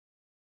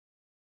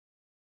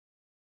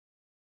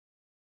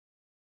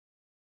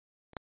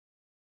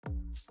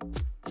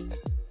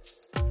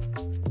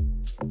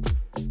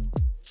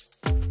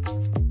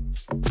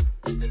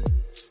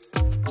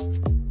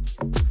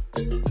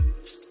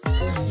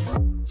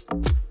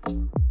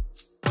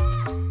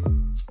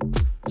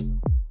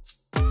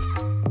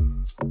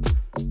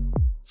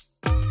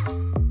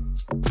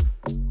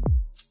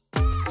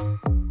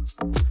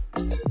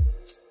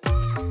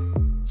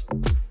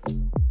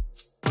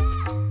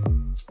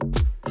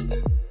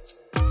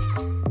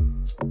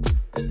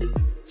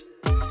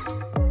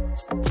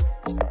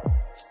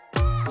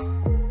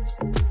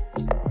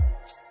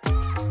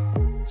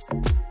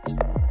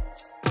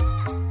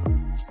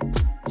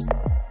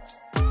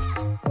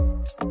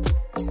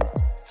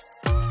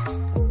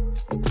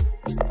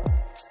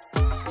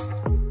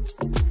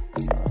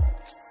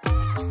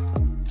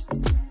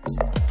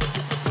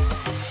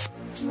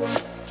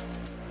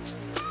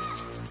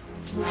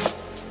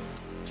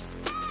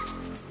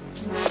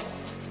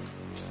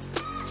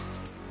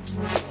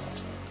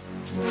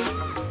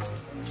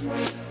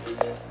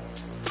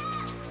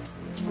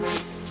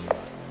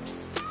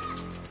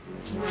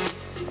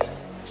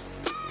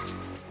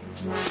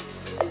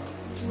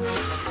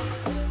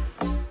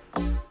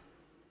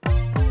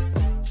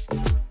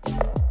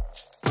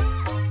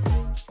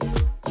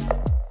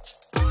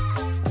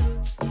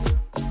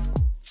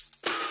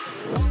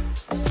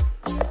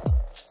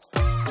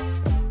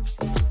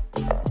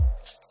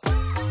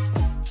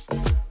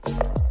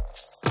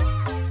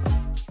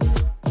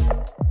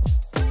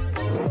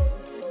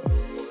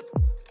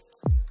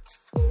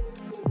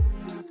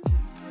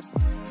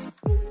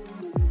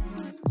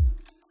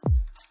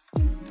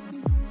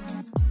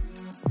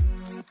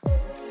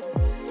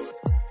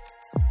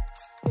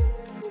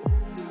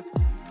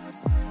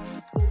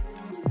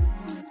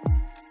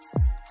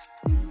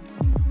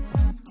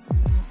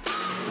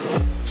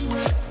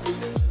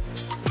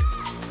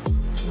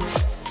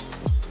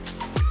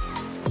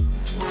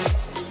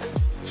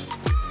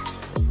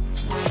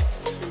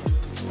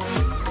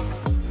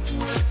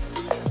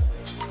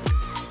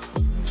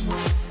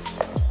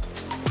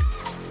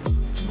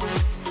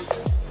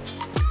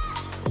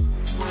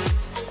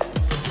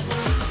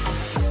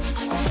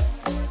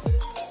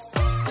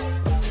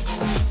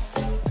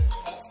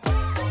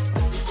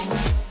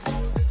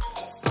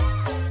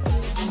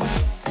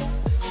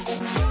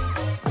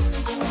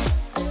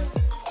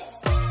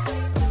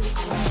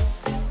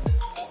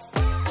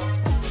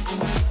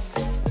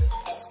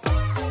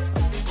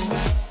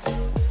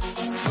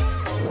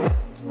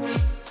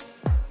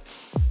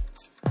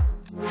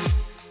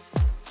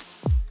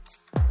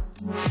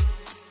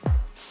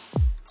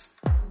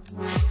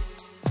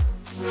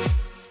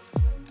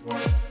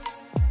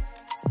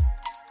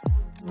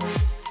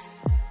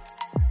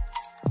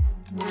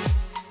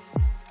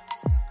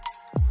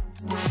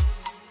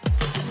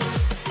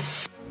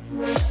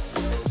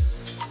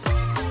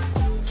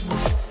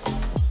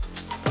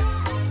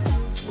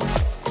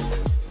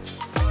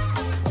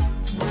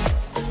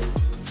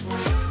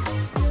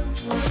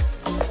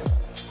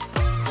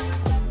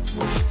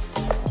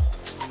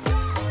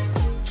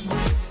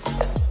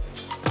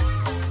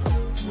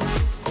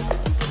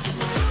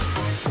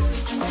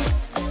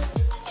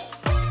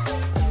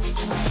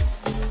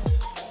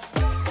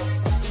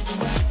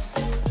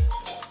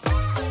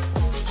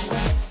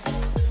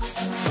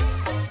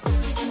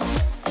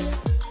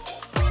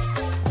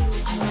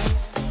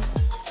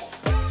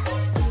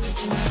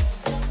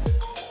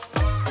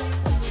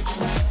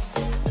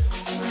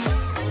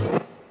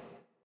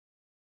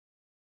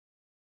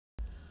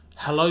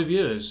Hello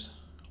viewers,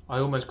 I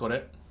almost got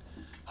it.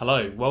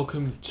 Hello,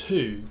 welcome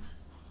to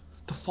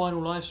the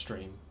final live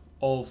stream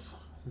of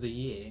the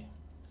year.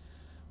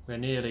 We're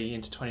nearly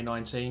into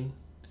 2019.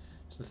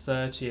 It's the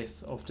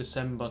 30th of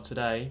December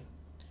today.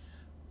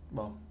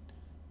 Well,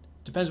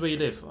 depends where you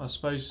live. I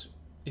suppose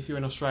if you're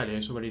in Australia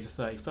it's already the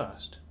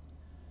 31st.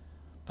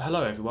 But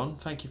hello everyone,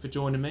 thank you for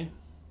joining me.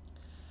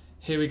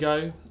 Here we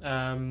go.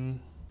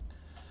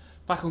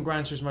 Back on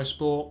Gran Turismo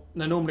Sport.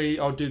 Now normally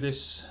I'll do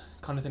this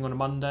kind of thing on a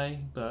Monday,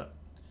 but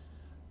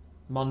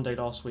Monday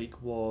last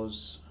week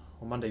was,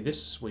 or Monday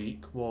this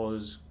week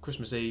was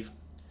Christmas Eve,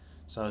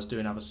 so I was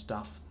doing other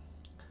stuff.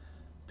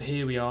 But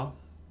here we are.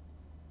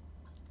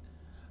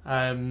 So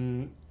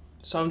I'm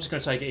just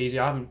going to take it easy.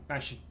 I've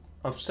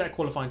set a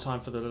qualifying time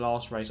for the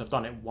last race. I've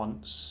done it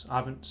once. I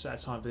haven't set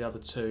a time for the other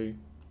two,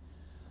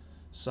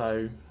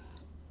 so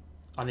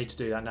I need to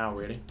do that now.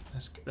 Really,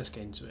 let's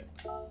get into it.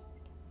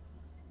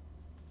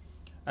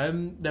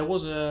 There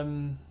was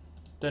a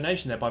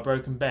donation there by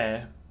Broken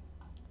Bear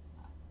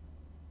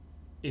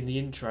in the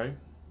intro.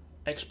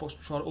 Xbox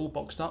controller all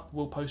boxed up,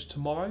 will post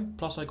tomorrow.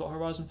 Plus I got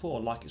Horizon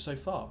 4, like it so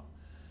far.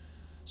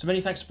 So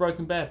many thanks to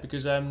Broken Bear,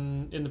 because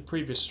in the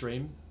previous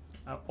stream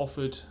I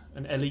offered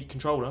an Elite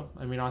controller.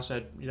 I mean, I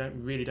said you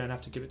really don't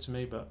have to give it to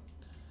me, but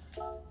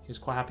he was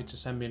quite happy to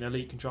send me an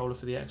Elite controller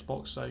for the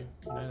Xbox, so you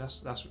know,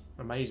 that's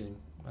amazing.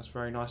 That's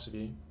very nice of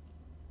you.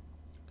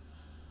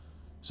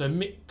 So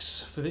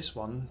mix for this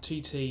one,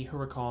 TT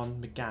Huracan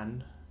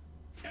McGann.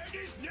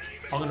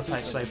 I'm going to play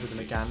it safe with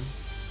the McGann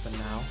for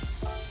now.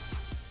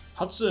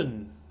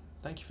 Hudson,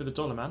 thank you for the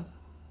 $1, man.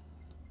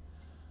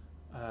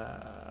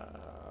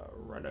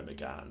 Renault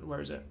Megane.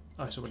 Where is it?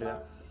 Oh, it's already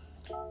there.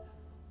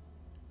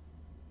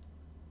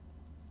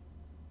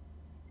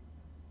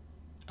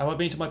 Have I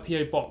been to my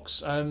PO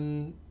box? I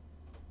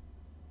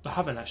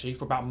haven't actually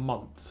for about a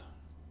month,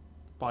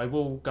 but I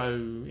will go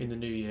in the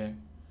new year.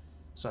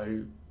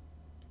 So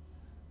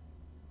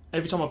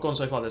every time I've gone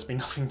so far, there's been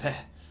nothing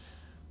there.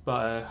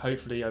 But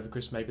hopefully over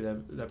Christmas, maybe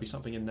there'll be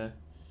something in there.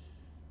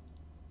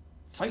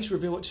 Face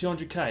reveal at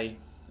 200k.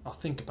 I'll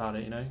think about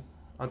it. You know,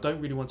 I don't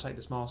really want to take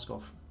this mask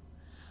off.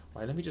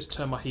 Right, let me just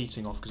turn my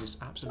heating off because it's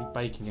absolutely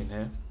baking in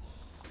here.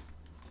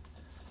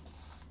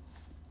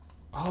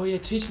 Oh yeah,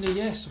 Tiffany,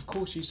 yes, of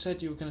course you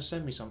said you were going to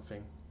send me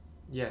something.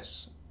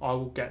 Yes, I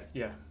will get,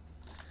 yeah.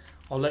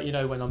 I'll let you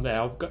know when I'm there.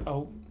 I'll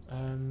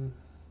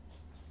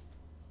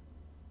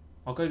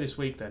go this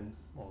week then.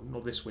 Well,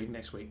 not this week,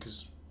 next week,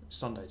 because it's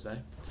Sunday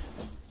today.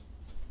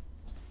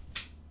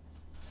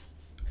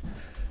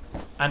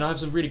 And I have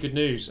some really good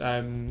news.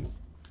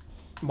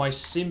 My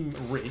sim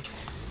rig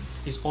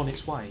is on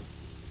its way.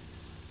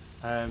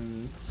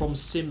 From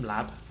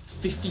SimLab,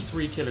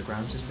 53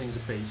 kilograms, this thing's a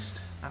beast,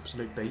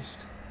 absolute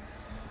beast.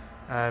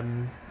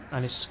 And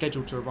it's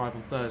scheduled to arrive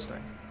on Thursday.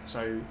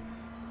 So,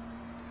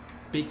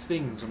 big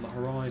things on the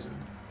horizon.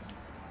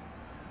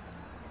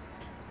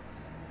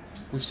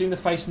 We've seen the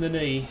face and the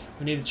knee,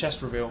 we need a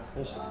chest reveal.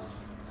 Oh,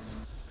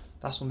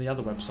 that's on the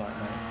other website,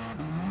 mate.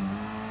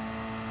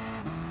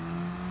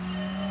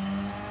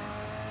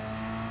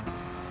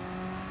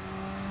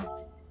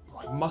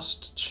 I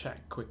must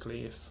check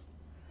quickly if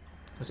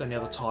there's any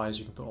other tyres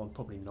you can put on.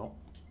 Probably not.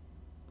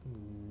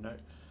 No.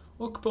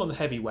 Or we could put on the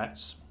heavy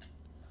wets.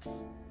 No,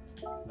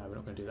 we're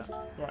not going to do that.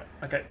 Right,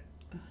 okay.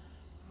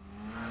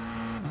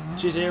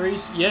 Cheers,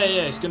 Aries. Yeah,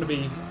 it's going to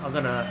be... I'm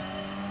going to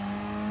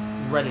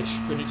relish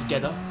putting it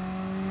together.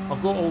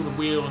 I've got all the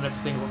wheel and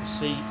everything. I've got the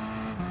seat.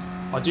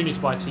 I do need to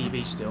buy a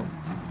TV still.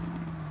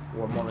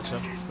 Or a monitor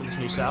for this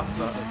new setup,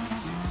 but we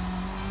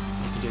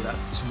can do that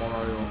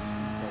tomorrow or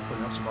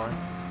probably not tomorrow.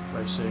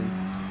 Very soon.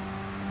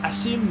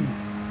 Asim!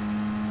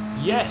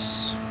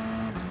 Yes!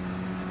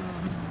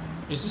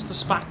 Is this the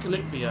Spac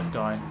Litvia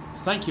guy?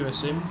 Thank you,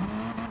 Asim.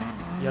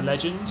 You're a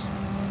legend.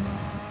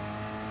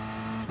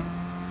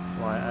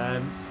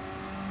 Right,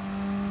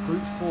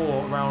 Group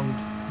 4 around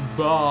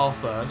Bar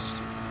first.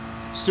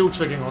 Still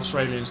triggering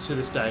Australians to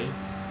this day.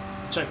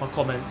 I check my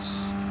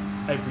comments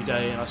every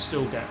day and I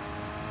still get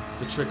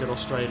the triggered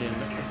Australian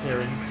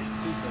appearing.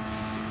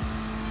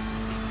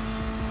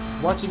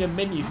 Writing a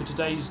menu for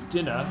today's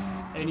dinner.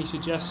 Any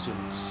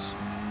suggestions?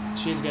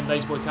 Cheers again,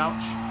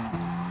 LzyBoyCouch.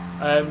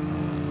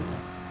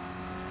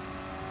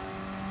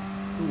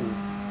 Ooh.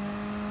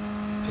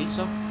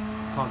 Pizza?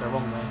 Can't go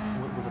wrong there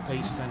with a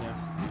pizza, can you?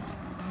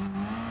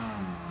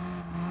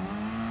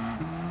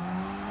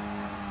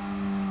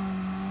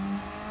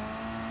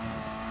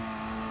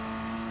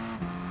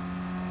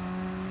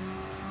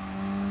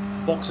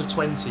 Box of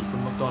 20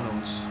 from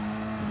McDonald's.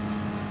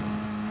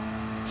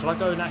 Shall I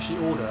go and actually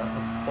order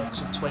a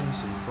box of 20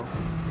 from...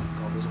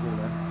 God, there's a wall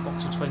there.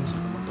 Box of 20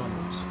 from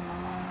McDonald's.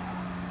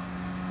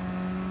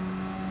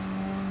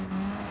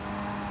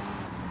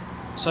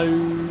 So,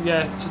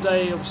 yeah,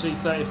 today, obviously,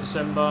 30th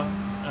December.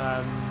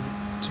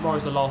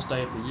 Tomorrow's the last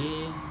day of the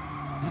year.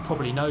 You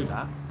probably know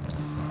that.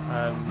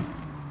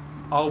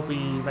 I'll be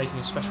making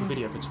a special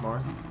video for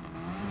tomorrow.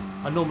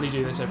 I normally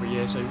do this every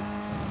year, so...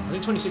 I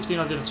think 2016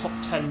 I did a top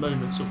 10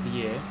 moments of the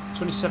year.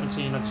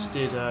 2017 I just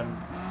did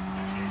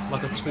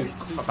like a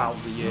talk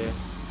about the year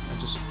and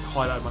just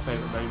highlight my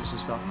favourite moments and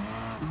stuff.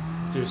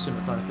 Do a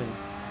similar kind of thing.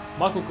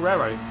 Michael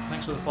Guerrero,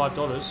 thanks for the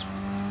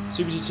 $5.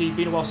 Super GT,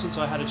 been a while since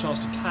I had a chance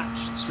to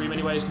catch the stream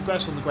anyways.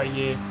 Congrats on the great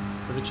year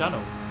for the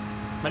channel.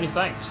 Many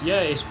thanks.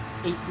 Yeah, it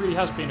really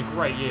has been a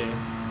great year.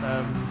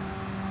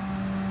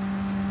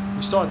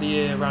 We started the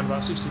year around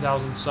about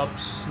 60,000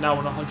 subs, now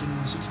on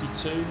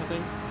 162 I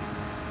think.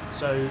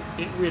 So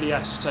it really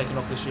has just taken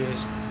off this year.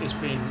 It's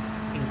been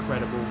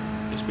incredible.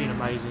 It's been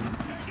amazing.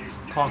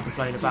 Can't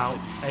complain about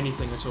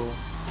anything at all,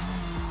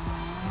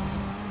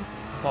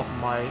 apart from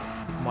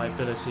my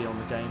ability on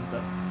the game.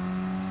 But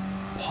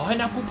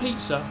pineapple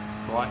pizza,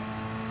 right?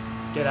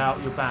 Get out,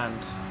 you're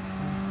banned.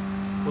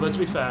 Although to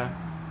be fair,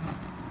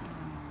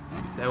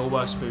 there are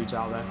worse foods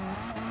out there,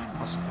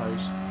 I suppose.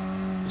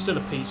 It's still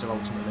a pizza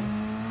ultimately.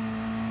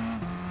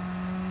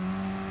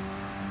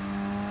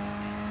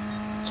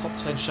 Top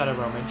 10 Shadow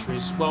Realm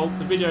entries. Well,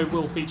 the video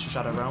will feature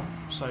Shadow Realm,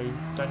 so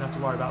don't have to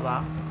worry about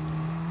that.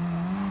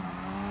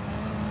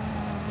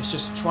 It's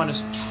just trying to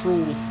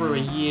trawl through a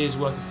year's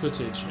worth of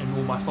footage in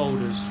all my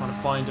folders, trying to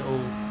find it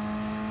all.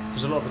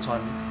 Because a lot of the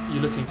time,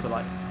 you're looking for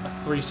like a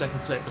 3-second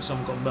clip where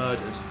someone got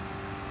murdered.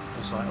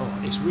 It's like,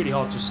 oh, it's really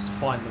hard just to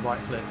find the right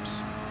clips.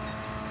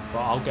 But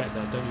I'll get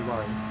there, don't you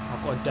worry.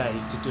 I've got a day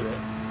to do it.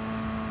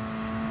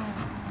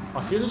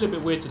 I feel a little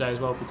bit weird today as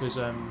well because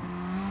I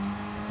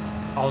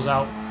was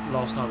out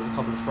last night with a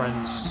couple of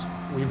friends.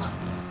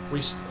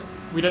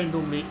 We don't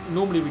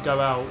normally we go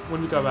out.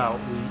 When we go out,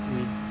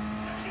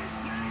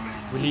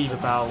 we leave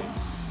about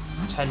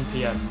 10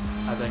 PM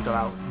and then go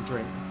out and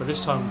drink. But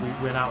this time we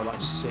went out at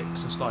like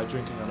 6 and started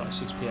drinking at like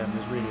 6 PM. It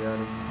was really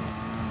early.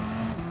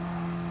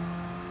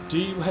 Do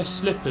you wear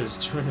slippers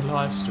during a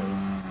live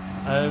stream?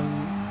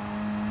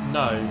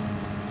 No.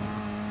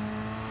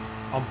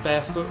 I'm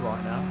barefoot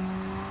right now.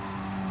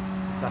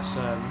 If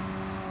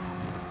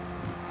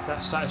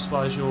that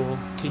satisfies your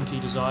kinky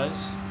desires.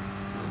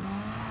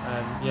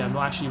 Yeah, I'm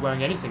not actually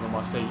wearing anything on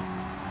my feet.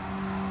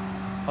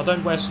 I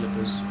don't wear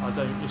slippers.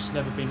 It's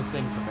never been a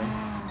thing for me.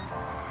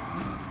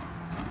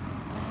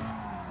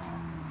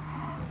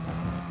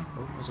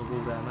 Oh, there's a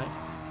wall there, mate.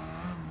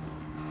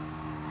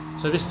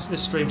 So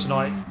this stream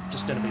tonight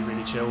just going to be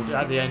really chilled.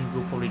 At the end,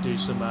 we'll probably do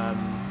some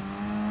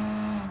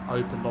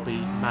open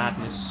lobby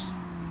madness.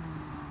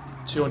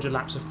 200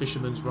 laps of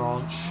Fisherman's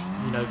Ranch.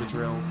 You know the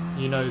drill.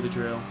 You know the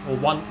drill. Or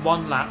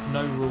one lap,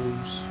 no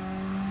rules.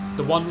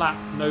 The 1 lap,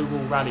 no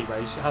rule rally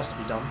race. It has to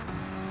be done.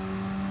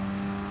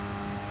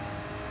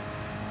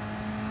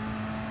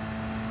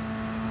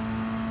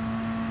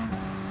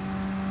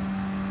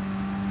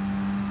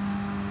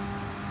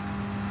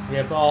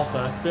 Yeah,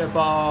 bit of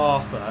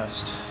bar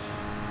first.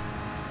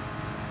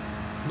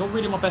 Not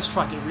really my best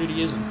track, it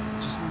really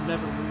isn't. Just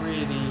never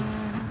really...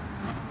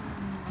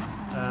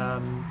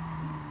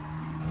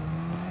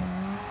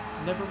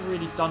 never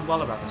really done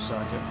well about the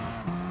circuit.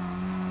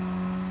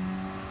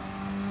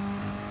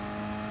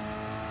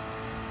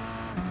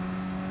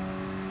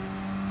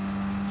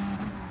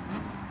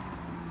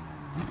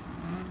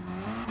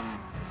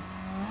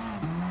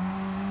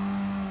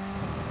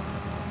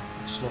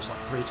 Just lost like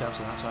 3 taps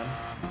in that time.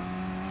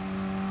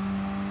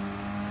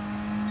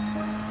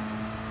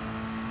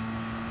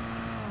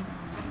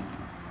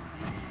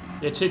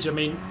 Yeah, Tidge, I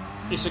mean,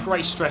 it's a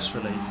great stress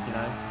relief, you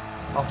know,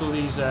 after all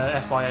these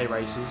FIA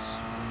races,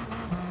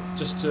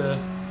 just to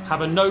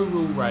have a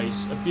no-rule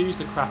race, abuse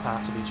the crap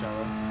out of each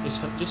other, it's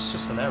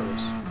just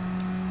hilarious.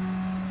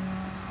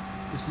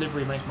 This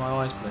livery makes my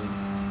eyes bleed.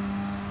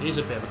 It is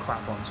a bit of a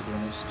crap one, to be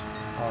honest.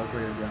 I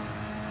agree with you.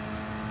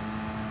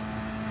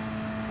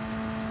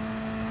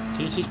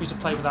 Can you teach me to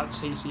play without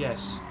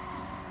TCS?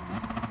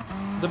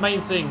 The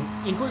main thing,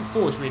 in Group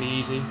 4 is really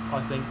easy,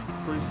 I think.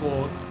 Group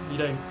 4,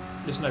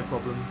 there's no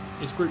problem.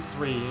 It's Group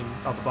 3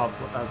 and up above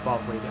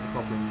where you get the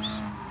problems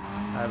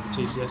with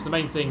TCS. The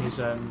main thing is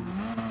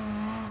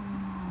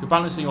you're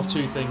balancing off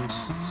 2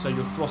 things, so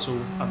your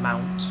throttle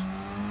amount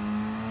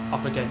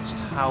up against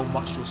how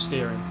much you're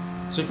steering.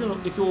 So if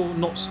you're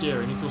not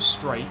steering, if you're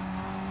straight,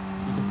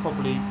 you can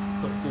probably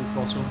put full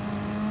throttle.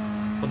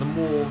 But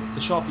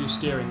the sharper you're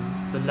steering,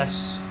 the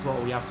less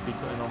throttle you have to be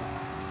putting on.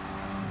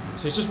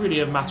 So it's just really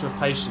a matter of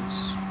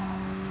patience.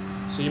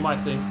 So you might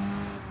think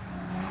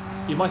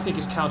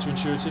it's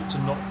counterintuitive to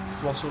not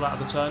throttle out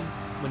of the turn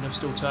when you're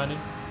still turning,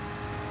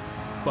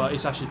 but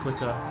it's actually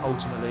quicker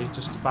ultimately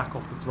just to back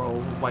off the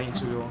throttle, wait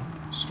until you're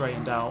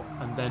straightened out,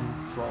 and then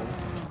throttle.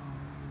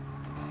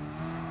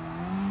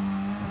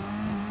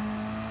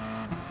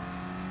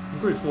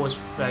 Group 4 is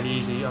fairly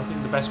easy. I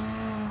think the best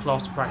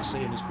class to practice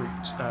it in is Group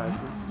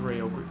 3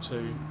 or Group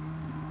 2.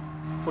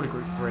 Probably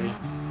Group 3.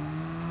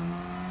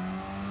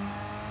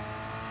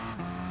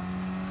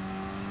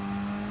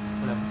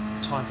 We'll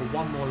have time for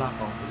one more lap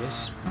after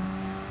this.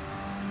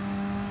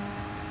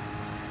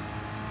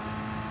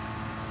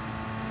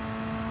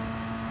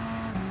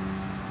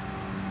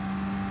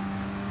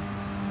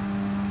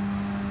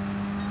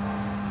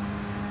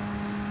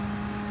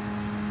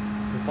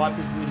 The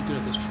Viper's really good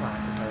at this track,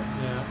 okay,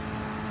 yeah.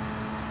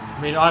 I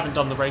mean, I haven't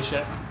done the race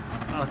yet,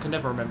 and I can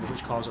never remember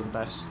which cars are the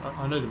best.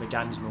 I know the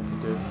Megane's normally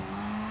good.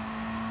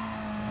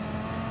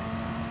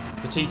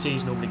 The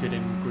TT's normally good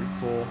in Group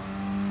 4.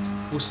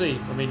 We'll see.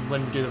 I mean,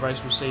 when we do the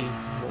race, we'll see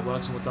what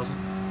works and what doesn't.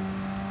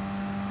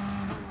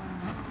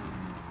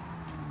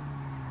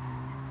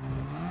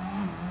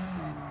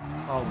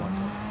 Oh my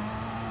god.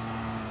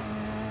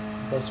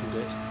 Bottled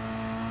it.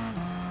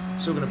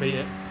 Still going to beat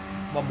it.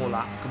 One more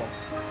lap. Come on.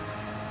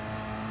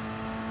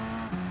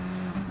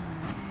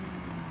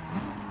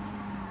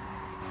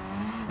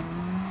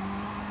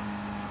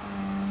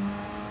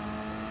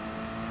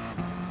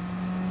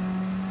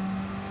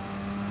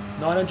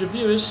 $900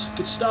 viewers,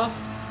 good stuff.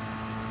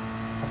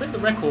 I think the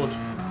record,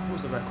 what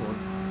was the record?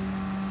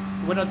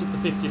 When I did the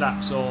 50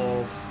 laps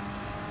of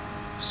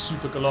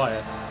Super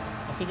Goliath,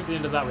 I think at the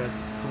end of that we had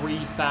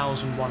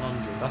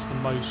 3,100. That's the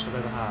most I've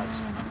ever had.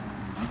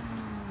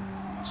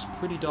 It's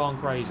pretty darn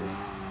crazy. Oh,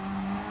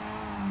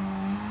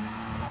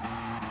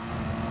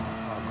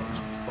 I've got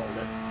to bottle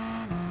it.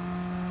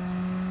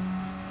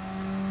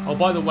 Oh,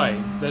 by the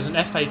way, there's an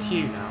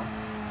FAQ now.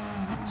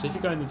 So if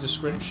you go in the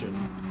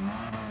description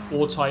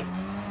or type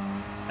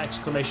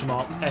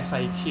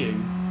 !FAQ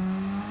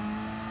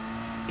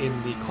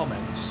in the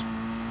comments,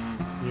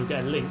 and you'll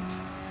get a link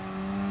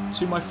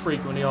to my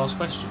frequently asked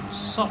questions,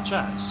 such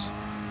as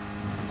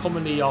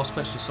commonly asked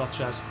questions such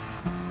as,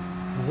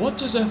 what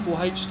does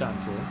F4H stand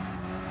for,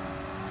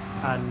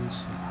 and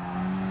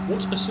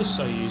what assists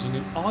are you using,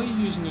 and are you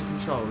using a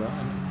controller,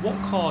 and what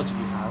car do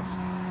you have?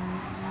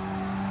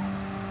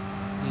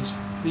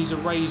 This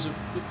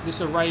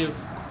array of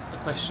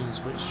questions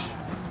which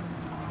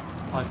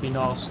I've been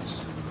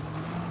asked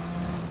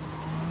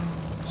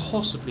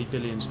possibly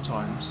billions of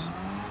times,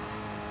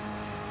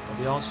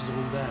 but the answers are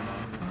all there now.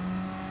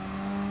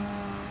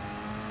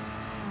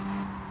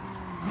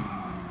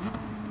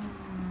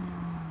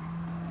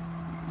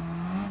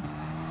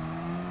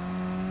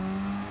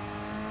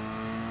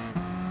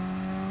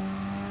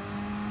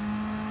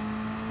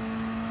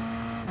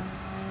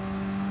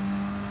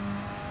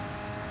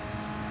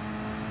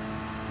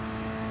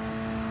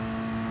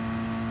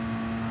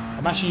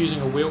 I'm actually using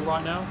a wheel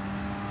right now.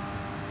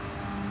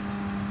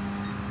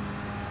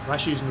 I'm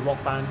actually using the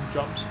rock band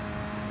jumps.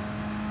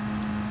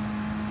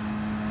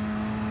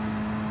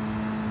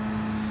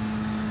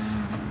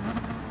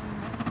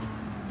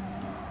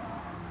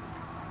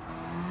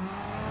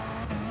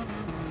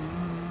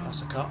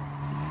 That's a cut.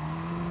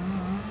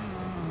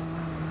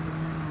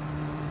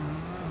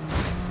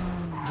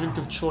 Drink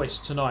of choice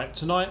tonight.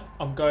 Tonight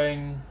I'm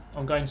going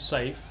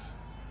safe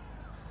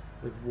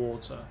with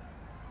water.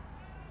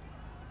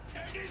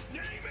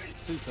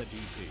 Super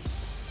GT.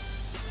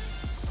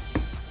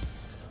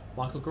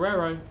 Michael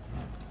Guerrero.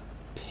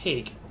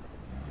 Pig.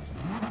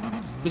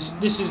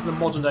 This is the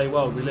modern day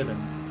world we live in.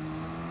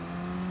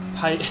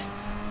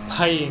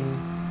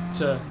 Paying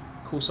to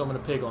call someone a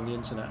pig on the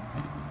internet.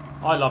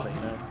 I love it,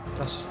 you know.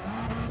 That's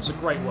a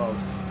great world.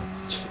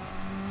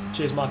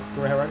 Cheers, Michael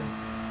Guerrero.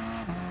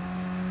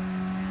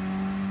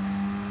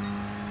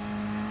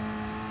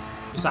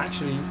 It's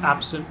actually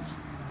absinthe,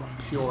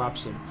 like pure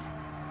absinthe.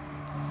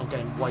 I'm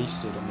getting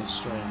wasted on this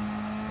stream.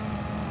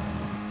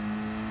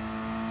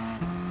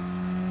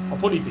 I'll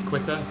probably be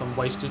quicker if I'm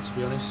wasted, to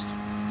be honest.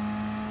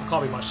 I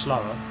can't be much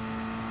slower.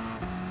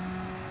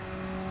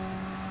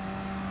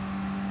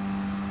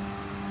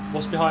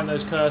 What's behind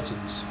those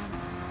curtains?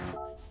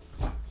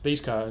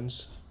 These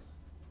curtains.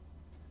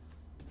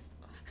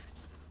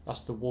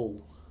 That's the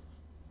wall.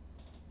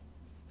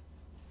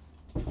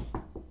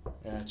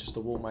 Yeah, just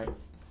the wall, mate.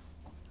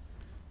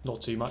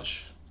 Not too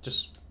much.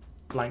 Just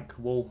blank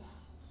wall.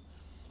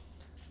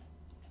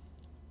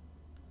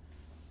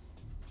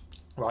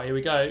 Right, here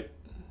we go.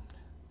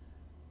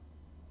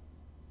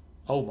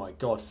 Oh my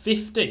god,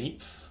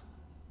 15th?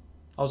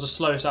 I was the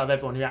slowest out of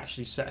everyone who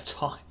actually set a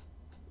time.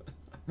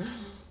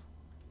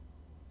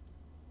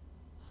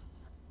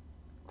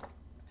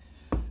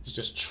 It's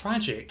just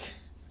tragic.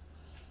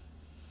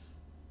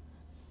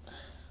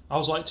 I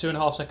was like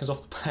 2.5 seconds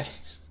off the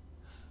pace.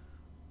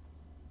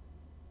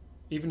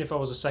 Even if I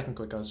was a second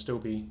quicker, I'd still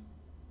be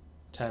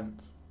 10th.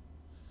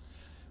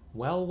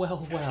 Well,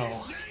 well,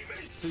 well.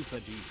 Super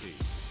GT.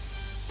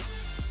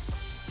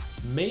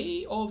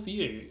 Me of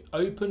you.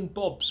 Open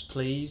Bob's,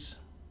 please.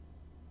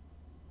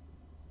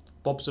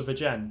 Bob's of a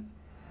gen.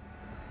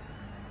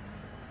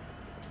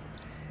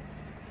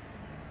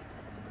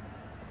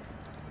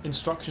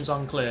 Instructions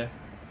unclear.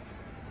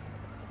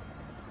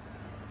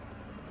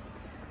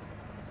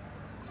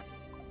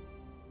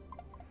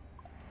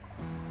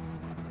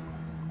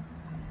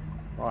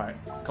 Right,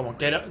 come on,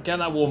 get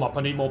that warm up.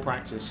 I need more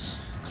practice.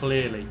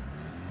 Clearly.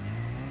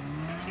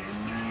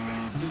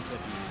 Super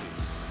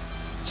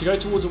GT. To go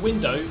towards a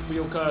window for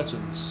your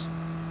curtains.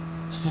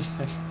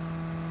 I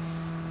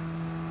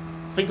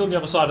think on the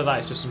other side of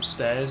that is just some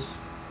stairs.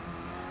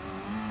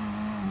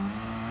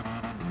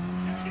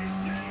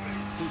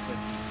 Super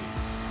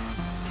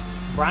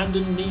GT.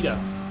 Brandon Nida,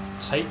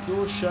 take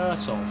your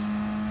shirt off.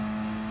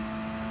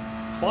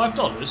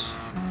 $5?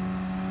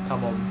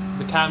 Come on,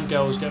 the cam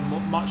girls get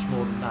much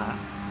more than that.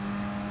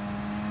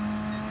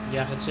 You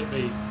have to tip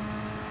me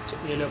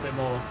a little bit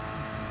more.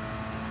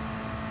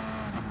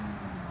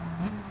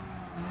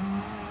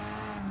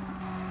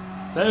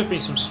 There have been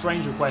some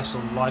strange requests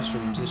on live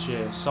streams this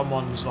year.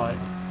 Someone was like,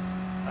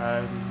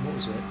 what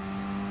was it?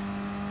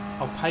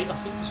 I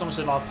think someone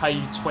said I'll pay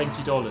you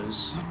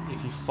 $20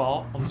 if you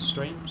fart on the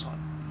stream. It's like,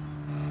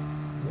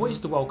 what is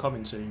the world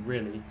coming to,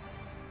 really?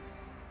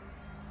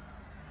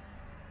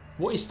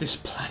 What is this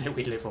planet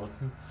we live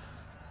on?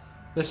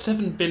 There's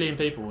 7 billion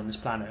people on this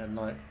planet, and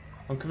like,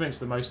 I'm convinced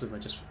that most of them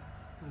are just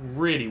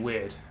really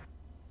weird.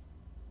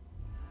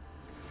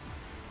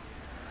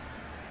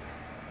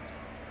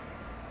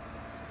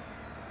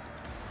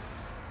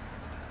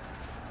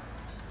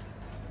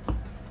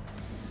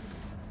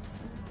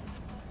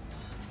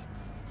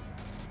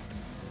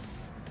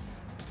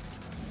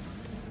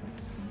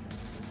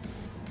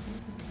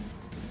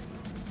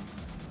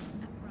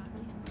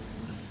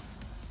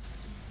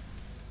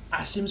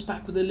 Asim's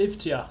back with a live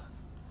tier.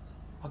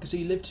 I can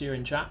see live tier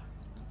in chat.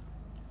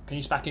 Can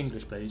you speak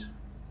English, please?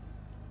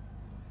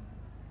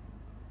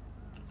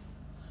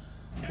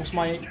 What's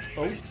my...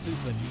 Oh,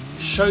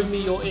 show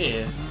me your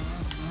ear.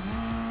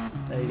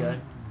 There you go.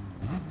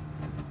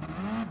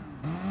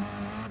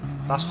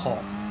 That's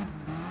hot.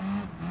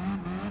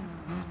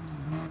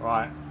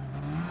 Right.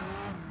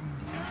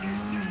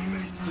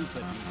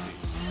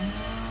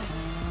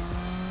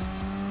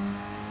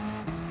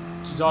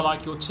 Did I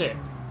like your tip?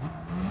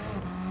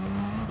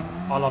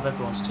 I love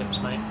everyone's tips,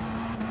 mate.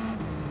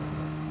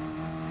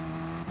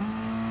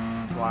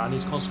 Right, I need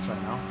to concentrate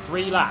now.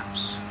 3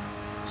 laps.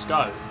 Let's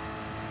go.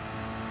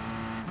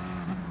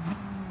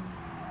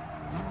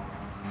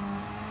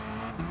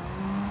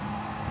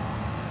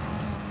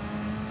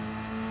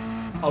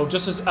 Oh,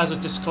 just as a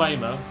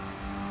disclaimer.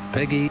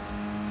 Peggy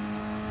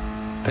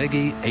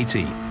 80.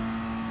 You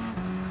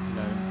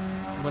know,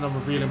 when I'm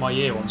revealing my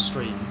year on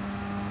stream,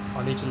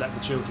 I need to let the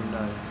children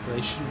know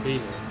they shouldn't be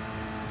here.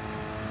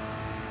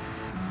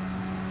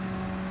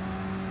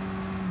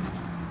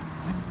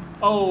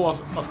 Oh,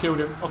 I've killed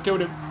him. I've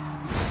killed him.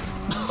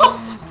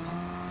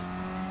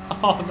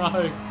 Oh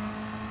no.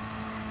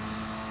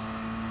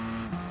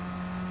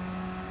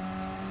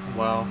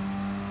 Well,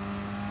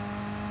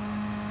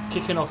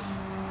 kicking off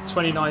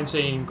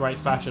 2019 in great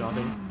fashion, I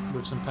think,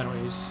 with some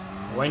penalties.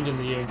 Or ending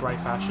the year in great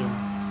fashion.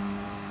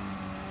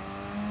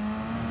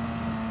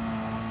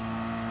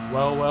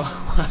 Well, well.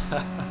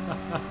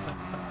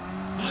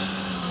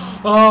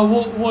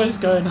 Oh, what is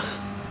going on?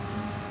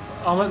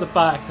 I'm at the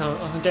back.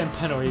 I'm getting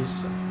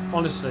penalties.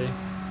 Honestly,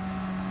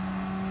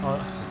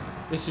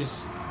 this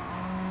is.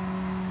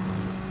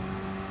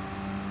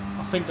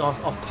 I think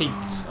I've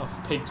peaked.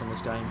 I've peaked on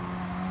this game.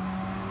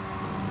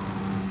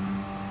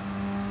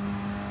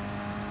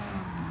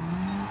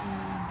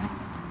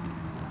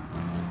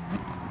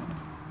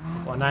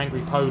 Got an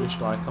angry Polish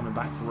guy coming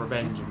back for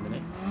revenge in a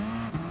minute.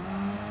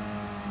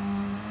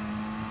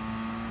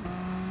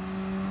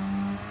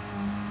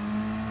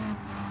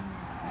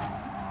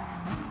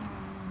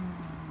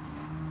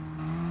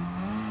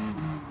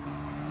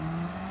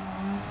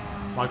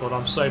 My god,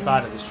 I'm so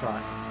bad at this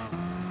track.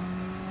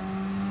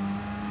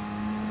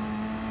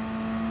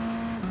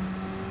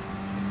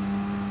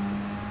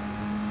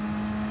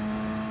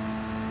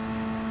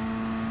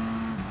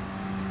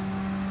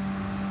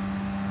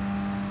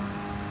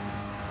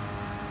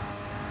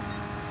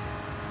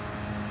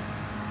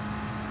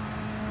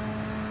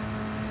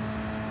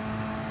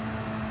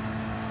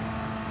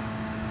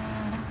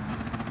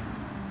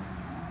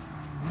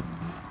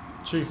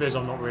 Truth is,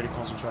 I'm not really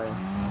concentrating.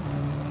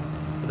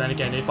 But then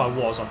again, if I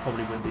was, I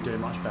probably wouldn't be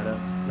doing much better.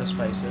 Let's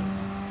face it.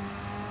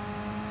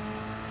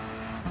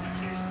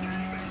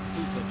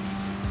 Super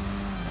GT.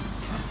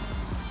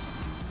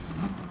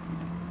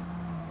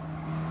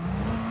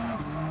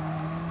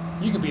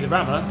 You can be the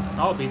rammer, and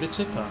I'll be the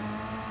tipper.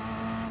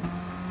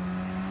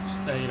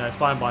 You know,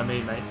 fine by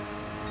me, mate.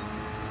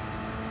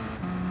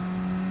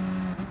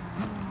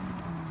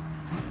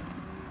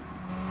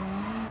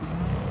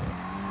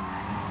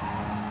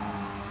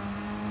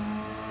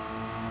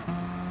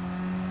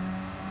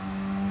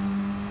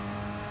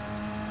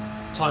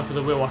 Time for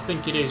the wheel. I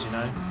think it is, you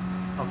know.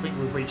 I think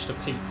we've reached a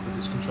peak with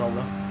this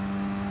controller.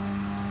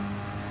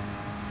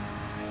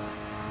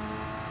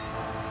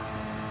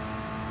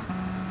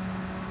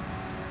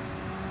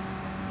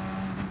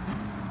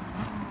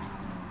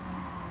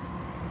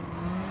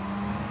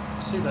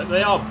 See that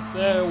they're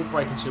all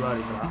braking too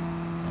early for that.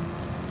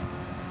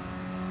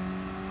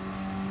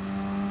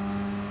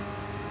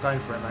 Going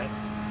for it, mate.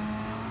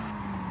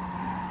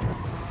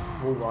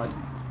 Wall ride.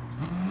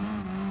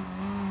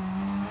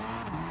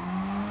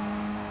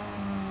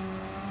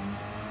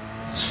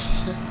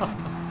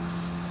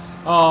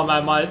 Oh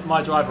man,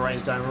 my driver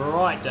rating is going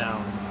right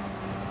down.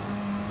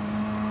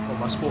 Well,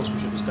 my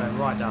sportsmanship is going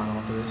right down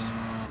after this.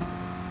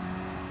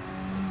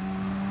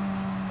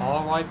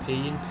 R.I.P.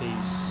 in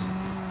peace.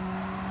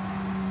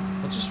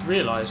 I just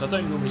realised I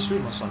don't normally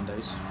stream on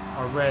Sundays.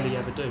 I rarely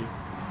ever do.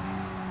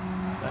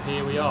 But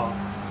here we are.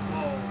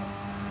 Whoa.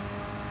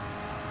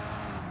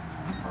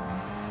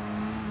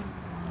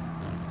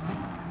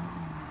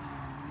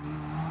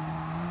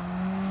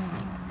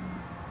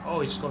 Oh,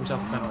 he just got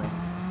himself a penalty.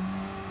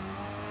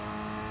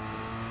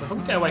 If I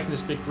can get away from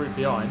this big group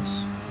behind,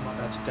 I might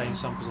be able to gain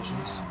some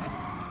positions.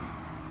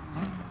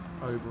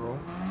 Overall.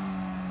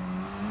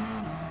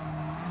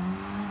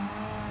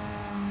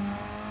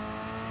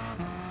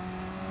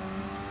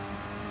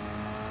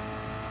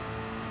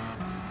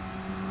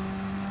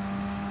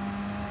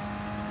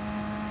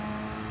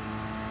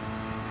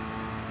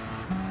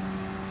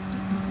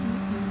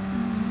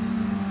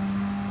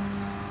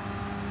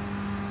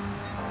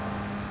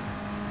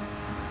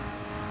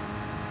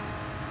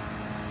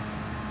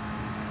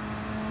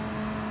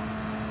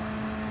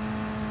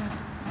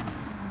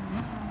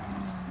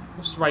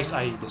 What's race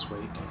A this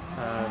week?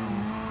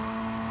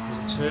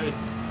 Was it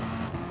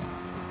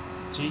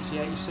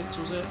GT86,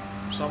 was it?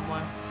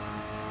 Somewhere?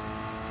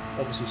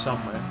 Obviously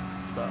somewhere,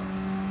 but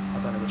I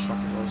don't know which track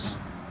it was.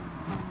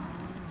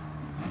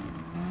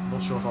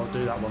 Not sure if I'll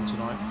do that one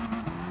tonight.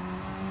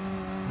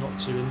 Not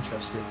too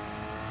interested.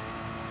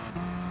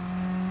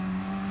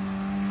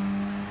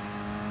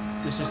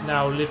 This is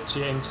now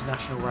Livtia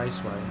International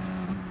Raceway.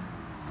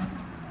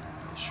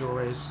 It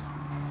sure is.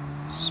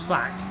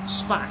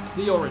 SPAC,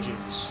 the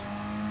Origins.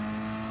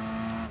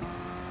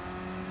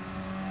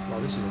 Well,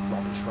 this is a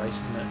rubbish race,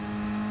 isn't it?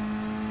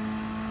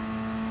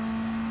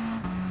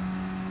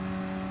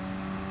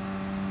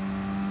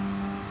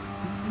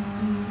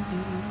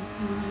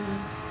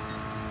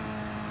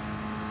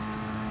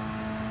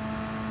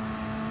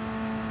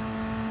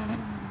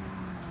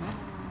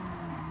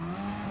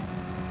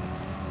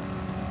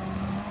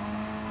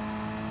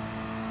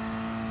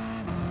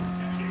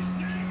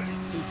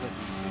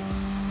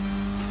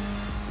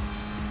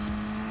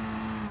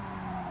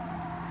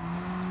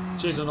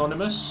 Cheers,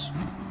 Anonymous.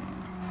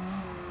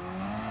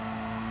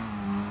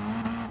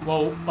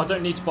 Well, I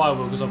don't need to buy a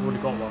wheel because I've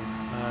already got one.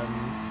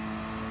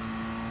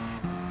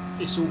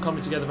 It's all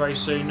coming together very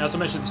soon. As I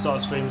mentioned at the start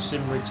of the stream,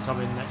 sim rig's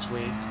coming next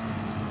week.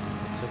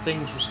 So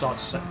things will start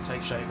to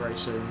take shape very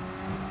soon.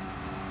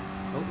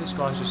 Oh, this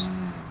guy's just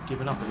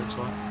given up, it looks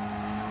like.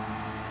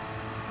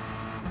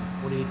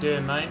 What are you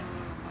doing, mate?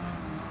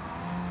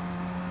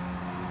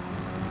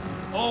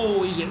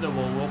 Oh, he's hit the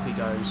wall. Off he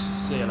goes.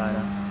 See you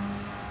later.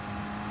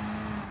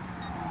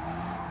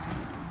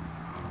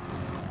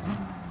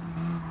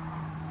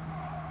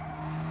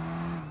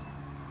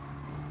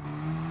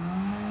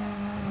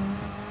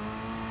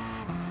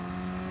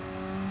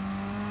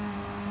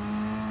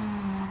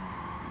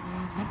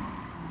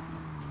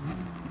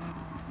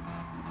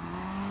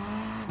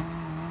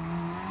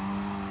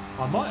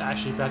 I might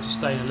actually be able to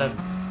stay in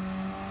 11th.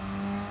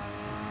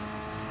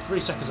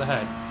 3 seconds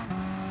ahead.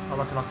 I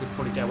reckon I could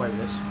probably get away with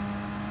this.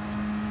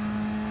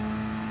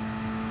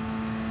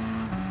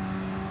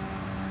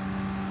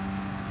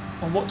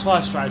 On what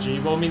tyre strategy?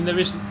 Well, I mean, there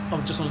isn't.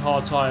 I'm just on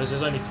hard tyres.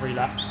 There's only 3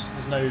 laps.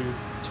 There's no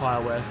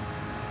tyre wear.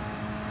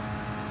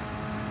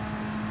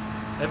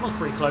 Everyone's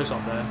pretty close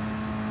up there.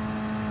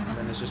 And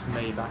then there's just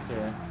me back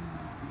here.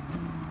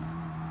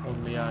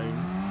 On my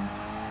own.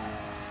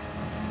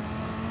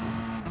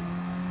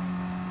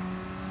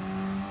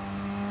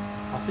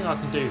 I think I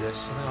can do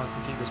this. I think I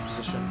can keep this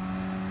position.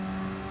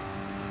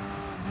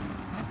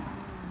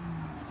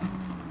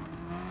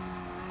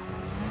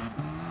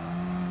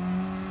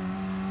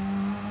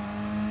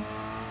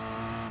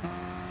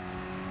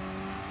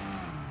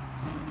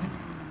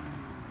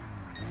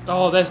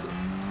 Oh, there's...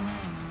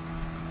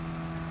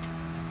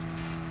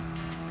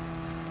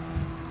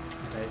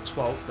 Okay,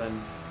 12th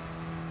then.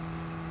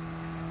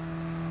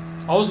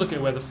 I was looking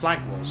at where the flag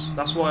was.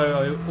 That's why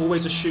I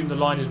always assume the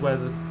line is where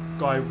the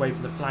guy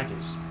waving the flag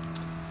is.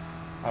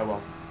 Oh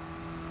well.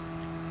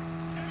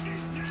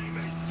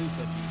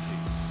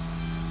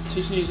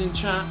 Tishney's in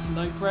chat,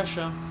 no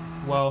pressure.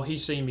 Well,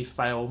 he's seen me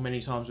fail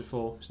many times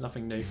before. It's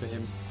nothing new for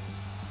him.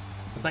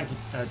 But thank you,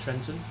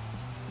 Trenton.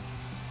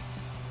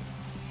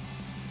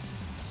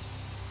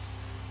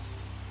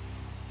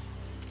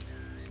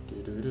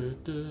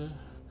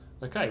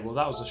 Okay, well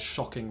that was a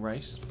shocking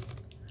race.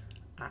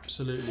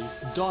 Absolutely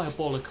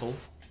diabolical.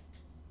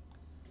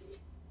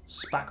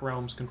 SPAC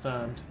realms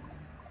confirmed.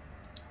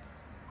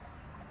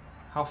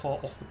 How far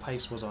off the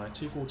pace was I?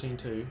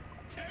 2:14.2.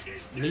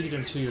 Leading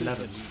him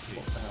 2:11.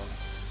 What the hell?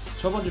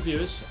 1,200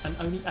 viewers and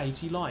only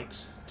 80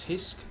 likes.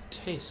 Tisk,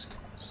 tisk.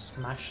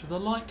 Smash the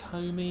like,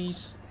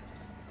 homies.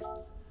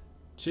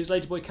 Cheers,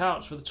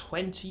 LzyBoyCouch, for the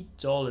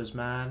 $20,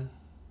 man.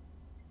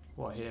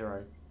 What a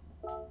hero.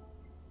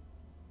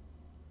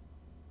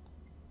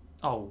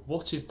 Oh,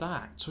 what is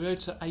that?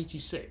 Toyota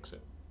 86.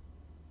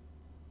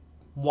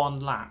 1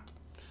 lap.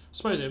 I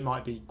suppose it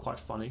might be quite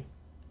funny.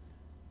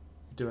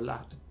 Do a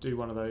lap, do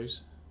one of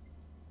those.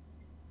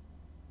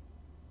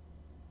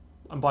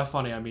 And by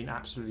funny, I mean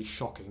absolutely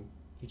shocking.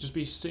 You'd just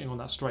be sitting on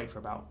that straight for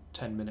about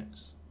 10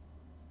 minutes.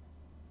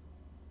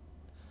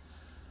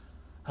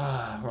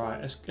 Right,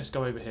 let's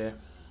go over here.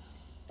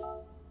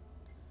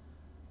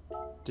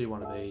 Do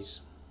one of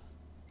these.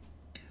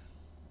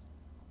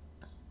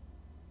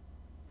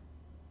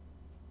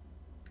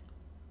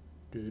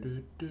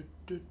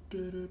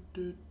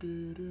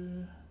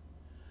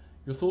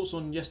 Your thoughts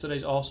on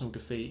yesterday's Arsenal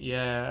defeat?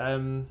 Yeah,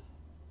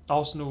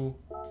 Arsenal,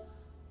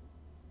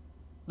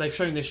 they've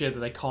shown this year that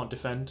they can't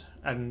defend,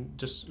 and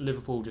just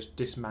Liverpool just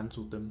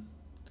dismantled them.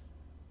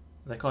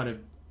 They kind of,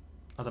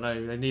 I don't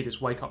know, they need this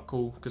wake-up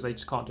call because they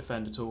just can't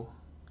defend at all.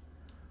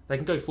 They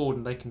can go forward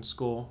and they can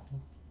score,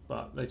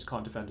 but they just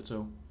can't defend at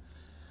all.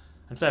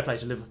 And fair play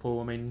to Liverpool,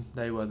 I mean,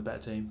 they were the better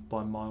team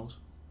by miles.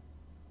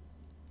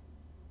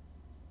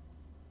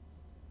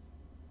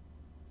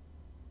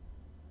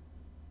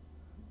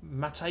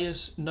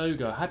 Mateus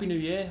Noga, Happy New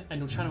Year, and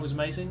your channel was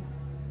amazing.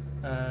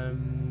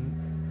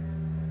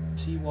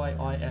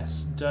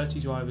 TYIS,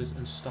 dirty drivers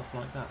and stuff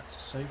like that.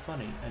 So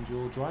funny, and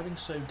you're driving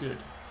so good.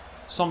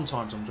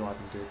 Sometimes I'm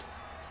driving good.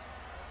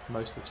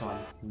 Most of the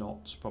time,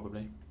 not,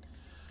 probably.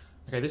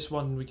 Okay, this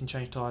one we can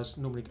change tyres.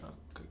 Normally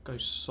go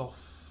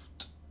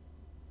soft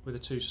with a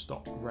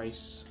 2-stop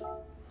race.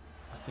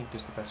 I think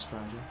is the best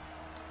strategy.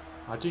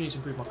 I do need to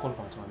improve my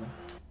qualifying time though.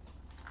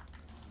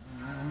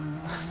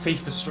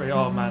 FIFA stream,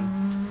 oh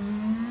man.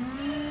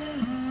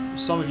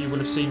 Some of you will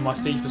have seen my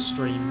FIFA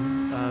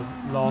stream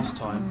last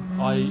time.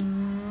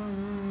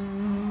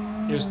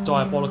 It was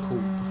diabolical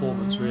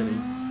performance, really.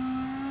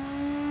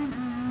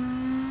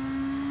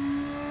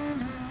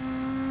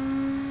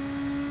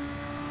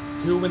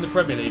 Who will win the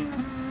Premier League?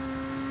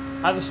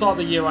 At the start of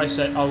the year, I would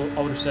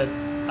have said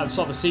at the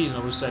start of the season, I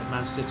would have said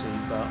Man City,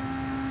 but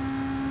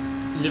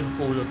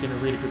Liverpool look in a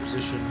really good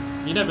position.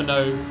 You never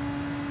know.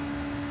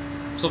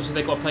 Because obviously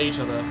they've got to play each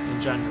other in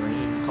January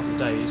in a couple of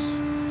days.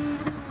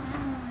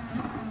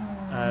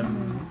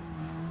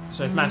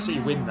 So if Man City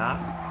win that,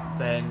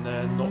 then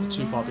they're not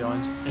too far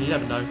behind. And you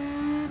never know.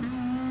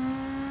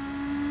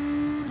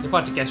 If I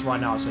had to guess right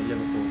now, I'd say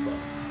Liverpool, but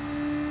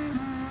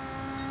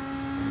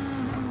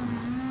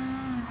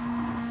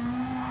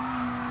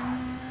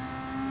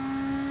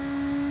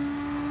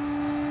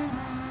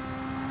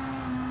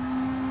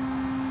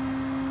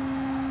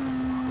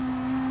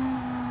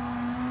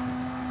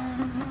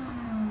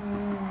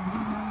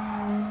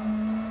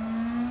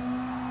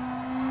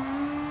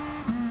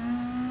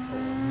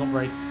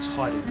very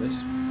tidy with this.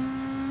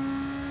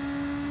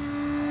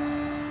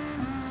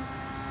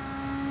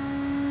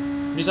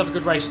 We need to have a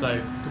good race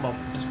though. Come on,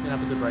 let's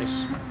have a good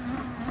race.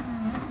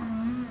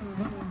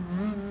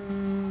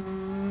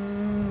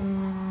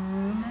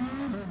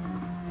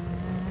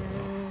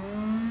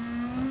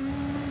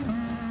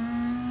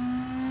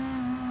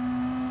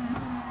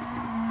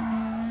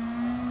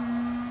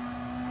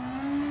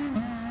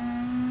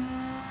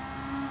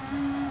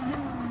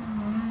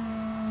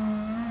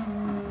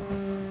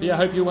 But yeah, I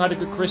hope you all had a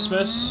good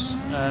Christmas.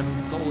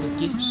 Got all the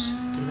gifts you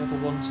could have ever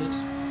wanted.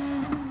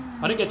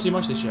 I didn't get too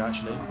much this year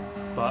actually,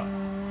 but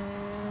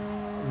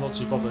I'm not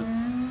too bothered.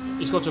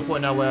 It's got to a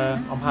point now where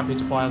I'm happy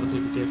to buy other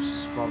people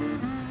gifts rather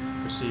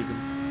than receive them.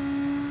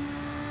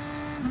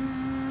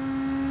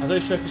 Are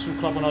those trophies from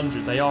Club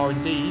 100? They are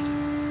indeed.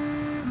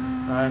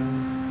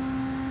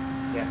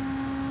 Yeah.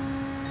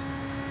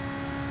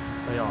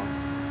 They are.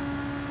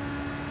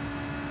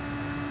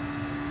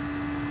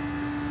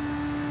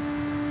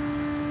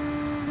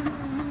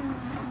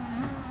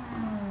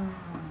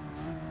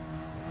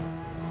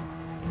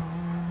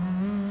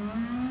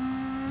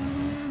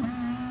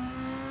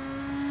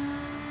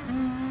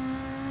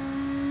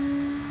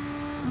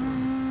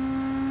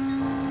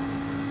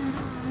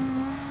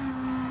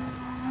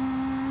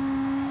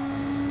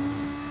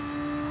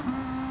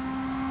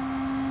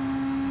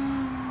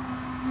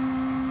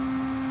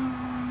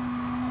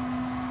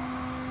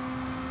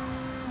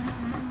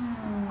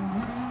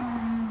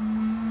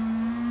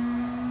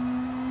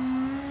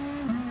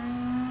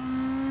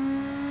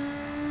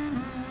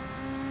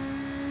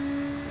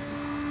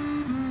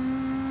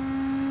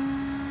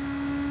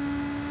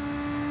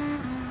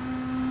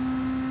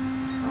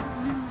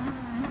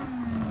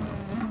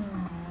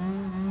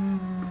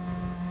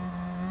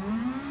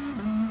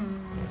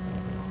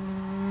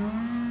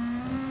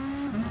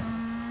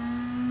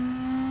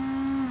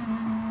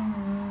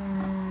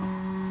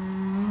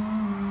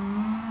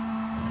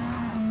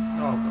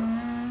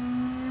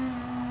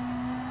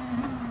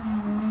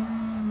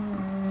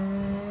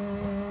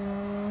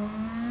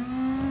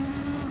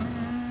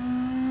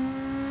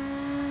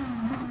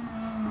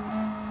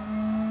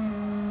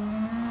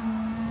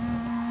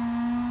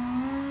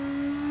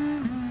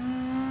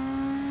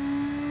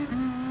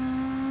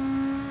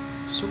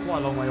 Still quite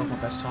a long way off my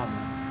best time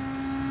now.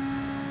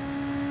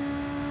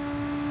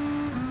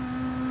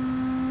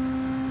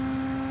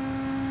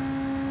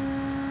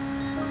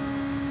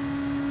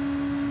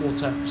 Four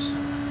temps.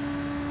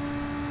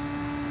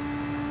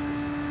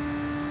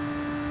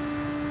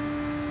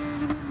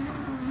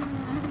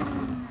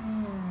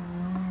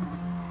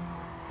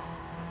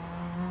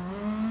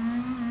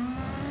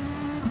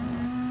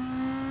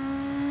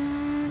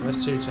 There's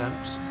 2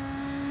 temps.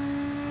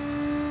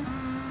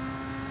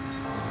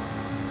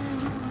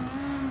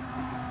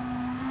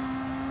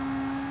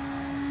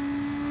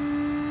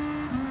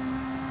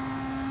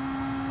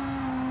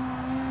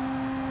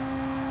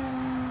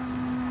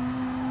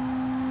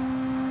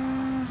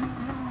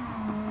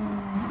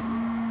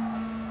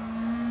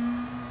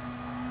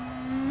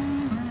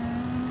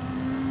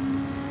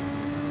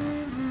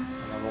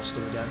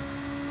 Again.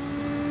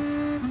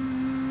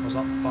 I was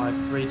up by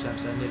 3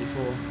 temps there, nearly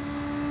 4.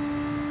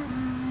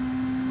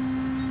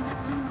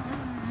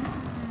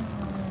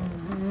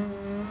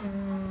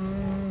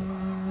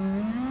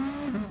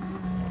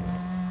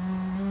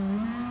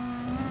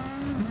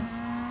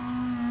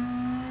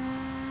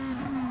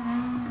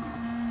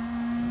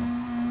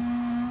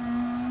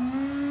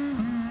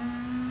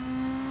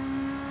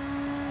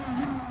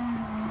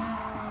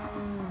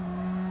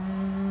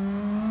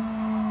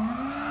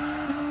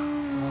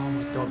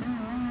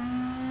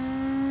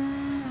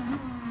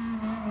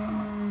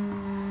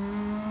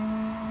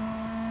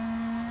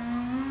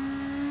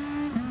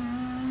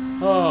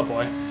 Oh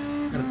boy,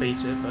 I'm gonna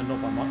beat it, but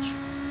not by much.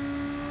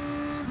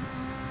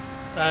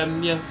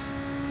 Yeah,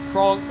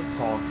 Prague.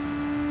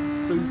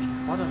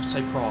 Why don't I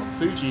say Prague?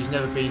 Fuji's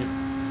never been a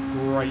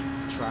great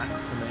track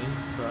for me,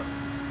 but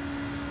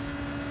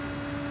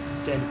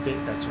getting a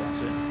bit better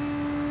at it.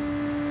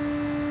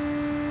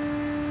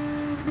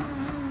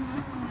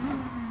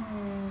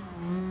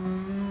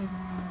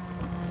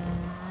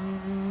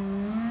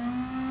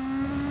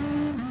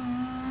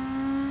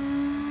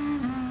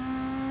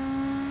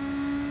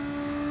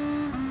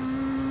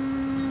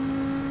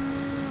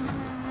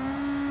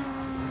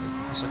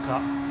 A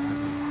cut.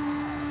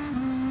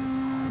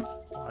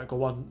 Alright,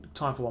 got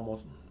time for one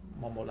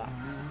more lap.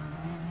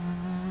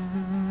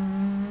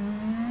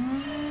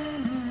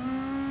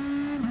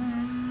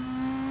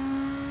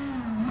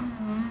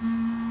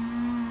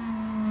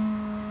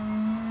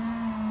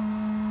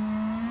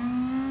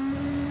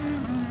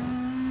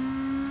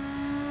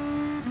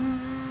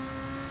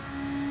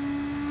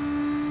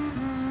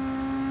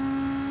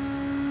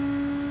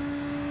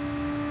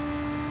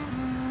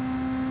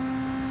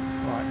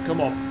 Alright,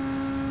 come on.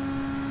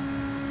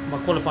 My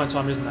qualifying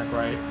time isn't that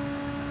great.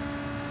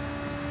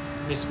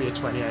 It needs to be a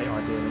 28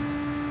 ideally.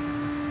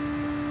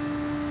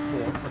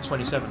 Or a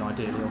 27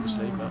 ideally,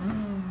 obviously, but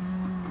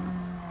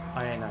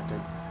I ain't that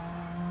good.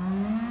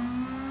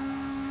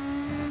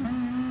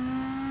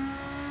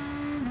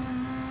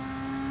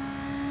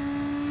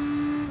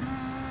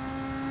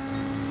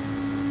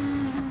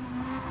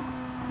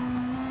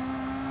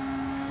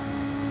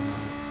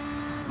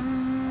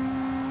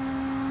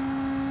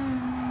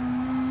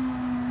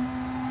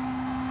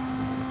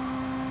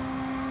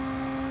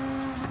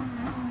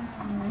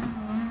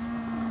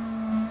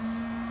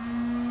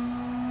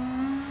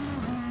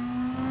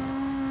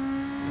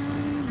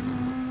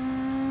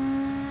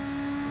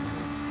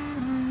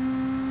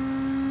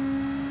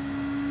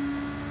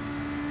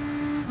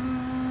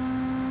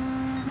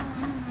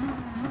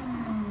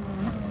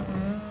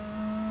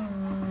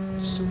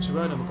 too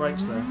early on the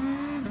brakes there.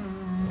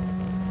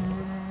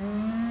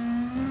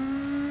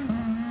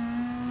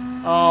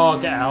 Oh,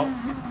 get out.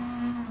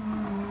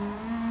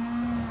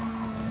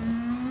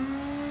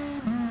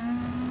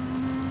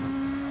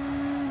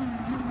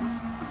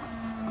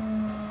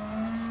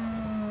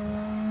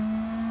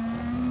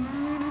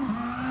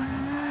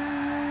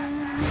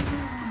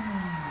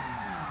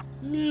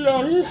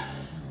 LOL.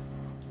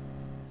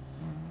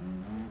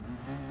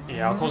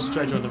 Yeah, I'll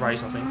concentrate during the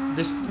race, I think.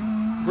 This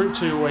Group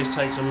 2 always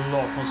takes a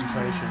lot of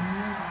concentration,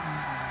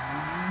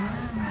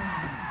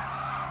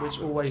 which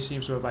always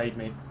seems to evade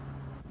me.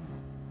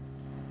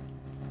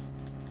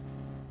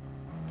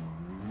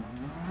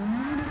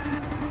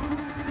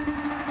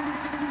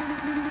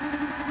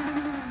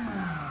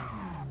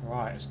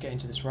 Right, let's get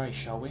into this race,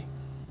 shall we?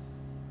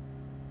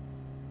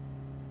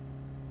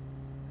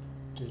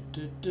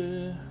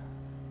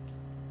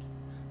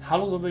 How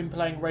long have I been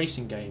playing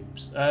racing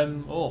games?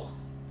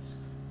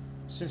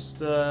 Since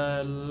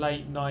the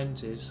late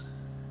 90s.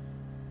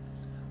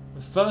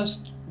 The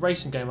first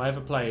racing game I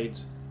ever played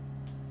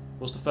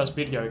was the first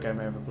video game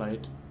I ever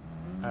played.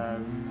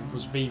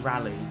 Was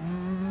V-Rally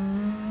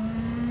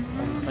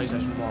on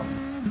PlayStation 1.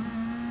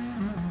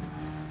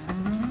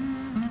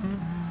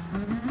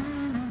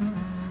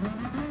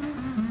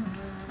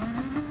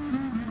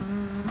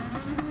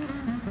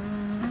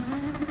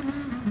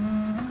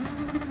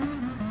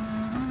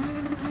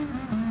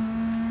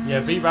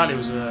 Yeah, V-Rally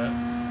was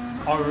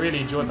I really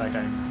enjoyed that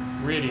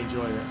game. Really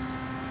enjoyed it.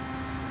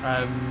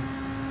 I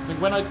think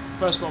when I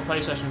first got on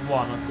PlayStation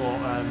 1, I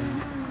got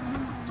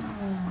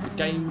the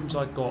games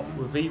I got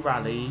were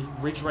V-Rally,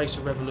 Ridge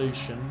Racer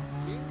Revolution,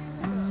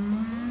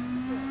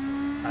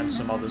 and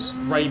some others.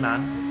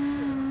 Rayman.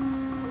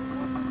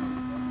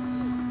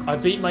 I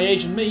beat my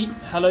Asian meat.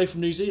 Hello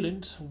from New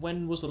Zealand.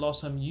 When was the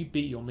last time you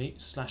beat your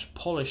meat /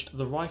 polished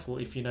the rifle,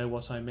 if you know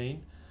what I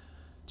mean?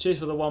 Cheers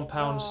for the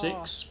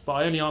 £1.6, but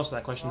I only answered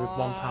that question with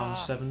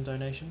 £1.7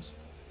 donations.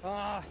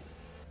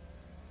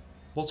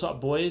 What's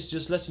up, boys?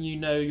 Just letting you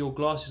know your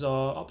glasses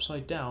are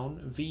upside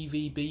down.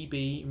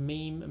 VVBB,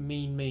 meme,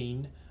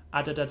 mean.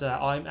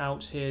 Adadada, I'm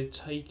out here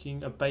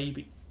taking a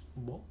baby.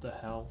 What the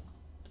hell?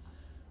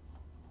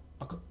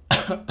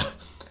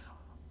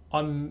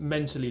 I'm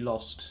mentally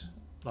lost.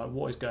 Like,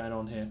 what is going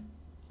on here?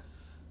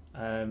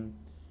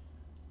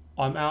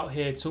 I'm out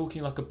here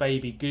talking like a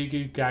baby, goo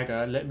goo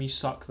gaga, let me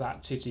suck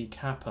that titty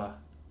kappa.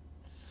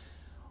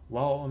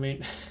 Well, I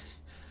mean,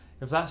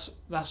 if that's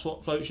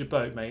what floats your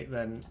boat, mate,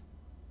 then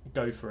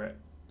go for it.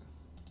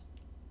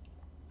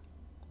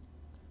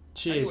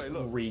 Cheers, anyway,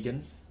 look,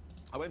 Regan.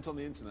 I went on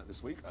the internet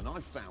this week and I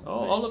found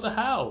Oh, this. Oliver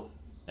Howe.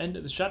 End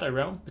at the Shadow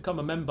Realm. Become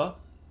a member.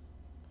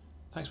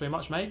 Thanks very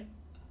much, mate.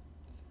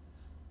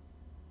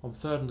 I'm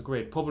third on the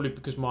grid, probably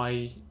because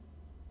my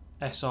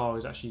SR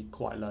is actually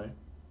quite low.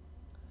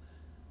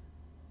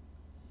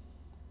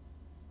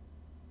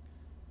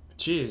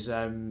 Cheers,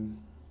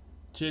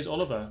 cheers,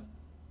 Oliver.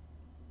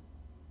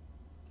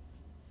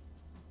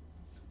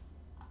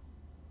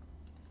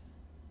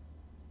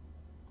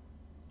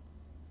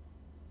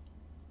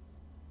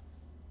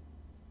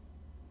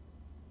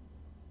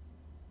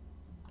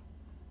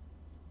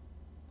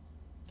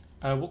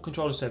 What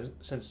controller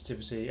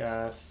sensitivity?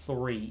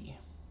 3.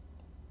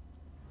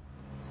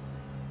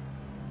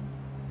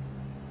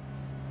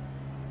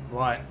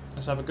 Right,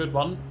 let's have a good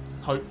one,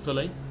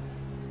 hopefully.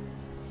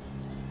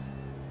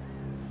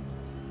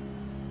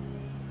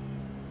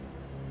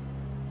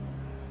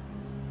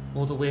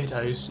 All the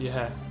weirdos,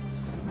 yeah.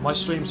 My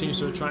stream seems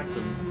to attract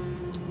them.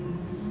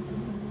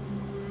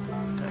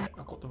 Okay,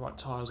 I've got the right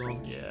tyres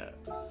on, yeah.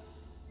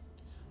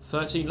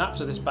 13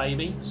 laps of this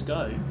baby, let's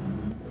go.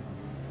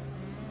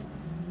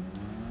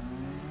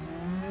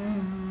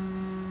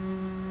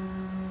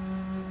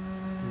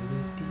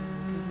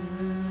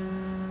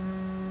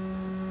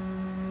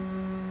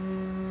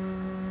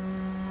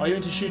 Are you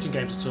into shooting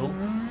games at all?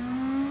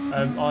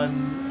 I'm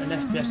an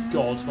FPS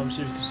god, but I'm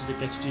seriously considered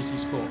getting GT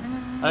Sport.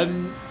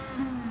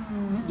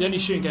 The only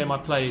shooting game I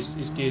play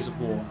is Gears of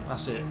War.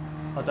 That's it.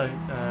 I don't.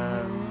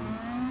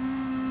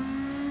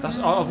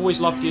 I've always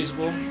loved Gears of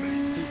War.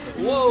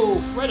 Whoa,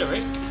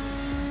 Frederick!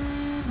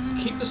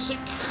 Keep the sick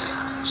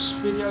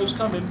videos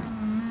coming.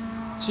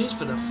 Cheers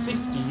for the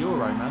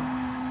 €50, man.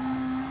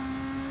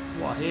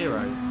 What a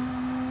hero!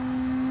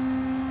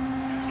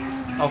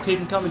 I'll keep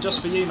them coming just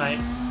for you, mate.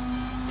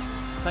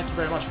 Thank you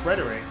very much,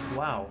 Frederick.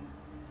 Wow.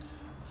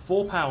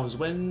 £4.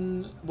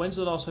 When's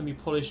the last time you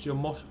polished your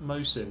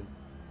Mosin?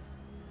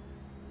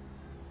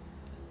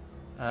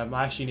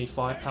 I actually need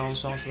 £5 to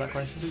answer that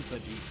question.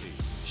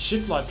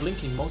 Shift light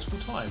blinking multiple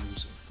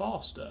times.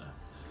 Faster.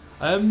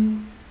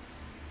 To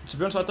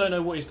be honest, I don't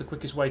know what is the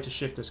quickest way to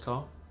shift this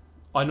car.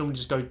 I normally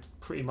just go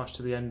pretty much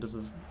to the end of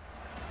the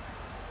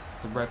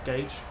rev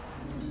gauge.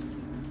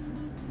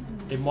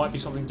 It might be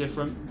something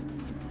different.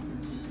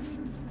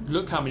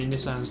 Look how many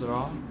Nissans there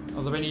are.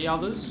 Are there any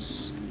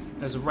others?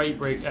 There's a Ray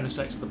Brig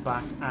NSX at the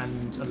back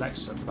and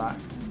Alexa at the back.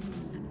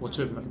 Or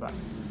 2 of them at the back.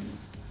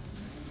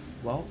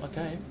 Well,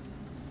 okay.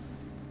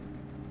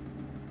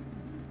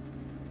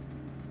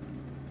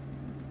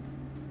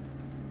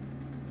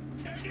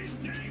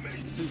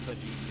 Super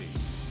GT.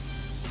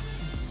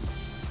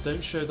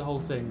 Don't show the whole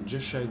thing,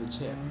 just show the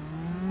tip.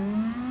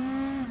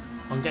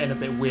 I'm getting a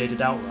bit weirded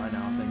out right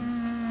now, I think.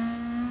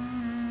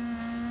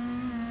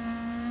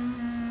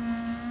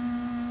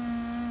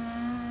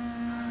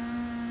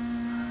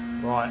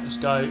 Right, let's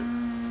go.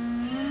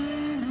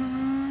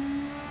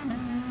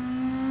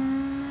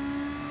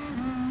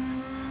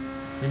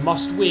 We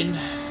must win.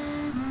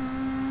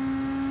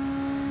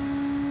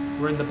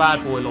 We're in the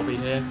bad boy lobby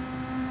here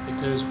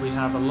because we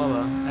have a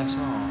lower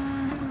SR,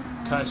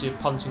 courtesy of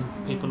punting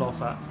people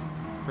off at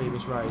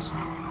previous race.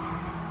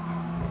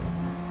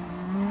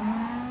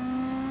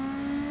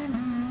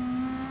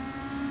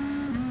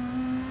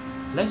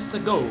 Let's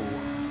go.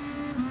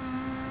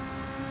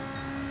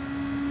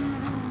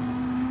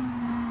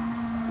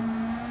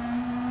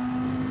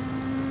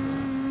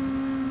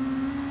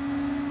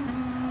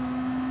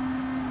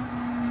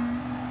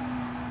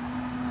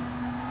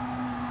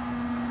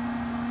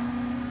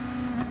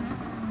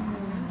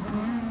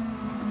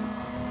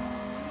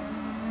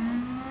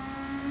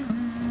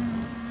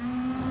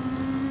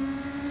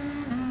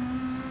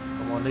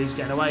 He's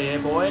getting away here,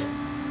 boy.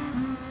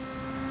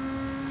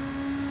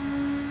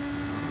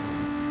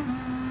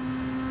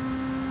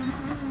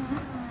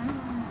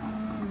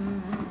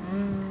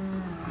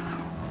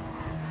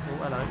 Oh,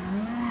 hello.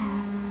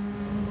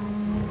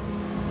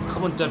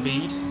 Come on,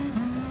 David.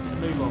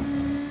 Move on.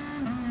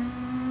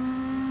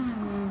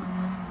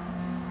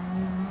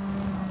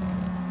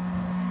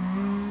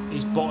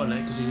 He's botting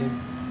it because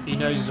he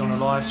knows he's on a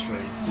live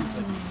stream.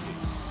 Super GT.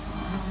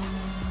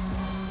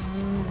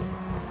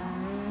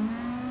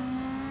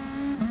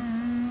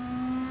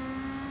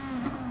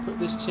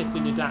 This tip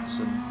in your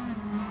Datsun.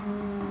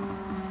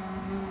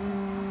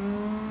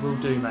 Will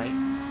do, mate.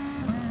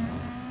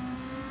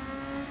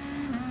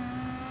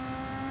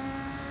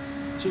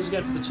 Cheers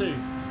again for the 2.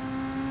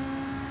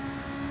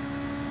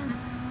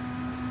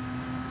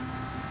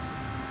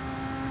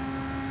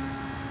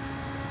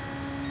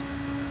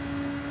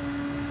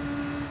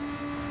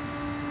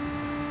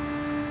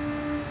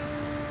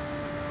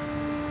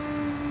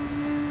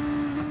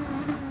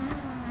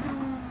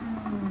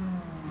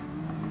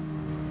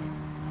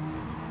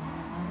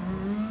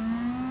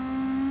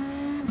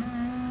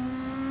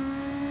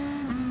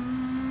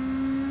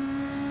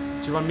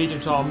 To run medium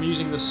tire, I'm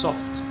using the soft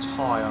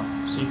tyre,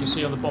 so you can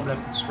see on the bottom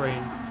left of the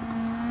screen,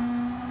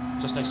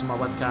 just next to my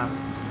webcam,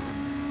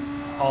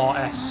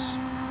 RS,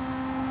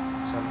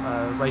 so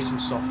racing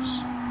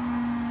softs.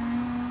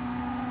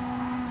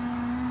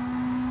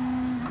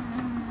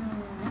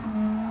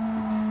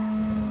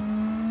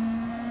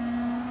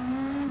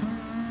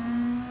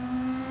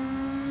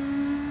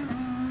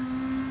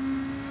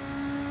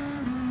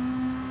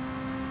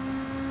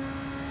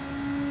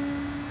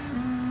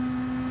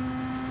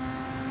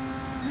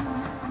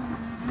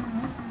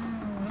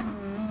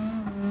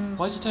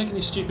 Why is he taking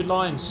these stupid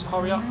lines?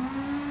 Hurry up.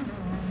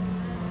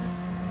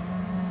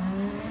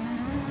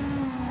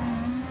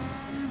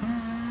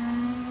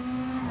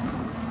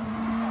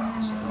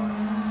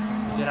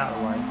 Get out of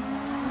the way.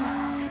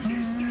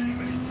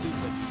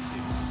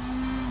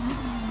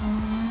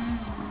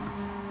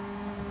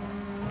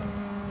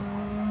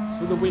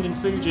 For the win in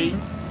Fuji.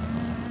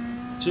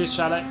 Cheers,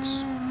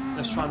 Chalex.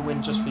 Let's try and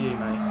win just for you,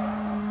 mate.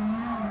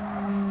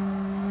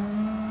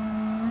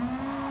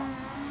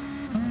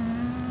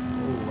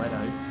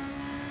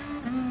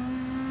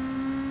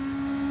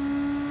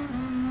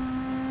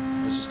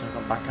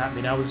 Back at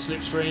me now with a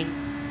slipstream.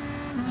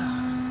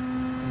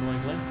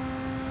 Annoyingly.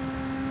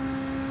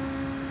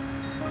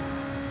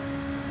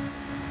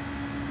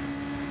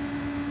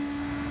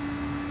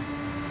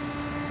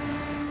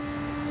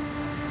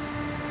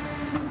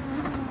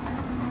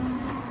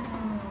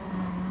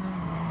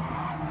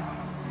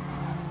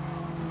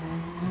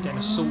 I'm getting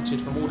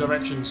assaulted from all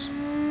directions.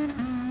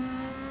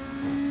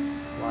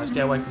 Right, let's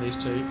get away from these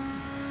two.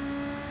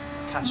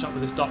 Catch up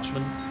with this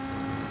Dutchman.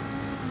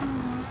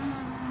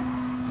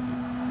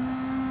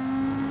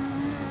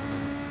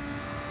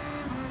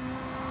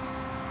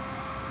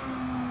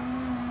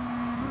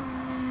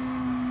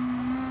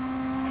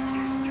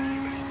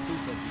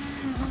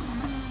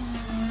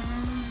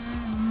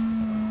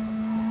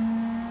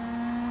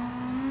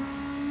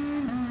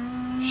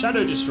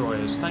 Shadow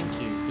Destroyers, thank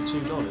you for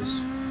 $2.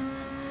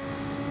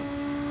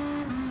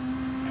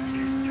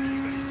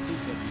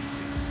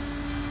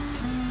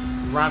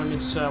 Ramming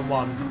into turn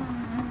 1.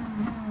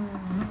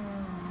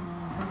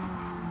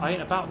 I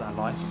ain't about that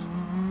life.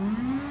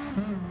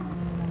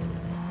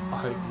 I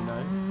hope you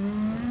know.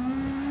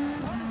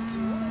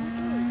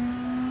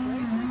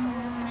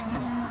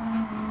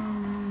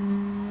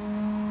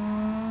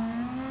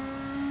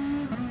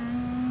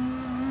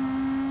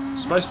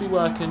 Supposed to be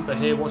working, but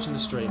here watching the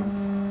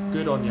stream.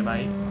 Good on you,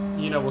 mate.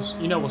 You know what's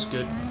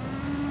good.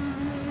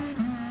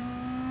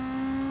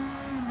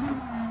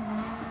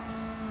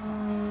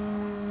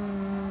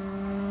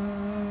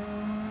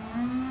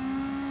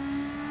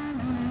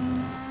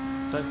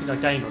 Don't think I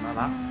gained on that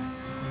lap.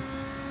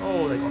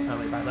 Oh, they got a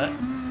penalty back there.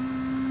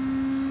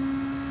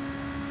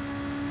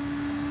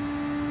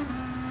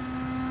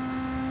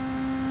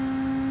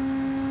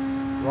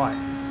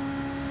 Right.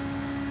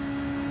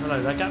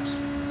 know, that gap's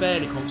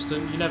fairly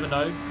constant. You never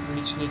know.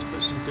 We just need to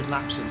put some good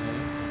laps in here.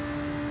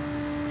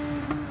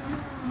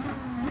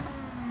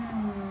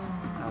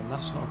 And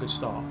that's not a good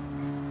start.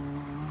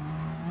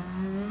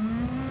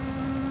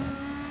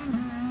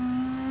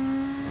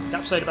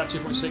 Gap stayed about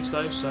 2.6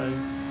 though, so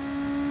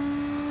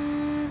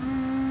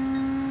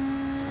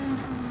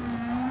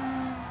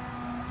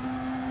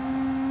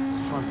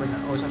let's try and bring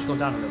that. Oh, it's actually gone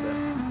down a little bit.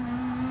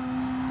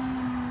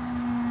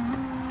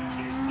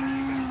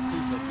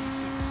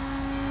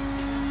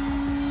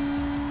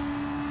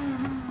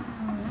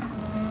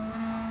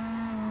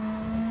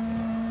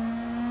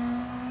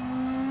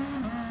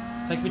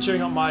 Thank you for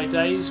cheering up my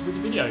days with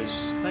your videos.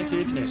 Thank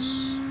you,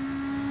 Inniss.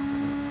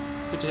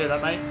 Good to hear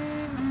that, mate.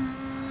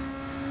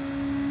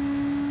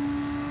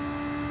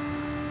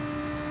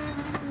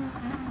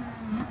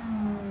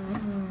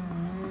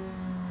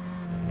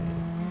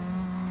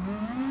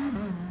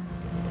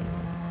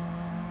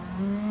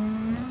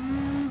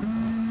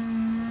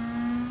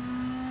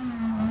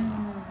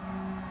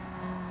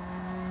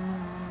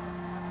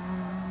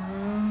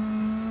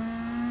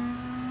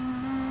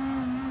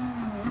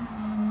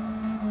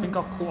 I think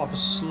I've caught up a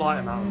slight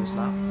amount of this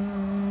lap.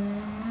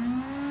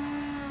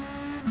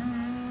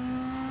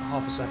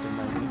 Half a second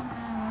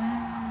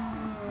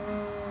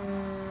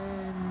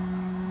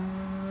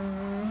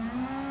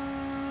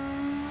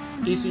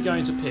maybe. Is he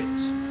going to pit?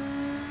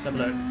 Let's have a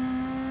look.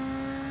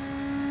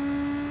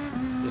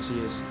 Yes he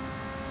is.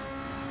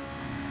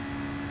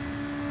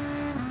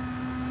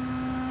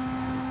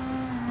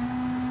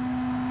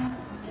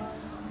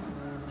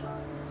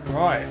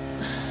 Right.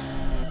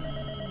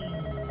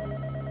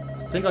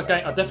 I think I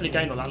definitely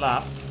gained on that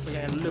lap. We're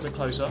getting a little bit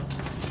closer.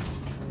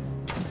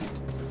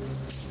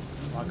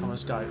 Right, come on,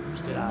 let's go.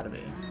 Let's get out of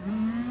here.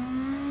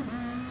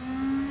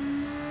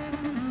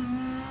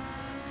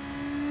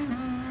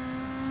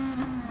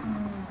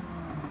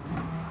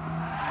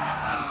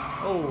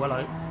 Oh,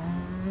 hello.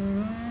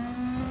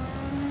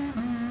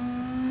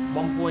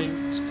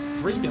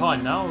 1.3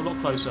 behind now. A lot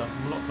closer.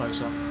 I'm a lot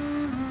closer.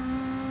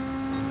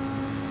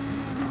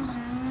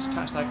 Let's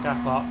catch that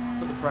gap up.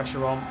 Put the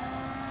pressure on.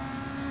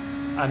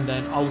 And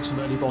then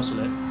ultimately bottle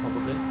it,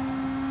 probably.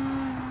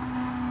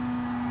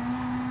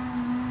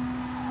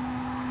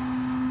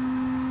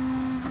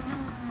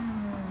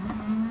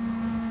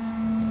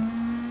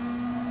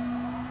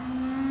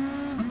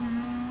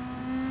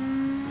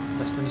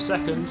 Less than a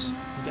second.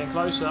 We're getting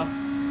closer.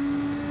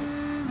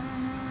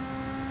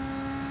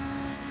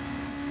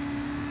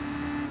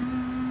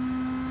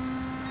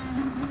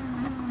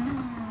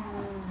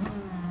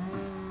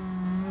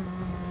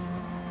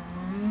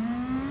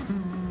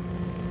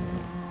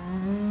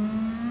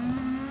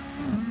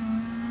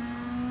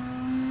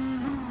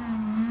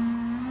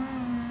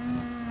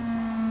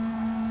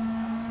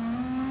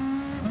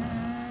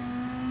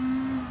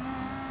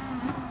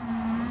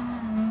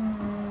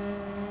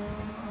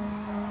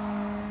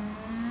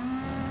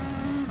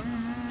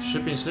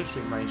 Should be in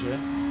slipstream range here.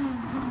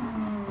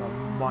 Or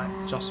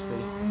might just be.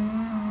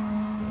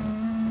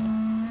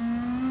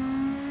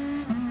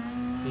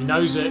 He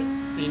knows it.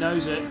 He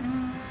knows it.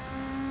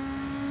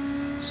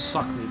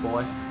 Suck me,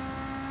 boy.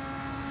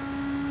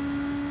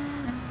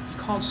 You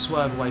can't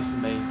swerve away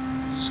from me.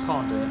 You just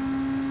can't do it.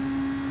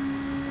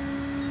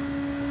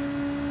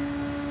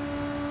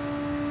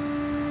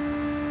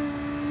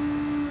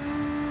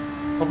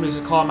 Problem is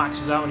the car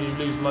maxes out and you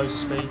lose loads of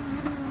speed.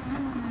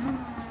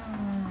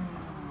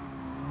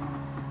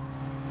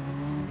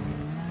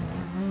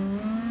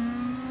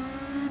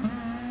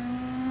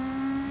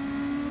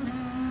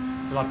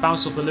 Like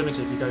bounce off the limiter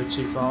if you go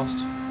too fast.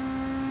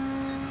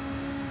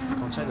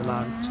 Come on, take the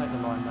line,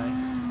 mate.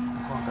 I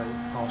can't go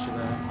past you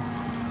there.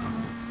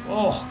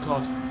 Oh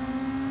god.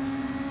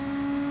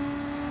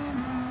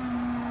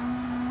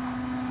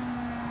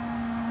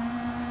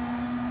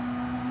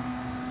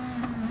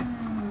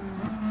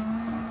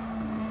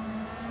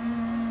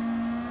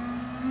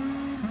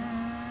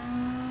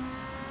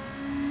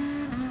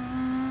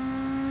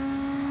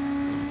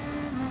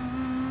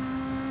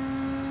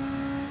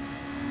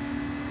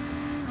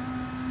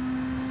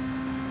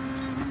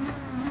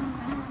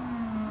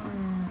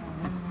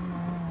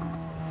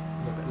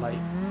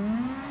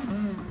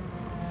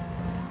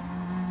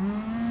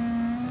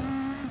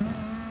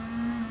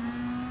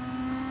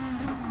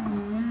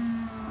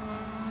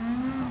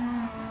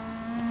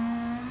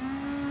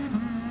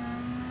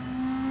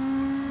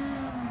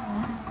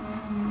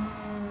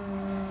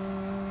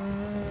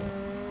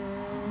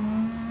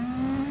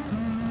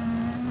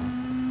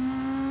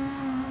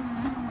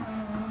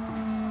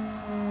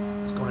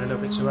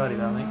 Too early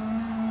though, I think.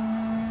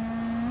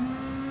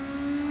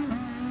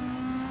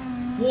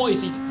 What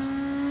is he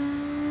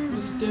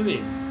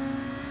doing?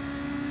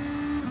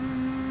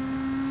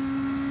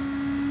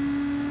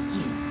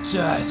 You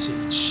dirty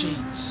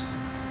cheat.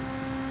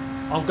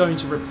 I'm going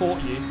to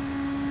report you.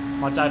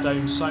 My dad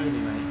owns Sony,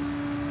 mate.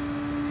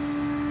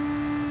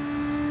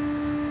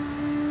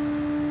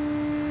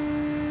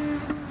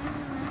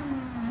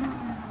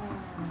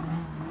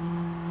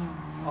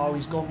 Oh,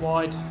 he's gone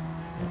wide.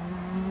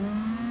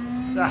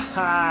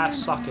 Ah,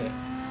 suck it.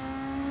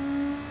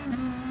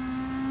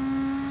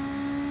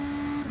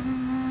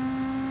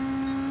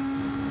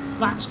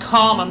 That's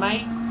karma,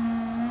 mate.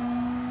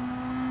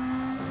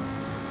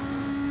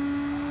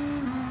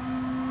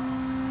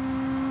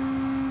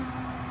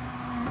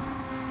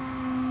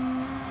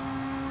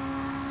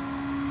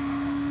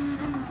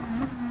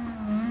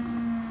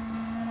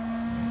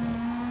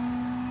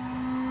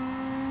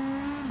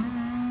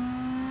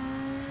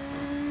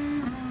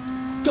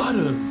 Got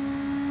him!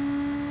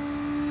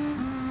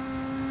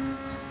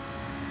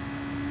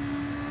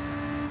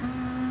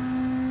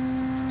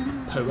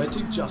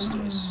 Poetic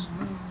justice.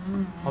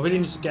 I really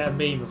need to get a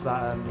meme of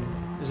that.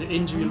 Is it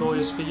injury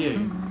lawyers for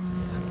you?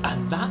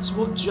 And that's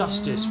what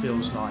justice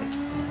feels like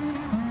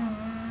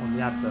on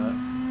the advert.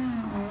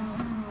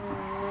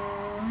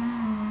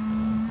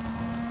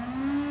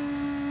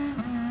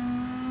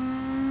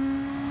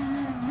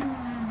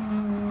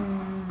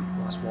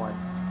 Oh, that's wide.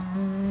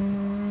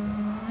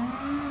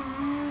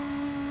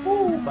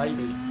 Ooh,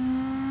 baby.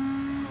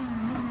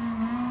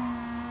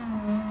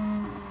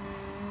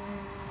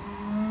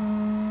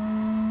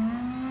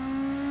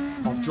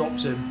 I've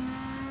dropped him.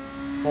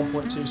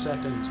 1.2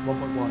 seconds,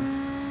 1.1.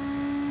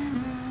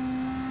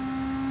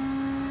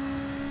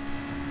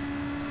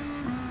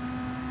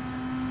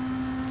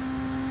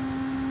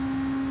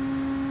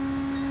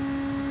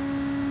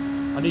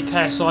 I need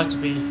KSI to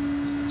be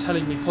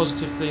telling me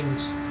positive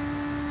things.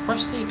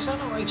 Press the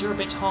accelerator a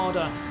bit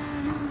harder.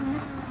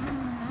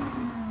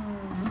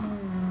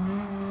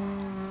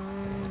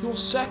 You're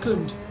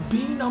second.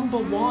 Be number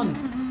one.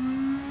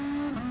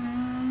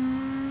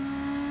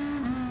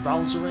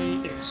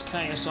 Valtteri, it's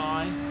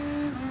KSI.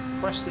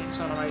 Press the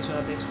accelerator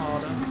a bit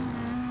harder.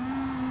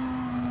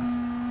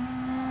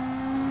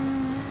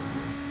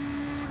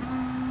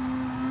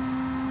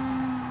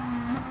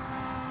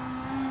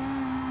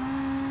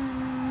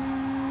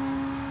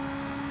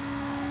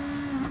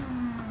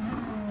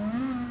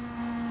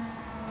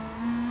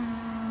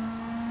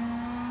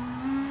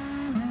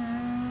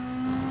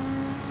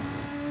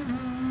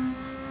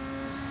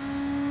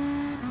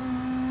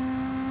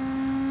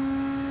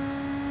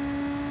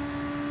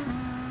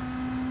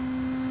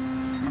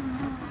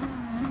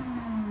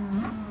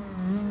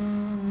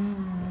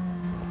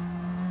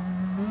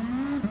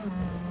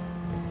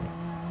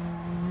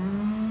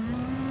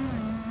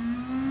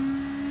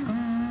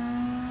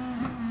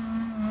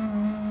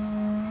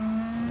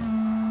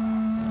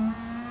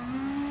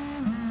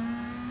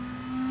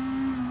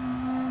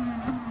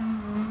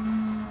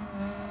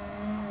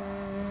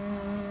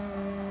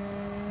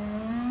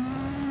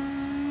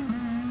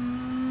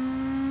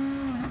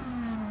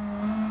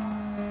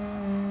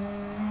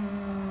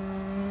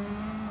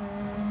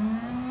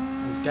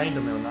 Gained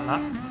a mil on that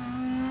lap.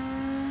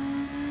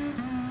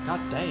 God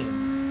damn.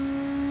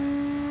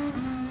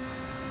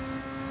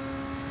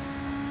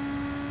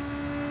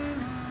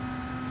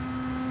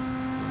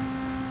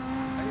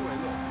 Anyway,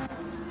 look.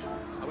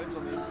 I went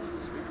on the internet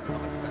this week and I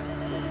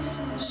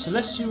found this.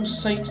 Celestial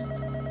Saint.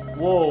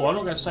 Whoa, I'm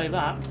not going to say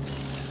that.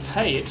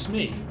 Hey, it's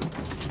me.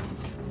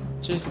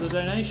 Cheers for the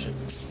donation.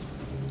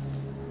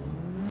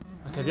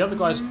 Okay, the other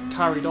guys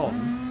carried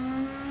on.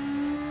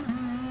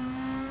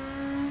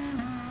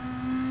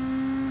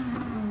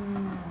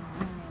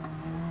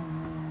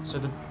 So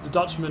the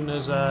Dutchman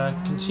has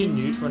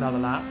continued for another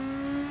lap.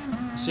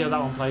 Let's see how that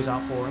one plays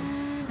out for him.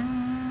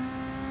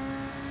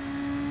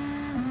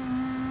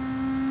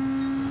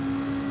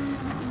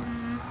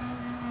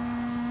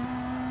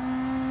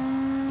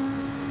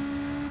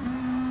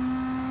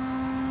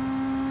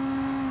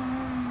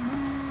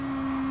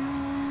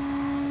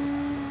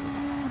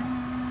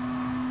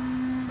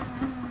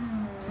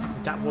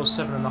 The gap was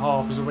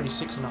 7.5, he's already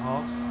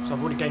 6.5, so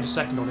I've already gained a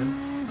second on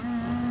him.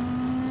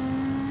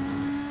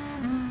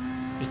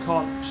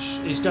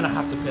 He's going to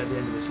have to pit at the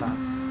end of this lap.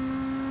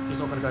 He's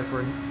not going to go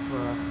for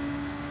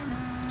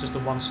just a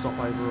one stop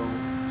overall.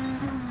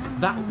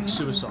 That would be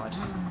suicide.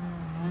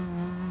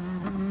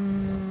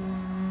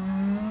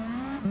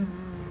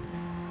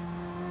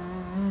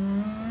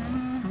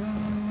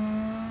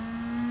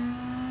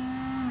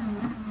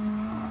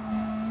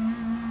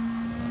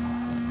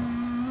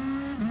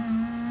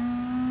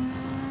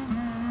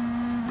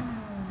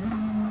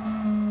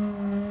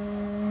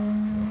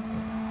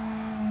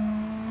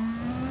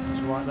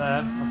 Right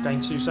there, I've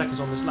gained 2 seconds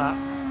on this lap.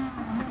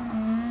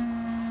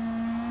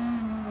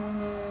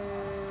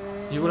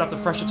 He will have the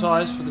fresher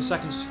tyres for the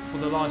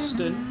last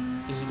stint.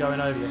 Is he going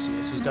over? Yes, he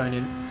is. He's going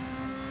in.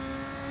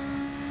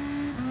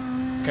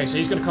 Okay, so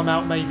he's going to come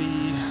out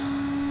maybe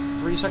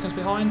 3 seconds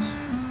behind.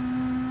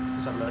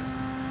 Let's have a look.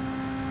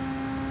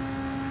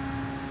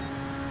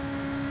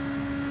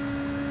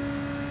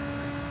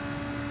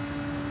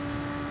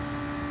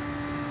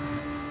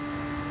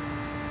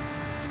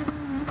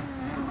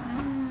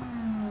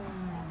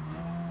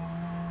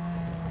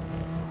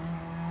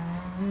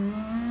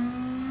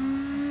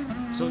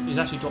 So he's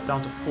actually dropped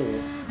down to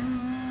 4th.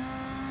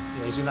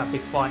 Yeah, he's in that big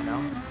fight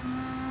now.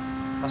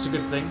 That's a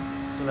good thing.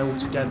 So they're all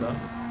together.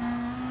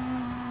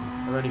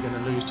 They're only going to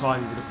lose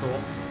time, you would have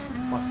thought,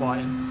 by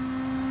fighting.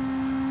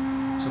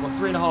 So I've got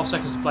 3.5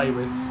 seconds to play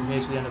with from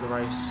here to the end of the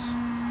race.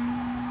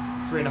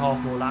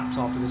 3.5 more laps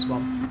after this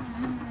one.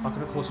 I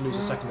can afford to lose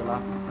a second a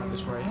lap at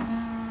this rate.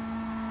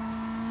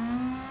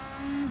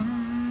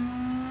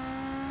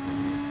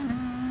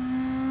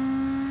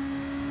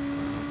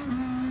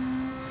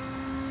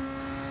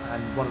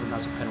 And one of them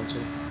has a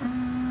penalty.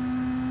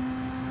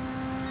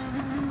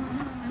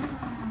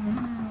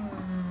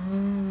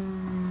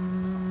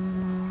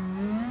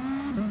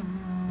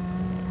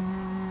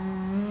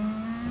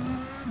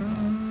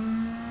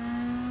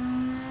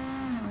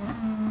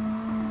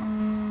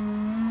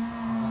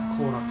 That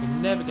corner, I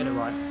can never get it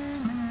right.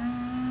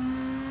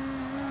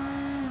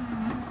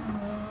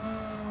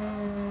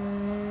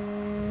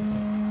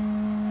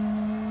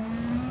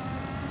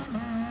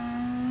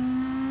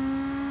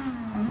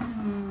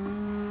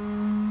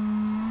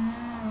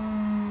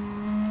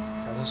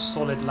 A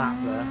solid lap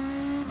there.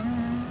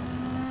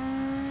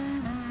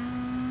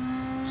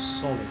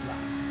 Solid lap.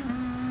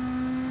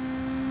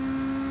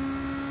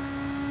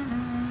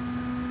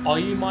 Are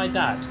you my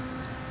dad?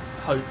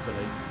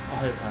 Hopefully. I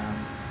hope I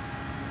am.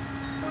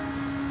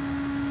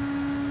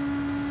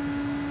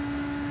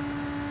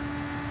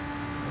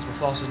 That's my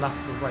fastest lap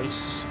of the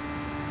race.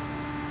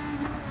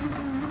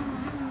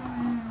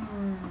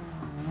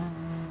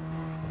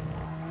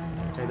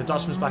 Okay, the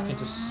Dutchman's back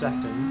into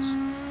second.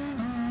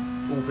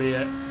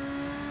 Albeit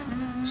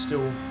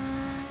still...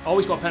 Oh,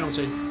 he's got a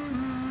penalty.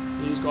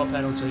 He's got a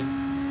penalty.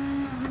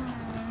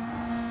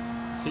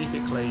 Keep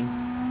it clean.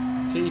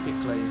 Keep it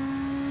clean.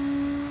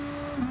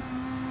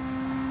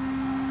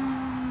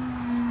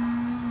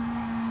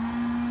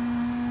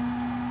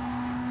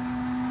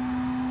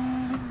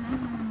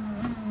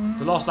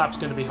 The last lap's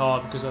going to be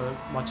hard because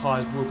my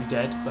tyres will be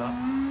dead, but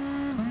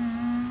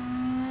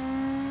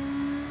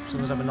as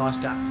long as I have a nice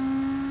gap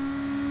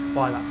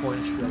by that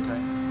point, it should be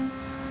okay.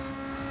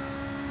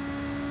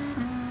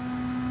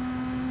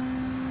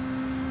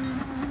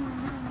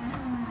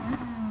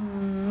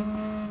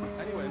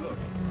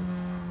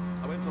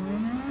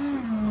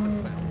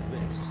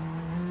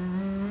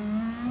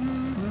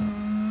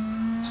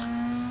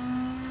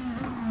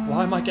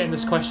 Why am I getting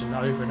this question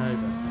over and over?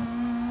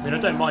 I mean, I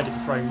don't mind if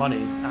you're throwing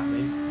money at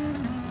me.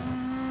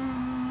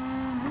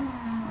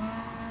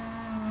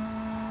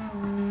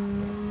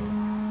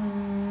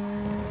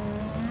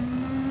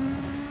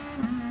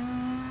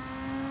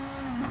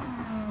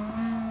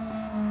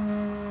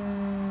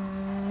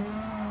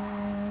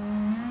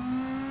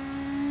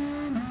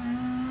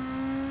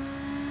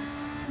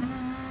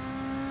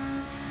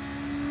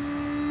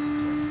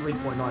 So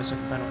 3.9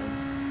 second penalty.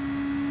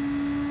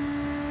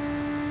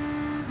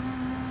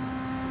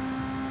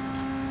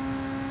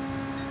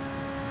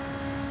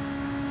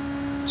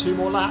 Two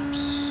more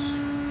laps.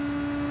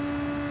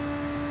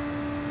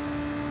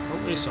 Oh,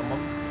 here's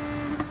someone.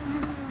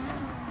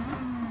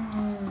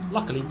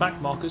 Luckily, back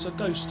markers are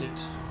ghosted,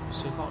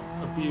 so you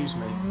can't abuse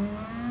me.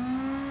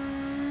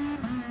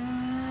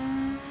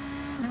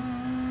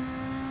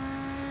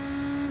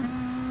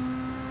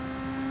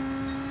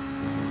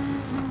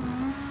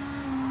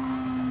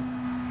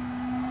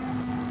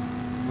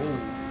 Whoa.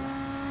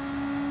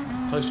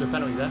 Close to a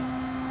penalty there.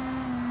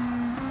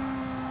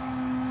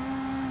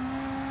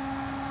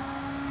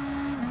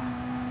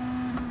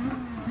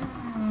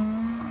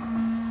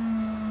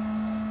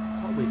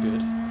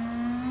 Good.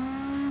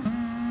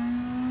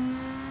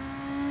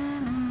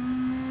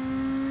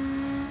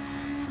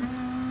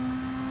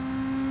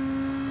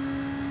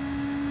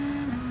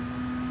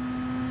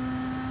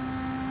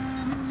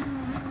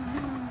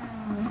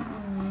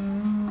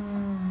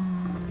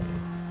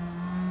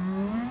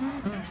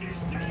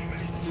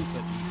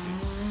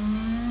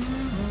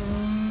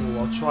 Oh,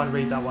 I'll try and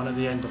read that one at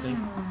the end, I think.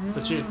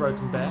 But cheers,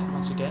 Broken Bear,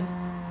 once again,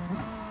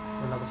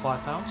 for another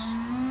 £5.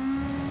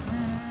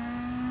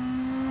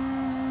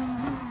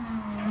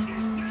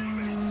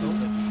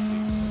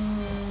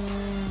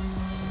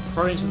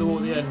 Throw into the wall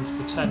at the end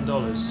for $10.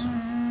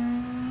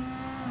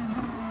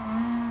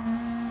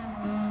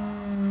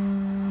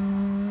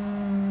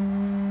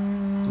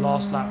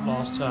 Last lap,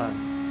 last turn.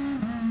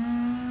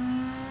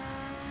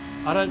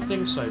 I don't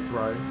think so,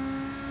 bro.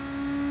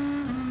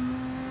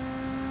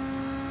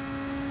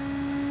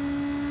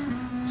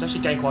 He's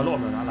actually gained quite a lot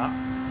of money on that lap.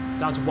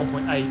 Down to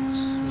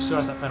 1.8. He still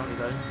has that penalty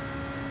though.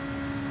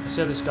 Let's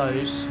see how this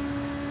goes.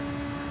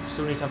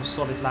 Still need to have a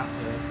solid lap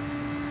here.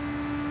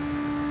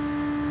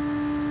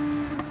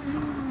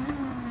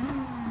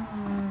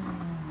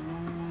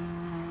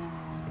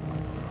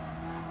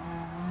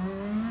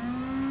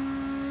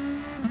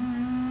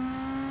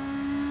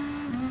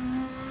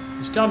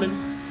 Coming.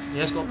 He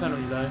has got a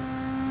penalty though.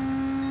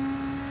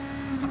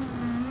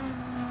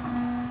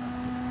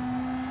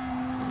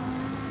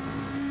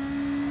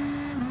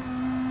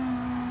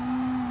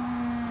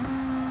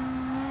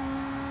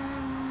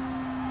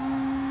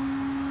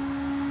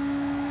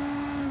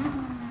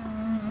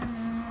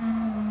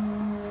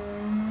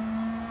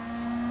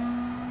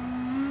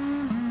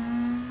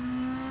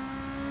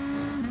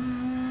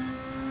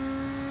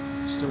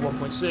 Still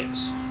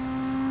 1.6.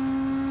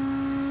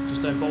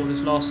 Just don't bottle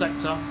this last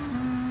sector.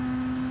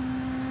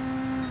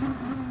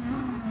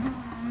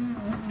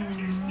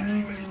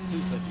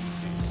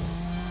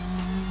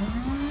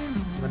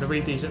 going to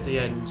read these at the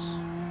end.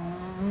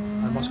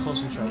 I must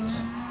concentrate.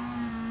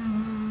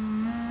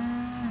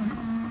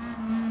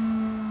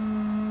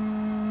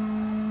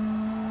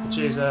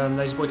 Cheers,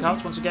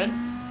 LzyBoyCouch once again.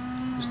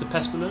 Mr.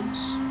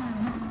 Pestilence.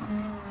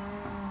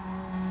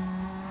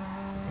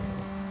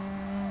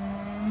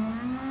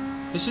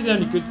 This is the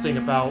only good thing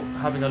about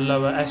having a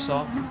lower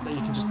SR, that you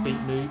can just beat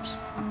noobs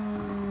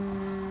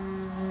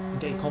and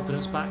get your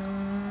confidence back.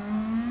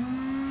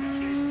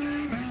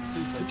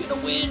 We're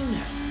gonna win!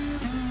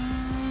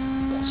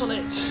 Bottle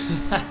it!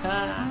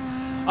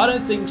 I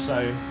don't think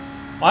so.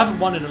 I haven't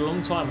won in a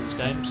long time in this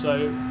game,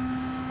 so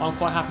I'm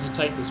quite happy to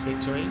take this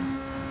victory.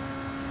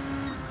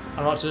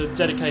 I'd like to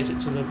dedicate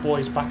it to the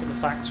boys back at the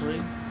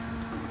factory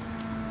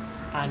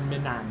and my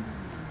Nan.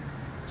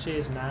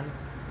 Cheers, Nan.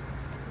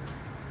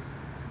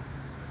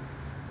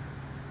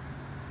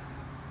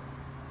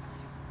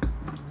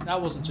 That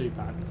wasn't too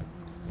bad.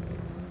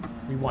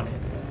 We won it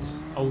in the end.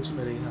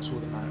 Ultimately, that's all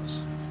that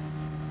matters.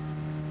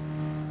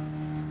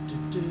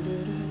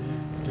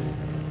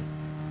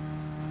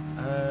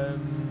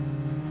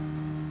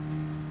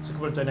 There's a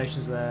couple of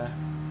donations there.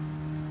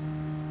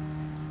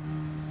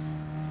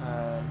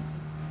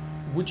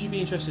 Would you be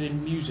interested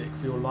in music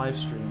for your live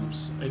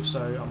streams? If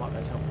so, I might be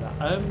able to help with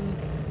that.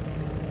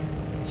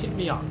 Hit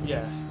me up,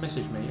 yeah.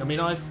 Message me. I mean,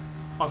 I've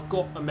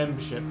got a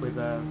membership with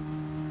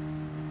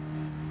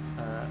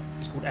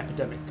it's called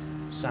Epidemic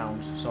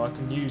Sound, so I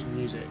can use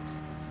music.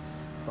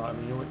 But I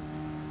mean,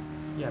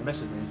 yeah,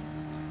 message me.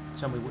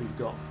 Tell me what you've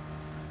got.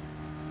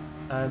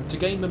 To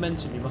gain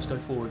momentum, you must go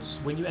forwards.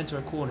 When you enter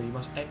a corner, you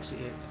must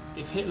exit it.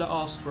 If Hitler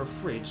asks for a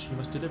fridge, you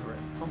must deliver it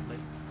promptly.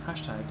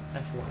 Hashtag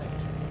F1H.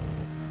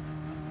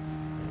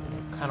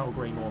 Cannot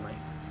agree more, mate.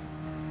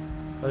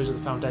 Those are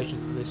the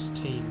foundations that this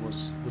team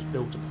was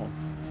built upon.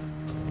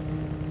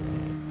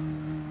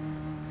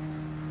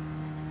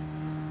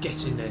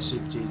 Get in there,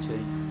 Super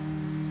GT.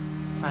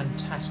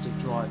 Fantastic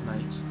drive,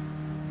 mate.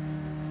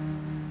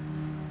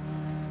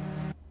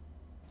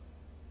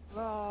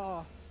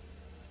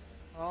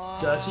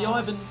 Dirty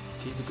Ivan,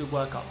 keep the good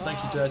work up.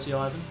 Thank you, Dirty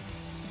Ivan.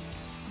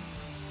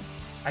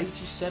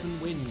 87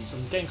 wins.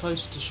 I'm getting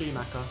closer to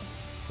Schumacher.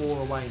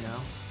 4 away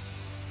now.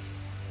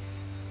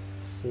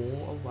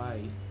 4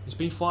 away. It's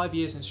been 5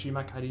 years since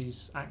Schumacher had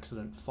his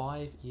accident.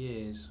 5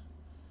 years.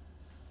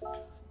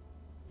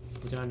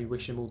 We can only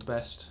wish him all the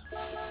best.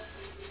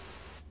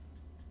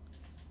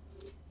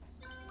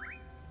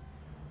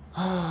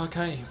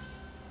 Okay.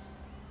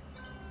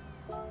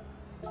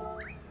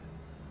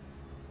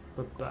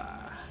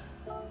 Bye-bye.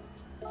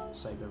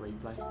 Save the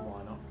replay.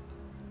 Why not?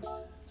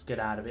 Let's get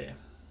out of here.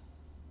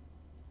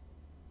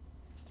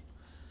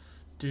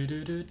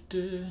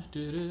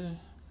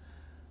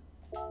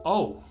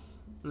 Oh,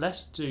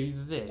 let's do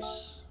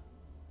this.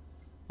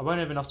 I won't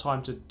have enough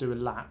time to do a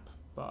lap,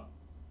 but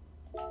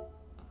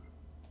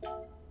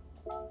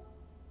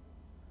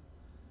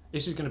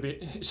this is going to be.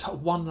 It's like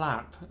 1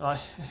 lap. Like,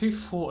 who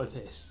thought of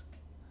this?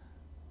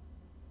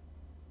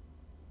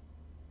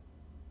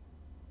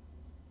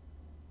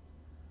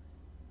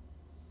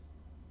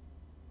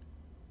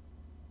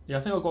 Yeah, I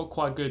think I've got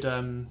quite a good,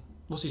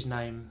 what's his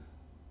name?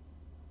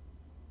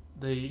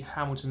 The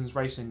Hamilton's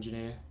race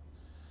engineer.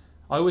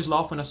 I always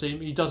laugh when I see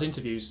him. He does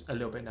interviews a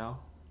little bit now.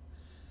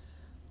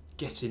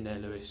 Get in there,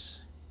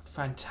 Lewis.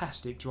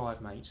 Fantastic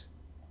drive, mate.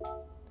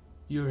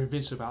 You were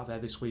invincible out there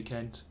this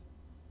weekend.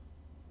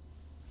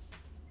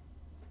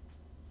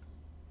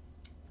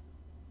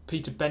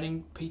 Peter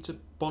Bonington,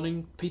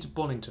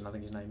 I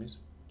think his name is.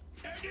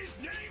 And his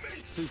name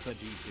is Super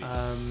GT.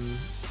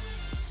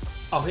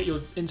 I'll hit your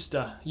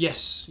Insta.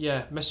 Yes,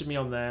 yeah. Message me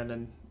on there and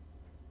then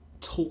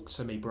talk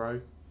to me, bro.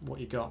 What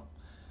you got?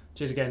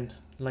 Cheers again,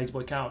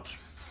 LzyBoyCouch.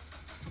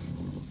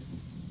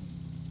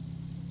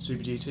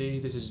 Super GT.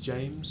 This is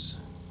James.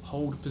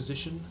 Hold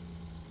position.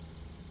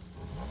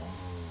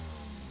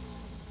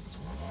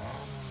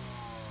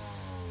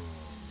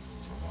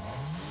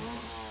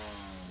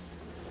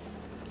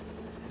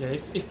 Yeah,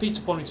 if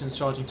Peter Bonington's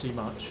charging too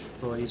much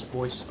for his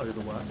voice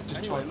over work,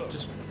 just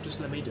just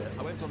let me do it.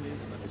 I went on the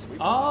internet this week.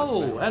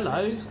 Oh,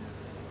 hello.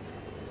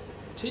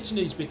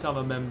 Tidgeney's become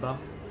a member.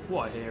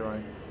 What a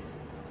hero.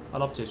 I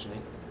love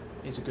Tidgeney.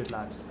 He's a good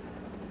lad.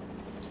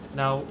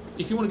 Now,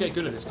 if you want to get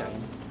good at this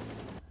game,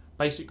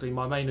 basically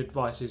my main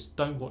advice is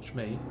don't watch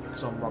me,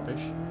 because I'm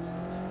rubbish.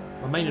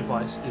 My main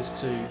advice is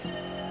to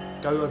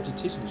go over to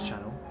Tidgeney's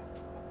channel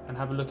and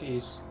have a look at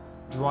his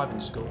driving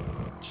school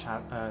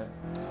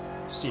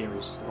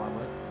series, is the right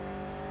word.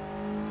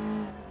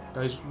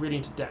 Goes really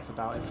into depth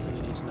about everything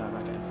you need to know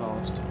about getting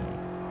fast.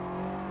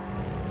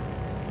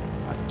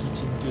 About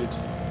getting good.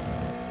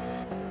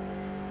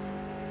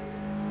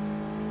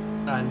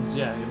 And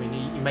yeah, I mean,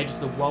 he made it to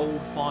the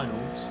World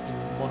Finals in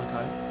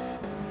Monaco.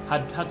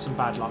 Had some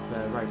bad luck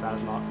there, very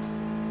bad luck.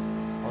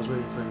 I was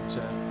rooting for him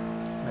to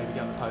maybe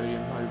get on the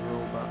podium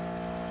overall, but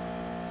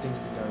things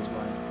didn't go his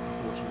way,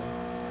 unfortunately.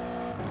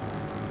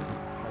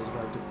 But he's a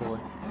very good boy.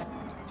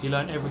 He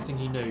learned everything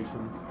he knew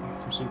from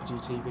Super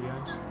GT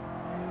videos.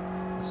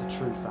 That's a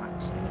true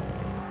fact.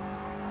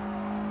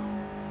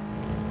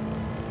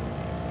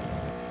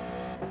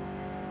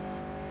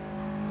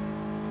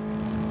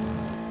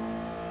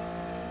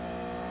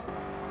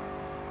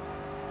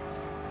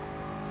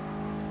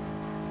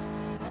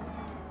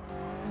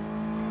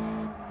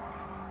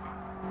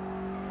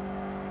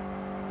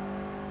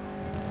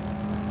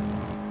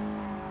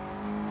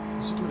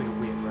 is going to be a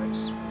weird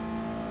race.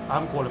 I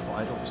haven't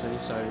qualified, obviously,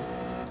 so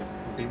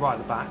it'll be right at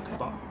the back,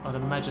 but I'd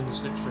imagine the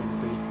slipstream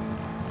will be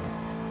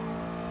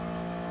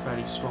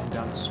fairly strong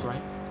down the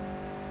straight.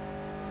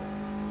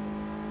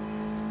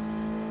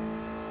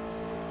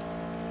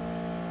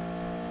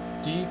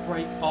 Do you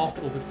brake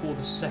after or before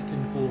the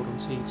second board on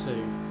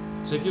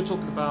T2? So if you're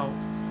talking about,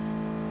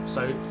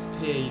 so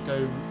here you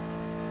go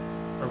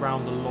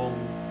around the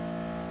long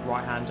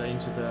right-hander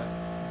into the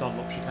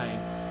Dunlop chicane.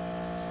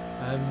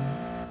 I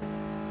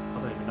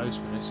don't even know, to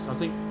be honest. I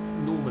think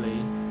normally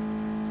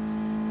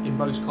in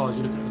most cars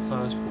you're looking at the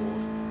first board.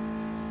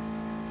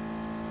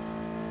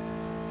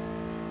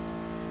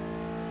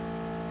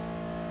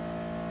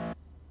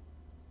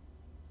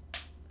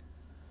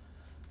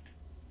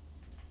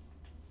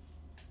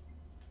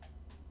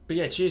 But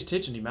yeah, cheers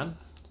Tidgeny, man.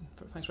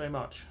 Thanks very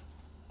much.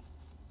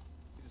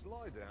 Just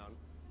lie down,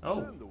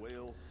 Oh. turn the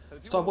wheel, and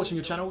if you Started want watching to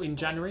your go channel back in and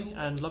January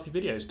and love your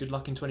videos. Good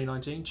luck in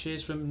 2019.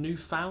 Cheers from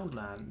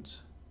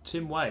Newfoundland.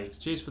 Tim Way.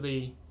 Cheers for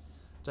the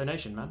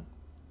donation, man.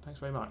 Thanks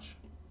very much.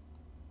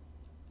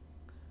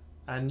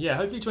 And yeah,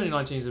 hopefully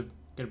 2019 is going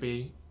to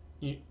be,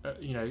 you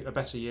know, a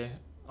better year.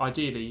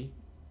 Ideally,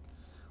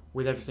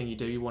 with everything you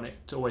do, you want it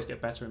to always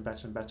get better and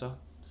better and better.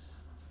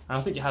 And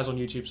I think it has on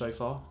YouTube so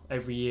far.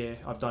 Every year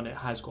I've done it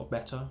has got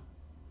better.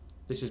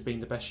 This has been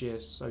the best year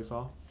so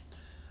far.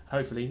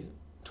 Hopefully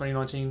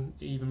 2019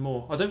 even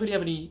more. I don't really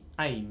have any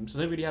aims. I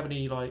don't really have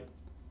any like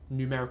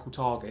numerical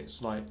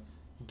targets like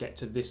get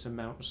to this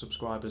amount of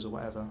subscribers or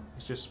whatever.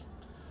 It's just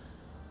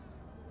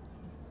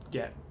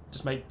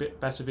just make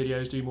better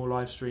videos, do more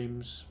live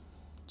streams,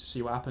 just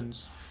see what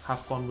happens, have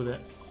fun with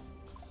it,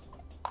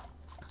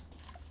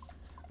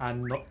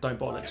 and don't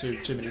bottle it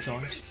too many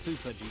times.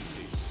 Super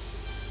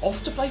GT.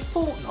 Off to play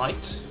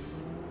Fortnite.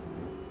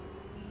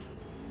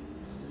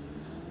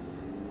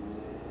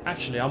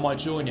 Actually, I might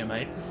join you,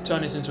 mate.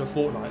 Turn this into a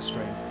Fortnite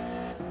stream.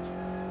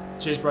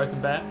 Cheers,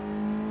 Broken Bear.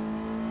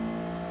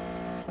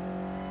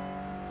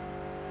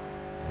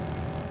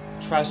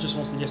 Traz just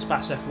wants the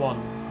Yaspas F1.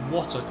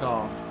 What a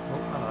car!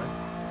 Oh, hello.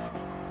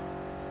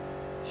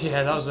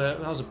 Yeah, that was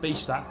a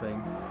beast. That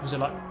thing. Was it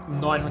like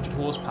 900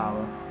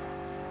 horsepower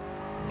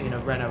in a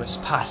Renault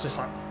Espace? It's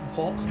like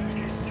what?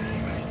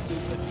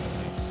 Super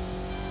GT.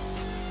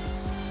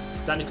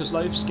 Danny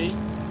Kozlovsky.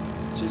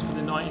 Cheers for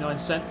the 99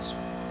 cents.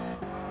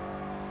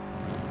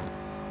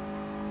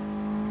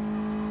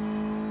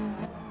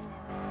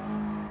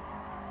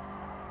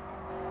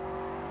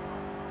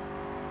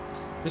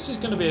 This is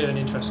going to be an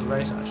interesting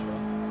race, actually.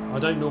 I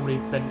don't normally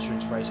venture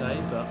into race A,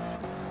 but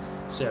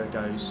see how it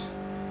goes.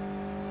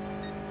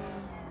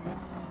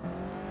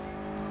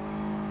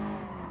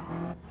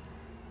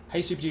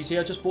 Hey Super GT,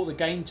 I just bought the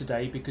game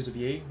today because of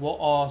you. What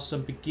are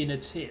some beginner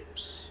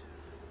tips?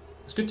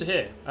 It's good to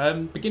hear.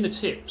 Beginner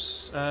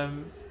tips.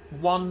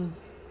 One,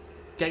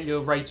 get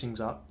your ratings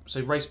up.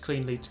 So race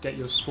cleanly to get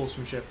your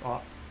sportsmanship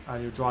up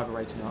and your driver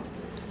rating up.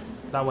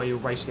 That way you'll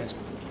race against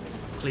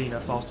cleaner,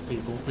 faster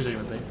people,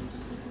 presumably.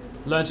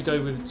 Learn to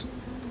go with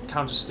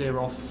counter steer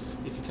off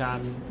if you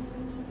can.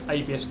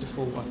 ABS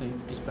default I think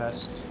is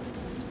best.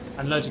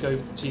 And learn to go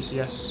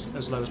TCS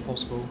as low as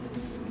possible.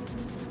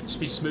 Just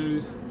be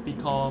smooth, be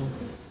calm,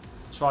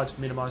 try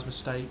to minimise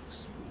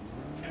mistakes.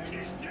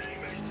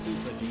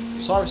 Super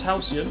GT. Cyrus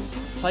Halcyon,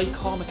 play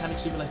Car Mechanic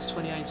Simulator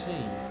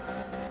 2018.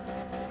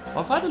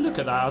 I've had a look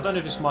at that, I don't know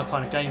if it's my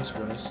kind of game to be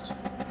honest.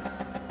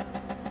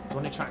 Do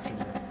I need traction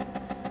here?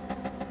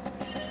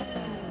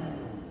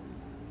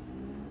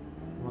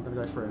 Am I going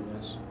to go through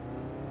this?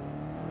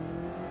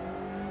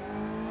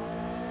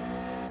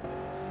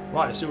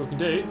 Right, let's see what we can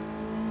do.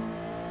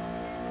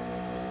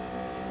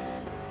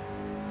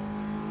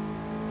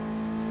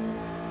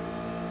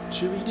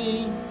 Chewy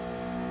D.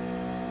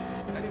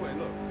 Anyway,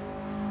 look.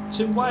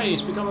 Tim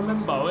Ways, become a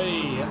member.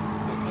 Hey.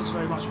 Thanks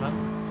very much, man.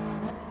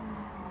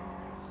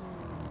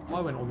 I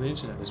went on the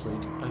internet this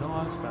week and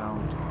I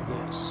found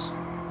this.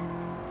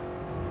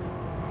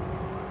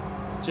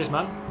 Cheers,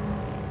 man.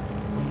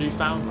 From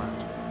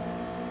Newfoundland.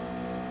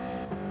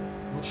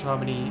 I'm not sure how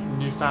many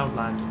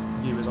Newfoundland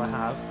viewers I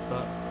have,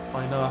 but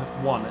I know I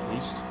have one at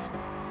least.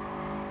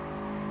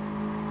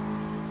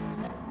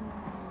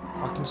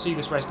 I can see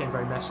this race getting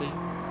very messy.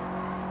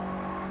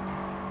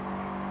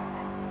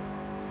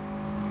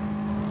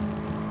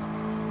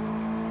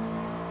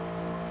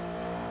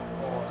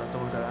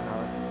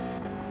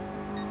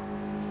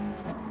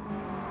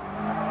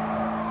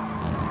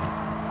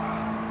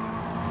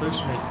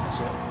 Boost me, that's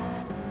it.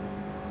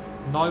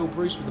 Niall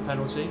Bruce with the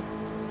penalty.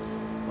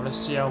 Well, let's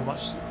see how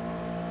much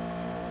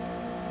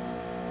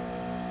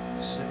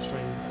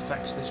slipstream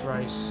affects this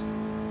race.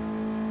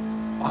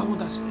 I want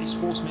that, he's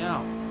forced me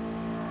out.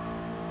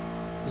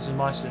 This is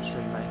my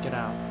slipstream, mate, get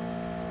out.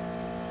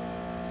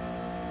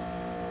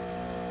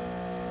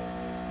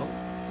 Oh.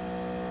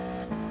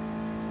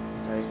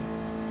 Okay.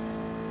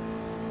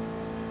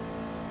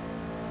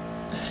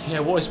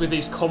 Yeah, what is with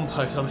these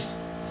combos? I mean,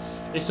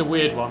 it's a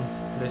weird one,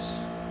 this.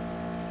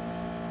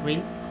 I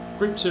mean,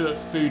 Group 2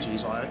 at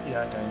Fuji's like,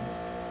 yeah, okay.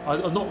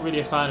 I'm not really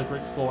a fan of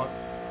Group 4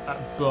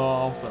 at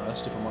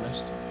Bathurst, if I'm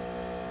honest.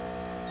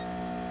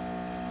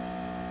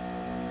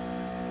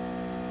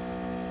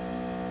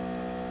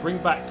 Bring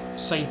back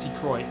Sainty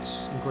Croix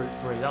in Group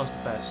 3. That was the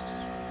best.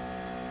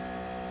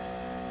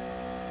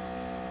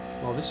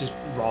 Well, this is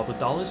rather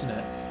dull, isn't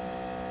it?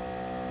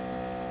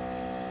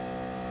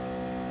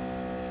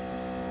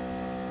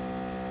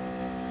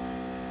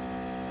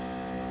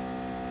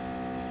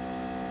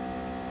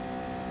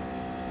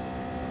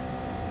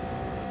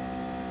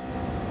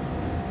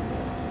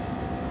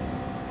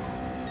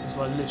 There's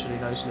like literally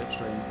no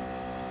slipstream.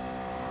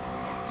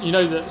 You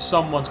know that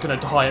someone's going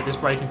to die at this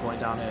breaking point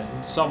down here.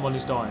 Someone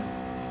is dying.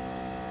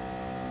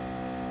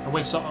 And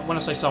when I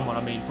say someone,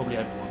 I mean probably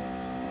everyone.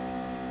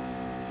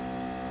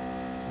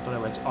 I don't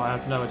know when to, I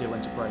have no idea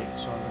when to brake,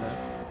 so I'm going to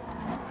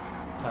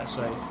play it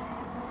safe.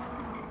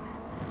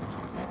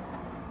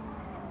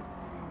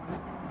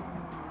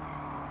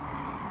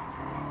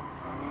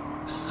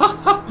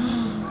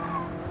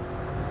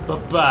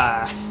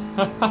 Bye-bye.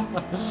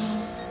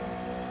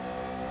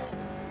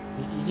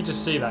 You can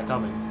just see that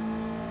coming.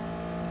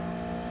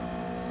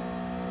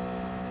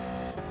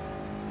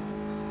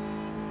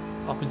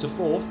 Up into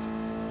 4th.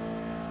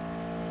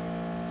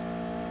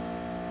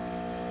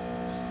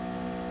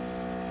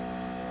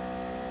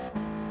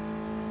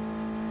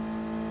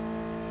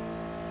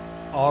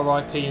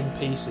 RIP in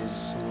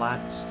pieces,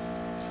 lads.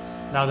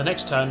 Now the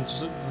next turn,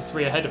 just the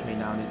 3 ahead of me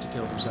now need to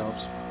kill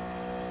themselves.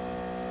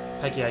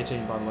 Peggy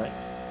 18, by the way.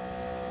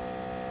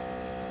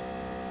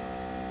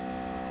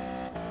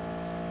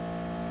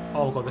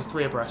 Oh god, they're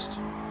 3 abreast.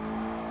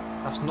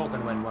 That's not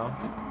going to end well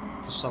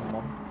for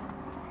someone.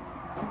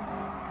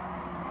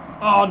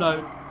 Oh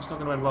no, it's not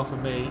going to end well for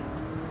me.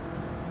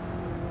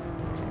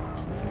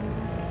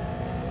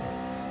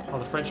 Oh,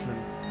 the Frenchman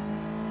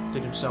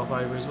did himself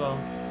over as well.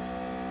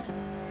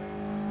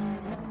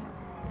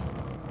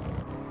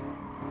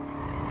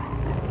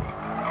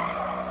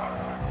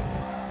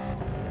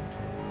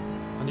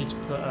 I need to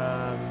put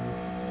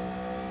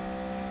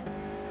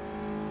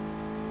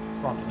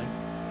front, I think.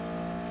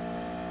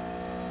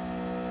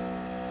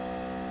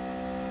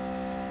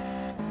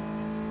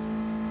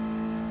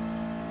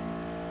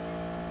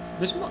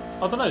 This might,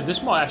 I don't know,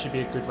 this might actually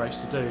be a good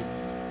race to do.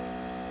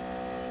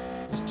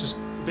 It's just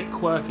a bit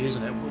quirky,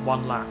 isn't it?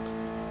 1 lap.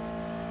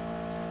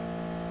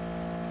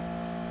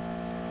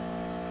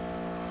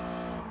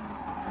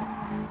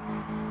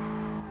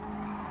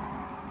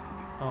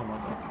 Oh my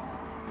god.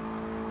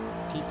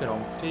 Keep it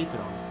on, keep it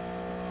on.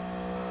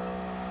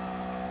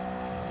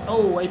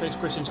 Oh, Apex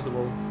Chris into the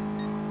wall.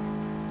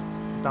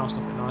 Bounced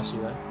off it nicely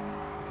there.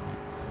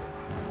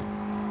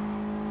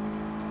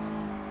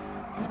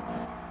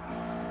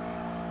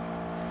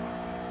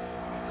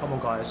 Come on,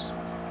 guys.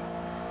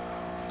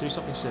 Do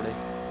something silly.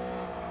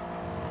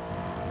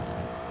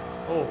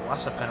 Oh,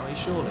 that's a penalty,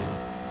 surely.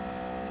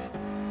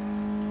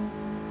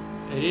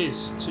 It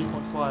is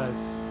 2.5.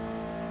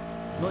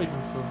 Not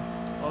even for.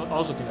 I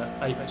was looking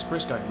at Apex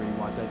Chris going really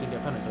wide there. Didn't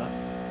get a penalty for that.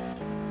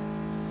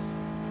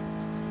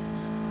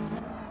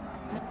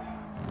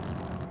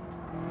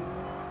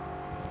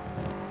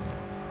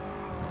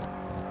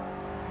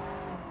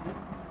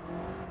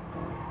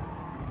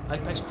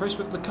 Apex Chris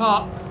with the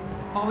cut.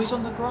 Oh, he's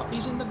on the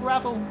he's in the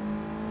gravel.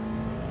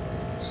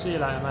 See you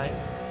later, mate.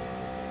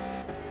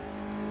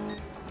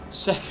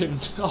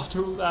 Second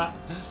after all that.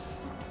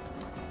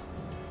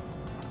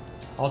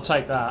 I'll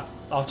take that.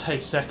 I'll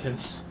take second.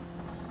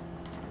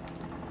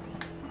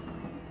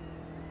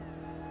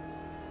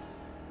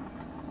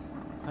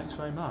 Thanks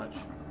very much.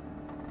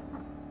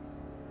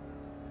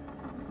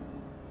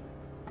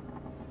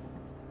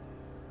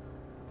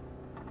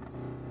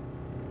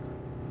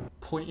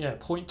 Yeah,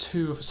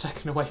 0.2 of a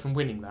second away from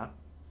winning that.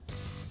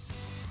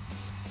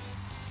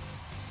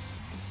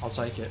 I'll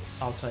take it.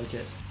 I'll take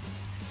it.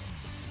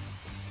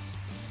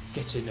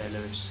 Get in there,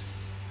 Lewis.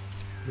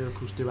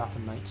 Miracles do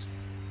happen, mate.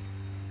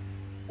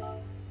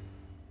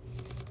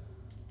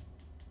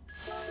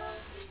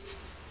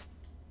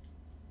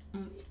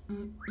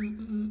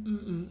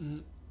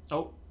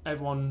 Oh,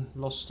 everyone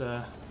lost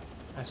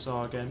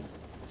SR again.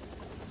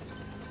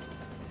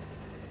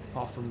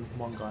 Apart from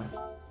one guy.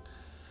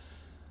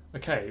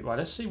 Okay, right,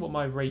 let's see what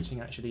my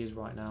rating actually is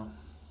right now.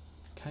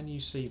 Can you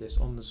see this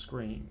on the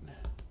screen?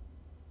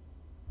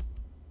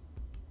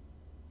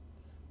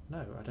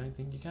 No, I don't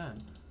think you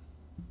can.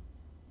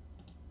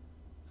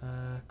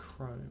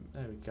 Chrome,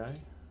 there we go.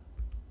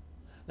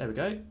 There we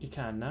go, you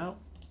can now.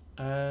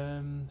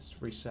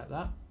 Let's reset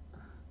that.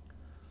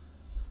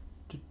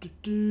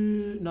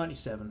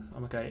 97,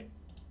 I'm okay.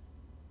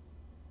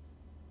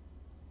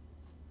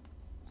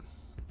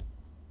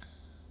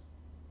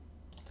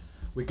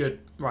 We're good,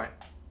 right.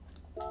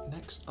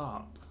 Next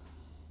up.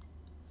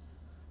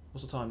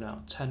 What's the time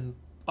now? 10.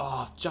 Oh,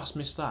 I've just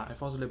missed that.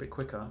 If I was a little bit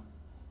quicker.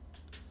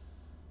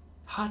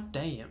 Hot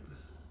damn.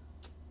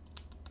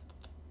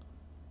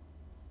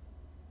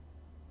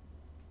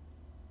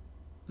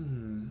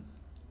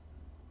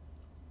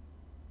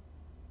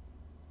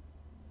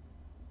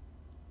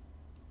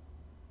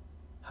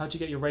 How'd you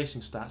get your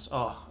racing stats?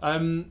 Oh,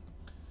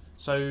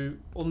 so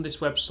on this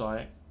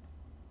website,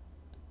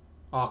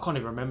 I can't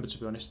even remember, to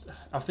be honest.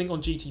 I think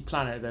on GT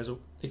Planet there's a,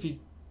 if you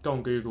go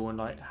on Google and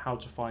like how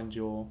to find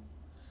your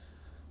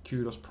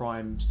Kudos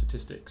Prime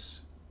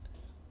statistics.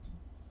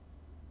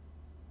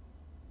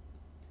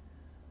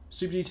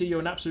 Super GT, you're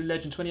an absolute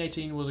legend.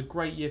 2018 was a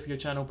great year for your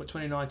channel, but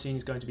 2019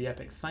 is going to be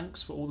epic.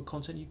 Thanks for all the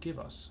content you give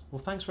us. Well,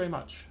 thanks very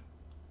much.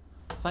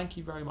 Thank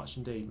you very much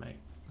indeed, mate.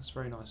 That's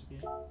very nice of you.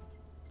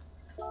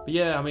 But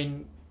yeah, I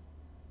mean,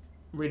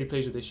 really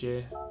pleased with this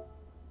year.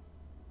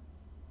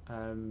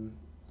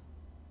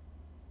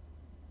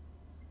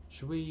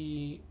 Should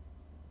we...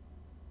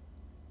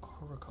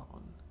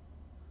 Huracan.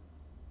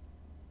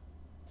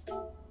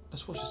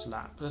 Let's watch this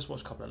lap. Let's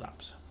watch a couple of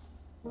laps.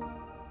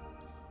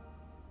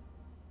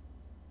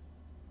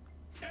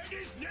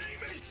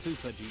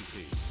 Super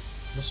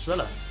GT.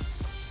 Nostrella.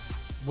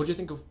 What do you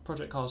think of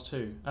Project Cars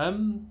 2?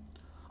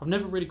 I've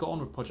never really got on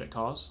with Project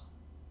Cars.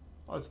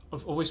 I've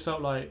always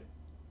felt like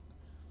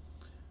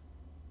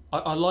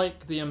I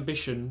like the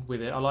ambition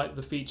with it. I like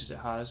the features it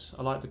has.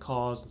 I like the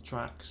cars, the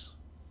tracks.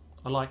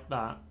 I like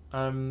that.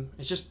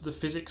 It's just the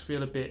physics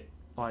feel a bit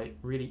like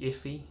really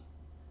iffy.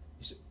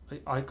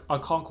 I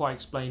can't quite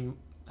explain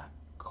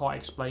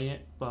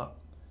it, but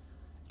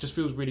it just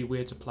feels really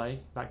weird to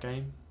play that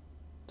game.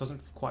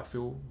 Doesn't quite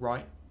feel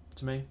right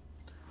to me.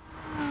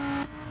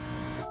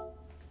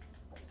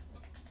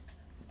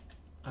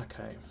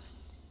 Okay.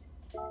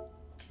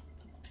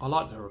 I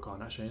like the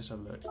Huracan actually. Let's have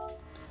a look.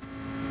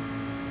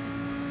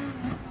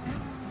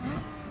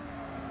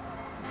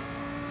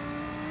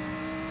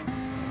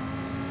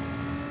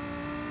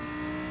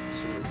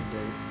 See what we can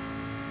do.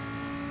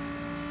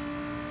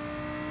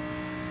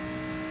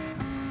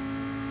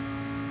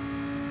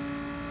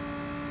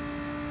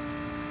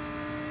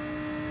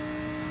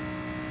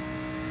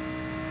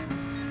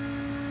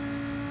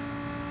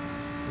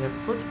 Yeah,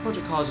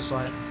 Project Cars is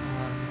like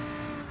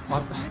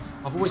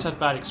I've always had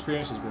bad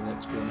experiences with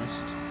it, to be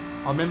honest.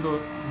 I remember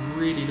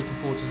really looking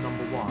forward to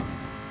number 1,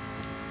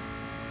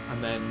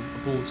 and then I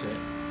bought it,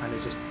 and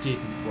it just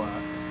didn't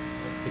work.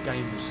 The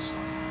game was just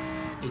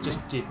like, it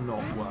just did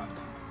not work.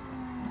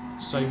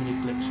 So many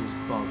glitches,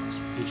 bugs,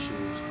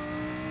 issues,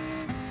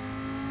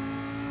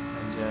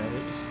 and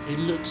it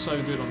looked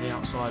so good on the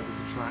outside with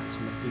the tracks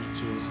and the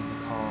features and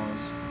the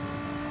cars,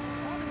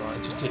 but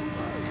it just didn't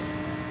work.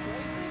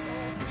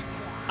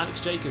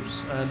 Alex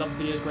Jacobs, love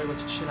the videos, great way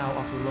to chill out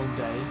after a long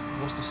day.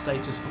 What's the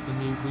status of the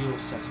new wheel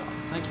setup?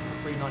 Thank you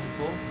for the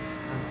 $3.94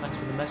 and thanks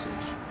for the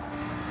message.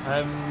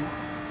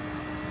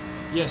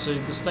 Yeah, so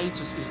the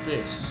status is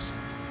this.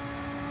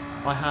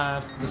 I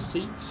have the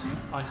seat,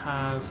 I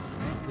have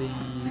the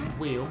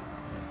wheel,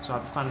 so I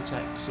have a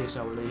Fanatec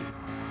CSL Elite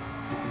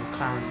with the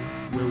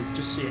McLaren wheel, you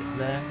just see it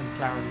there, the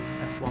McLaren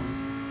F1,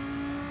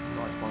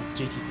 not F1,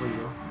 GT3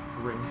 wheel,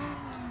 rim,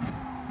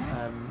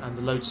 and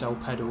the load cell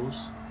pedals.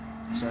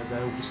 So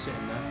they're all just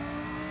sitting there.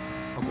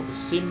 I've got the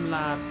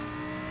SimLab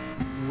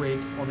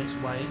rig on its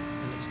way,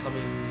 and it's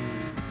coming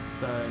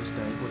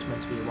Thursday. Well, it's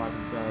meant to be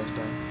arriving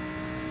Thursday,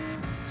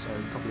 so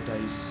a couple of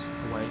days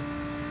away.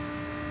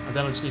 And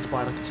then I just need to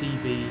buy like a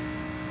TV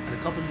and a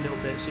couple of little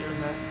bits here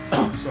and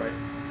there. Sorry,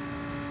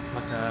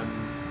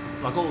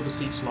 like all the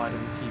seat slide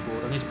and the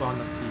keyboard. I need to buy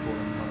another keyboard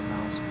and another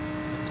mouse.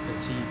 It's a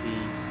TV.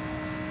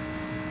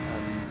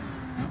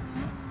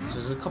 So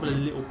there's a couple of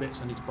little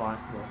bits I need to buy.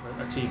 Well,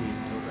 a TV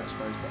isn't a little bit, I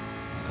suppose, but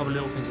a couple of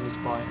little things I need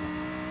to buy.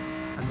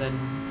 And then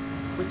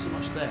pretty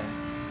much there.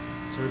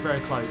 So we're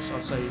very close,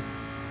 I'd say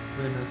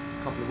within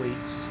a couple of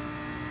weeks.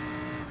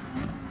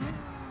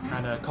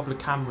 And a couple of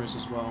cameras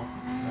as well.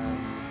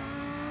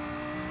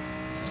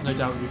 No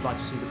doubt you'd like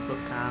to see the foot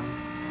cam.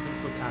 I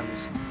think foot cam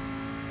is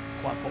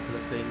quite a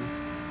popular thing.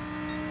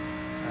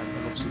 And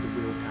obviously the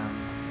wheel cam.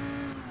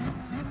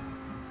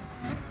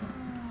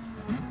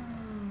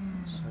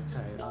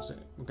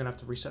 We're going to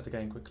have to reset the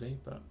game quickly,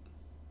 but...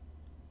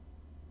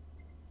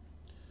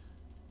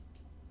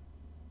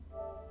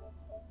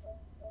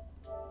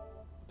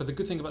 But the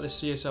good thing about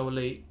this CSL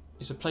Elite,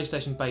 it's a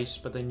PlayStation base,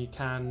 but then you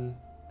can...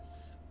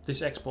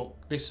 This Xbox,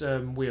 this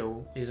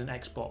wheel is an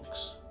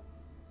Xbox.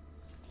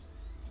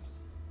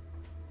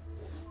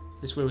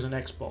 This wheel is an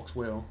Xbox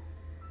wheel.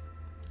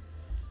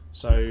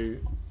 So...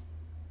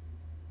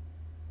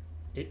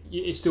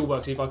 It still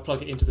works. If I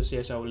plug it into the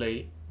CSL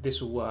Elite, this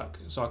will work,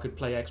 so I could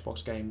play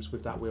Xbox games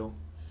with that wheel,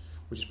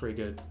 which is pretty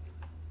good.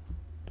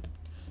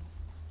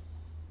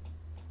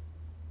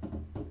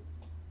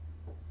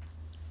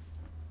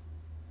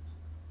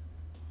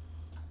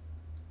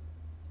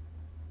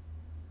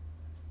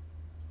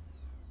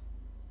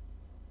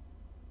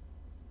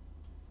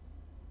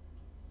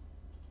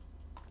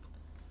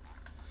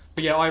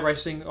 But yeah,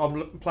 iRacing,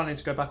 I'm planning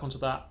to go back onto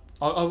that.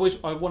 I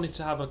wanted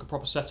to have like a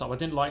proper setup. I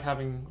didn't like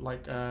having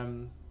like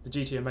the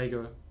GT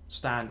Omega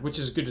stand, which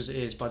is as good as it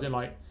is, but I didn't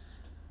like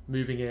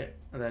moving it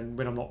and then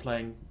when I'm not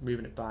playing,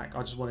 moving it back.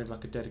 I just wanted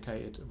like a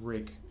dedicated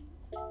rig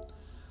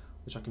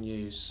which I can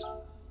use.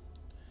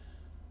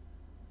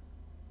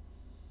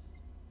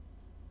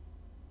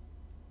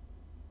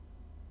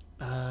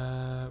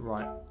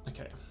 Right,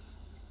 okay.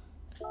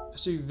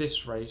 Let's do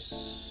this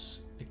race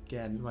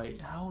again.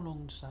 Wait, how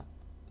long does that...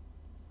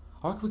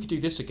 I reckon we could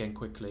do this again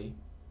quickly.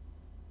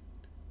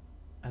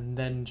 And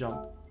then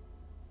jump...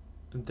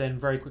 And then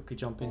very quickly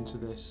jump into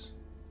this.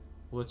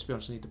 Well, to be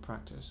honest, I need to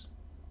practice.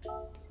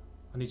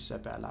 I need to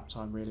set better lap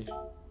time, really.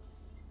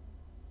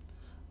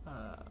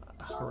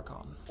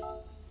 Huracan.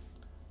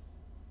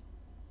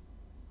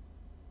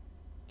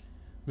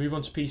 Move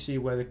on to PC,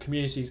 where the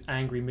community's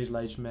angry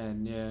middle-aged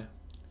men. Yeah.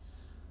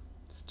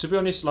 To be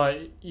honest,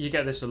 like, you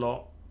get this a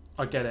lot.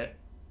 I get it.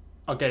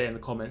 I get it in the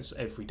comments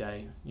every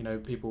day. You know,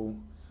 people,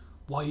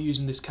 why are you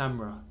using this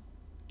camera?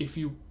 If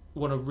you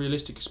want a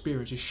realistic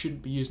experience, you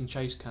shouldn't be using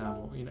chase cam.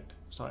 Or, you know,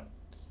 it's like,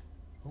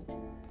 oh,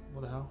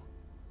 what the hell?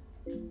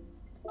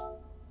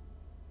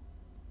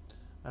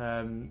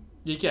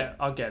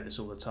 I get this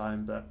all the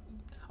time, but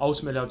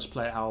ultimately I'll just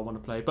play it how I want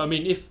to play. But I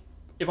mean, if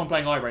I'm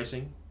playing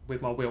iRacing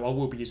with my wheel, I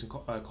will be using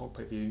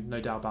cockpit view,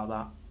 no doubt about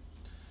that.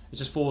 It's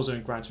just Forza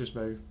and Gran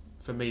Turismo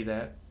for me.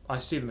 I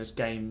see them as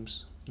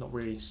games, not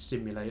really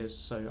simulators,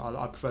 so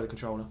I prefer the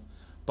controller.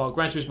 But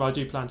Gran Turismo, I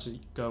do plan to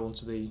go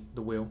onto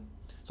the wheel,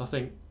 so I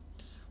think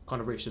I've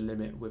kind of reached the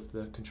limit with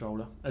the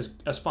controller.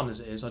 As fun as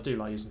it is, I do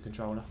like using the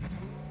controller.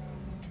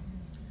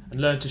 And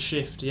learn to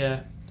shift,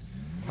 yeah.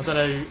 I don't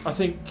know, I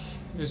think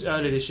it was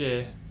earlier this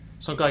year,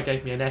 some guy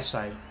gave me an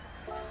essay.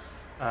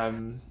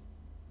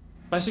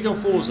 Basically on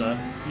Forza,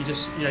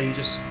 it's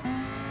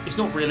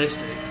not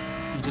realistic.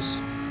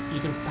 You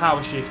can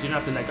power shift, you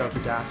don't have to let go of the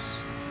gas.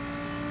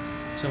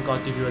 Some guy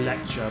give you a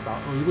lecture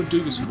about, oh, you wouldn't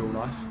do this in real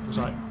life. I was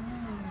like,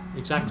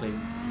 exactly.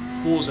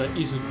 Forza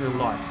isn't real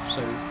life,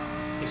 so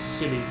it's a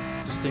silly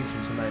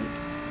distinction to make.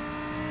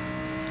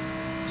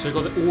 So we've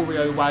got the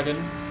Oreo wagon.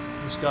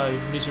 Let's go.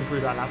 We need to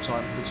improve that lap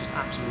time, which is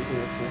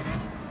absolutely awful.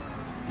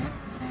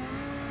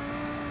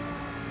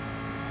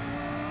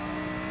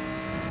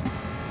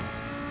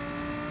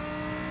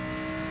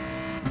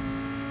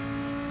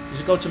 Is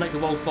your goal to make the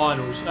World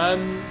Finals?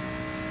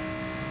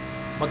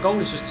 My goal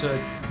is just to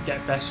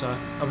get better.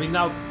 I mean,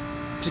 now,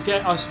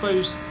 I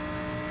suppose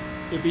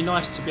it'd be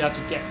nice to be able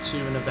to get to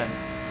an event.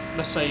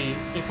 Let's say,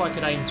 if I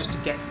could aim just to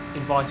get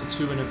invited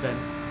to an event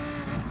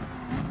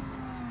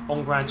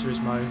on Gran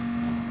Turismo,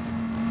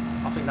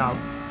 I think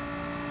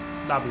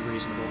that'd be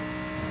reasonable.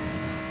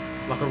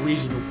 Like a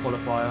regional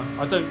qualifier.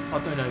 I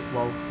don't know if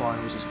World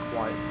Finals is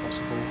quite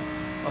possible.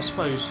 I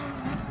suppose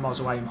might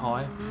as well aim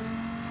high.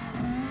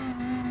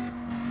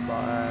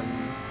 But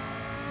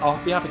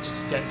I'll be happy just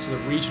to get to the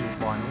regional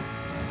final.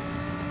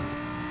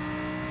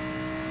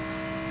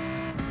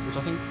 Which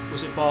I think,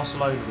 was it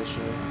Barcelona this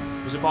year?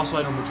 Was it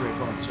Barcelona or Madrid?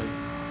 One of the two.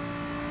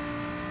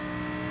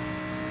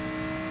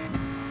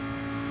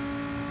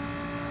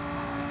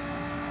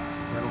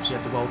 And then obviously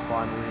had the World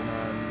Final in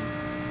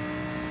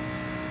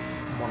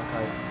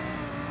Monaco.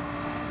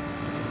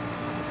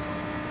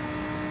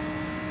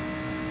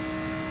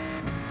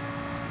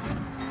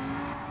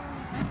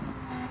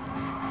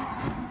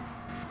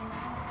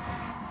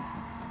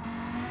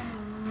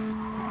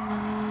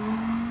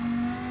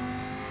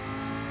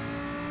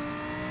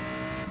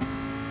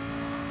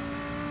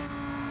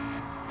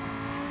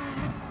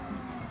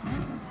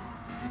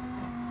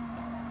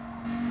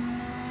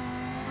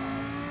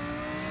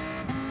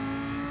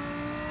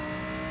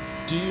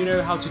 Do you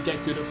know how to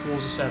get good at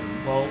Forza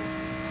 7? Well,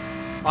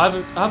 I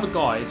have a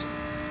guide,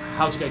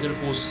 how to get good at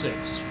Forza 6.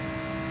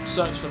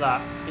 Search for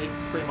that, it's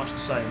pretty much the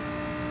same.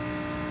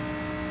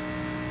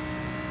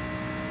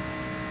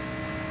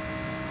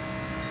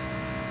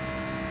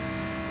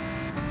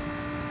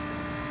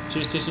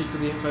 Cheers Tishy for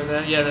the info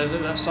there. Yeah, there's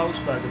that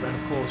Salzburg event,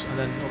 of course, and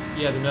then,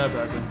 yeah, the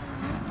Nürburgring.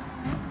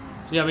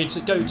 Yeah, I mean, to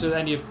go to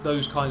any of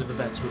those kinds of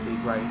events would be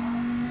great.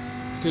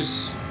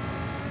 Because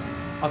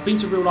I've been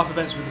to real life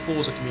events with the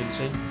Forza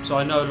community, so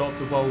I know a lot of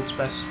the world's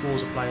best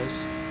Forza players.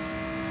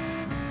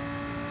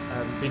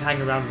 Been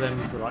hanging around with them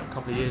for like a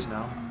couple of years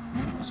now,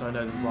 so I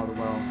know them rather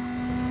well.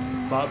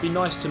 But it'd be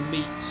nice to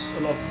meet a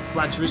lot of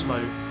Gran Turismo.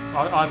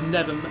 I've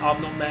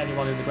not met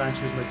anyone in the Gran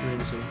Turismo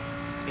community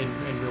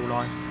in real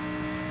life.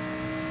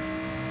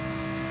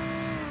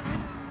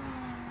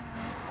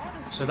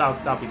 So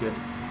that'd be good.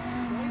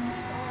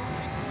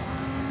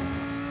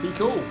 Be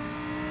cool.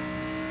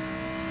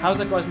 How's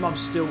that guy's mum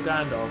still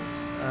Gandalf?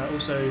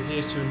 Also,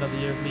 here's to another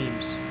year of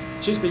memes.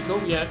 Cheers, be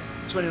cool. Yeah,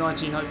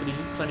 2019, hopefully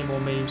plenty more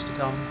memes to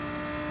come.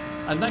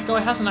 And that guy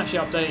hasn't actually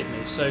updated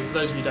me, so for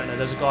those of you who don't know,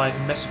 there's a guy who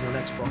messaged me on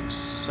Xbox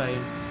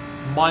saying,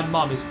 my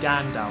mum is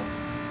Gandalf.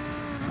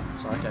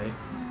 So, okay.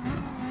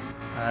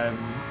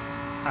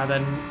 And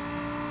then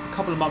a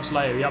couple of months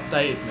later, he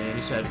updated me and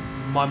he said,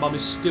 my mum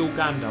is still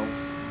Gandalf.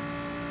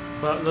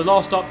 But the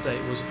last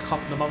update was a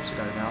couple of months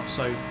ago now,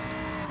 so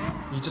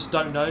you just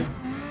don't know.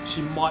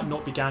 She might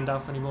not be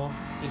Gandalf anymore.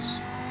 It's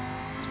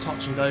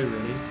touch and go,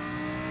 really.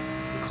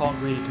 We can't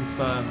really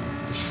confirm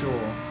for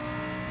sure.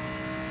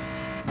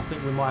 I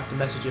think we might have to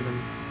message him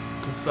and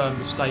confirm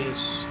the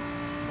status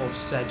of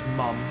said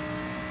mum.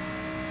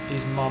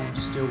 Is mum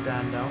still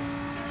Gandalf?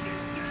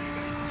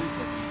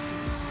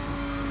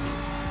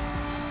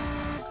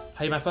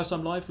 Hey man, first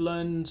time live.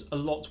 Learned a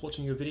lot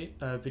watching your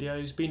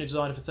videos. Been a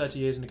designer for 30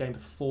 years and a gamer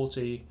for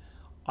 40.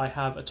 I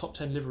have a top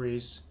 10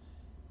 liveries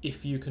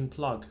if you can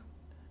plug.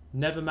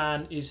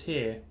 Neverman is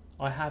here.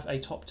 I have a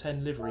top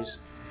 10 liveries.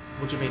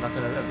 What do you mean, like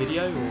a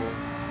video or?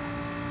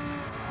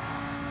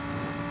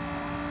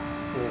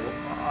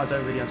 I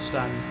don't really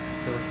understand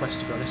the request,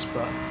 to be honest,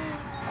 but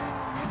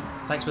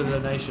thanks for the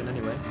donation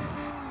anyway.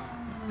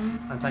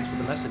 And thanks for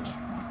the message.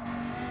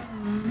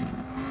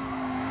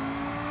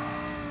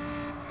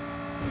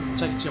 I'm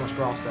taking too much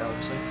grass there,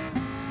 obviously.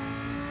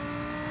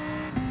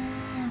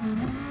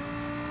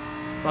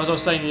 But as I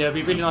was saying, yeah, it'd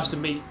be really nice to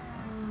meet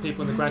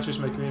people in the Gran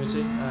Turismo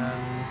community.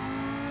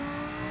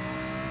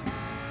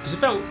 Because it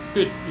felt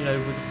good, you know,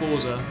 with the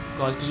Forza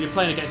guys, because you're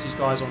playing against these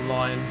guys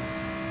online,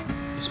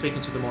 you're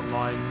speaking to them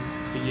online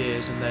for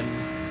years, and then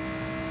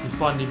you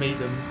finally meet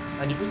them,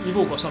 and you've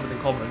all got something in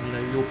common, you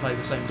know, you all play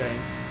the same game.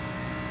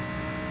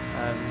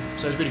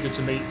 So it's really good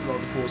to meet a lot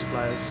of the Forza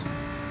players.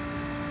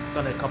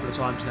 Done it a couple of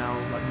times now,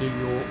 like New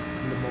York,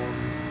 Le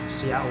Mans,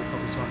 Seattle a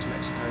couple of times,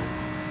 Mexico.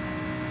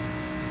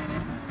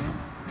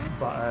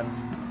 But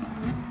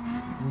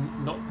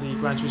not the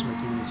Gran Turismo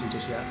community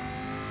just yet.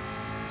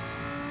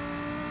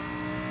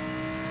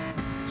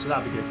 So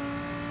that'd be good.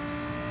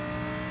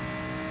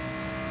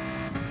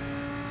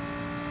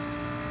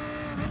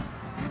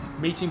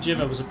 Meeting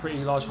Jimmer was a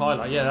pretty large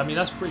highlight. Yeah, I mean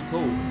that's pretty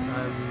cool.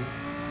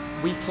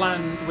 We're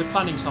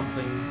planning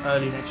something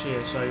early next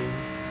year, so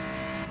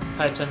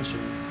pay attention.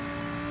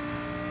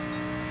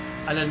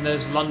 And then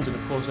there's London,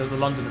 of course. There's the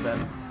London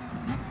event.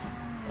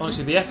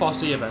 Honestly, the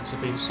FRC events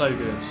have been so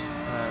good.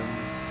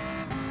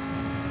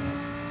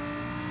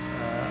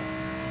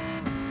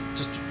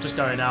 Just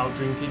going out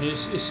drinking.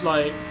 It's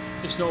like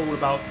it's not all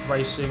about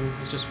racing.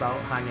 It's just about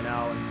hanging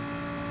out and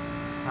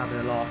having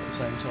a laugh at the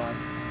same time.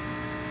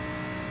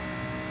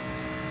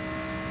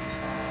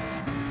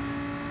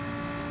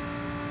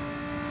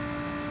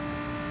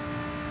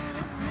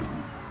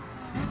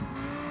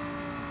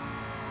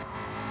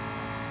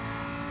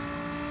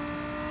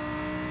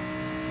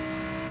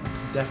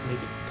 Definitely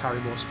carry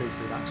more speed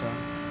through that turn.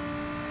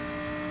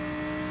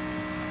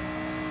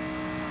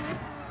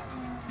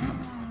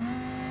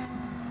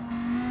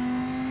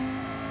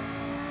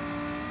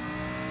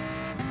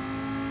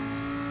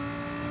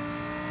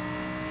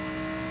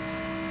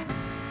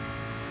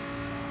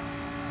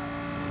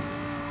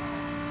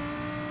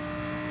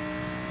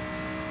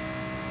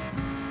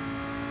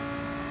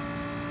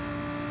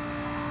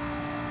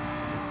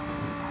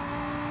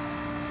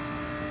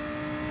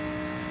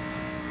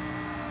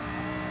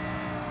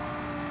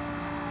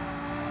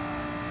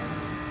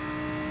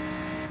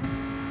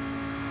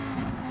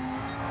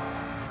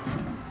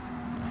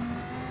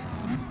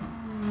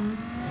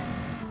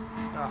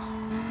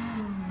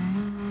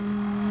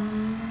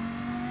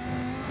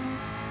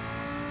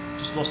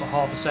 Just lost like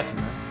half a second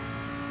there.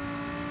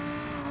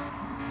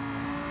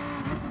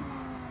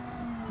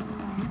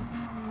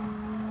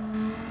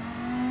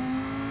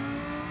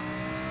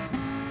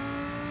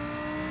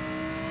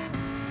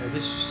 Okay,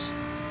 this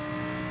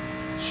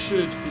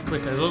should be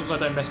quicker. As long as I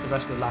don't mess the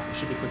rest of the lap, it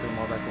should be quicker than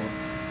my record.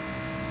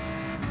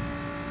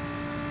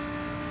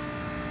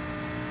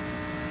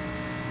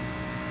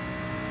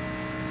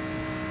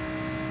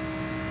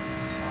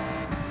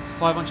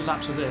 .500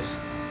 laps of this.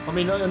 I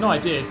mean, an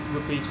idea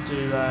would be to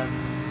do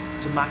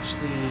to match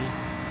the.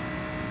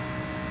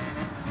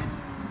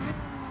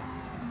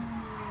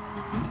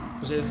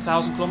 Was it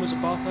 1,000 kilometers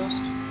at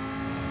Bathurst?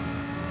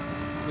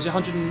 Was it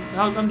 100?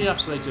 How many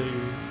laps do they do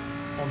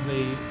on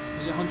the?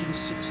 Was it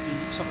 160?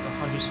 Something like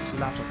 160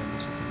 laps, I think, or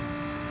something.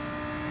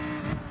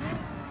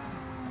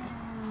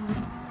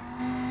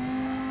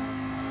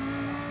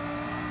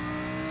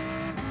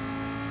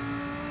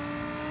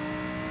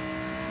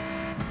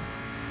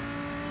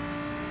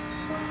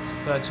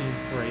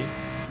 .13.3.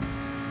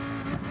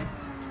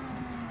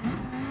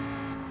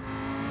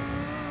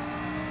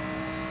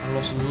 And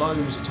lost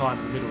loads of time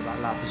in the middle of that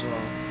lap as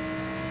well.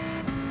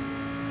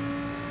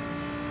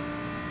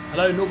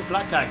 Hello, Norbert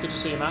Blackcat. Good to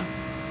see you, man.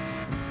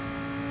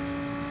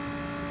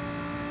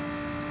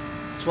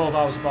 12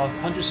 hours above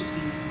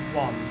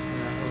 161.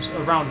 Yeah, it was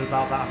around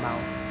about that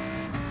amount.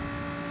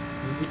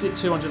 We did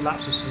 200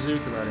 laps of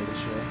Suzuka earlier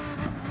this year.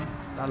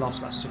 That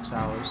lasted about 6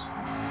 hours.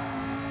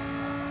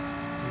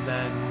 And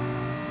then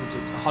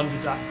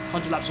 100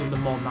 laps of Le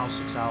Mans, now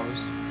 6 hours.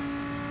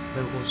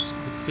 Then of course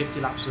 50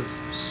 laps of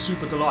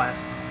Super Goliath,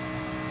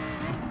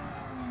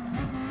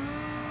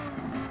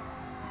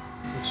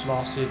 which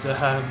lasted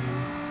like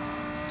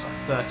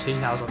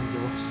 13 hours, I think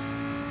it was.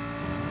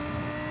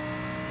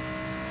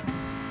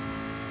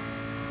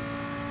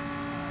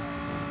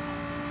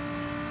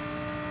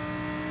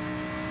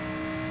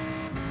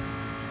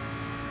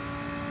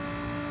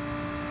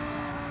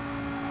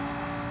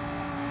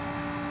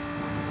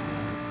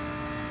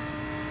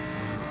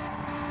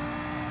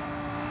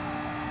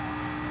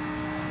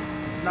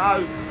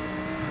 No!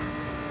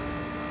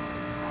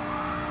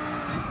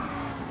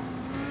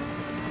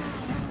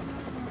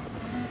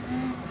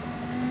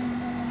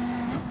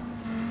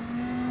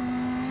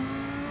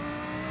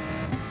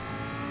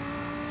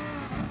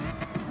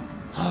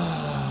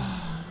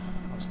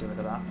 Let's get rid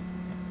of that.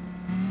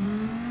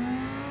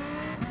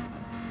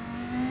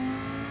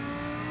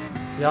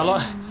 Yeah, I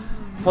like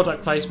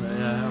product placement,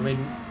 yeah. I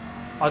mean,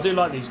 I do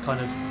like these kind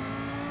of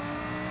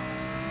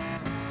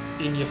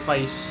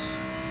in-your-face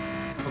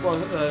I've got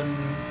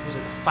was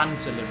it the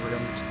Fanta livery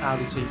on the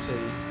Audi TT,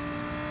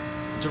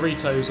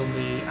 Doritos on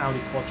the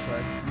Audi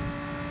Quattro.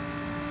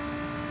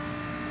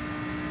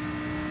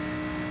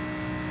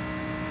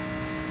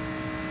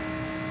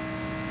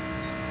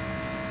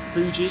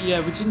 Fuji, yeah,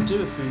 we didn't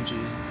do a Fuji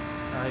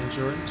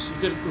endurance.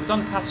 We've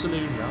done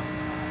Catalunya,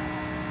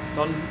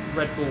 done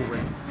Red Bull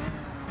Ring.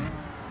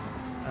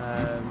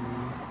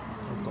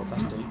 Oh god,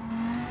 that's deep.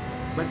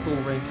 Red Bull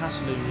Ring,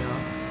 Catalunya.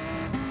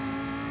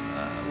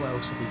 What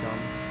else have we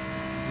done?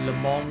 Le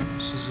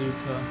Mans,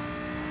 Suzuka.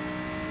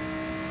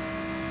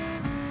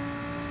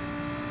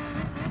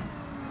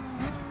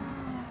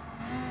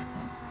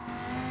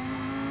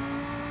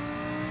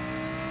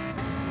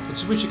 I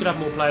just wish you could have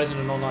more players in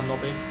an online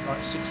lobby.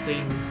 Like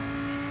 16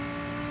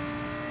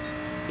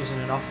 isn't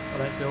enough, I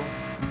don't feel.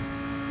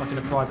 Like in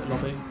a private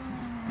lobby.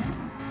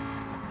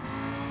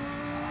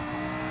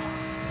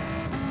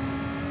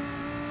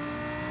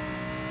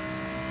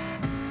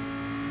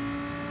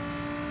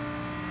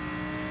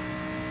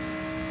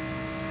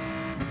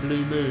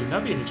 Blue Moon,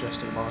 that'd be an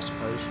interesting one, I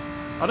suppose.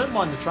 I don't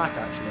mind the track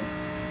actually.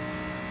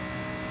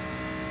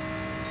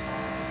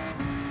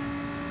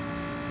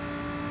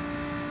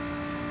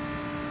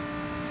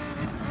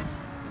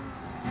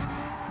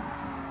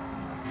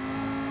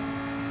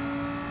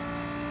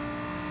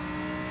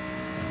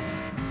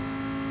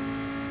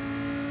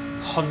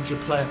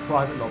 $100-player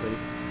private lobby.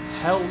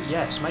 Hell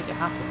yes, make it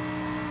happen.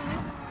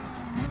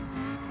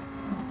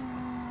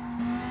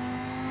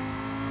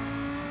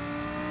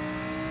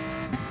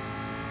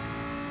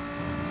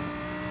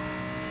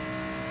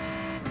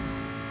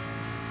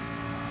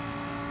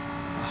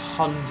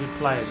 $100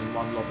 players in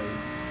one lobby.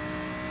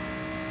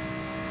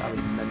 That'd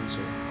be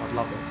mental. I'd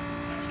love it.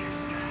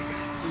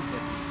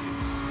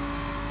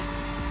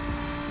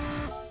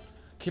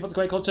 Keep up the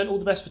great content. All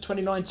the best for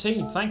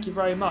 2019. Thank you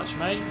very much,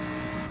 mate.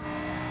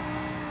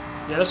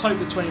 Yeah, let's hope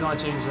that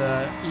 2019 is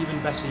an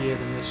even better year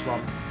than this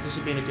one. This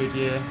has been a good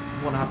year.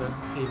 We want to have an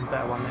even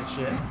better one next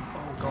year.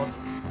 Oh, God.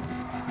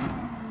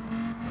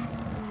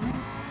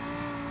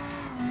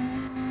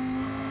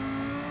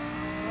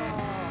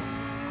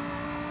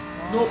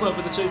 Norbert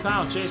with the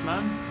 £2. Cheers,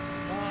 man.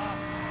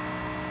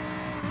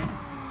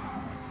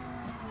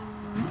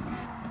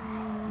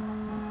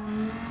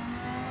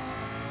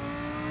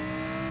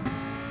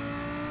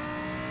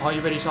 Are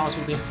you ready to answer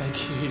all the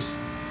FAQs?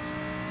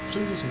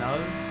 Please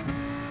no.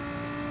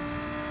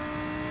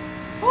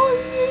 Are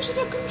you using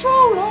a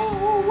controller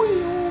or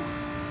wheel?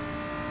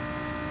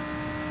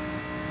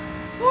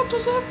 What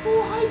does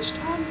F4H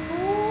stand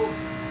for?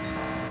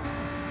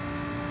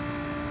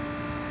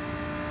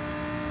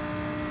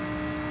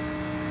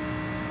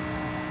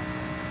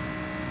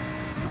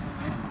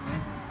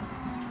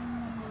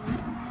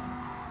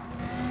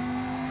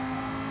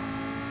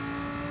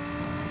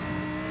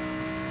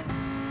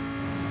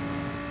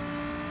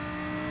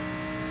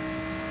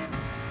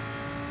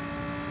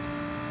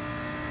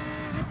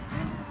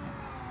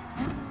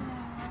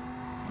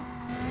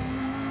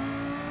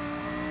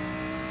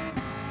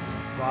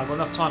 I've got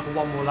enough time for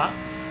one more lap.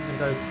 I'm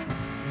going to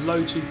go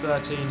low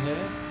 213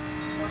 here.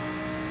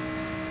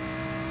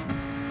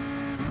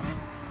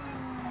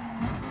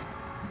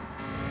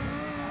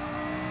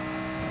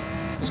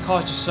 This car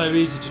is just so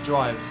easy to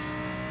drive,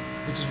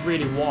 which is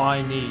really what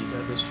I need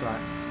at this track.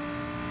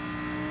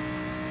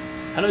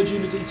 Hello,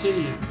 Juma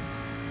DT.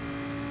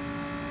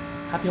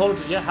 Happy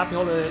holiday, yeah, happy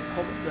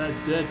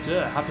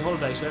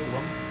holidays to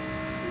everyone.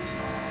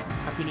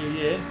 Happy New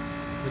Year.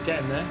 We're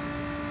getting there.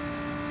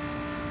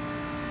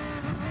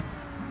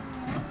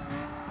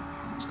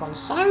 Gone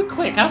so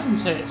quick,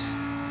 hasn't it?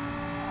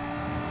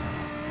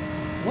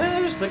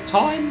 Where is the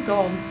time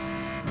gone?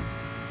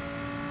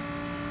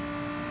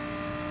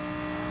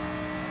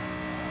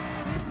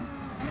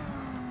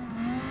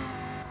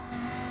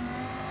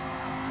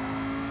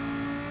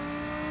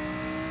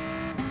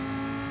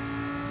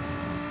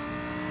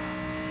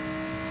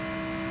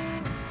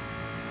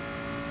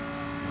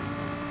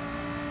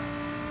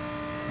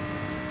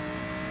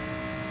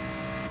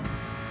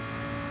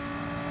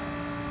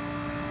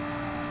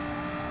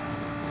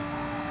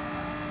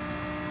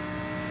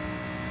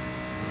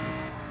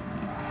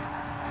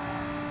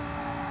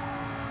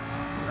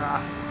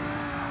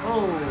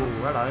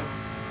 Hello.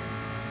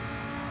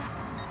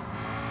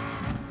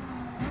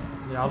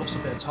 Yeah, I lost a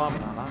bit of time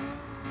on that.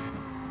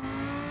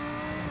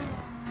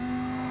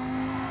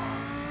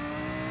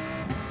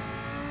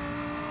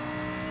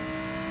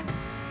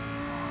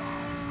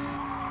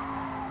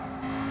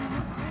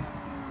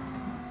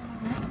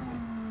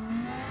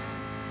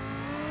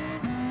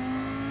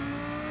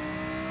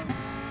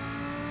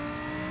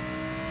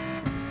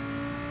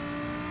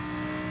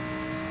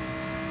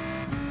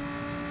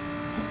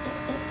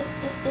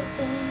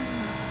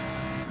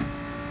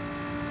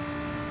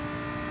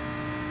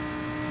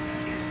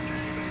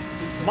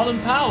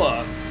 Modern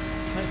Power,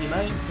 thank you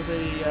mate for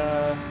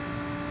the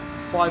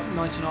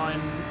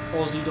 $5.99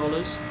 Aussie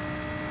dollars.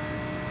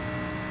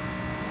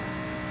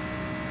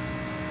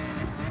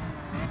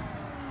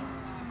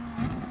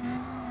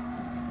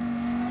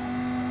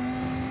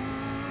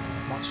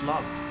 Much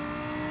love.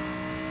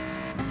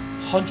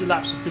 100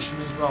 laps of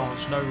Fisherman's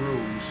Ranch, no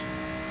rules.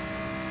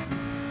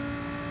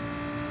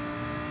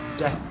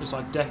 It's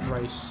like Death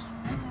Race.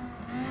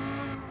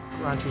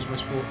 Gran Turismo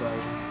Sport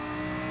version.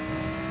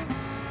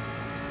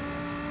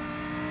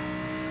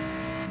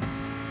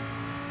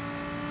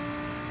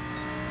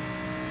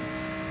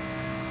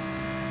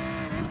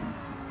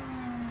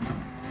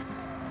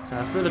 Okay,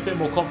 I feel a bit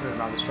more confident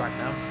about this track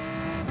now.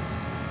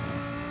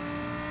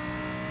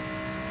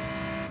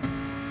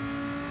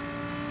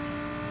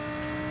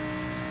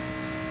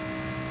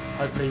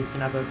 Hopefully we can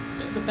have a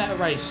bit of a better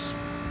race.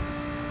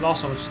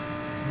 Last time I was just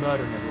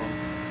murdering everyone.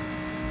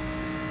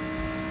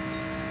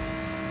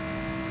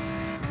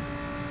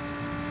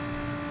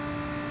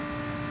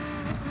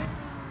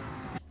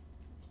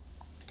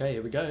 Okay,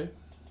 here we go.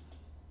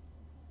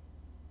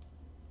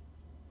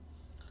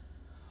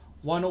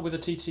 Why not with a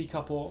TT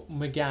Cup or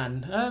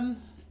Megane?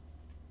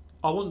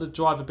 I want the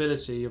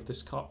drivability of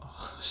this car.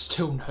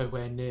 Still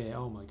nowhere near.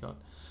 Oh my god.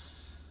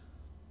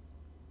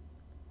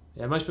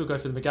 Yeah, most people go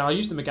for the Megane. I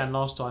used the Megane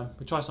last time.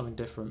 We try something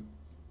different.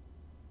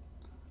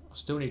 I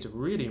still need to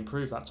really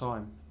improve that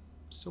time.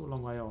 Still a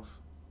long way off.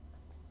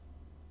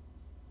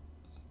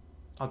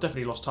 I've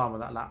definitely lost time on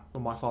that lap,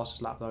 on my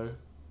fastest lap though.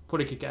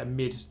 Probably could get a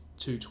mid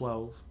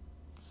 2:12.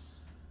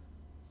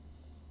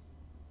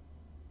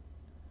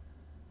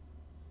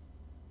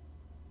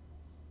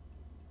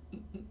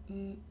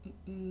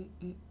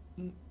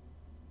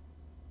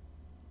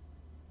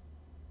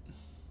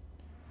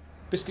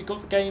 Biscuit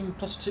got the game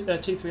plus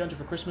T300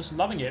 for Christmas.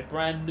 Loving it.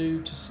 Brand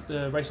new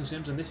to Racing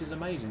Sims, and this is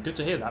amazing. Good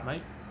to hear that,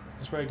 mate.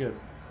 That's very good.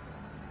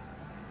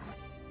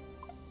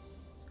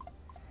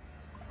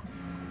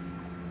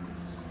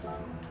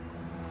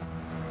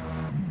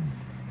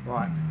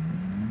 Right.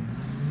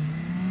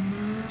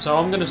 So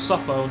I'm going to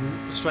suffer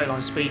on straight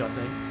line speed, I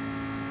think.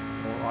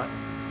 Alright.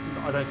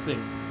 I don't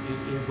think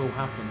it will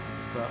happen,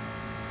 but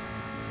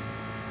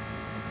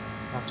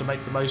I have to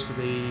make the most of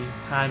the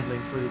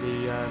handling through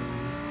the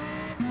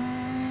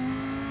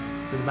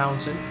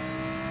mountain.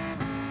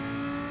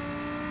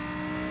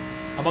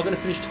 Am I going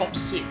to finish top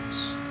 6?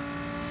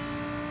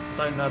 I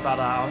don't know about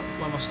that.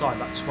 When am I starting?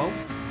 About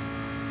 12th?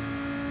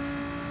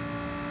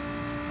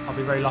 I'll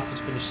be very lucky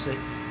to finish 6th.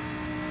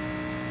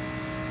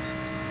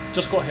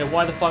 Just got here.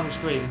 Why the final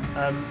stream?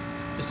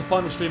 It's the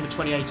final stream of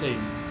 2018,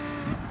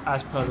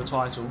 as per the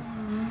title.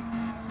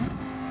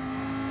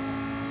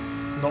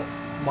 Not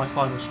my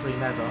final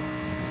stream ever.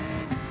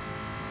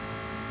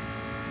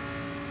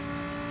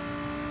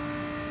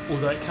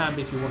 Although it can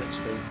be if you want it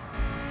to be.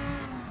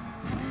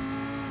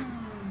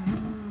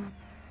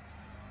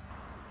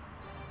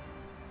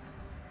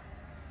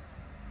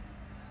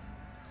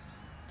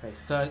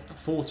 Okay,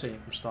 14th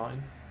I'm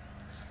starting.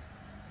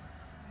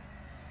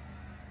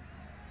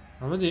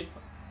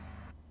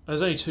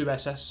 There's only 2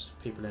 SS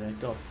people in here.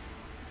 God.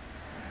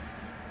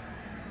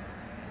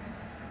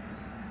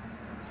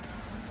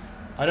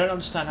 I don't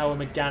understand how a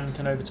Megane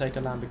can overtake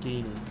a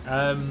Lamborghini.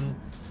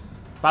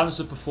 Balance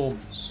of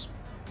performance.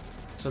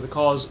 So the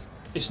cars,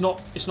 it's not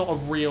a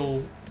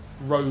real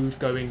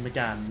road-going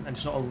Megane, and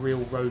it's not a real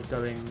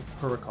road-going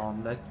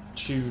Huracan. They're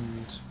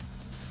tuned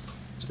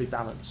to be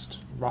balanced,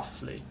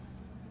 roughly.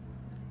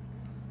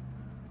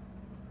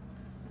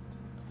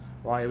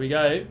 Right, here we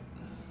go.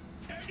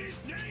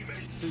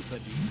 Super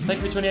G.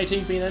 Thank you for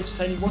 2018 being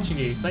entertaining watching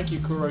you. Thank you,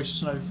 Kuro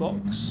Snow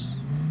Fox.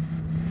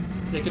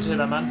 Yeah, good to hear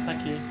that, man.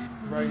 Thank you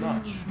very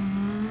much.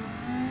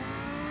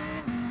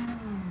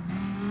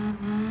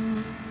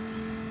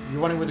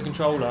 You're running with a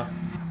controller.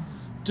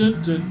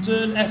 Dun dun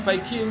dun,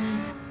 FAQ.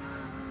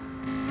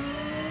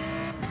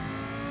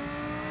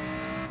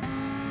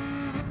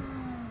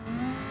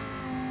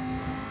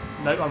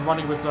 Nope, I'm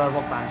running with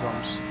rock band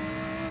drums.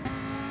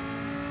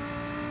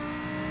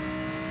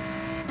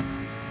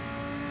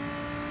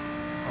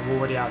 I'm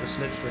already out of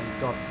the slipstream,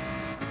 god.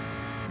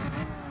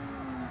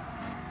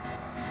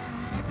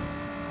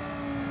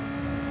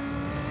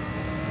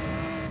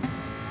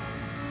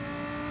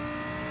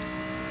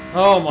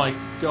 Oh my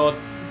god.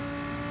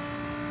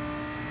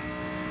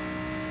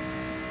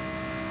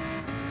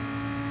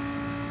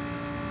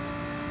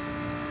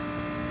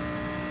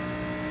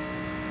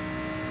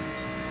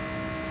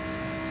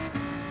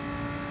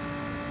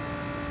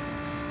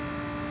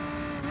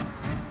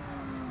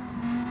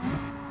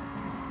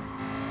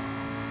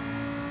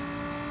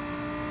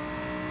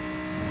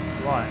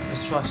 Right,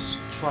 let's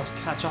try to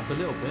catch up a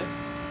little bit.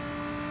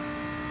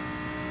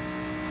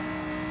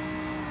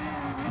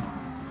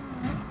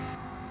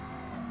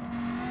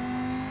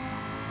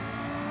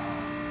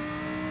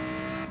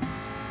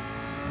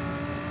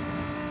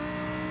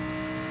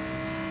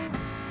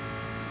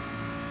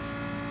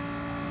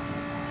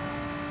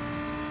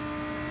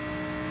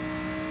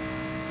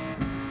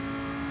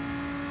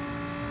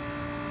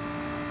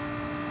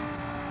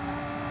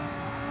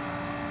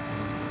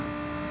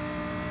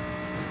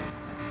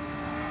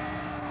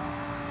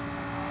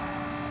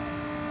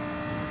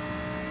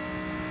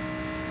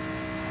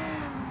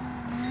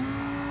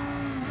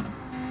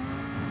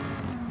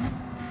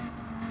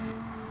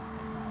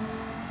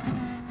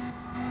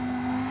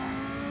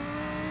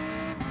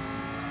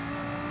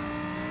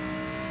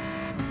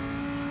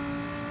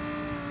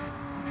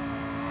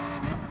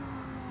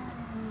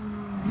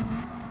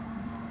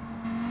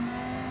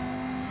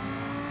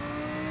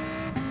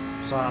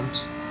 So I'm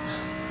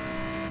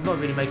not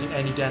really making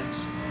any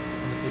dents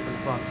on the people in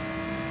front.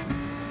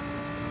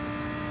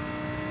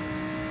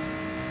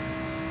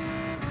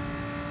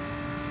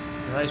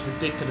 Yeah, that is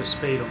ridiculous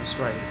speed on the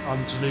straight.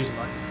 I'm just losing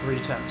like 3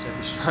 temps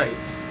every straight.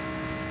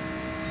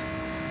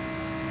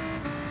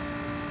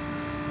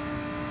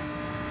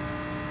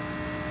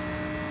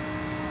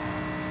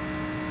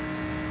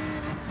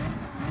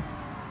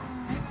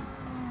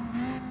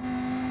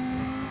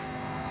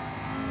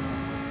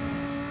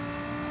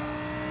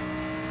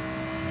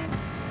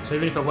 So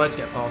even if I were to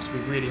get past, it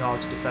would be really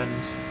hard to defend.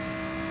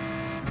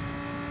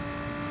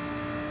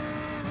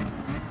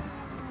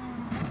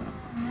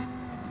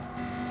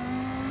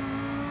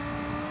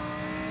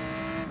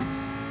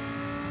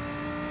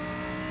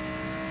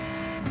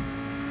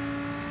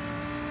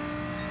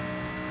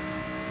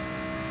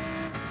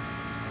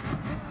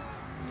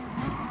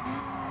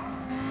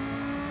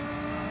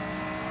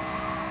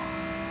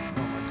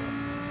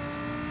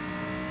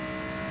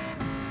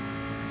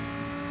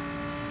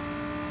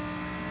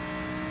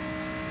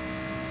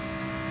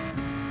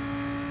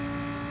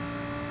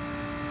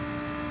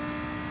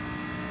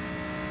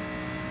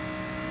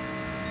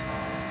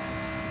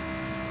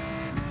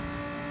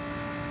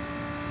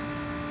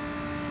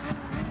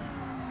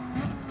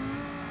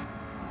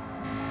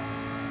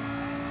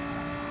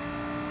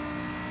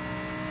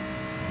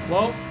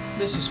 Well,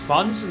 this is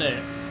fun, isn't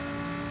it?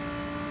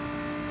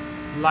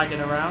 Lagging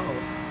around or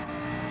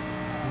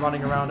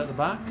running around at the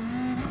back.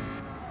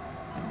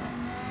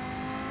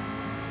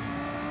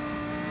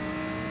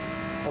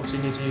 Obviously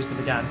need to use them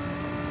again.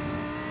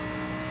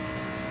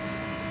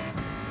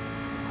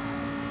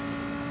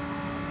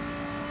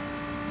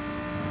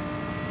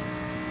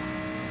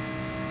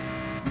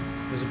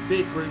 There's a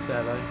big group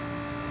there though.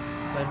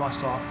 They might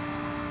start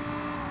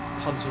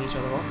punching each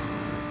other off.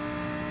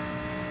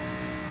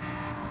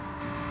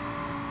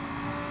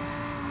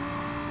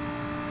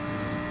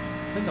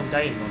 I think I'm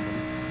gaining on them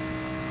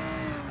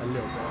a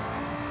little bit.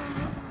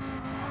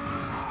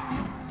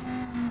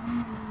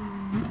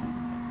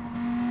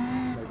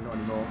 Maybe not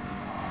anymore.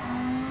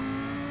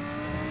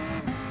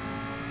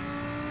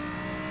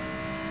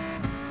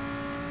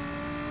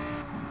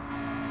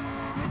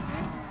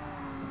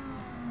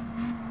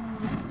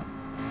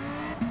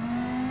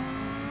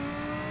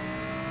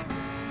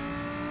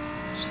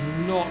 It's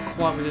not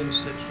quite within the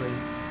slipstream.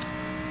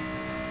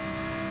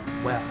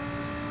 Well.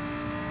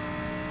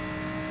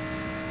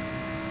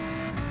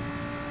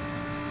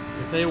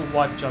 If they all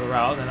wipe each other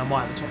out, then I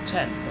might have a top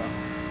 10, but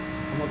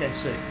I'm not getting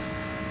sick.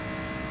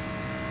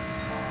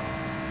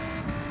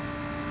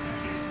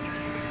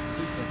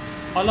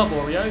 I love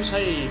Oreos.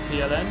 Hey,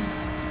 PLN.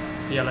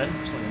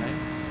 PLN, it's not your name.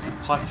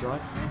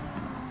 HyperJrive.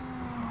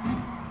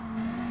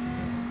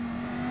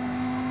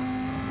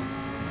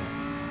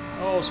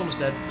 Oh, someone's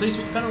dead. Please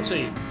take the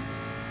penalty.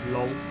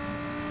 Lol.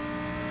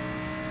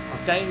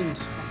 I've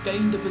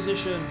gained a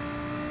position.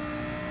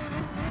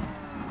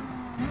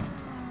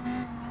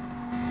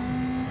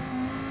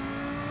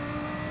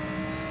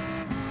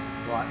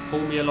 Right, pull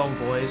me along,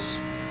 boys.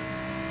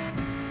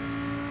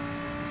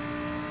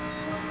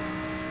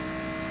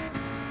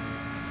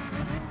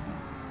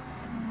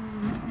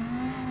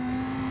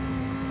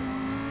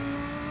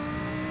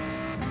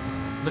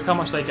 Look how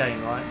much they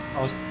gain, right?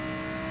 I was a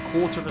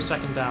quarter of a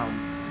second down.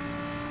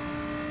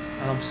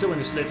 And I'm still in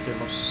the slipstream.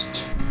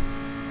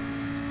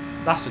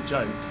 That's a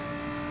joke.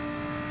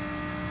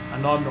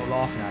 And I'm not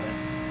laughing at it.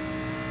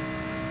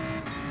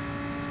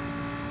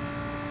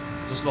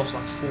 I just lost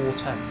like 4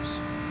 tenths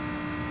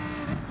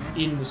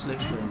in the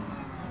slipstream.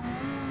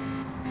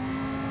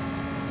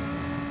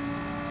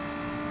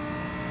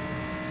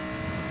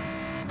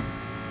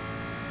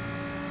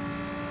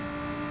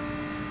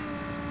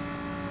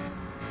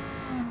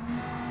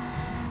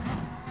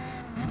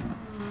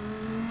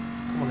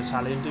 Come on,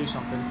 Italian, do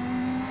something.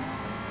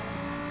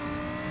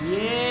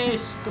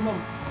 Yes, come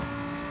on.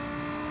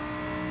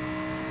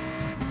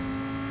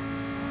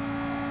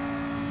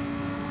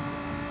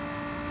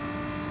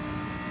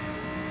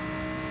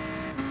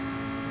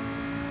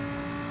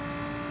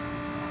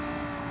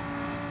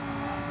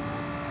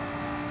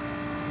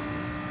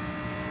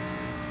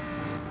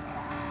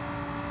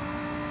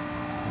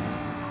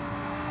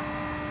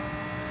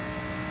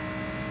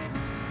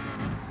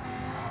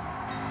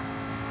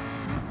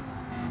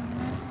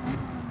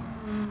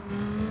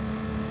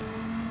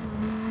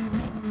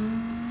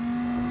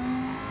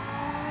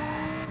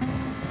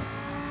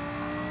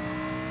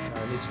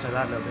 To take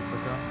that a little bit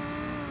quicker.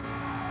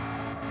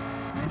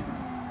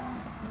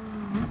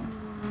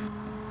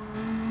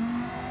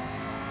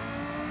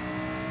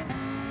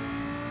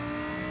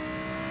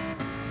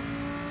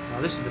 Now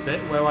this is the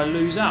bit where I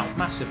lose out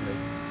massively.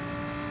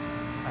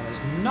 And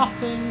there's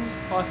nothing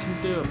I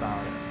can do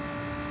about it.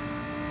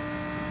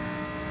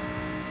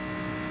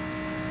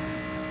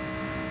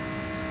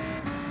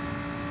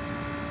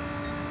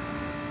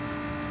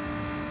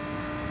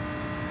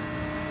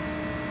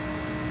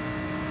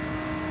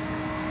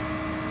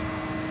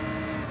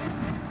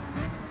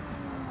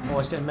 Oh,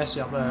 it's getting messy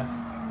up there.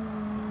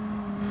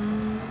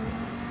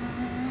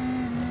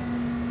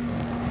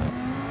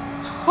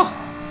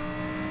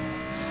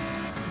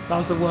 That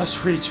was the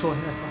worst rejoin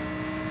ever.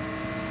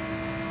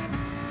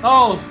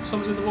 Oh,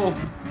 someone's in the wall.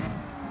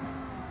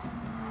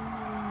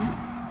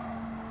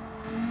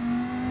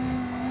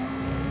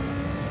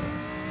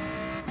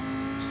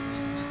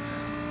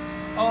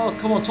 Oh,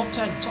 come on, top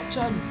 10, top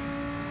 10.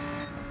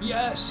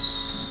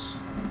 Yes.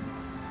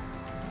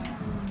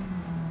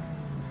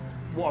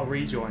 What a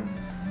rejoin.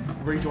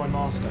 Rejoin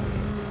master.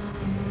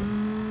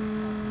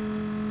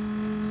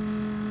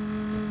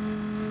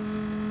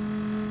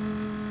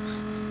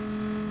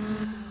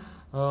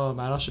 Oh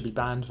man, I should be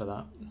banned for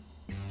that.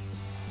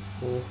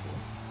 Awful.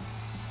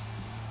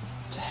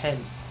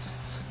 10th.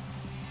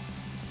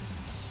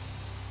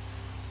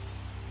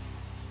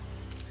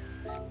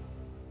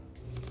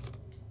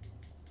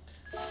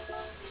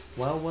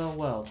 Well, well,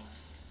 well.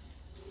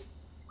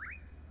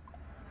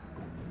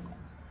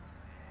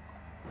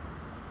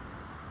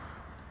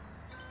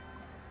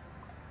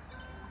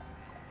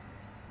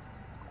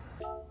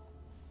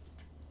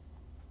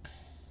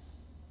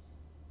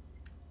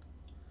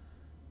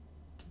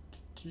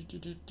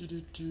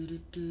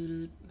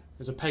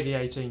 There's a Peggy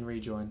 18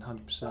 rejoin,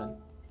 100%.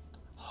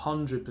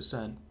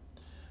 100%.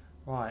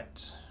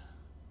 Right.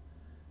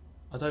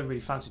 I don't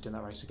really fancy doing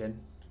that race again.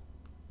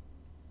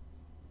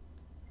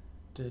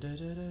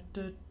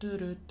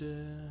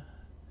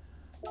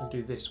 I'll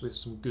do this with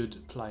some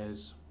good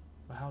players.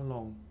 For how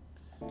long?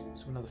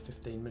 So another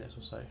 15 minutes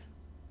or so.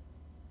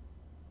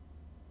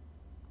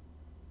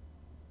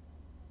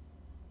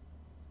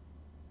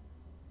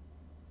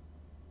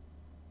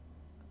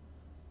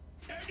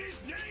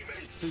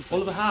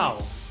 Oliver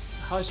Howe.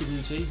 Hi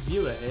Siddiqui,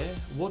 viewer here.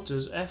 What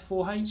does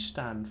F4H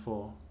stand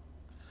for?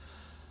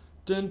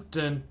 Dun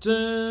dun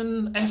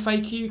dun.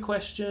 FAQ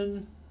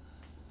question.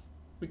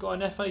 We got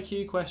an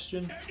FAQ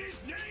question.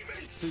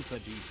 Super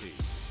GT.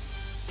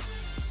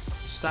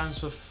 Stands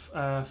for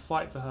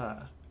fight for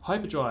her.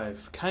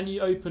 HyperJrive. Can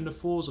you open the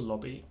Forza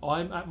lobby?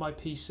 I'm at my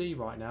PC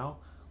right now.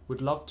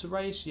 Would love to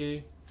race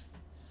you.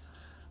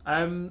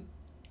 Can't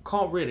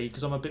really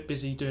because I'm a bit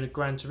busy doing a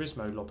Gran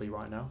Turismo lobby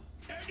right now.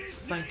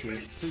 Thank you.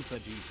 Super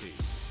GT.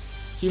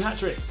 Hugh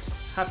Hattrick,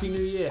 Happy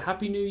New Year.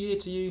 Happy New Year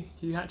to you,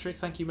 Hugh Hattrick.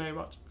 Thank you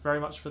very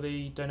much for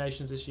the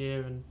donations this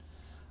year and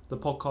the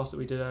podcast that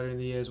we did earlier in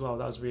the year as well.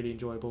 That was really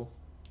enjoyable.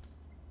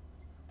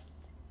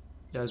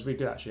 Yeah, it was really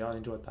good actually. I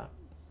enjoyed that.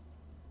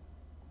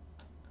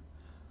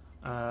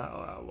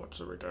 What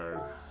shall we do?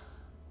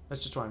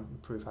 Let's just try and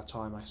improve our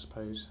time, I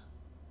suppose.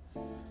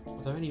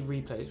 Are there any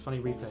funny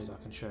replays I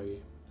can show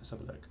you? Let's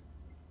have a look.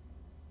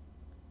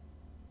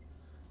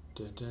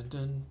 Dun dun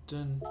dun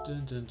dun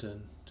dun dun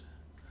dun.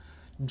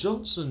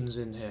 Johnson's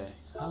in here.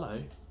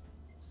 Hello.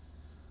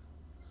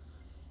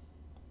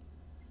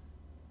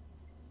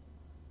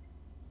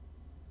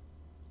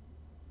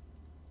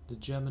 The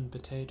German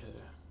potato.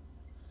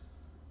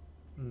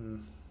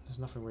 There's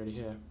nothing really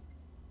here.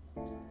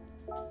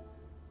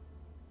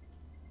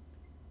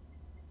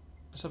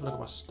 Let's have a look at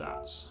my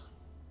stats.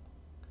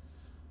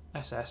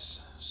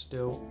 SS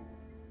still.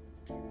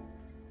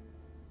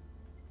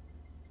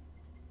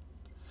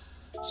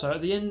 So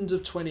at the end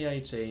of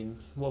 2018,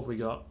 what have we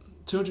got?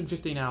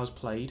 215 hours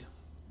played.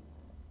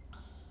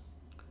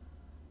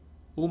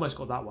 Almost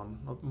got that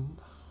one.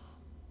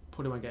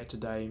 Probably won't get it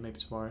today, maybe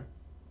tomorrow.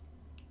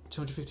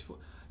 254.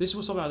 This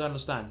was something I don't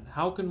understand.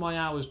 How can my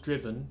hours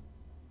driven,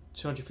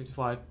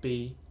 255,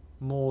 be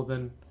more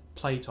than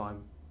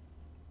playtime?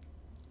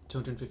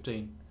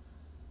 215.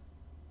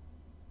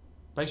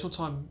 Based on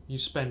time you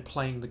spend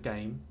playing the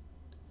game,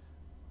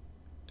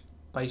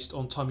 based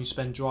on time you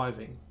spend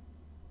driving,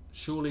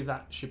 surely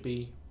that should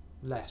be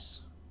less.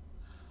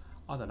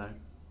 I don't know.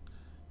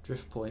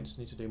 Drift points,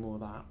 need to do more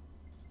of that.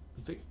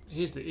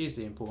 Here's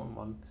the important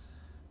one.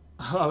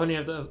 I've only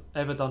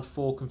ever done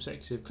 4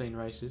 consecutive clean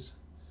races.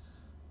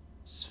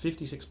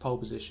 56 pole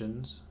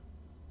positions,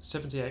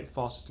 78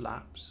 fastest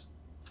laps,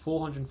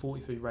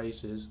 443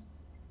 races,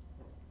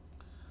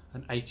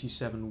 and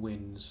 87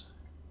 wins.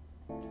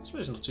 I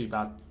suppose it's not too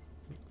bad.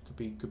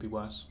 Could be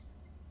worse.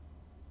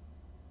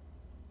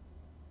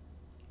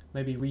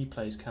 Maybe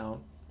replays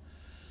count.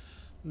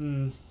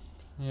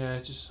 Yeah,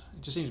 it just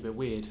seems a bit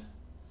weird.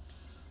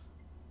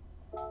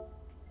 Oh,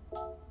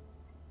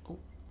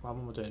 what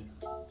am I doing?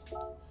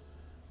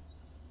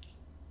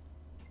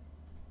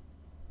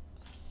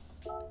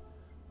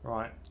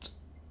 Right,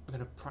 we're going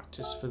to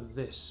practice for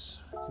this.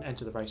 We can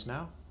enter the race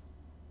now.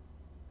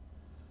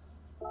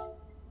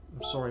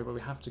 I'm sorry, but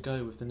we have to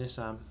go with the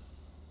Nissan.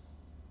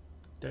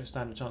 Don't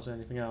stand a chance of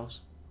anything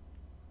else.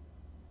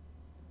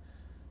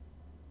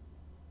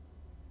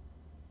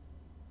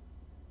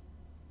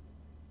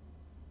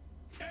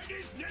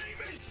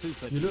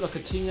 You look like a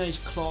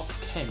teenage Clark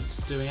Kent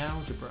doing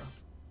algebra.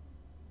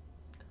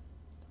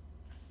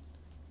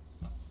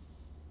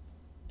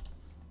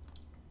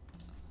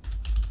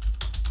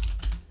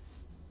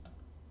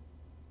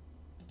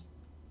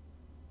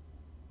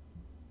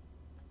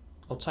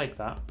 I'll take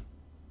that.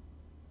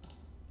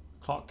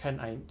 Clark Kent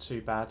ain't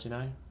too bad, you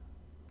know.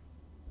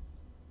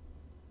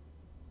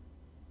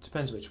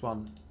 Depends which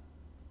one.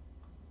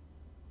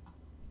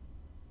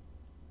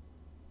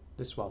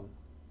 This one.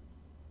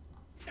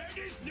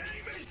 his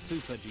name is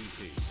Super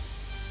GT.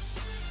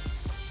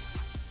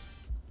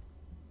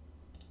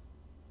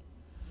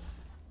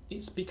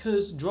 It's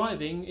because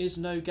driving is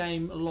no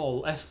game,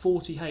 lol.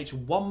 F40H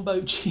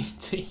Wumbo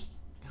GT.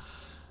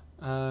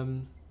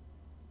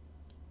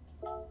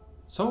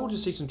 Someone will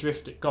just see some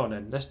drifting. Go on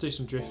then, let's do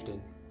some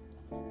drifting.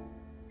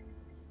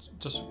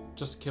 Just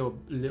to kill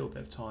a little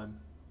bit of time.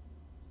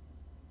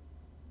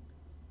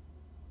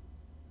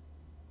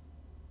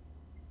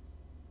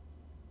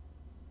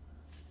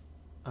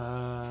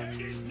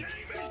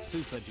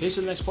 Here's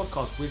the next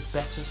podcast with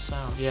better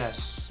sound.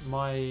 Yes,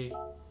 my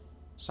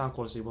sound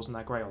quality wasn't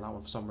that great on that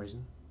one for some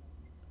reason.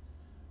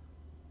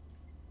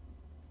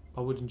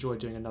 I would enjoy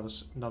doing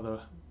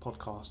another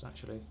podcast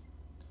actually.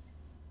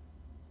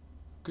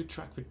 Good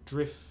track for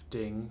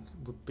drifting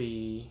would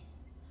be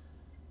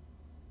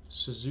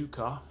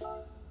Suzuka,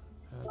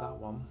 that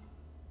one,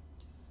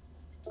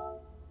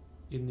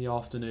 in the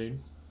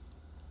afternoon.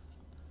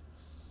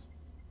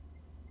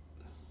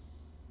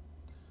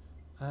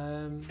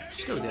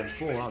 Just go with the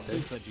M4, aren't they?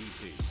 Super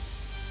GT.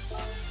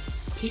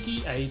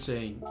 Piggy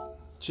 18.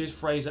 Cheers,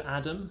 Fraser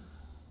Adam.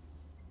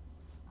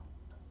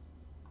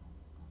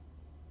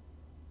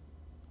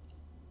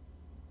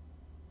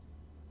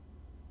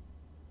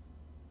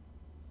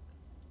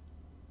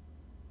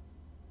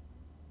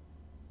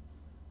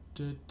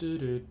 Do, do,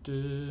 do,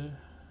 do.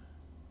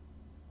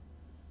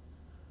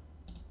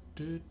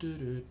 Do, do,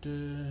 do,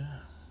 do.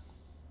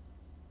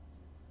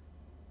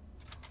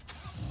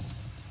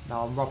 No,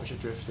 I'm rubbish at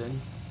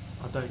drifting.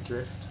 I don't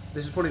drift.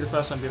 This is probably the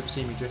first time you've ever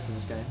seen me drift in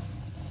this game,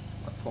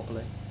 like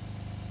properly.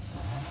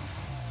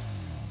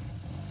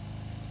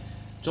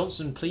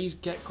 Johnson, please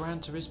get Gran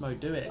Turismo.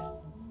 Do it.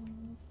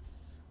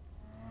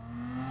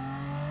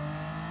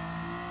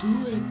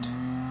 Do it.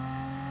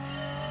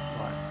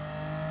 Right.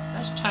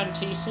 Let's turn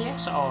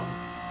TCS on.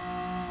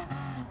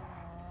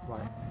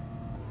 Right.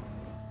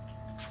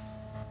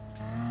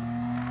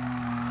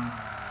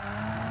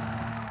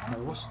 No,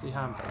 what's the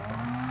handbrake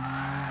button?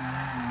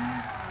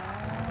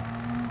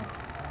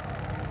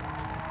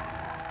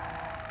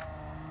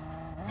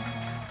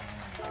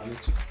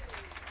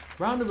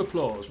 Round of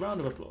applause,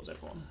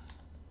 everyone.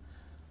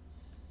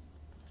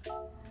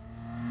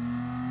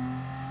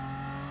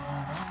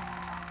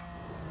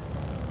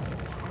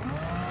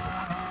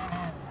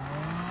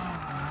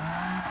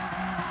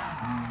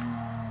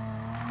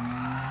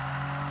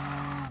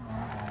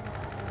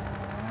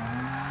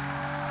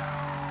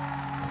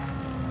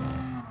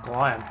 God,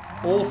 I am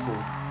awful.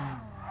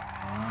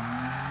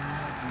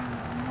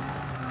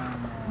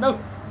 No!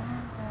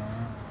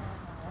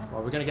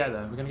 Well, we're gonna get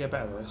there. We're gonna get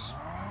better at this.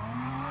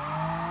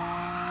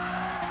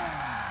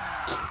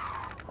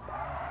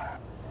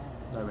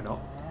 No, we're not.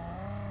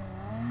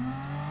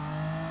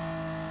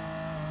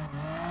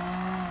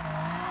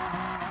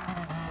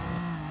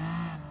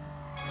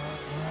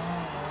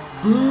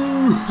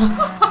 Boo!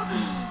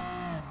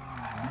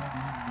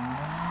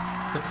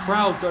 The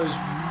crowd goes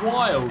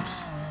wild.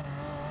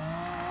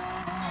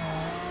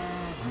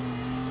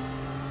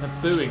 They're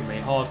booing me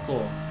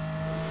hardcore.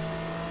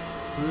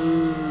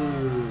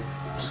 Boo!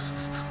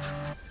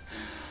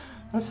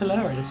 That's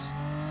hilarious.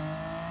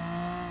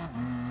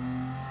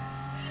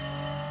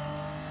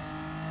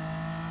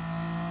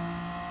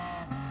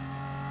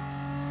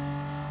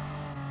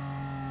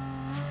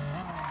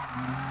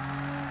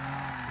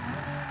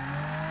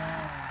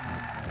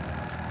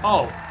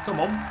 Oh, come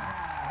on.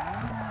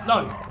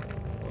 No.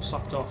 Got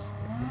sucked off.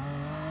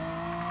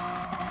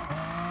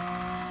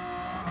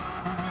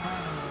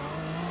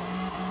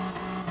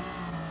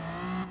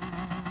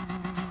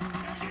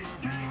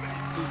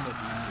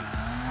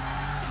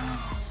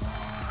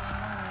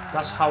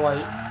 That's how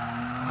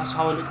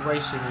I look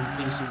racing in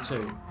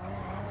PC2.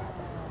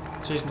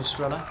 Cheers,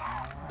 Nostrella.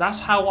 That's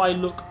how I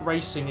look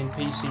racing in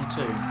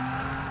PC2.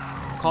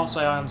 Can't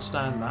say I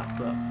understand that,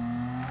 but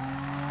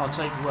I'll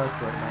take your word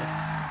for it, mate.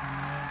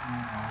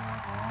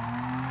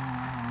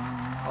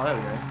 Oh, there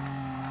we go.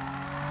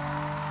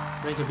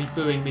 You ain't gonna be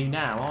booing me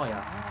now, are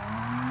ya?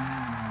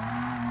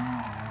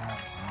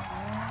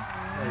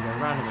 There you go,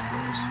 round of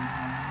applause.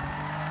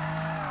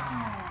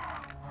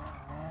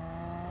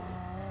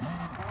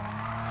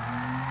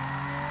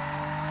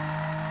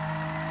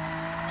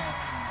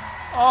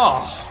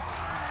 Oh,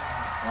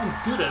 I'm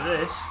good at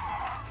this.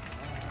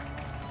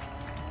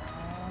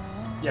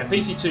 Yeah,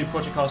 PC2,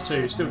 Project Cars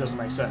 2 still doesn't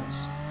make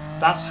sense.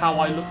 That's how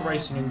I look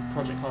racing in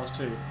Project Cars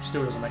 2.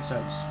 Still doesn't make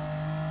sense.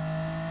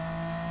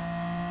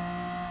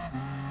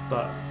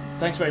 But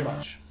thanks very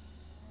much.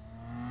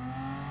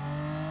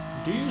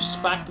 Do you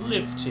spack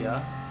lift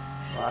here?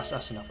 Well,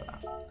 that's enough of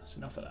that. That's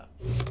enough of that.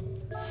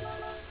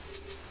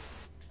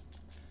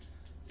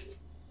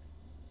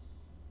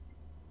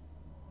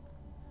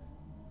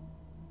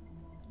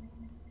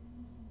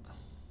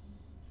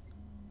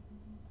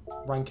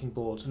 Ranking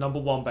board. Number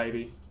 1,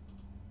 baby.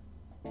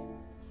 I'm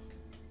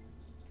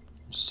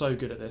so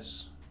good at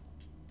this.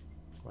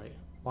 Wait,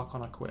 why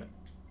can't I quit?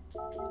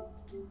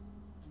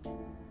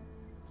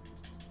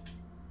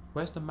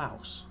 Where's the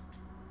mouse?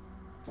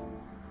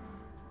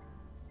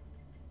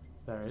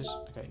 There it is.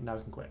 Okay, now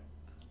we can quit.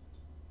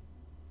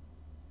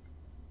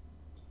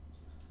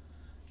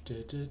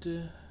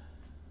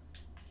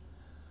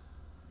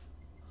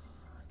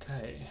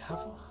 Okay,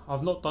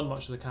 I've not done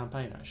much of the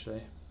campaign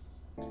actually.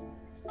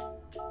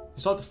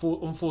 It's like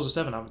on Forza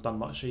 7 I haven't done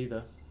much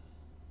either.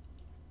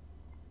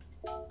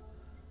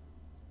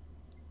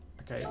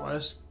 Okay, well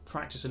let's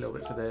practice a little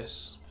bit for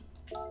this.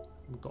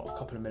 We've got a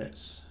couple of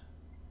minutes.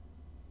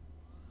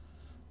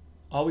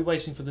 Are we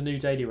waiting for the new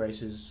daily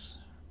races?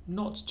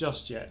 Not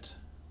just yet.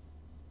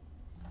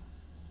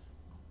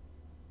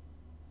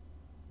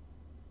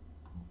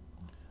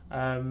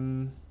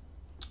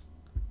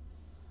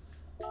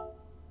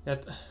 Yeah,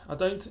 I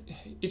don't.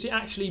 Is it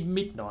actually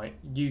midnight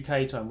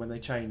UK time when they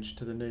change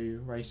to the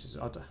new races?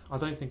 I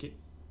don't think it.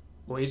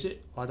 Or is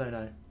it? I don't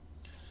know.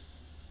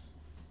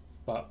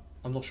 But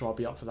I'm not sure I'll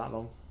be up for that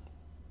long.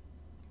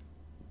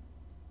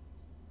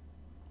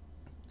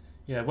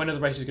 Yeah, when are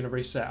the races going to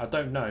reset? I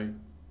don't know.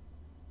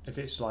 If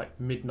it's like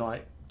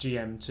midnight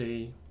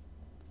GMT,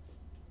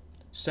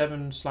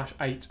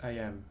 7/8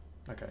 AM.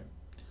 Okay.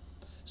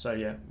 So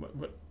yeah,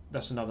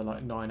 that's another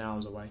like 9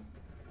 hours away.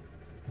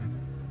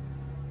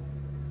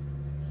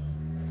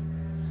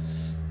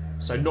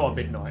 So not at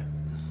midnight.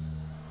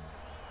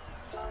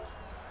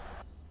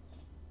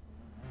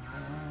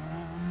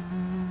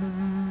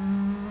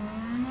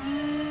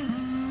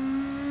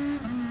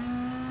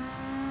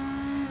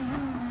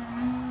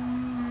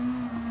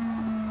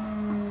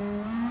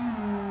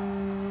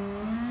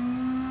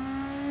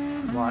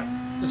 Right,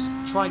 let's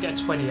try and get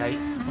a 28. I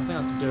think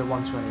I can do a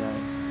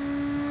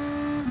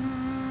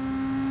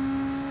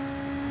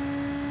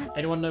 128.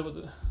 Anyone know what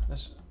the...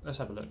 Let's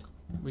have a look.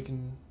 We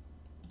can...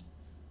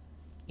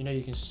 You know,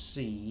 you can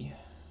see...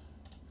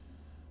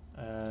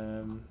 if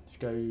you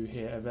go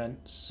here,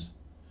 events...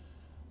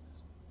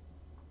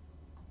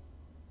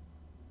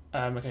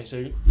 okay,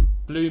 so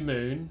Blue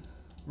Moon.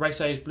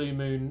 Race A is Blue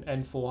Moon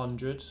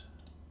N400.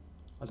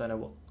 I don't know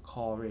what the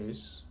car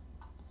is.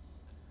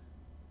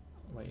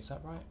 Wait, is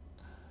that right?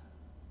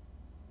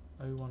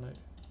 010. And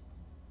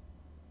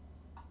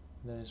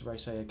then there's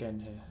race A again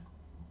here.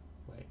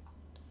 Wait.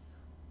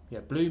 Yeah,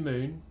 Blue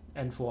Moon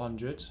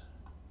N400.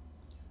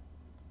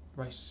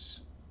 Race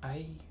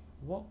A.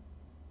 What?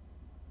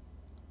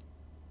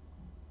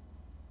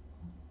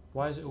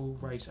 Why is it all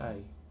race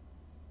A?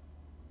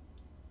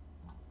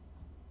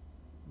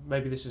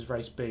 Maybe this is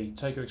race B.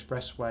 Tokyo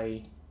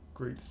Expressway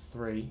Group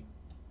 3.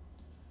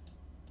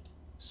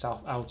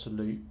 South Outer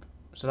Loop.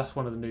 So that's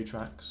one of the new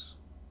tracks.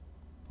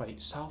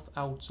 Wait, South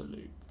Outer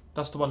Loop.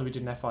 That's the one that we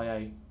did in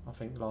FIA, I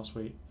think, last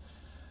week.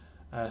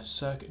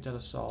 Circuit de la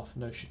South,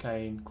 No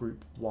Chicane,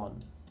 Group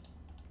 1.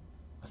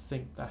 I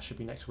think that should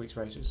be next week's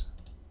races.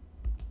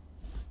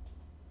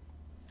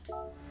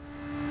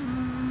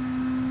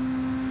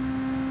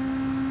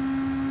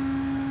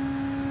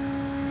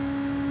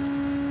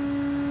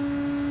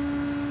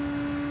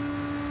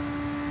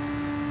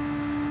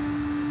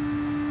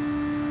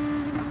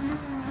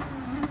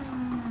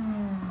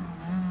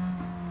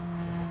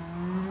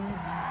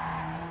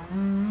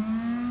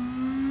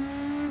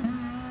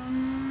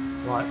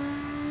 Right,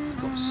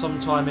 got some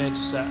time here to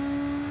set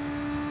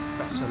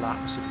better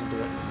laps if we can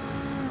do it.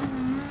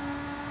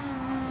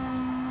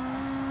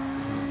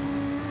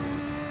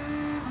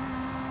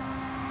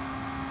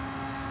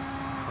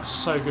 It's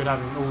so good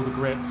having all the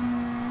grip.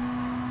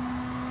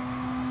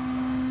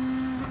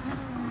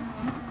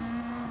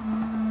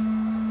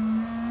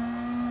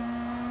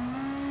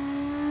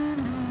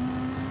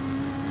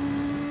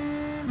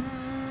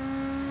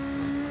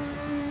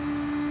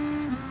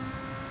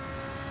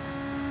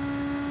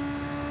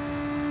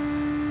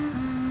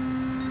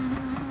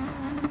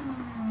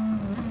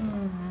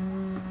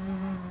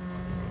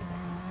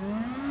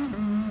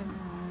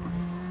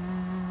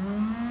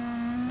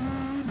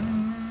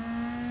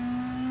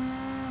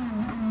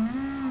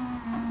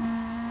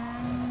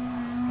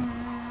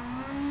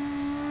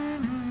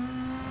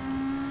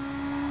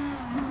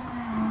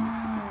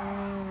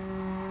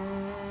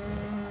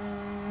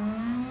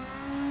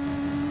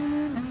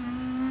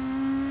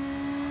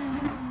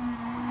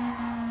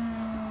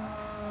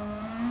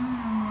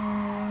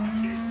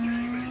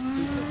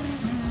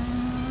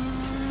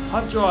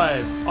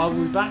 HyperJrive, I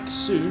will be back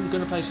soon.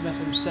 Gonna play some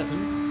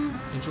FM7.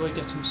 Enjoy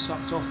getting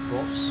sucked off,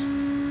 boss.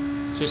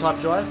 Cheers,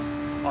 HyperJrive.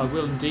 I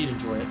will indeed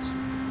enjoy it.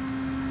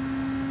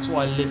 That's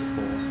what I live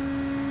for.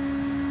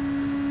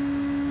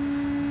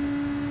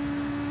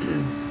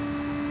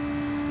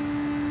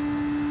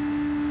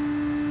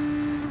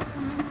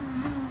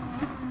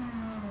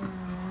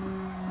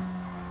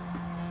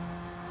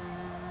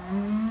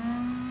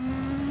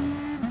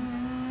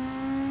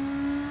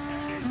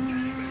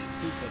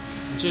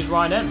 Cheers,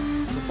 Ryan M.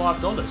 for $5.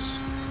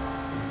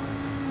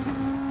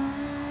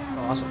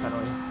 Oh, that's a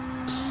penalty.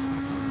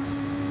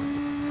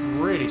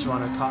 Really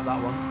trying to cut that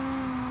one.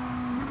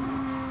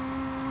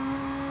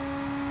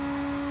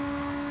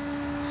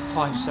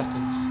 5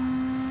 seconds.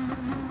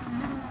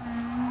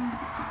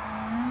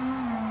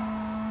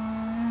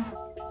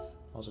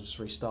 Might as well just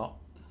restart.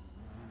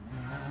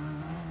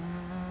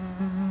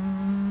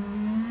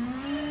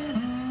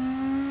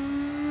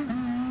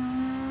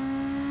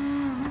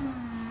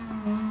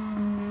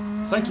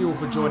 thank you all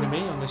for joining me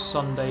on this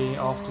Sunday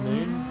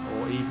afternoon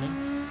or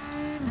evening,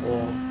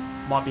 or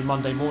might be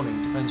Monday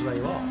morning, depends where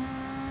you are.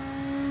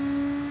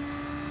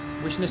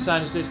 Which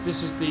Nissan is this?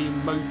 This is the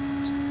what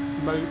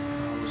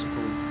was it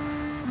called?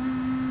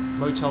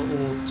 Motel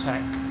Or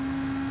Tech.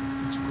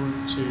 It's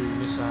Group 2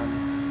 Nissan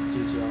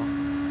GTR.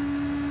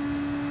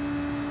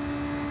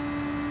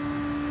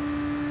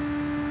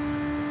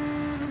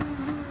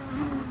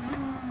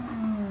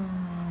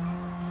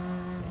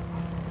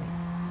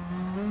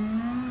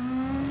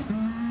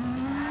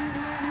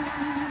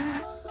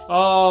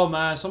 Oh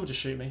man, someone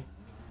just shoot me.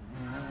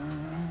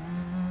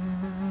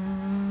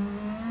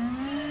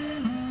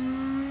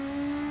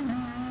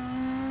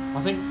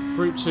 I think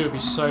Group 2 would be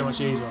so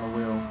much easier on a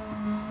wheel.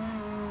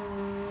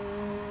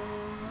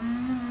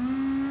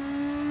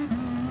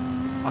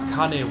 I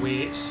can't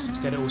wait to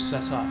get it all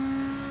set up.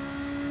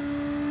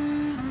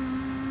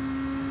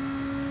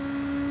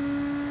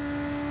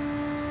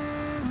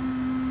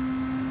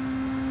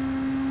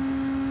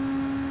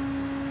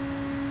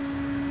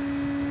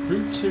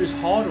 Group 2 is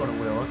harder on a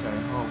wheel, okay.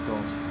 Oh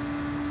god.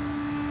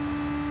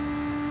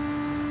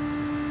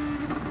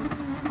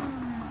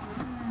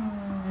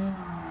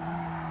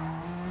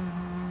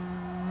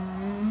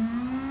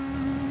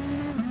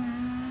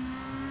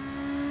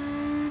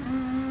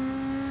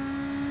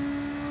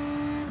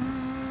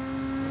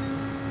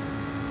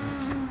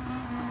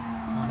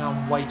 Oh, now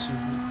I'm way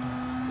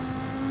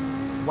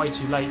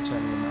too late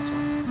turning in that time.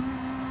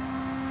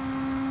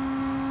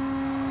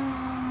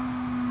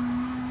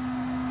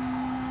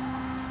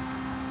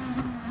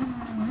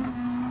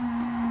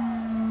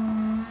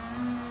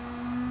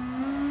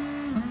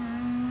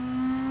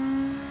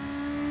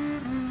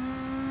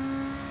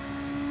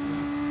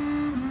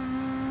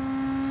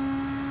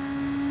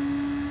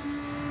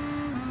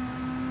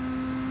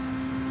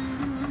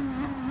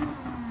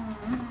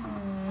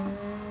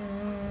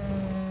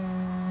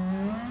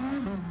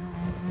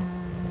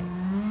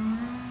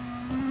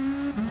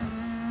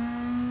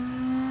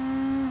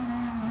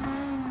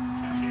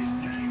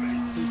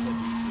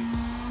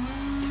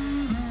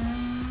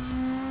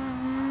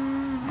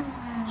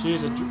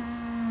 Cheers,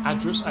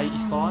 Address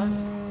 85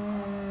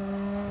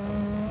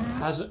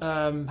 has had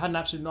an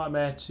absolute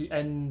nightmare to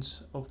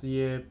end of the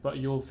year, but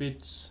your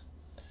vids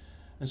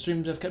and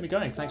streams have kept me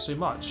going. Thanks so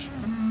much.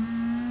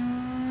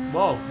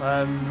 Well,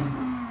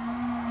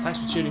 thanks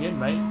for tuning in,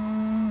 mate.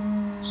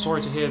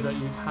 Sorry to hear that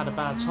you've had a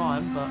bad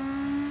time, but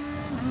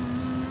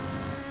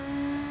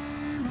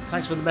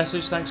thanks for the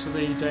message. Thanks for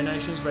the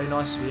donations. Very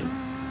nice of you.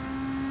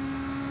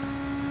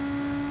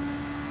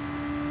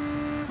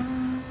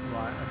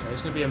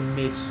 It's going to be a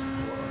mid,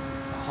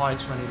 high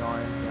 29,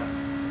 yeah.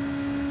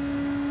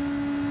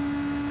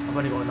 I've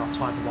only got enough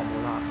time for one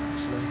more lap,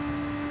 actually.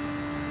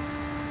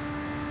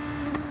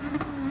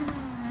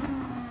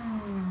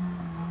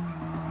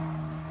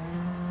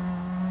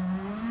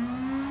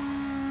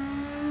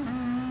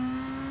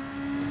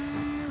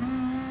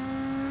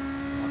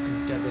 I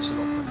can get this a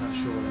lot quicker,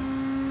 surely.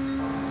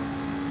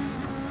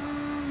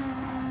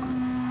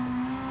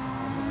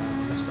 Oh man,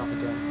 I messed up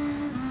again.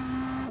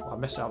 Oh, I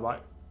messed up,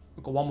 right?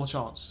 I've got one more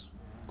chance.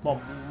 Come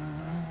on.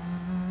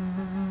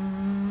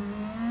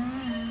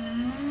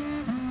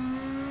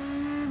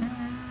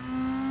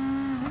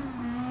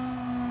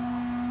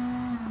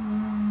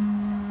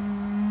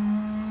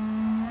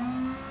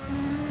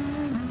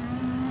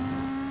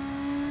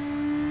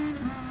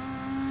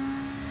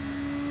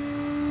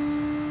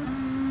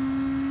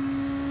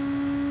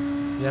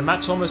 Yeah,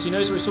 Matt Thomas, he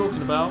knows what he's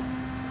talking about.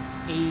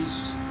 He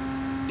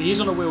is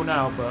on a wheel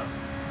now, but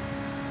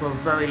for a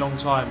very long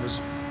time was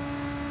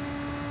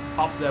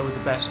up there with the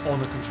best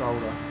on the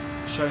controller,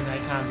 showing that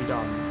it can be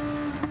done.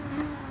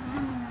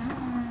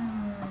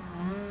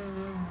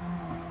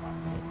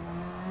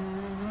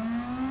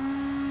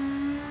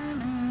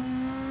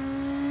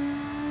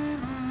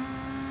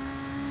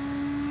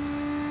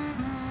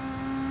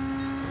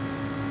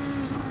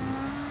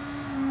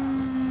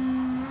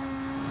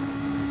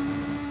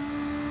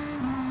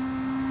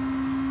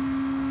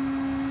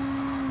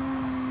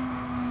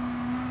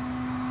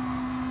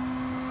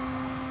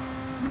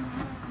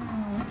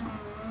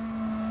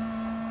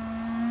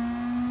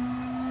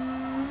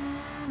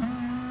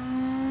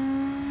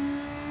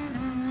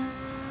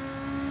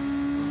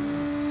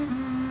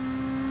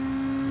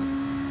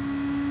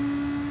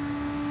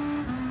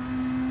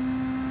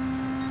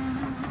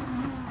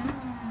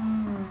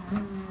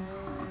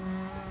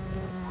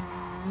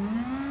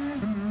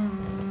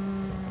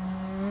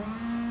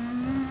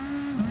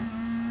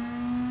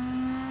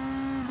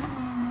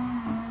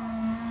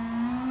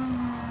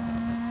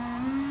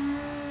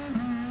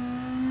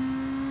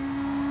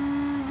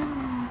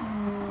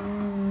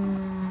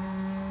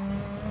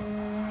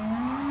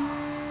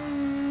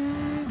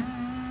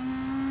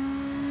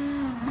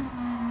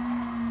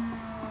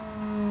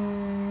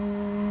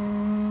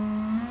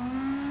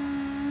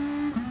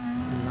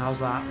 How's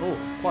that? Oh,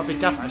 quite a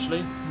big gap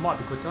actually. Might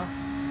be quicker.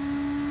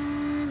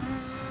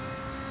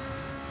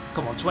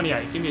 Come on,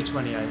 28. Give me a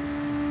 28.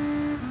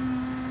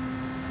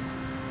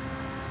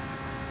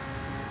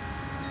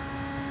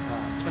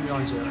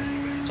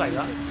 29-0. Take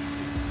that.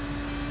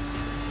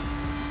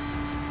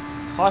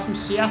 Hi from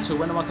Seattle.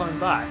 When am I coming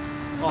back?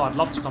 Oh, I'd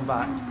love to come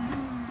back.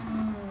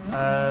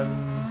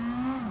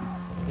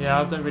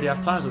 Yeah, I don't really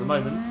have plans at the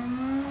moment.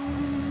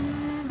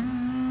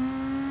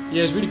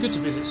 Yeah, it's really good to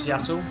visit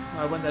Seattle.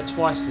 I went there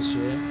twice this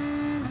year.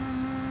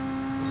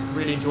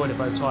 Really enjoyed it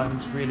both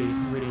times. Really,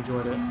 really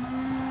enjoyed it.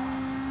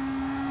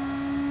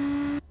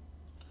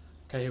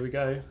 Okay, here we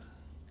go.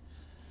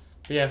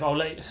 But yeah, I'll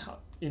let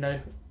you know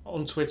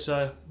on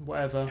Twitter,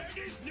 whatever.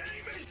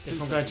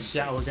 If I'm going to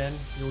Seattle again,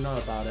 you'll know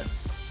about it.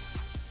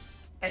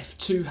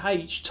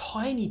 F2H,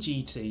 tiny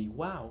GT.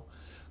 Wow.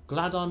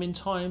 Glad I'm in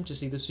time to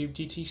see the Super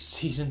GT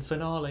season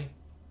finale.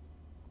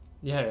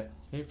 Yeah,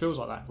 it feels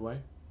like that in a way.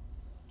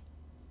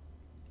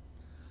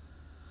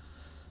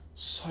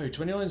 So,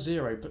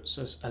 29-0 puts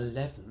us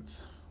 11th.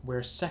 We're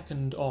a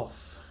second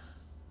off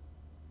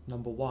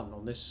number 1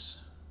 on this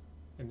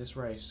in this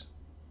race.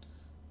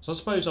 So I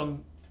suppose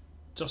I'm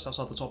just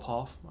outside the top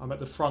half. I'm at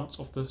the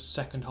front of the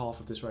second half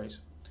of this race,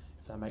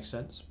 if that makes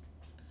sense.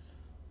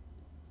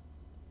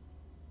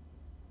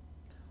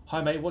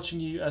 Hi mate, watching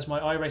you as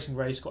my iRacing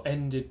race got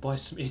ended by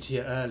some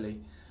idiot early.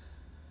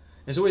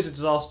 It's always a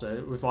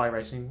disaster with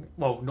iRacing.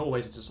 Well, not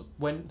always a disaster.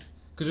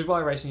 Because with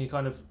iRacing, you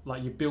kind of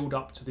like you build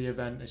up to the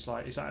event. It's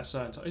like it's at a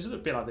certain time. It's a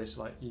bit like this.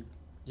 Like you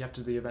have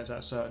to do the events at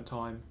a certain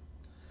time.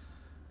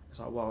 It's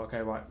like, well,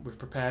 okay, right. We've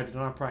prepared. We've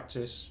done our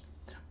practice.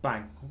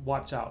 Bang,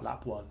 wiped out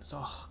lap 1. So,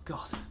 oh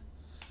god.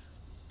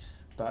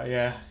 But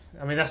yeah,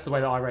 I mean that's the way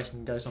that iRacing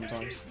can go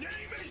sometimes.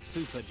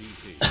 Super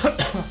GT.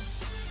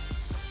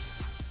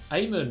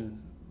 Eamon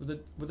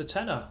with a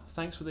tenner.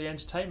 Thanks for the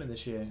entertainment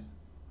this year.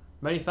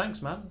 Many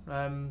thanks,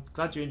 man.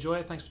 Glad you enjoy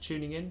it. Thanks for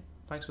tuning in.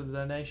 Thanks for the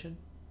donation.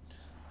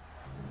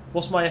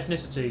 What's my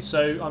ethnicity?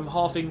 So I'm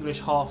half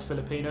English, half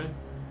Filipino.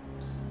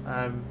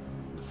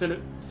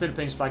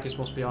 Philippines flag is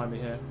what's behind me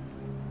here.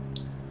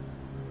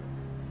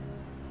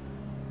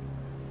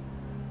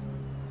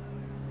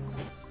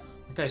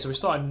 Okay, so we're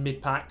starting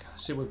mid-pack.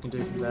 See what we can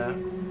do from there.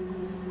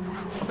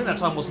 I think that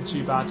time wasn't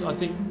too bad. I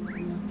think,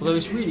 although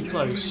it's really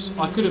close, if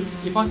I could have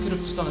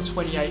just done a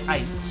 28.8,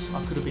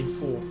 I could have been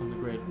 4th on the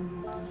grid.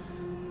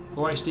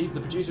 Alright, Steve,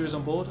 the producer is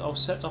on board. I'll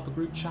set up a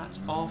group chat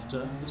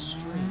after the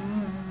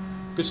stream.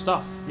 Good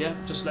stuff. Yeah,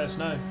 just let us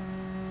know.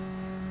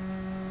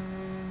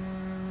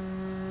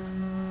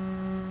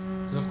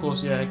 Because of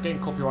course, yeah, getting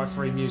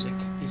copyright-free music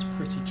is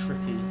pretty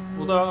tricky.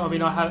 Although, I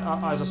mean,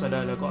 as I said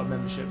earlier, I got a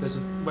membership. There's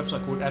a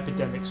website called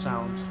Epidemic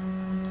Sound,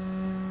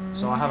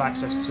 so I have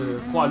access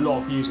to quite a lot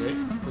of music,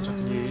 which I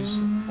can use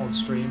on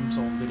streams,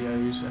 on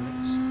videos, and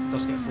it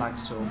doesn't get flagged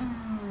at all.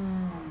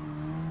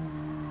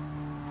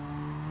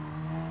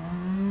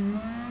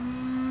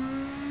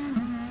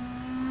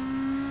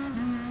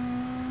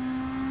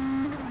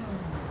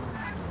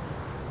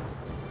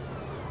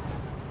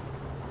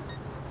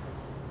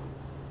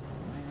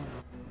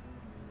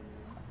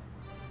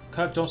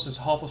 Kirk Johnston's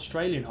half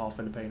Australian, half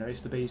Filipino. It's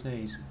the bee's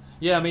knees.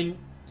 Yeah, I mean,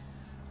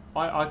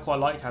 I quite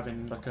like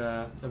having like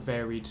a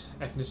varied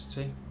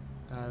ethnicity.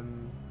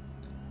 Kind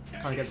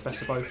of get the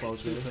best of both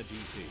worlds, really.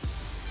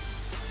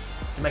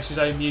 He makes his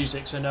own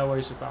music, so no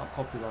worries about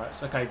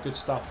copyrights. Okay, good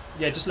stuff.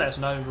 Yeah, just let us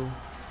know.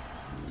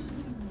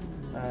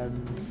 We'll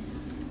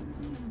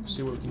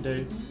see what we can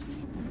do.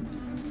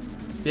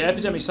 Yeah,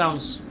 Epidemic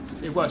Sounds,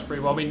 it works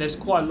pretty well. I mean, there's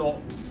quite a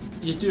lot.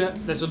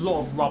 There's a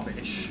lot of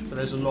rubbish, but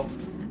there's a lot.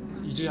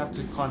 You do have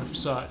to kind of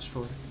search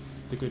for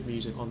the good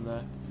music on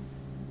there.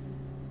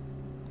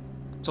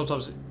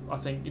 Sometimes I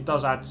think it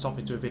does add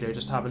something to a video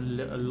just to have a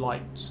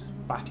light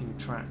backing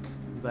track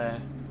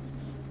there.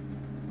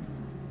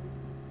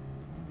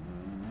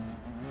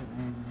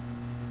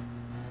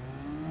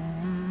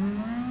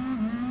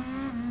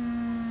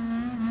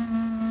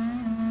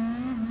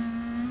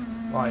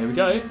 Right, here we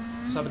go.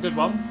 Let's have a good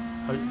one,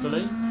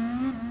 hopefully.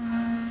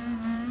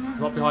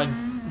 Right behind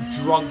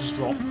Drugs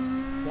Drop.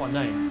 What a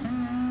name.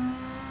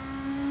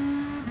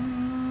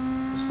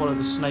 Follow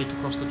the snake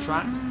across the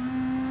track.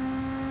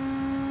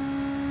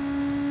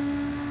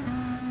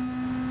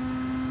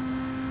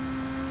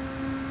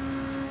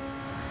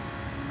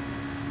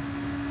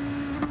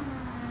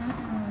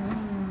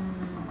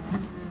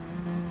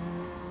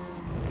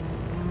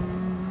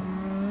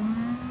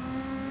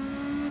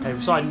 Okay,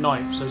 we're side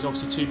 9th, so there's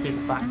obviously 2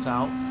 people backed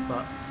out,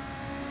 but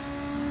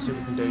let's see what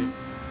we can do.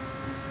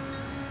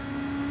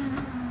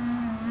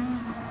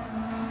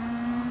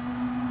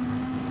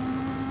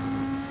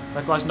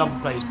 That guy's number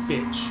plate is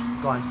bitch,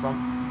 guy in front.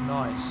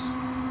 Nice.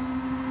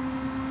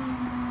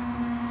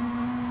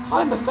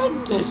 I'm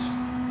offended.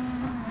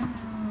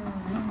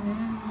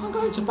 I'm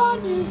going to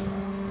ban you.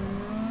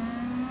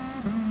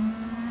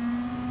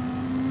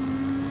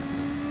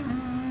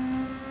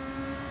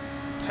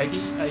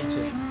 Peggy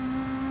 18.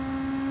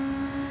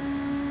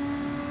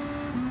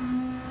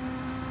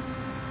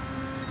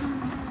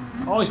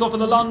 Oh, he's gone for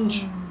the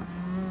lunge.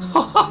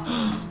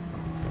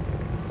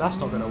 That's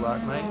not going to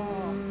work, mate.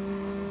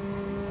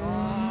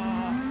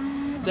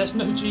 There's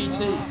no GT.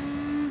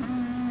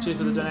 Cheers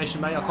for the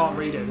donation, mate. I can't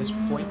read it at this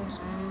point.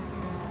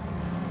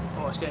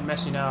 Oh, it's getting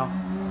messy now.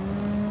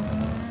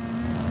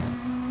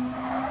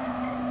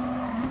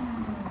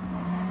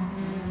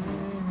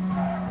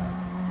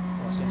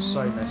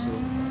 So messy.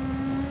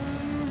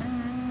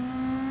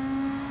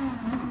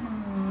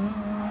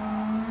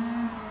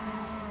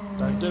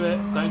 Don't do it.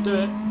 Don't do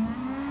it.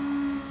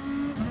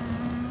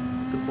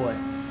 Good boy.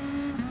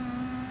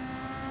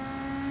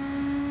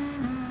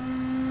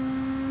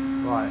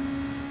 Right.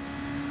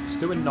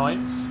 Still in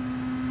 9th.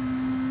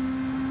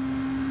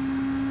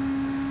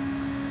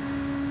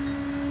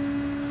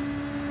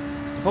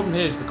 The problem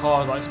here is the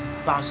car like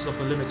bounces off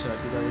the limiter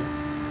if you go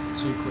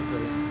too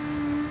quickly.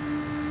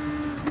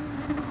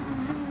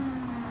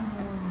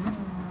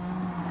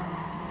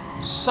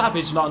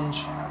 Savage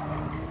lunge.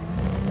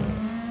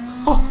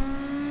 Oh.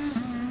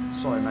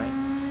 Sorry, mate.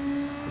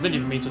 I didn't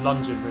even mean to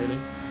lunge him, really.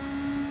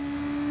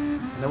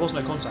 And there was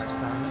no contact,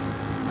 apparently.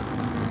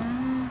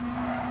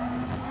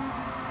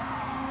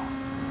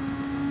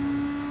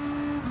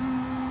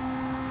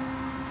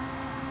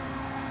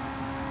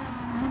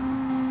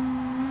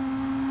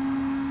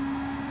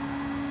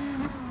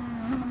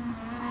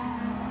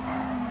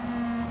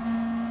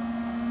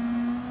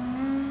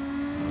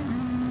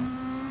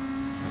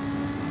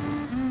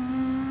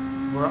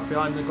 We're up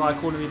behind the guy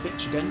calling me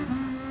bitch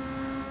again.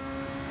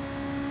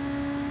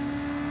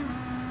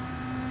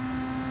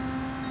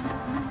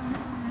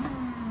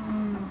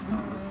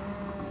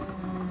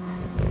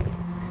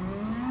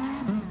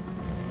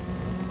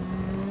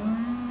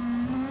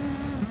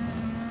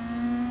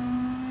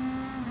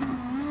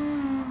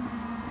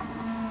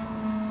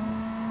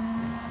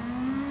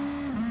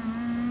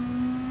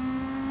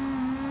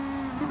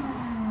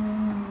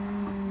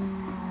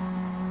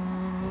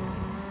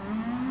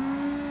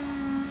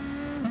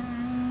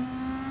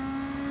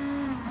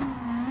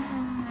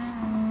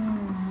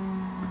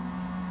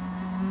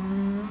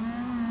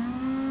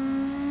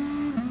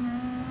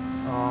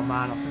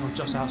 Man, I think I'm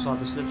just outside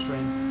the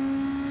slipstream.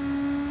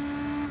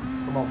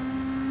 Come on.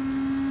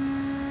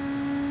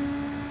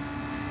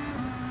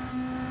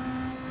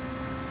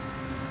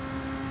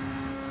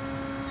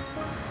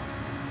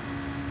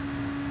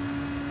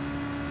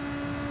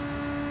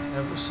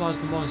 What size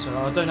is the monitor?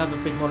 I don't have a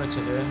big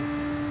monitor here.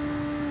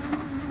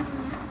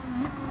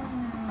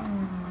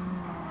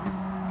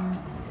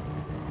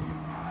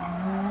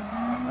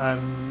 I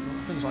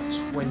think it's like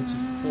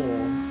 24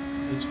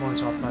 each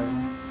monitor I play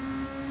on.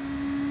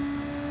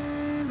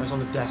 It's on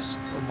the desk,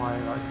 on my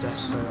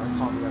desk, so I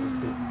can't really have a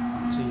big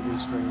TV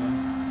screen there.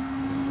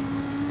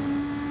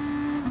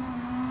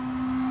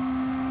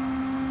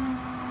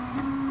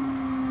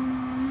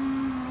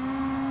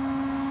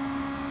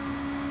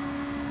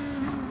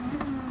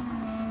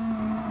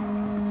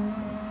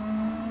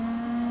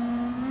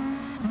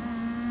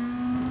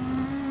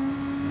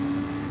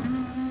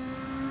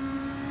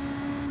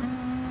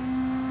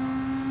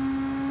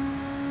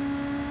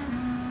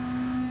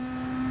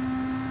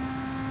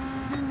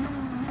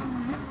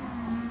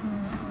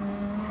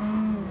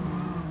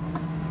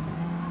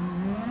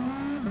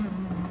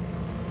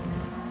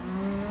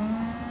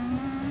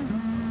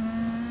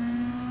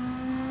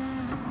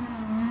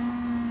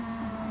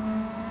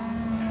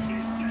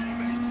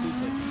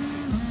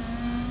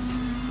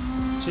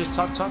 Cheers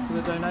Tuck Tuck for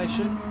the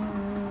donation.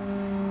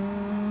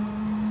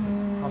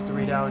 I'll have to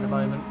read out in a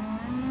moment.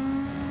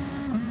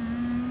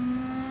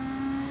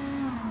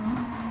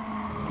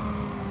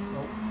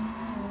 Oh.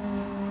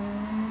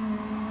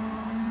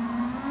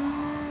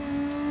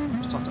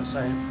 What's Tuck Tuck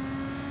saying?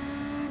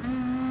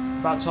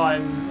 About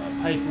time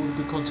I pay for all the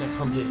good content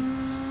from you.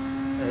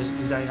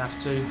 You don't have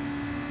to.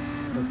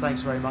 But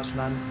thanks very much,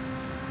 man.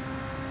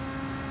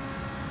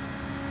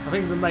 I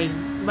think the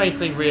main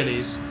thing really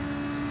is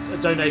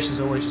donations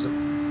are always just a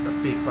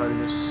big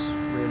bonus,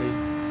 really.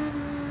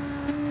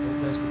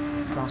 There's the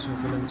bouncing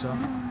off the limiter.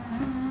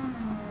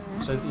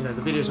 So, you know,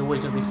 the videos are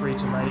always going to be free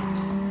to make,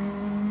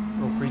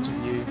 or free to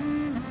view,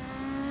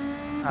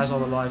 as are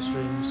the live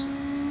streams.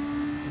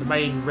 The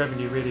main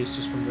revenue really is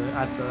just from the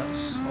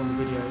adverts on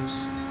the videos.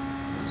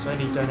 So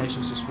any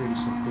donations just really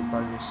just a big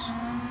bonus.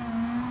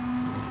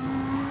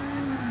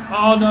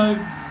 Oh no!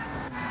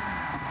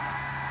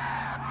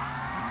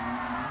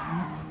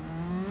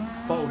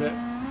 Bottled it.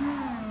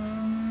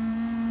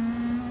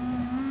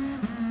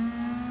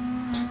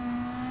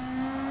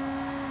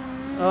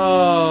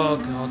 Oh,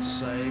 God's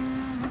sake.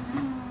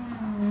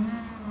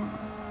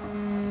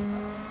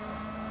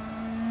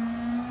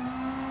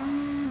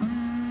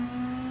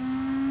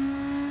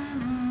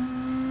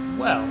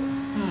 Well,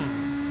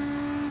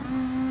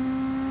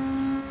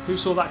 who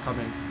saw that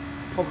coming?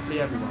 Probably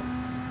everyone.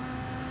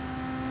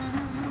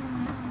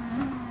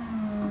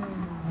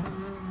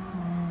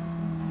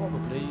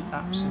 Probably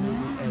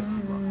absolutely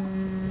everyone.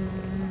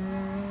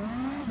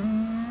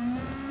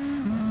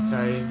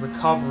 Okay,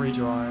 recovery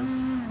drive.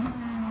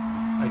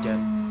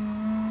 Again.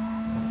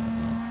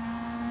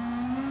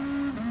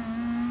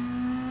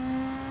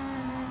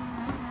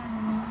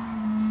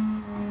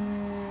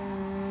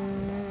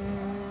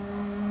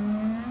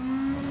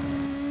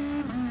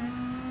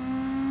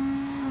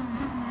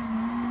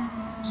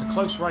 It's a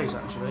close race,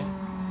 actually.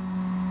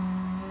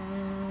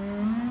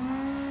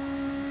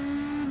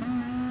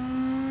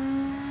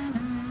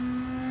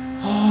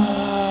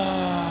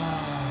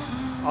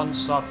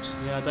 unsubbed.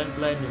 Yeah, don't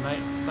blame you, mate.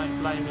 Don't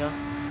blame you.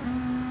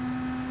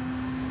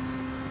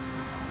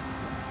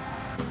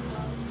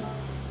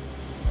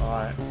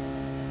 Alright.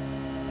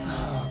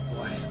 Oh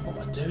boy, what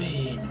am I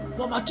doing?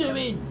 What am I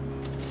doing?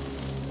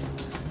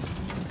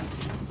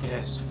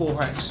 Yes,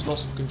 4x,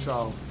 loss of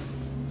control.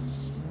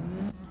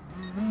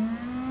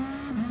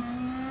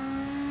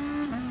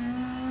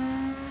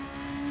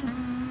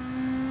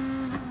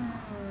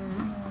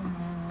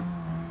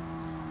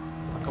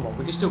 Oh, come on,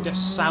 we can still get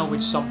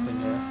salvage something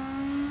here.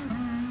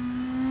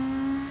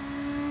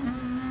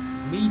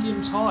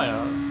 Medium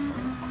tyre.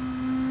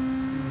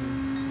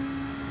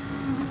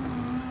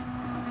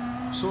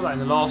 Saw that in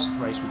the last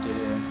race we did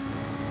here.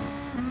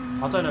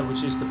 I don't know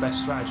which is the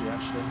best strategy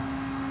actually.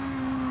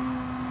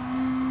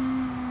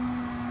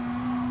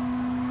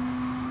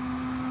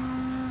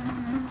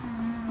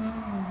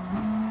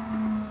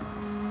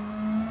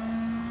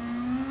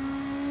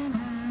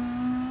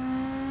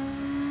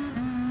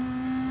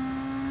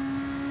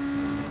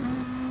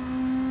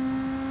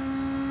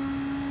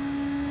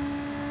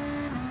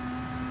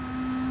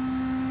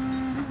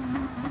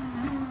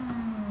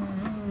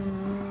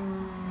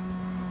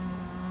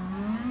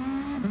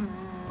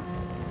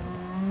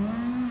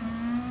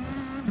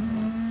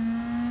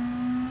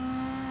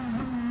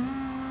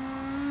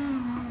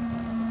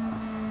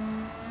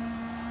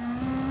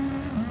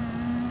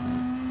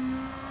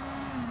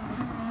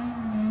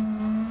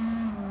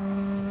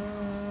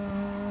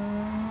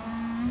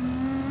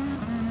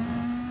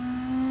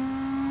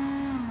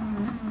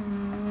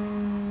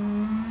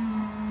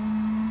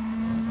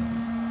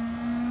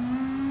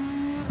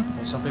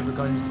 Some people are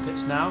going into the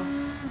pits now.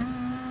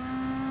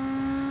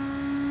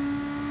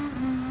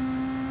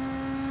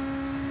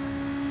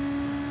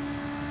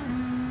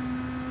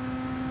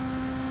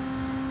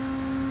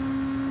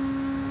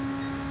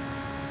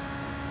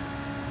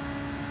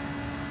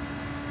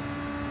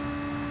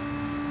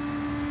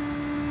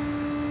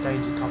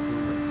 Gained a couple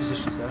of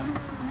positions there.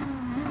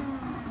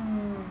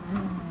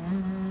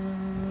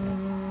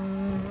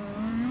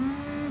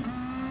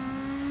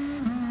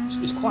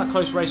 It's quite a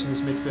close race in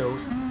this midfield.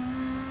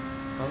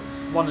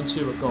 1 and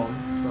 2 are gone,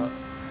 but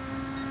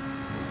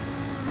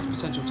there's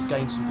potential to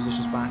gain some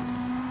positions back,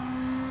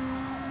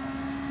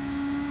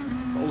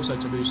 but also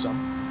to lose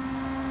some.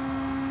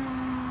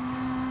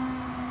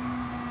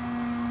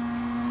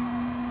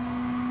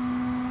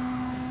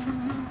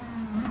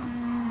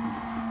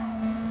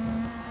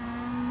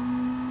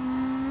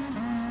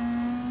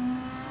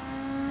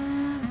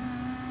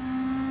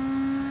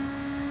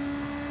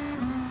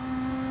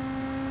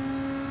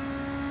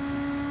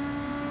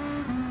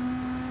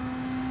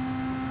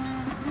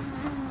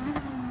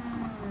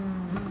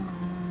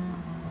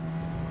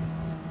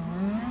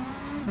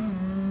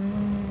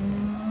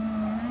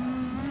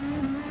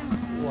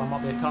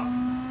 Might be a cut.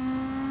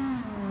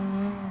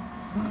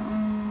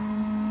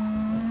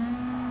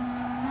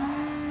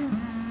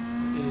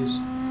 It is.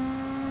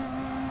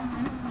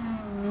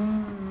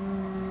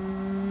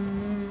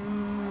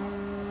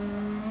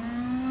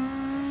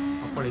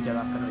 I'll probably get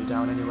that penalty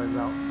down anyway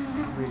without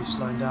really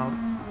slowing down.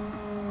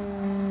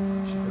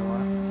 Should be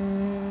alright.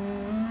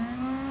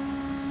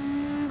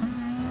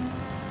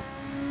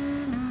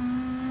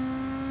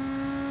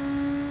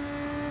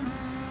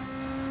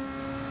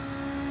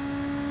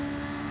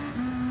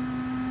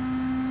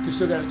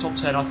 Still get a top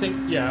 10. I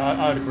think, yeah,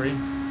 I would agree.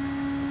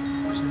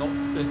 It's not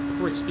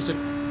it's a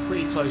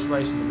pretty close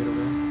race in the middle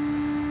there.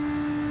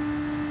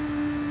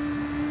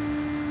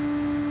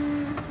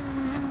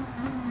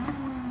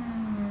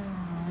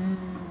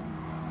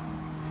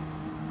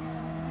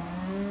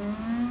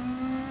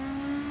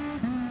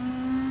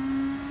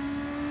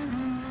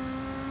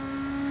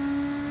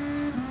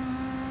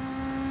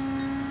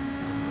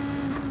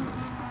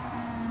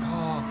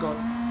 Oh god.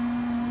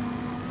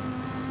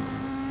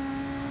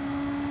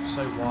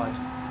 So wide.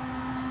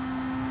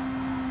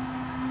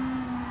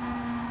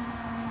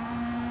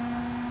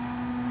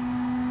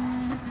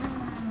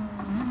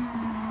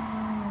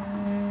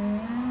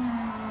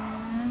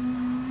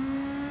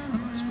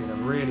 It's been a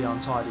really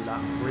untidy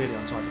lap, really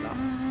untidy lap.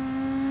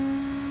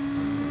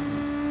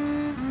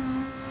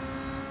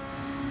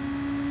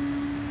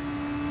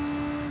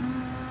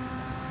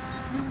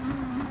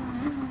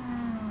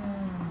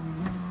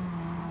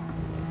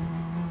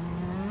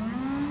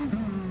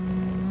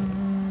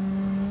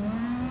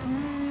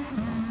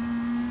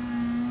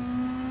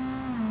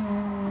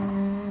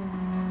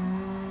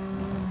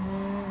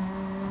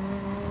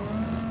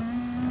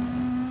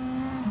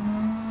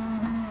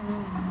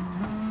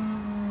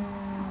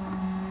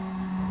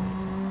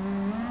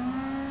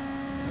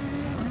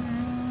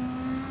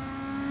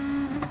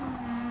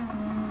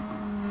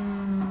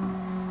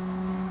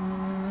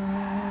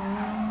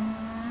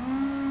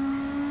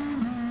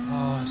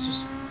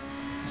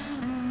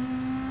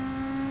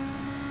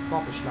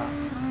 Rubbish lap.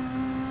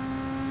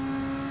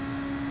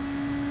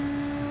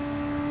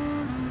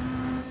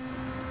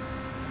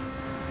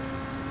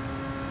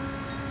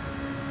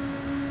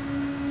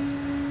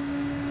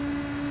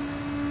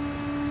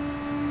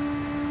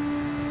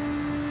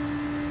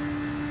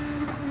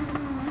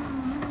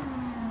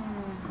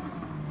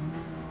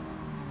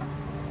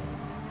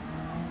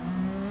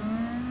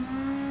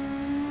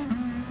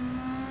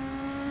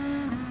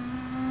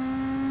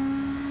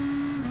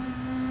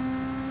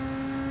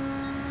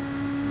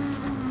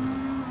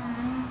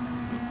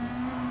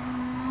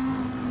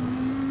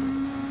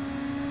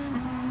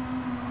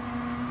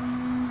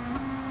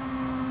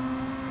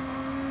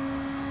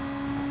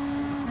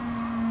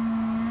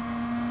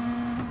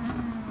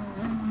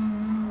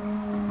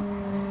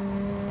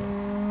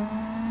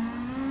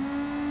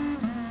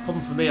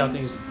 Problem for me, I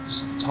think, is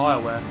just the tyre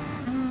wear.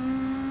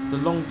 The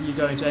longer you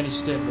go into any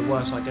stint, the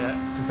worse I get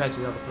compared to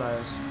the other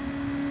players.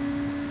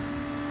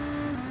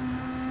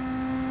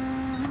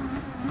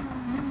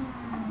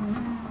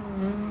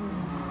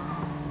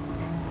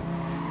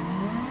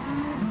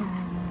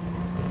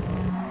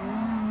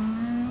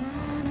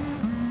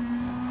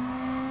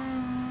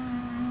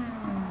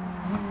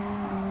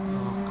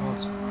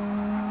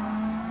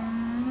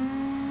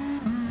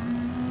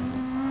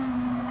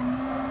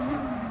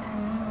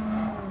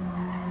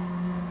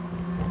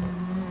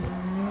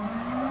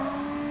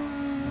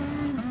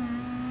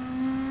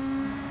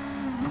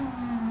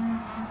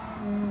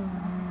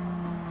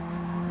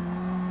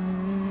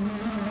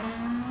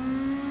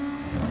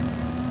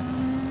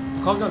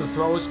 I can't go on the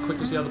throw as quick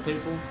as the other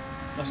people.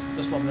 That's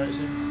what I'm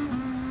noticing.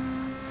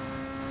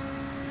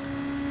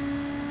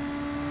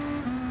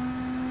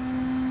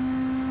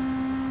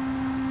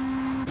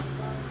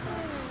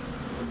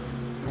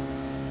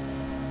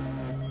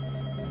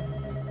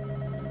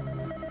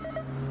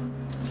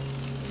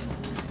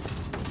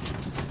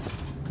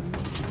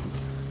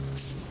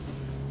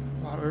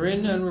 Right, we're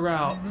in and we're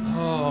out.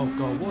 Oh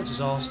god, what a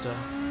disaster.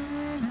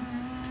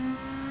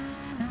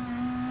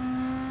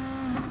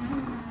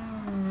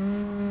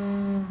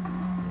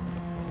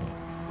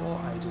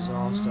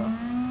 Disaster.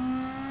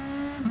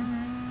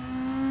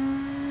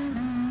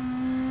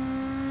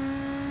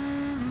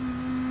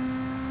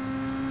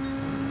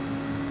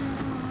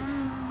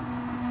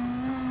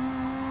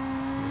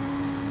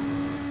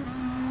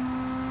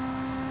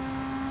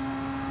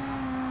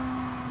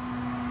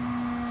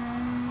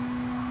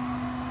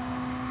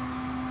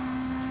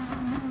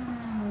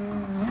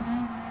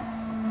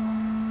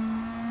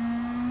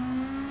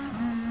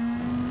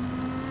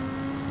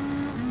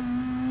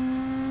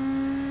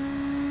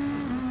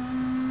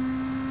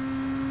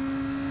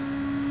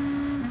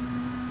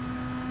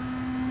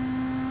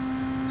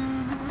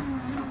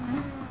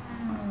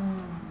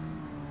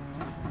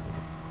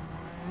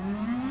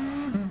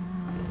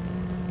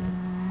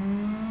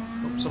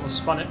 Someone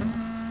spun it.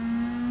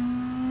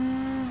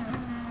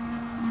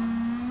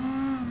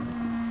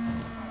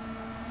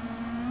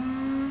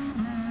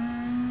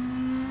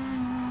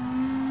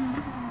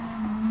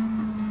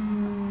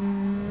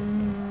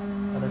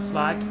 And a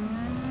flag.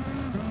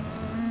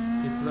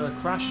 People are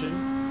crashing.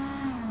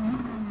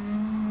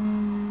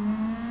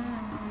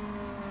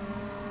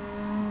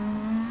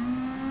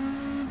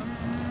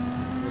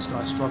 This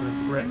guy's struggling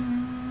for grip.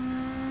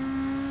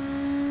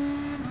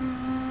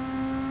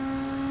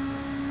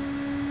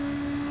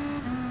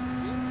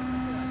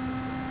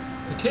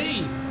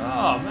 Key!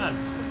 Oh man,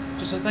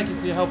 just a thank you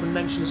for your help and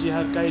mentions you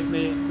have gave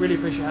me. Really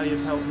appreciate how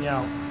you've helped me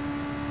out.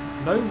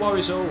 No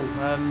worries at all.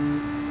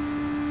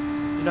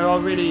 You know,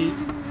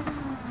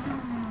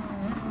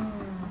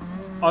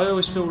 I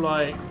always feel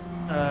like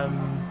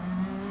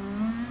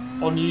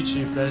on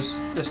YouTube there's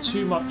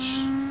too much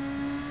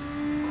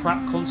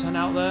crap content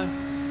out there,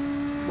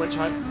 which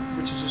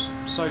is just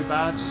so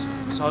bad.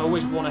 So I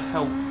always want to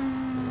help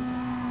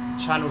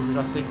channels which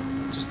I think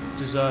just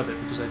deserve it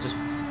because they just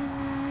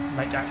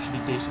make actually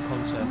decent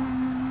content.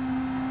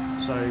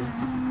 So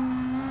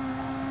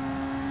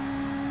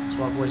that's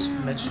why I've always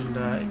mentioned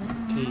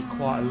Key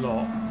quite a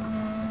lot.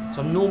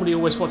 So I'm normally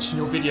always watching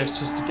your videos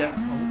just to get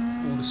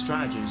all the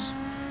strategies.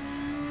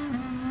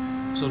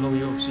 So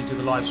normally you obviously do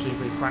the live stream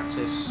where you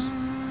practice.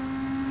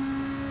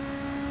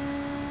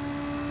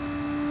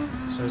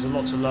 So there's a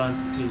lot to learn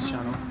from Key's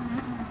channel.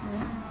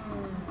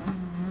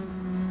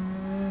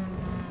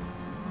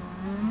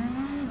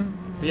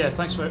 But yeah,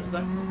 thanks for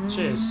that.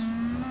 Cheers.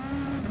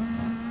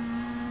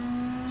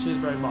 Cheers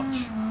very much,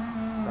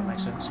 if that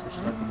makes sense, which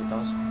I don't think it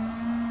does.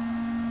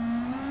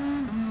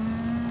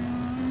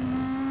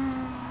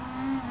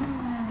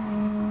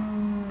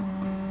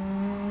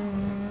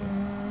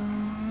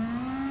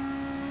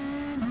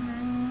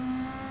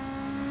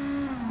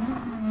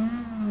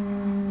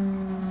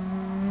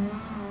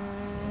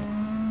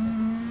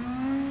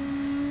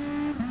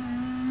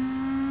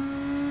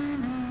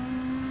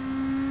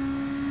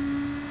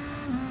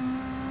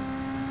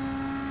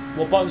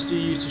 What buttons do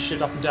you use to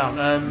shift up and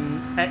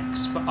down?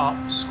 X for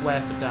up,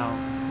 square for down.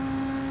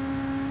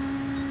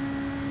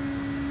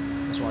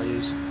 That's what I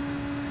use.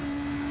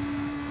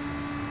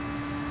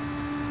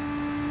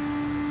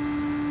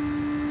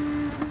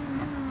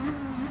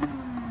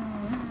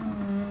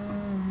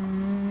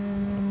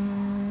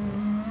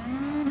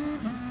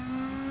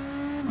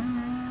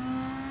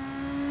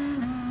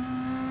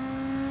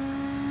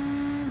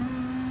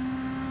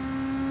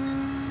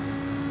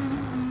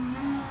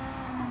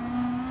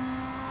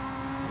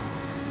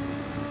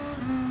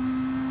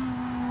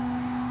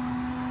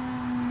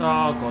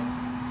 Oh god.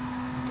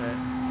 Okay.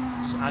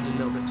 Just add a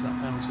little bit to that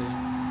penalty.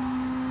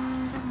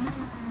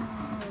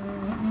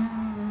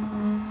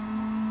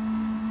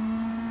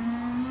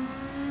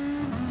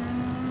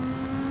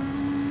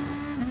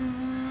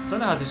 Don't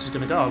know how this is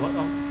going to go.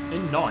 I'm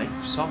in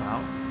 9th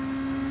somehow.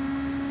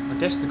 I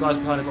guess the guys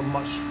behind have got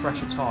much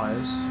fresher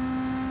tyres.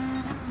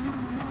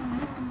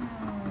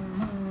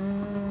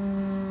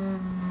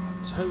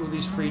 So I hope all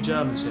these free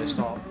Germans here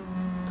start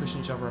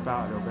pushing each other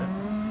about a little bit.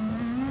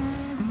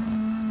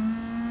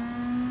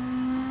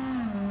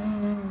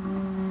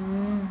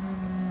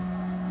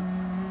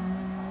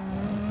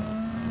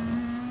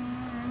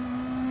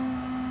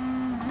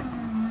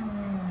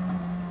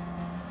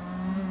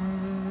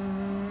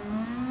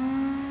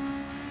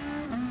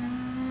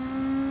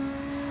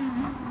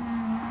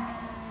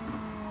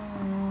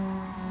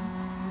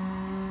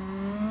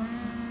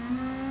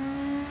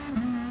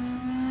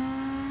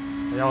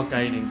 They are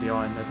gaining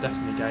behind, they're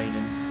definitely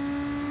gaining.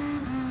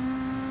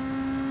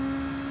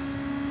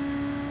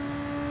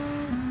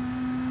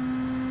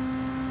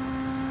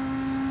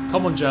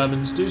 Come on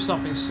Germans, do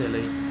something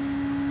silly.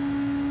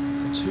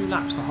 Got 2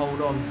 laps to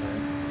hold on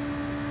here.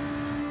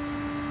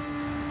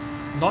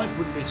 9th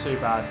wouldn't be too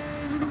bad.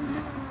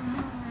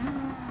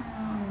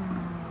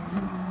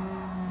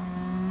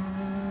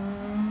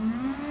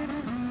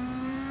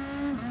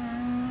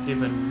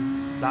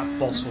 Given that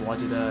bottle I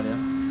did earlier.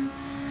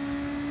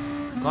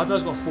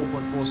 Guybell's got a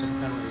 4.4 second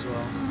penalty as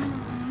well.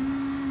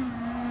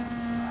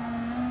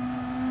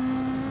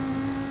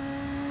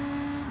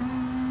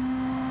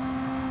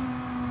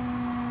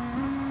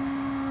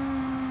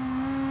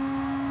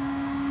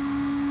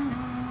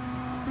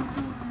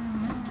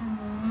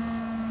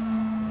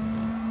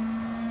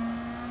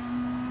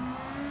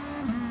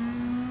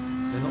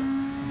 They're not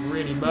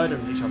really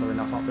murdering each other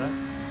enough up there.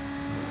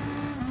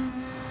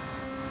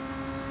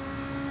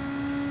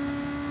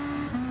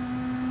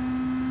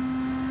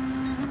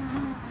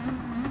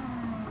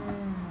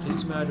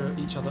 Please murder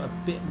each other a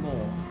bit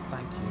more,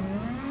 thank you.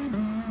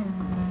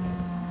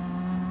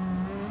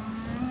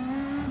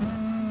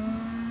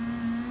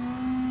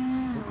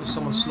 There's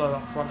someone slow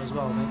up front as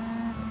well, I think.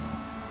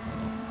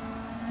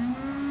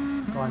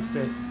 Guy in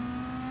 5th.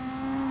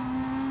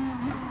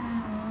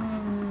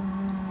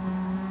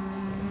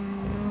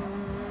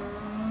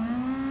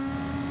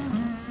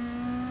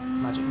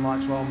 Magic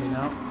Mike's on me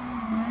now.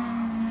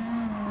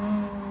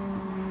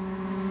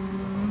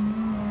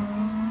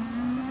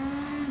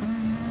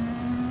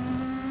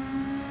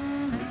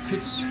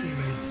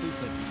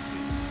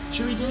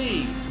 Chewy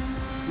D!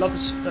 Love the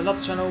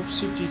channel.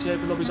 Super GT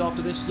Open lobbies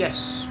after this?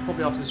 Yes,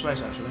 probably after this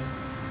race actually.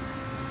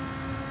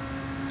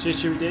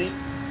 Cheers Chewy D.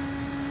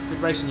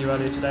 Good racing you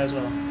earlier today as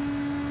well.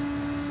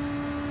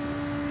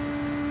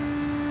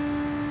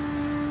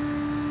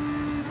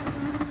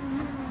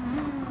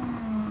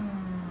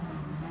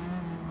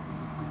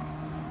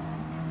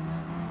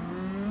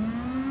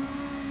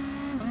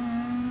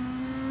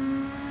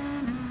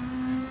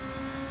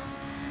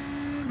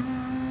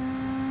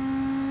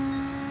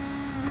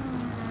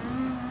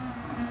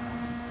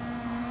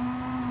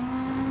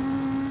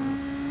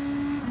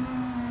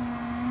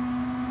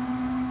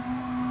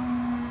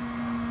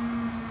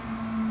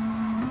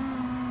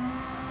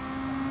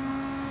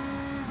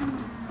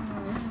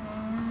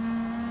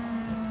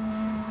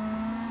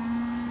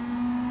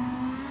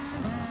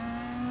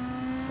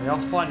 They are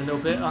fighting a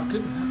little bit. I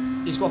could.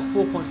 He's got a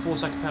 4.4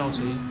 second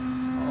penalty.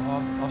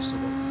 Oh, I've still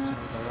got a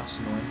penalty though. That's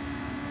annoying.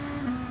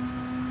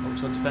 Oh,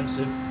 it's got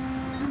defensive.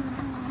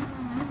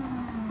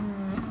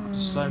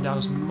 Just slow him down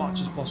as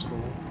much as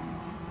possible.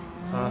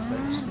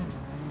 Perfect.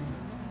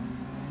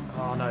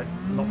 Oh no,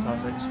 not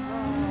perfect.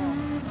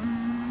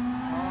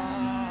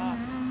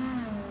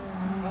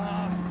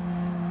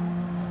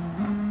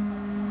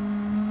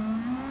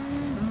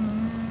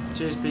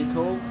 Cheers, be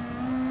cool.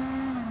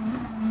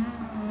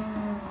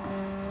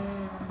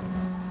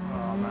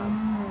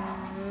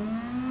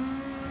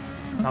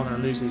 I'm going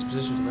to lose these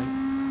positions, I think.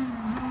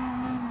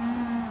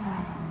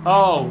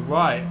 Oh,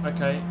 right,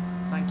 okay.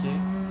 Thank you. I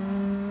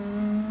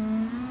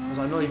was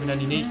like, not even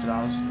any need for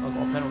that. I got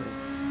a penalty.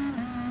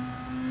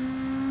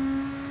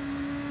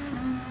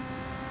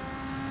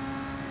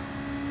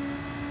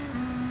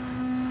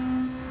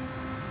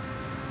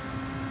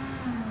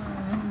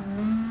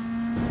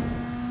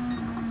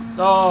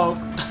 Oh!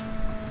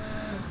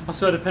 I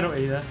saw the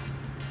penalty there.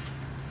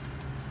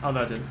 Oh,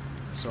 no, I didn't.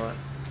 It's alright.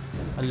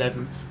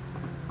 11th.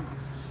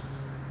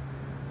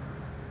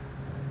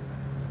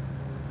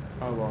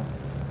 Oh well.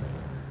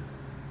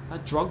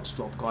 That drugs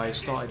drop guy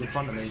started in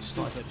front of me,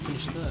 started to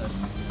finish 3rd.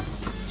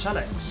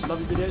 Chalex, love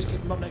your videos,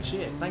 keep them up next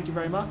year. Thank you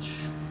very much.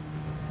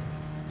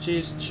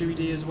 Cheers Chewy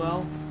D as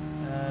well.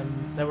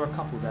 There were a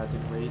couple there I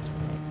didn't read.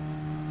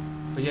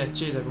 But yeah,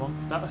 cheers everyone.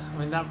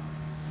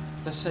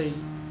 Let's say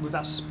with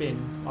that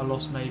spin I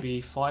lost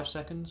maybe 5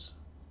 seconds.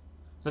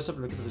 Let's have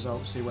a look at the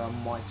results, see where I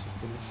might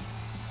have finished.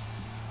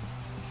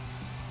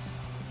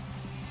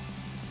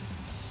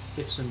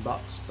 Ifs and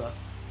buts, but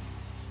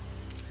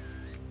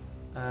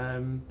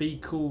be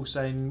cool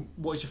saying,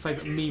 what is your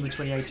favourite meme of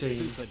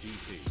 2018?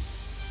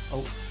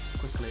 Oh,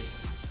 quickly.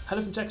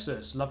 Hello from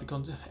Texas, love your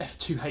content.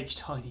 F2H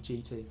Tiny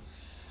GT.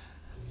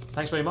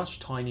 Thanks very much,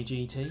 Tiny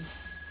GT.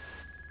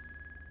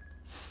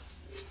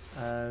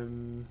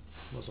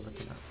 What was I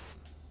looking at?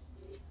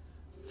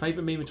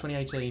 Favourite meme of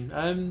 2018?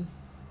 I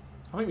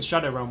think the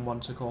Shadow Realm one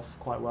took off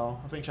quite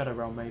well. I think Shadow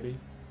Realm maybe.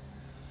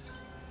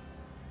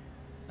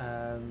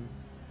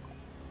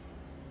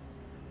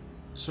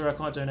 Sorry I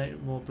can't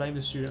donate more. Blame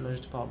the student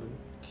loans department.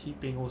 Keep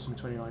being awesome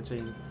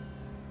 2019.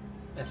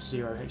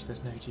 F0 H,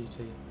 there's no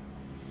GT.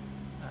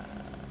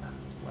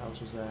 What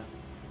else was there?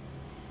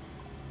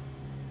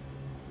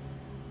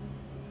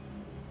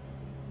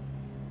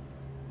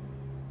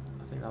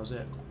 I think that was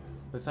it.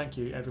 But thank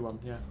you everyone,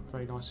 yeah,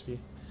 very nice of you.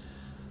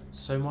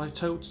 So my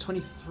total's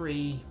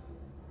 23.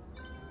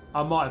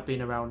 I might have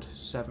been around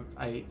 7th,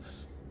 8th,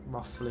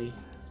 roughly.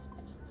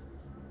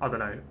 I don't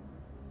know.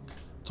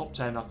 Top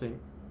 10, I think.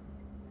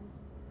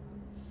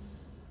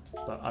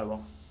 But oh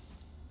well.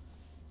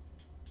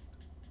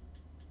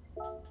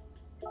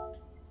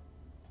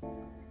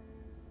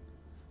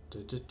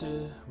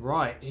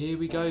 Right, here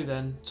we go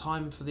then.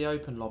 Time for the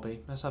open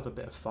lobby. Let's have a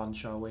bit of fun,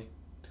 shall we?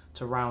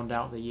 To round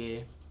out the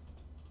year.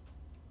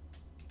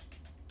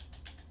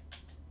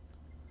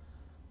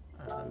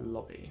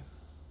 Lobby.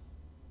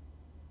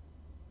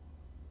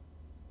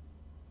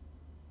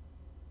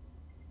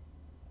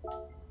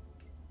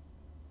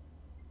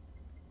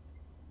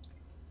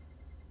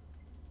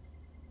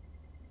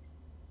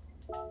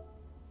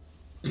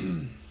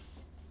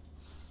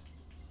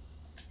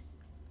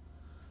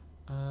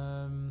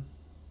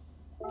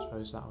 I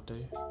suppose that'll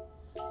do.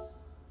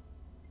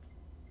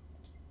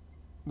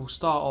 We'll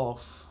start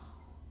off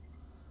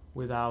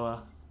with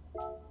our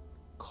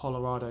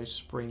Colorado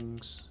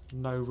Springs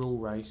no rule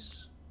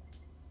race.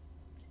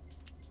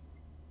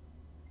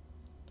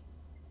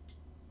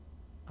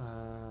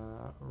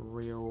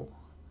 RypeL.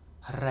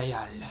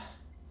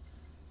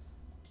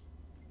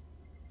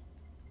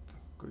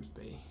 Group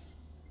B.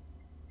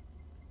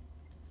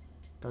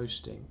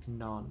 Ghosting,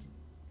 none.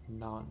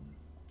 None.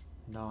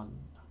 None.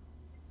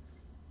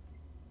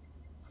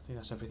 I think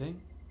that's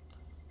everything.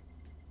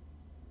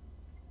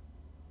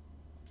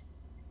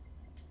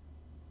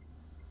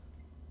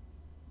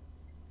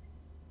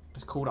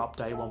 It's called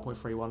update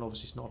 1.31,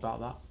 obviously it's not about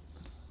that.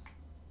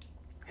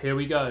 Here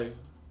we go.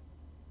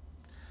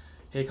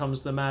 Here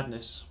comes the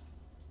madness.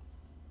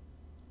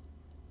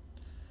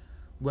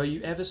 Were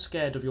you ever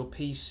scared of your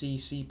PC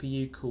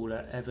CPU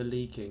cooler ever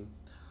leaking?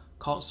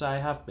 Can't say I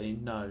have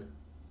been, no.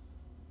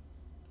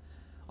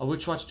 I would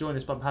try to join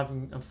this, but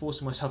I'm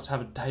forcing myself to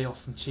have a day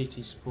off from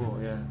GT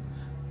Sport, yeah.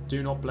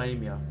 Do not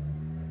blame you.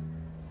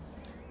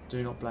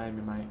 Do not blame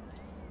you, mate.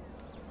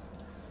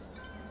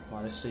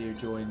 Right, let's see who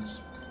joins.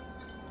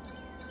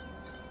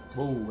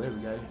 Whoa, there we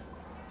go.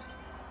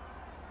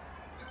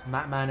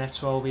 Matman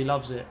F12, he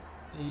loves it.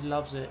 He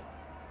loves it.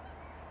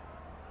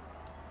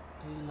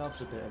 He loves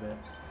a bit of it.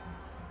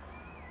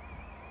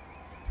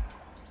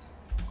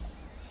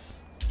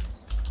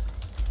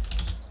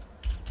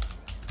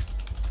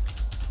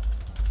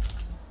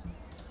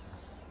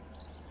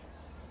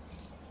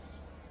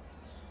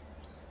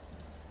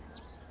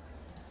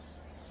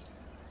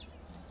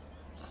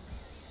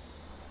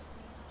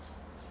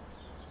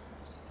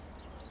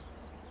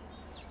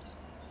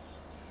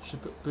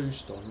 Should put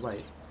boost on.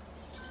 Wait.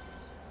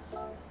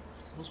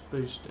 What's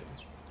boost do?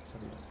 Let's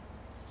have a look.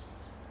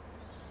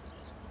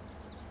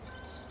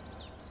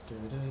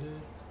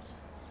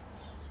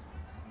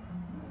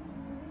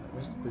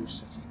 Where's the boost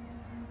setting?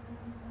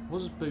 What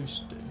does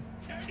boost do?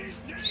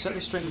 Set the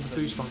strength of the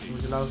boost function,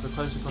 which allows for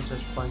closer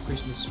contest by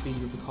increasing the speed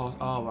of the car.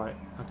 Oh, right.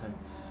 Okay.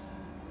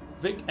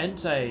 Vic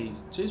Ente,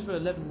 cheers for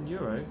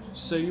 €11.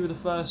 So you were the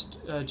first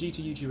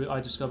GT YouTuber I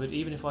discovered.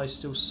 Even if I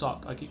still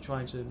suck, I keep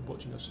trying to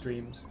watching your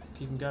streams.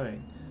 Keep them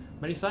going.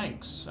 Many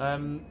thanks.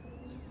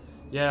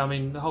 Yeah, I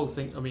mean the whole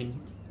thing. I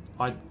mean,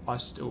 I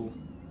still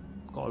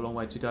got a long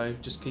way to go.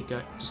 Just keep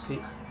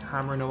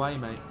hammering away,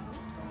 mate.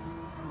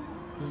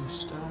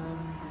 Boost.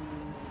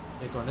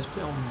 Yeah, go on. Let's put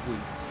it on weak.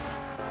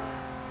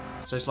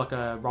 So it's like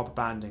a rubber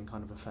banding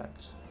kind of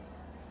effect.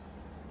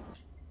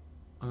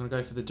 I'm going to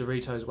go for the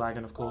Doritos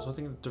wagon, of course. I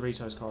think the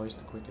Doritos car is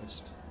the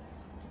quickest.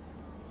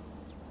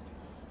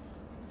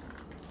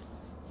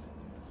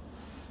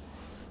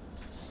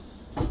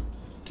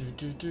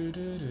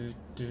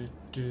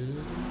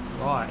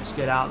 Right, let's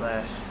get out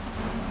there.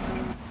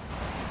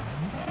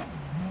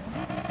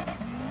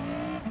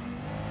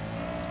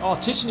 Oh,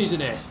 Ticheney's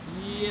in here.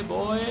 Yeah,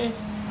 boy.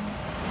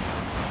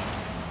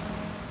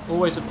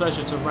 Always a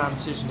pleasure to ram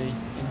Ticheney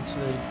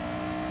into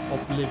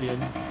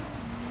oblivion.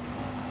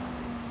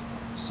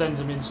 Send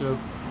him into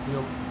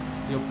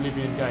the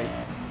oblivion gate.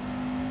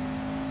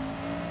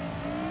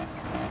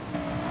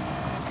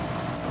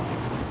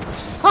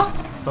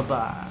 Ha!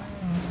 Bye-bye.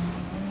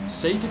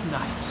 Say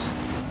goodnight.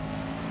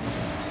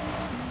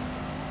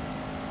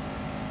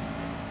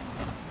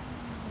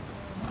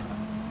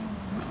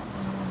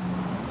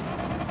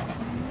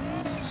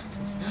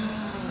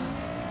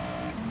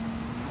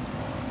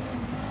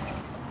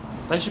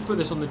 They should put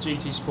this on the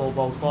GT Sport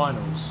World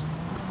Finals.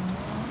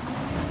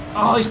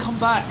 Oh, he's come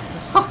back.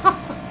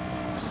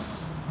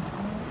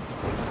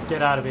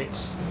 Get out of it.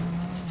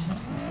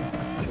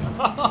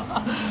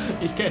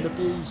 He's getting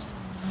abused.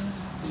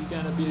 He's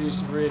getting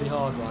abused really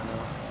hard right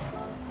now.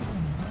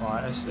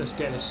 Right, let's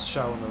get this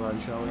show on the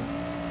road, shall we?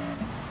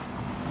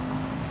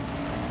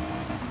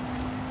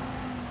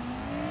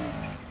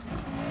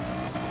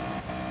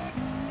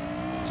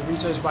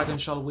 Doritos wagon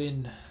shall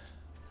win.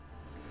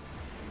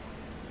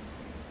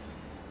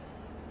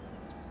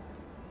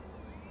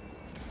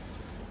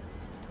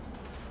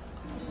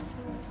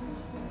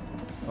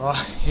 Oh,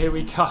 here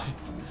we go.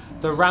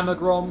 The Rama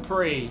Grand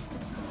Prix.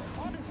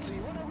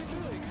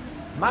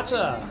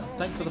 Matter,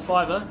 thank you for the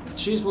 $5.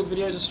 Cheers for all the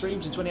videos and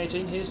streams in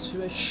 2018. Here's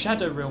to a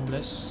Shadow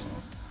Realmless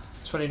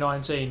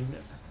 2019.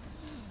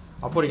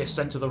 I'll probably get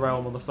sent to the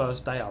realm on the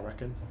first day, I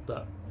reckon.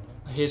 But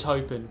here's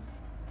hoping.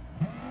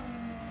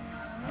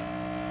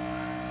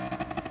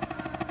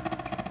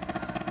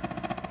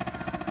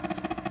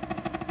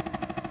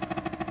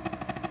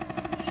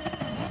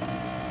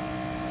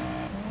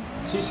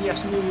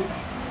 TCS new.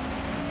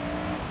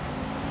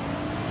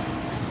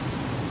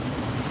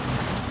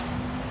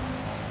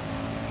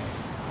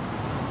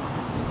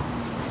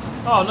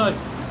 Oh no!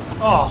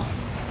 Oh!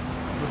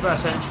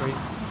 Reverse entry.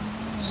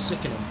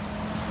 Sickening.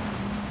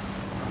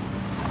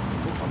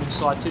 Oh, I'm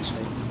inside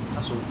Tidgney.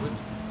 That's awkward.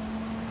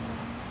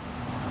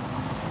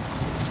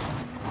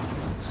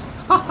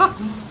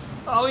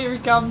 Oh, here he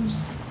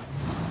comes!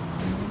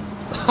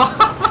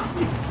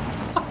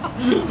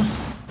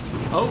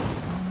 Oh!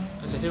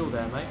 There's a hill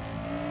there, mate.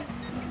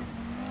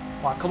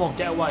 Right, come on,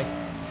 get away.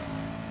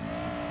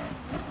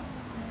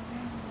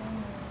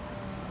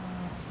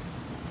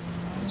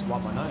 I need to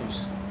wipe my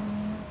nose.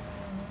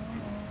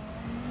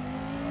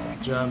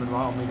 German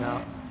right on me now.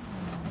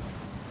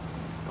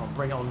 Go on,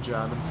 bring it on,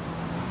 German.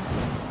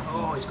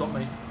 Oh, he's got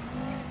me.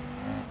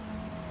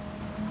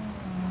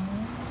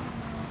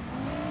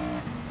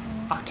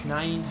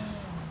 Aknane.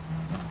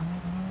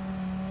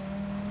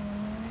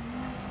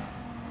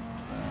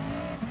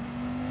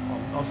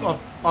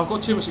 I've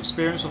got too much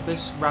experience of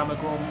this Rama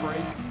Grand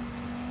Prix.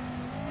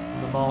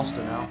 I'm the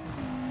master now.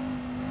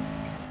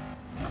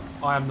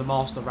 I am the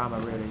master Rama,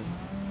 really.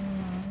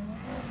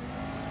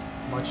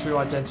 My true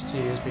identity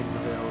has been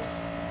revealed.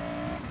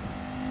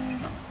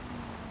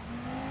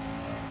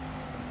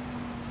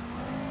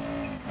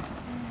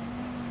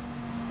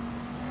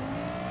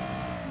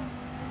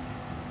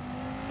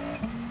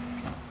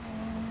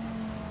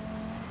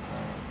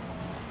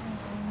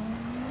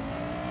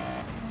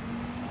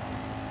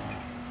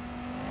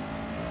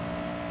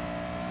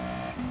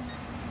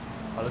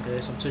 Oh, look at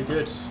this, I'm too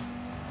good.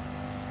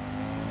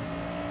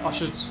 I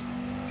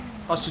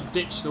should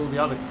ditch all the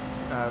other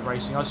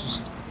racing. I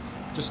should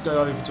just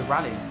go over to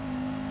Rally.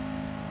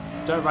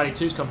 Dirt Rally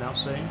 2's coming out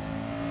soon.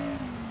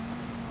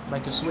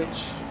 Make a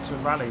switch to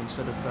Rally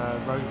instead of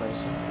road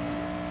racing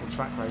or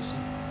track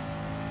racing.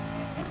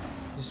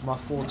 This is my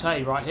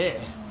forte right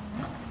here.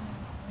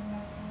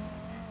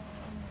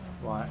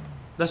 Right.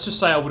 Let's just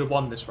say I would have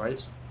won this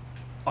race.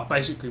 I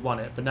basically won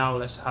it, but now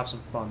let's have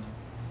some fun.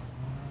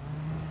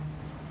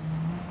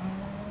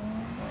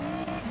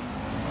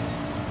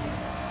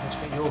 Where do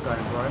you think you're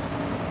going, bro?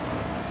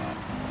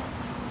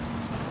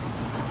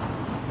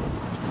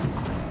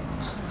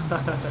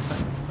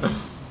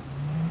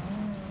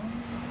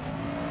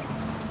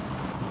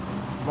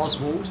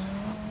 Roswald.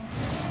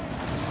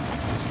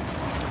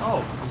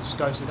 Oh, he just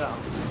ghosted out.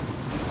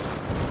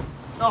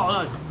 Oh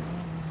no!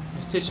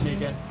 It's Tidgney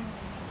again.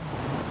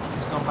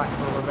 He's gone back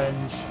for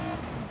revenge.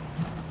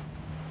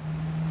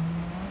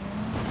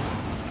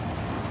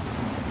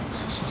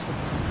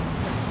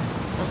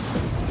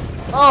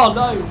 Oh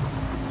no!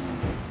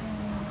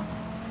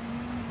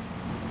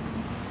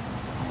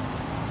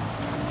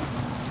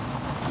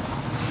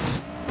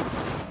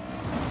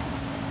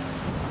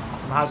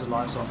 Hazard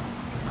lights on.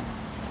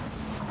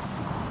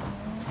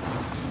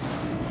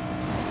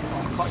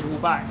 I'll cut you all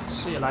back.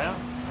 See you later.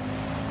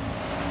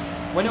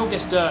 When it all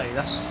gets dirty,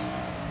 that's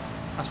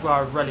where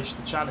I relish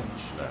the challenge.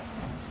 Look,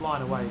 I'm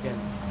flying away again.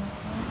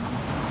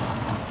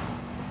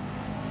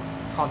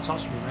 Can't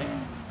touch me, mate.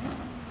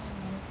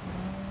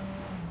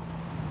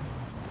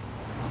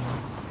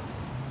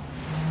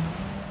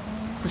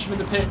 Push him in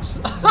the pits.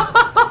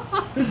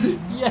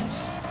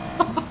 Yes.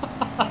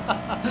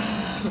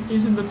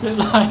 He's in the pit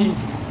lane.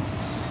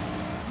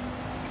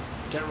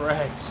 Get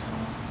wrecked.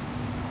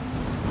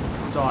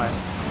 Die.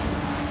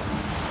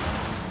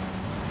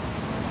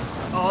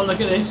 Oh,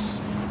 look at this.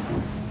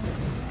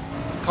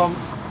 Come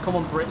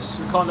on, Brits.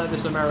 We can't let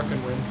this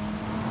American win.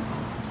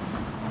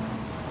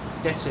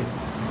 Get him.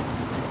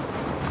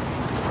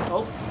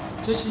 Oh,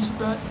 Tishy's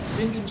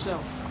binned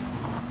himself.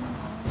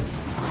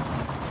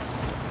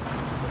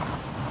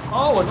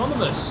 Oh,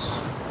 anonymous.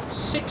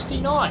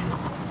 69.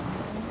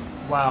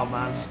 Wow,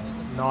 man.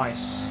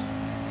 Nice.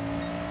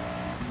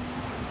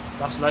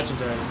 That's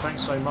legendary.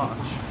 Thanks so much.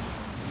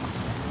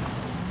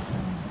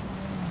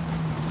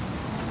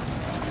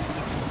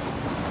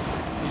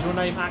 Is your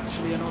name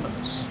actually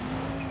anonymous?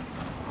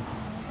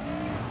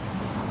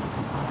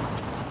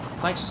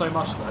 Thanks so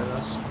much,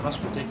 though. That's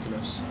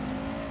ridiculous.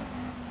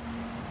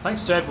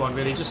 Thanks to everyone,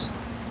 really. Just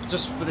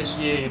for this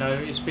year, you know,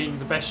 it's been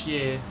the best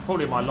year,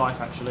 probably of my life,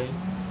 actually.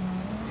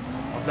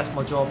 I've left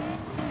my job.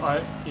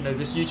 You know,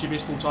 this YouTube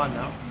is full time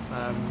now.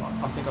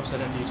 I think I've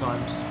said it a few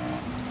times.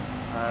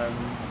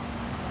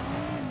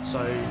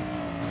 So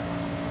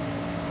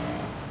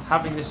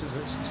having this as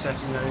a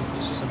success, you know,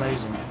 it's just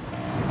amazing.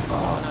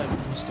 Oh no, I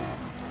missed him.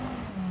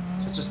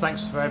 So just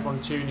thanks for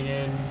everyone tuning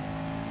in,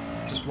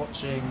 just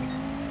watching.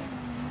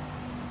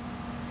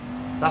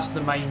 That's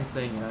the main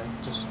thing, you know.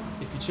 Just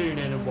if you tune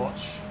in and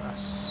watch,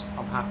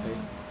 I'm happy.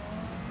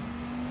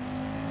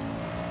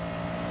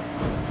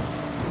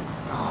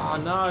 Ah,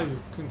 no,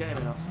 couldn't get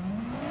him enough.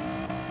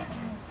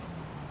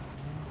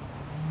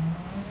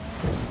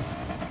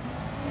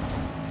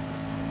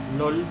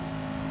 Lol.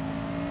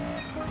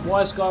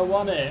 Wise guy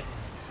won it.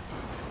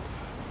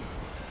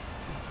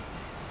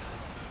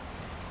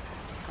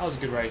 That was a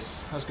good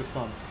race. That was good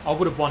fun. I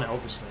would have won it,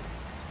 obviously,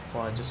 if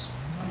I had just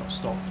not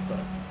stopped, but...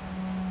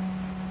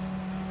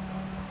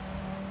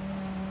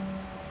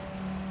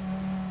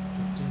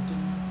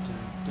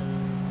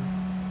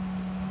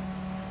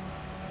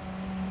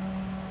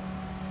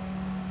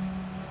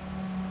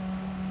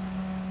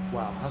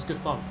 Wow, that was good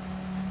fun.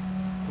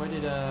 Where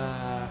did,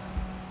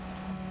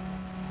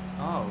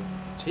 Oh,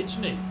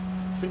 Tidgney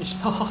finished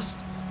last.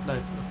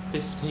 No,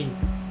 15th.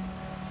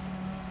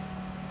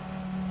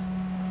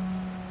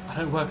 I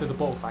don't work at the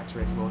bottle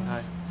factory anymore,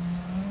 no.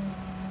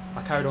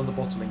 I carried on the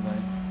bottling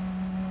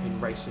though,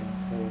 in racing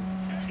for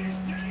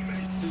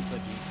Super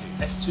GT.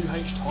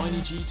 F2H Tiny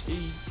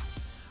GT.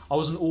 I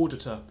was an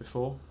auditor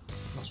before,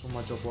 that's what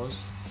my job was.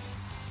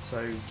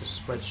 So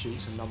just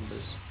spreadsheets and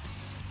numbers,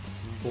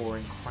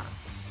 boring crap.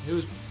 It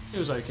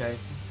was okay.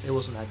 It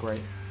wasn't that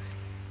great.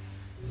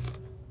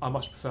 I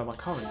much prefer my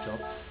current job.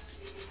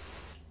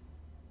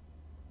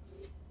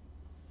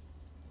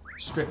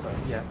 Stripper,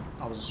 yeah,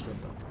 I was a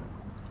stripper.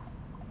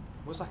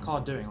 What's that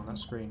card doing on that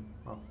screen?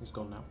 Oh, he's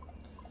gone now.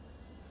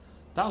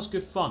 That was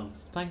good fun.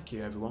 Thank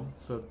you everyone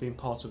for being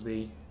part of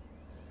the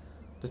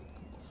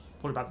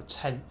probably about the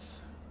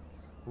 10th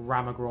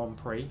Rama Grand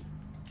Prix.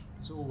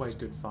 It's always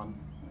good fun.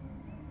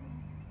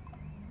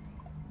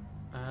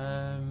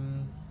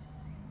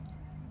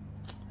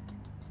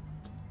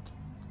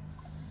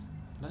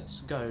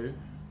 Let's go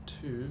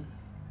to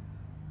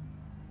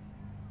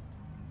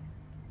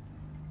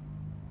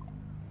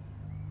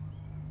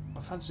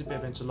I fancy a bit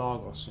of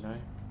Interlagos, you know.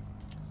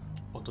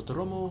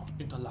 Autodromo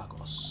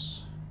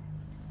Interlagos.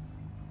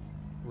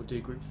 We'll do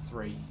group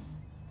 3.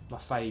 My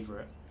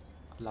favourite.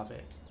 I love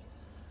it.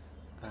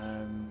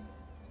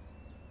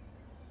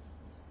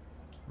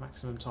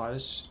 Maximum tyre.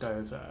 Let's just go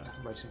over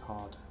racing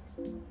hard.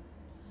 Dun,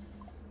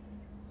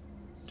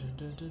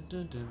 dun, dun,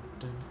 dun, dun,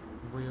 dun.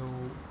 Real.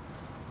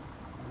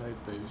 No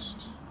boost.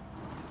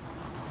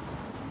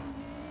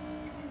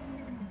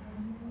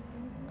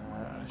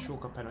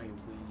 Shortcut penalty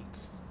weak.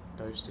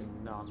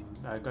 Ghosting none.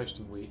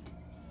 Ghosting weak.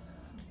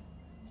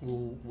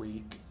 All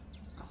weak.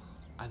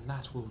 And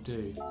that will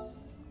do.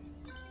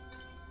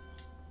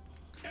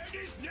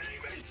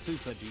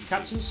 Super GT.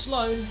 Captain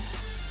Slow,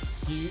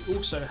 you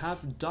also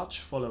have Dutch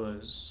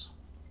followers.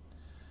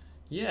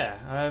 Yeah,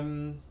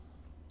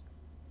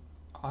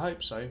 I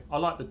hope so. I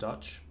like the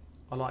Dutch.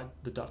 I like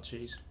the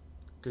Dutchies.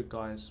 Good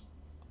guys.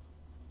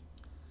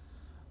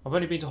 I've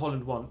only been to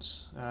Holland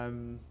once.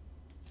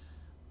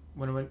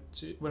 When I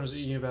was at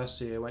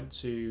university, I went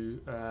to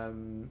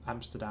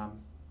Amsterdam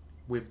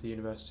with the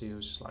university. It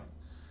was just like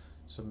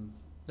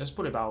there's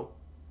probably about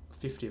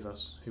 50 of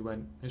us who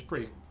went. It was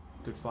pretty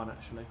good fun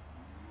actually.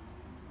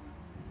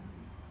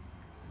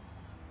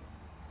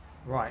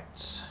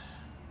 Right.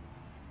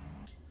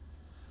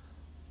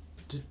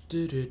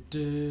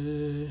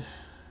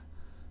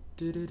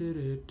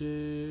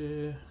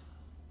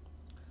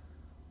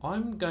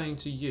 I'm going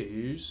to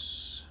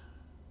use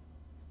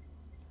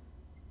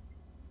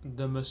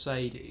the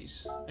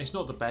Mercedes. It's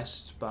not the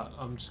best, but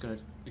I'm just going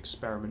to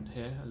experiment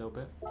here a little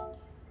bit.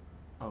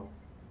 Oh.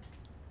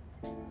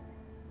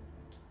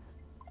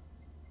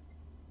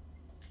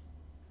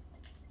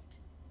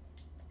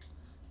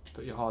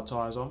 Put your hard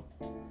tyres on.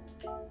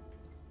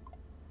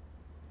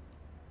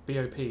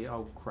 BOP,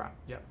 oh crap.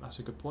 Yep, that's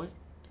a good point.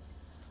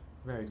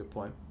 Very good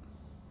point.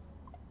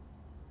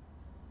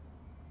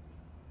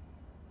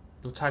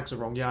 Your tags are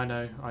wrong. Yeah, I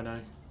know.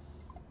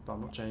 But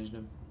I'm not changing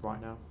them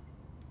right now.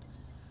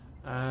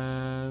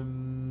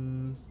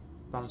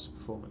 Balance of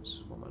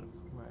performance. One moment.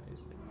 Where is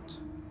it?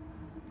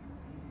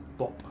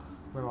 Bop.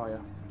 Where are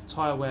you?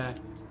 Tyre wear.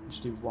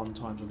 Just do 1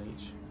 times on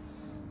each.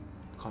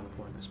 Kind of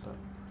pointless, but.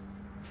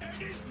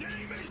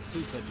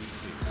 Super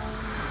GT.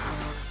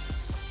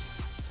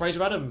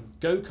 Fraser Adam,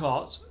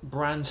 go-kart,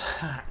 Brands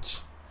Hatch.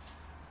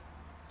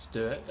 Let's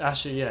do it.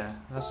 Actually, yeah,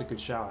 that's a good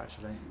shout,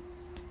 actually.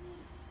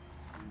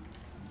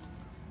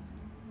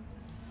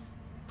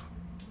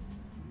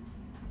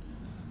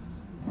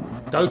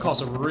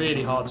 Go-karts are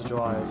really hard to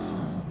drive.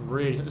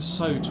 Really, it's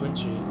so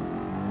twitchy.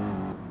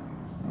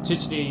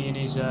 Tidgney in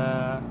his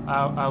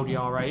Audi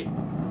R8.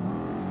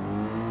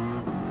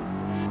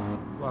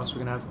 What else are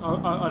we going to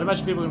have? I'd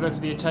imagine people are going to go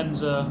for the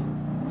Atenza,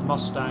 the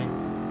Mustang,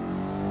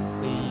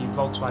 the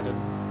Volkswagen,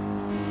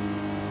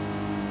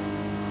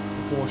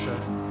 the Porsche.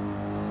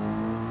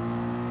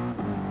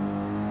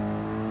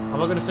 Am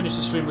I going to finish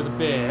the stream with a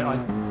beer? I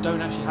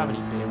don't actually have any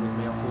beer with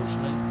me,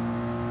 unfortunately.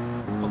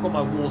 I've got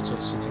my water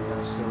sitting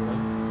there still,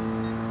 though.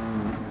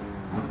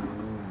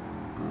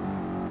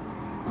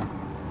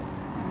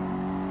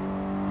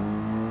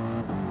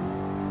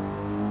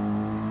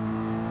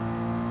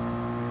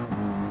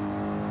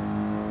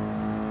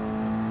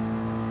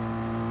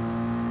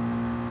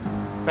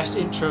 Best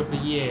intro of the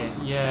year,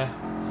 yeah.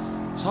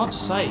 It's hard to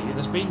say.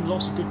 There's been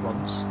lots of good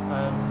ones.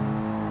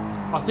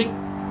 I think,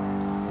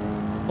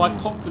 by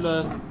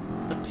popular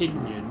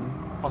opinion,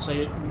 I'll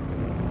say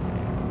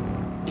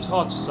it's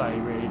hard to say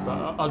really,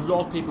 but a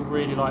lot of people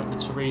really like the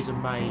Theresa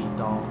May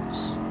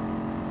dance.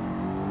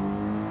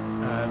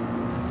 I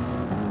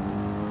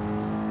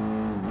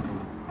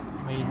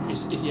mean,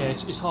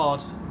 it's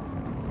hard.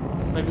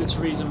 Maybe the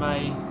Theresa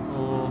May,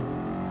 or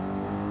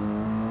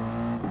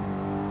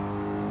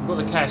we've got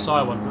the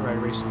KSI one very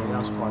recently. That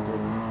was quite good.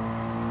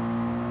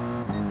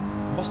 I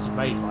must have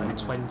made like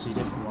 20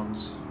 different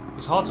ones.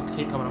 It's hard to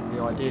keep coming up with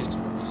the ideas, to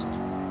be honest.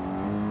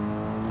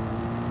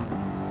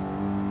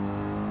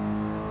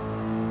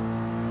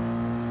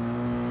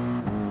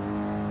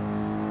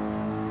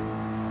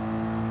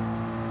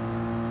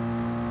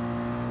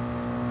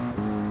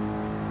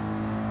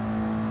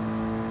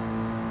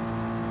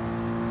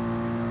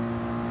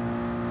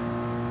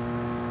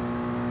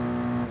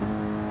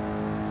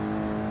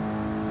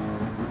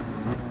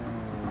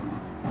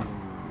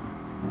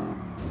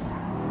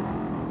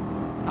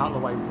 Out of the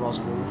way,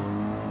 Roswell.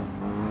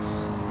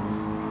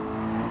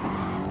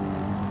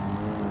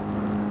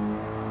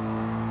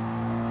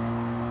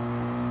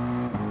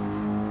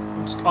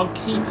 I'm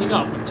keeping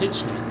up with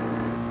Tidgney.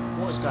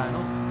 What is going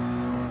on?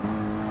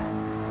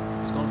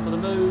 He's gone for the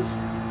move.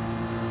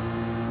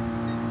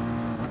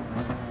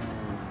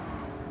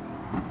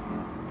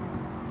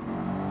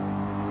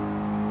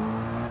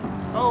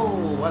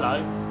 Oh,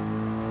 hello.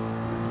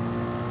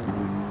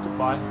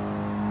 Goodbye.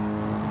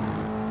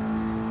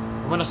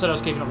 And when I said I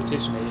was keeping up with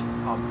Tidgney,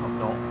 I'm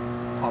not.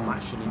 I'm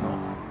actually not.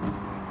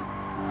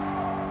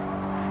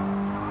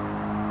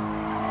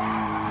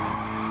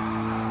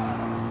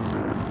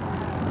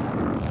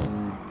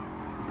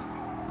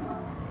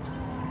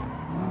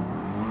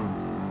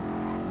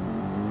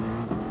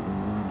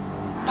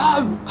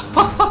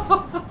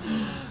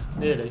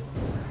 Nearly.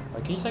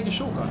 Wait, can you take a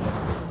shortcut?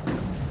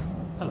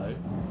 Hello.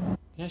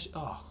 Yes.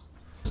 Oh,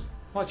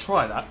 might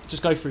try that.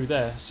 Just go through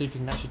there. See if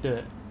you can actually do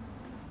it.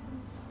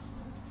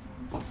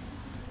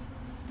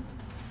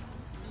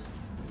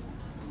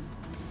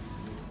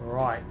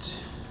 Right.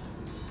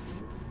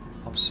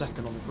 I'm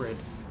second on the grid.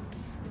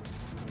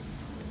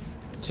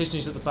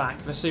 Tidgney's at the back.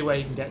 Let's see where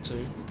he can get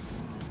to.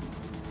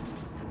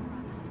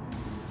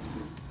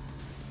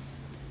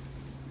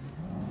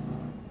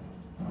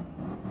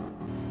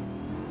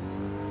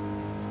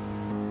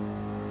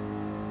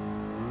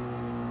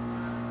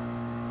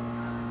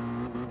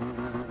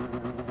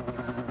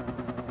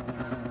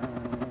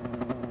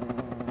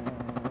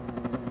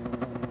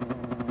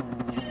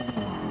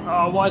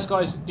 Oh, wise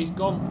guys, he's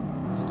gone.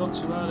 He's gone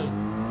too early.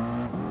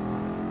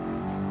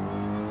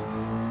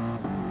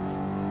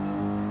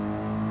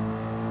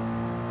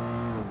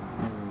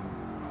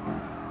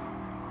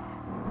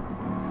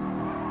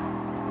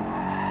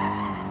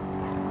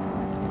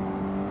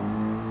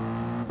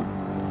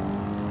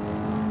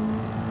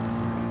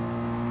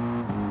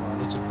 I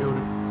need to build a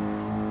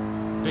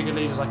bigger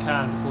lead as I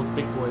can before the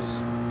big boys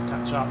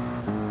catch up.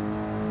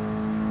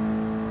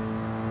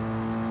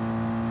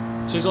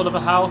 Cheers, Oliver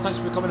Howell. Thanks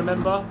for becoming a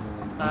member.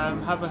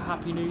 Have a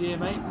happy new year,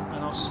 mate,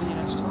 and I'll see you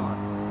next time.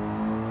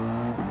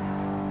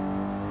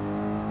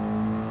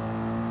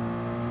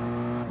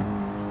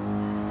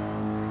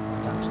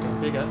 Gap's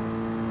getting bigger.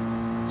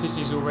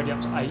 Tidgney's already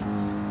up to 8th.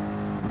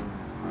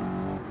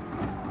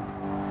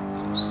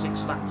 He's got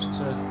 6 laps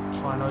to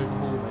try and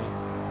overhaul me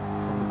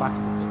from the back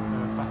of the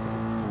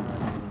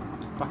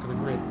back of the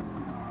grid.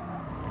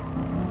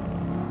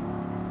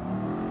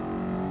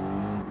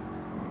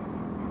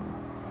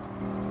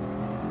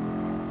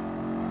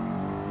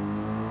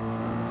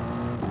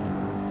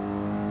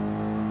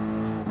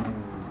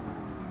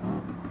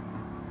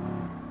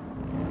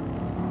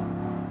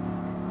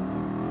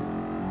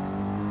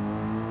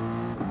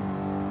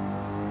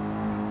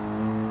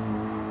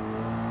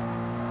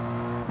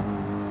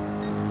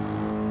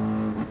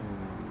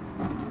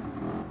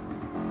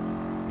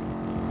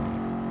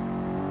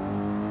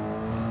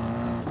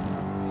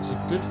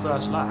 Good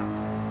first lap.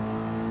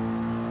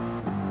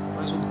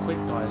 Where's all the quick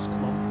guys?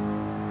 Come on.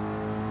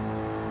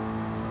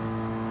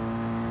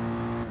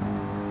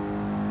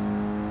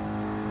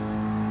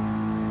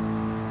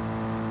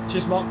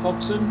 Cheers, Mark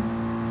Pogson.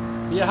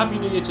 But yeah, happy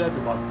new year to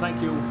everyone.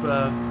 Thank you all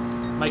for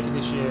making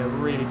this year a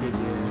really good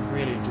year.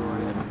 Really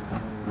enjoyed it.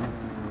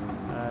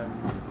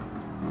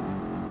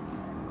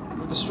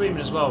 With the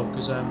streaming as well,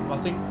 because I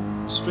think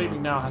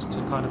streaming now has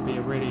to kind of be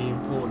a really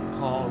important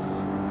part of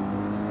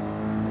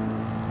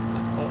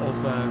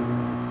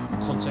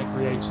content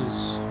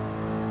creators'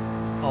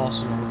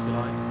 arsenal, if you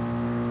like.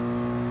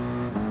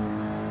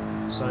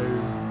 So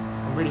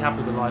I'm really happy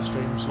with the live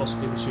streams. Lots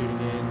of people tuning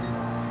in.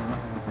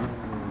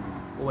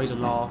 Always a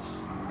laugh.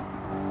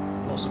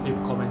 Lots of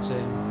people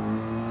commenting.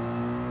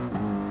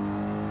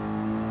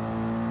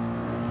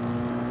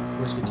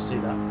 Always good to see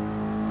that.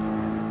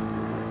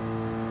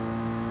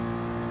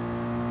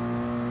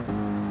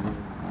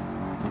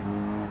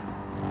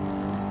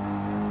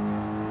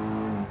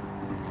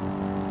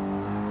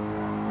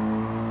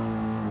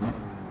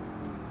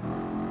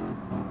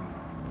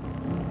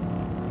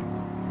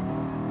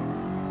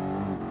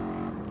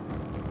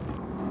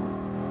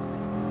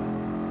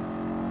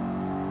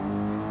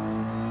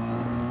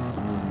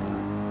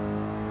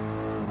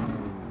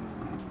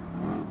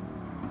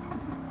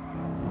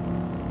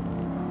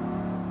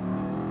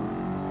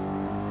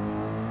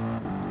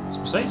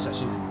 Mercedes is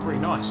actually pretty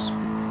nice. I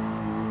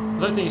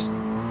don't think it's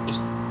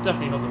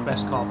definitely not the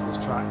best car for this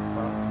track,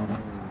 but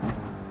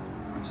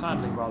it's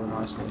handling rather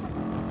nicely.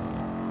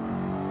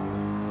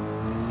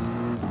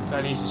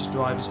 Fairly easy to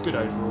drive, it's good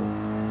overall.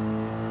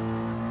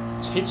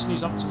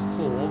 Tidney's up to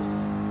 4th.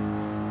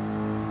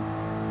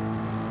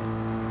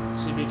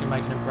 See if he can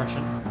make an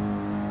impression.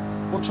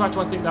 What track do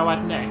I think they'll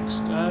add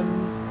next? I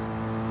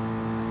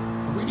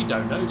really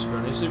don't know, to be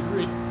honest. It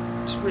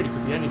really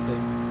could be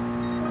anything.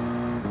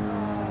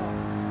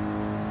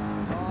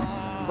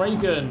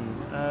 Reagan.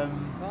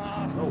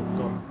 Oh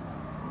god.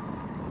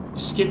 You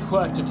skipped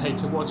work today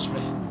to watch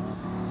me.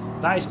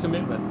 That is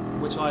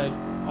commitment, which I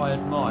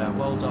admire.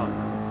 Well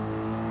done.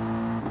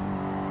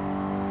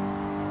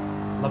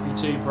 Love you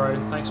too, bro.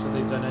 Thanks for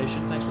the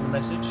donation. Thanks for the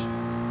message.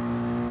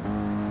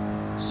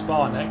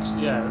 Spa next.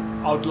 Yeah,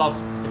 I would love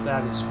if they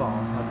added Spa.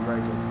 That'd be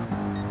very good.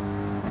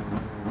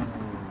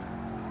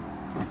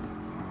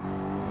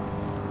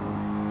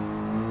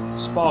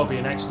 Spa would be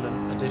an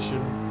excellent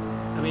addition.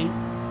 I mean,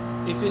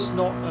 if it's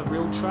not a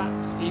real track,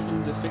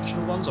 even the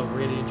fictional ones, I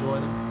really enjoy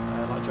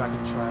them. Like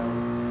Dragon Trail,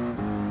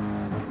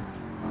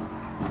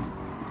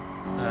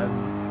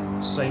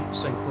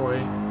 St.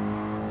 Croix.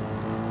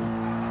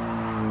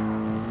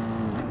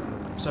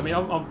 So I mean,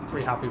 I'm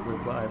pretty happy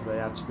with whatever they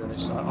add, to be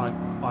honest. I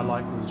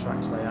like all the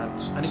tracks they add,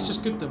 and it's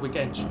just good that we're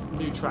getting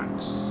new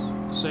tracks.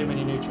 So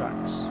many new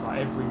tracks, like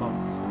every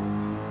month.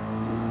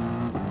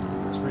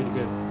 It's really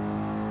good.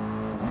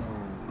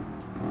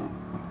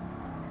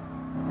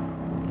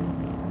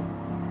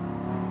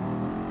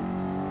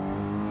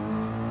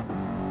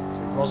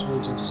 Okay,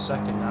 Roswell's into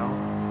 2nd now.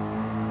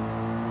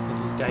 I think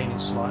he's gaining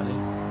slightly.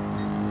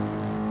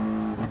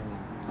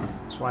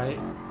 That's why.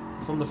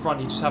 From the front,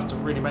 you just have to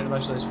really make the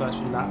most of those first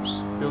few laps,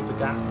 build the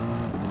gap,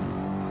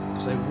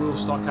 because they will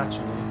start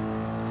catching you,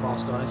 the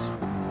fast guys.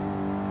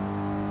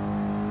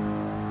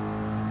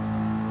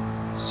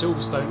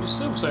 Silverstone.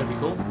 Silverstone would be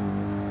cool.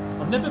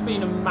 I've never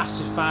been a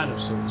massive fan of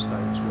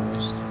Silverstone, to be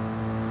honest.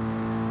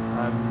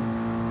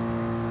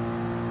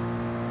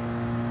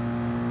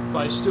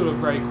 But it's still a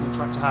very cool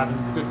track to have, and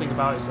the good thing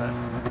about it is that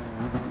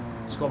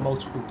it's got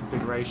multiple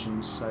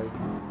configurations, so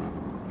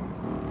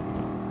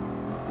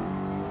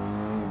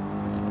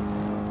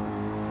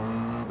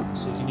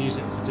you can use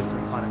it for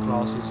different kind of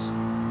classes.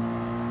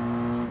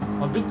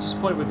 I'm a bit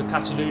disappointed with the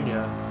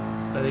Catalunya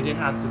that they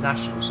didn't add the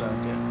national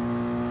circuit.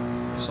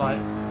 It's like,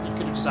 you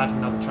could have just added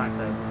another track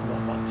there with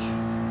not much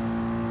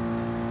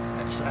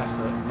extra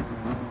effort.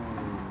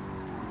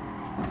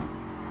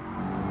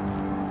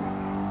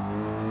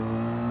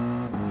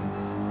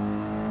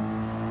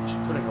 She's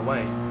pulling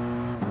away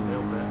a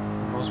little bit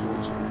from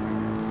Oswald.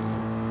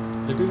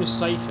 Laguna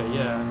Seca,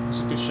 yeah, it's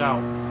a good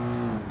shout.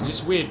 Because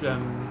it's weird,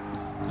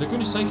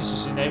 Laguna Seca is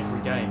just in every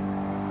game,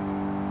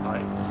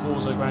 like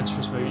Forza, Gran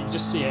Turismo. You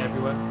just see it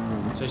everywhere.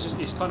 So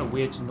it's kind of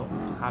weird to not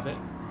have it.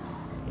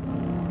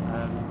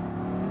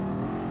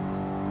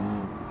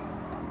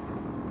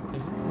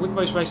 With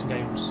most racing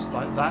games,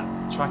 like that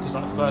track is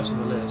like first on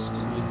the list.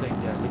 You think,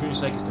 yeah, Laguna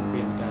Seca is going to be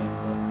in the game.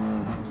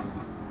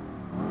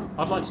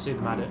 But I'd like to see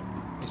them add it.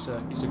 It's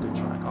a good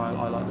track.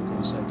 I like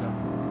Laguna Seca.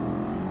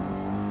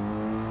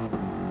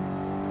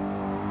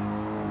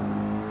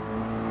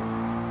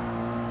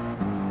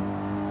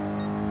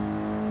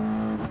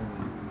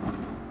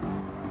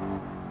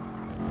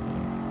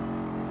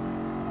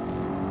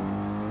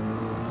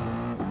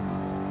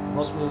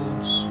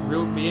 Oswald's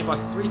reeled me in by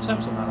 3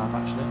 attempts on that lap,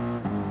 actually.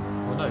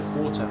 Well, no,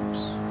 4 attempts.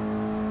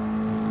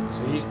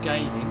 So he's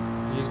gaining.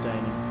 He is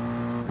gaining.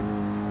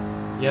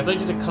 Yeah, if they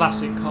did a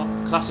classic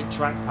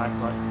track pack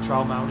like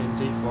Trail Mountain,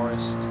 Deep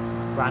Forest,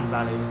 Grand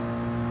Valley,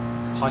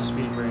 High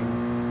Speed Ring,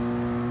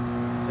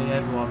 I think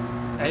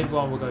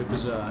everyone will go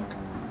berserk.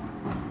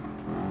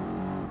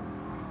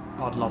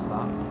 I'd love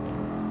that.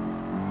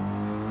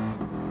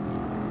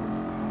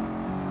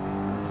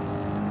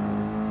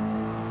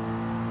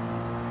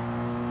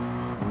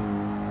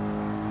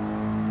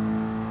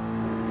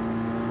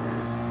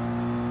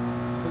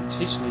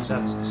 Tidney's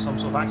had some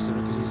sort of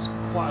accident because he's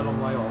quite a long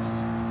way off.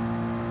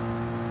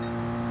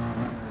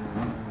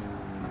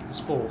 He's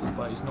 4th,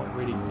 but he's not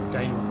really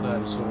gaining on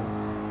 3rd at all.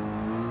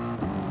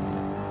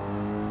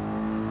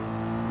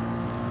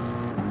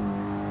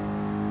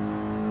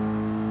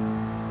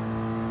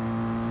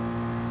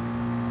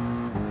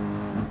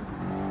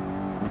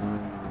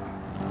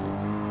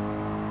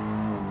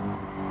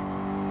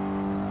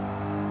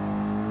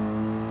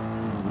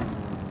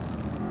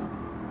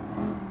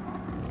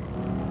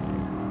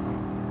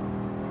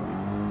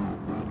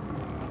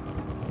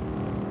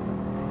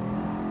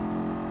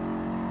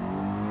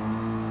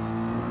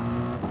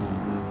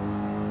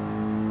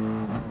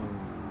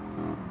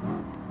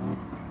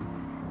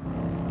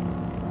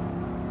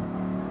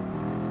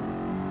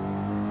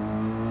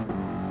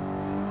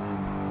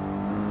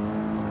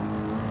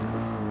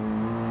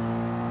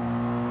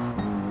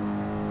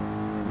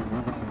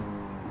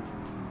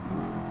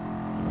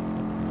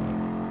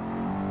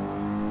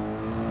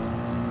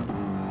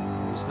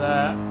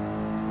 There,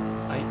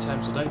 8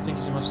 attempts. I don't think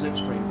he's in my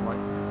slipstream quite,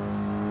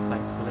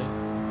 thankfully.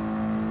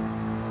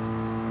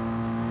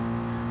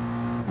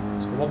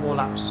 one more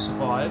lap to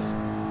survive.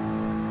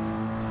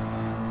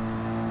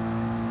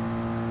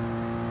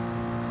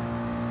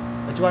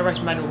 Do I race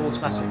manual or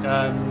automatic?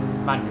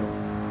 Manual.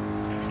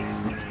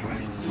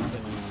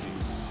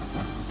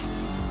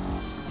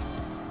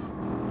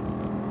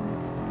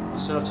 I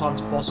still have time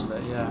to bottle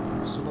it, yeah.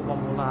 I've still got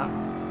one more lap.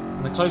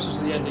 And the closer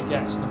to the end it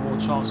gets, the more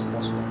chance of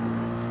bottling.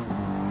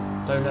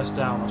 Don't let us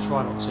down, I'll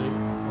try not to.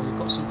 Well, we've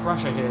got some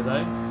pressure here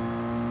though.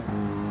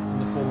 In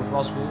the form of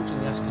Roswald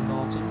and the Aston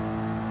Martin.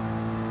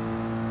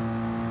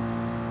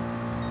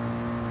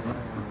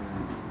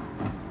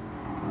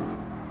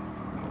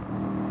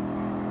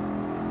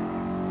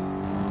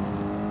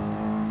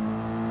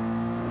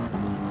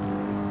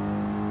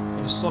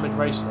 Solid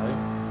race though.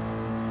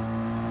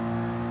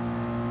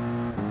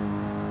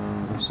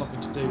 There's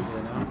something to do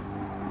here now.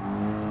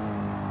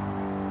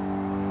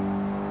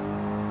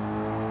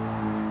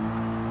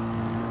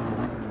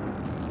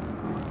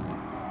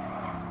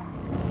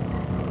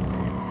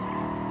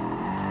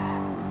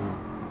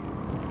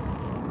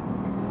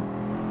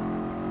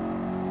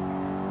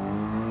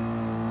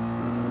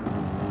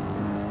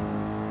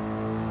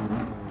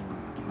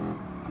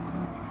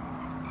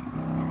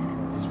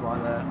 He's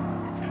right there.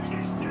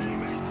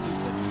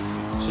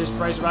 Cheers,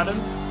 Fraser Adam.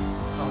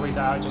 I'll read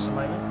that out in just a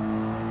moment.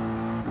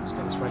 Let's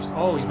get this race.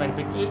 Oh, he's made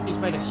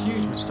a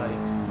huge mistake.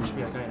 We should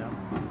be okay now.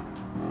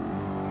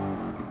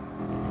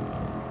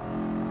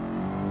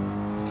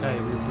 Okay,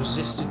 we've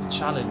resisted the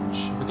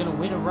challenge. We're going to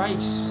win a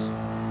race.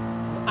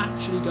 We're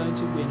actually going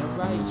to win a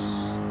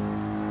race.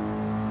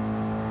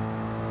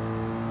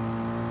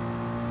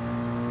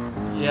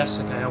 Yes,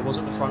 okay, I was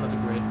at the front of the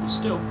grid, but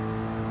still,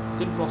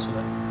 didn't bottle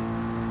it.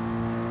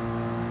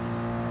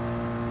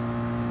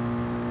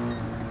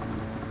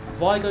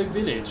 Vigo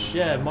Village,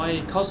 yeah,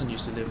 my cousin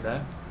used to live there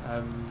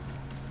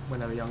when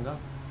they were younger.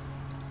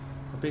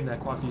 I've been there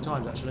quite a few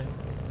times actually.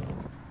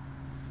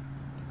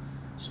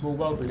 Small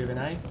world we live in,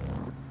 eh?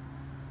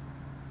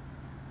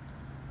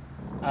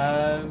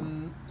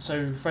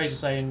 So Fraser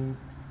saying,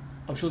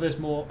 I'm sure there's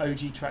more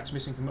OG tracks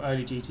missing from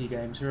early GT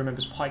games. Who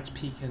remembers Pikes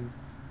Peak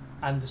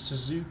and the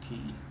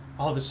Suzuki?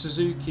 Oh, the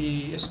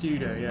Suzuki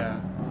Escudo,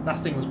 yeah.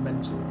 That thing was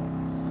mental.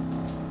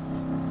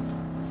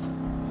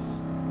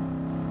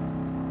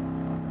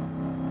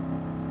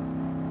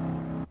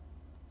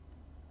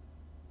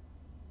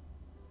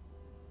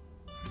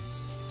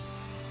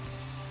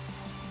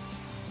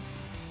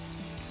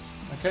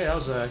 Okay, that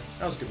was a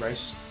good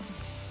race.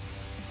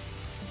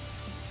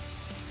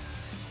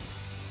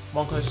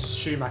 One close to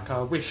Schumacher,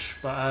 I wish,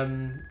 but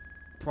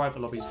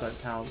private lobbies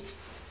don't count.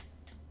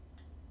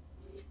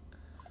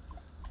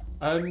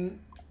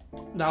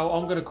 Now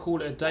I'm going to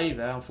call it a day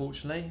there,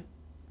 unfortunately,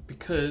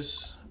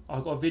 because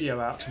I've got a video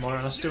out tomorrow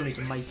and I still need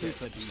to make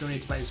it. I still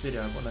need to make this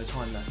video. I've got no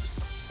time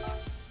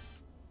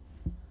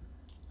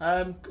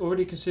left.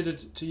 Already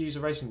considered to use a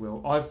racing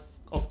wheel.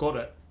 I've got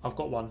it. I've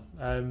got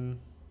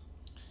one.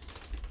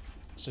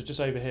 So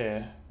just over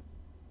here,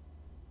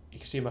 you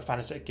can see my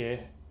Fanatec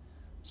gear.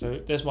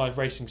 So there's my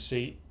racing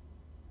seat.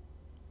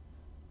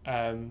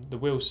 The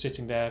wheel's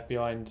sitting there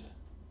behind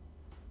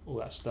all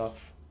that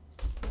stuff.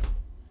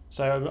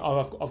 So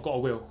I've got a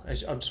wheel.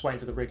 I'm just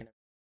waiting for the rig.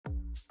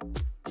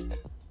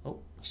 Oh,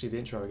 you see the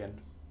intro again.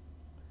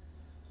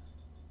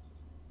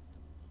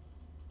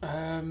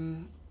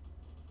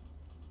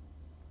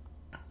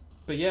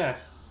 But yeah,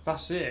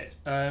 that's it.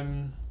 I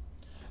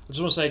just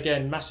want to say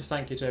again, massive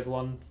thank you to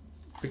everyone,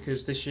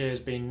 because this year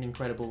has been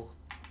incredible.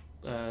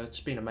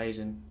 It's been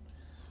amazing.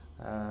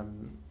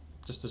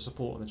 Just the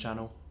support on the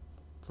channel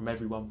from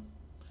everyone.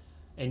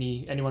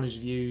 Anyone who's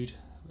viewed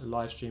the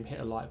live stream, hit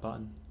a like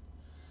button,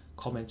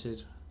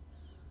 commented,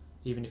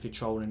 even if you're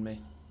trolling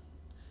me,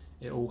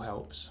 it all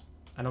helps.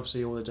 And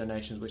obviously all the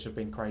donations, which have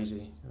been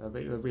crazy,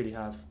 they really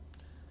have.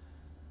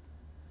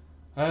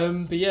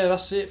 But yeah,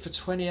 that's it for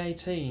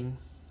 2018.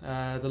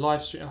 The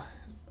live stream,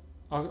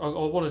 I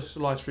want to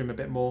live stream a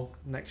bit more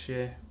next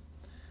year.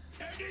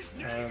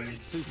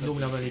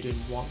 Normally I'm only doing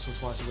once or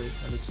twice a week.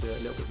 I need to do it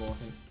a little bit more, I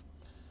think.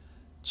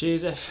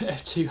 Cheers,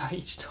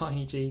 F2H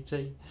Tiny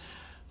GT.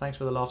 Thanks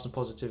for the laughs and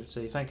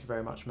positivity. Thank you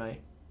very much, mate.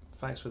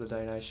 Thanks for the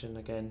donation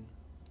again.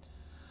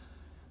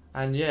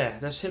 And yeah,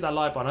 let's hit that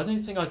like button. I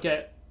don't think I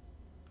get...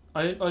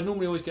 I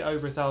normally always get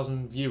over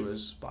 1,000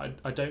 viewers, but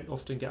I don't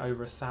often get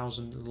over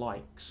 1,000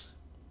 likes.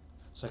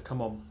 So come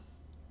on.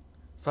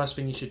 First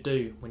thing you should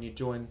do when you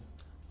join...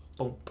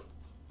 Bump.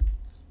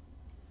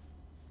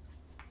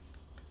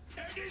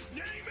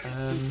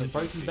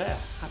 Broken Bear,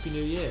 Happy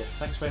New Year.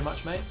 Thanks very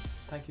much, mate.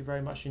 Thank you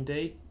very much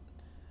indeed.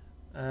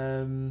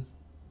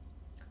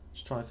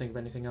 Just trying to think of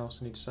anything else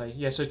I need to say.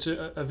 Yeah,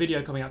 so a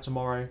video coming out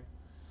tomorrow.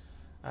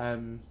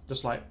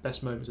 Just like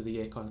best moments of the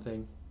year kind of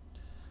thing.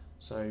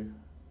 So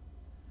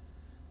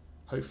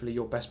hopefully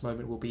your best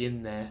moment will be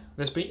in there.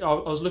 I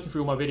was looking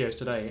through all my videos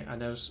today,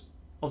 and there was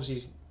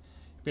obviously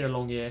been a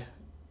long year.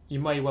 You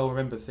may well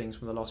remember things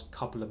from the last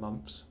couple of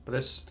months, but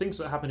there's things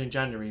that happened in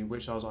January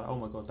which I was like, oh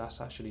my god,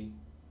 that's actually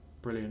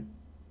brilliant.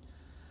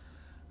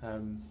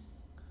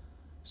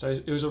 So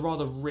it was a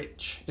rather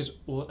rich,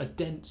 or a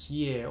dense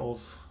year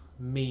of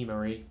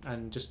memery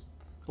and just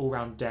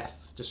all-round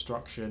death,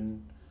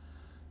 destruction,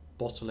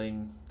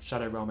 bottling,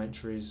 Shadow Realm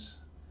entries,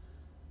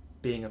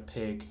 being a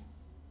pig,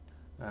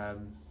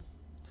 FIA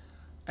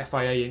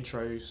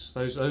intros.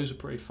 Those are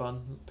pretty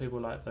fun. People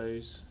like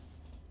those.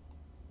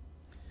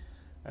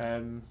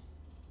 Yeah,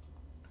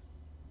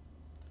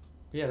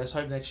 let's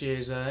hope next year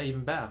is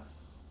even better.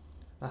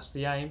 That's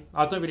the aim.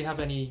 I don't really have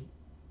any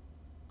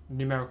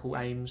numerical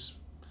aims,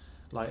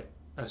 like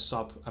a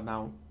sub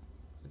amount.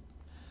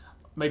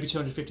 Maybe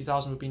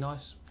 250,000 would be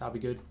nice. That'd be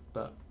good,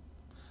 but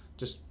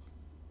just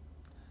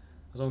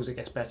as long as it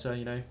gets better,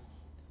 you know.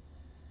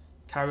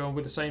 Carry on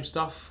with the same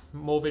stuff.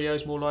 More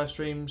videos, more live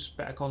streams,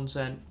 better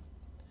content.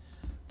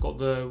 Got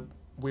the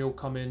wheel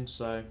coming,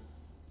 so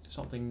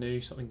something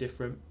new, something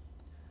different.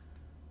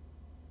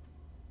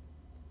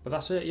 But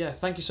that's it, yeah.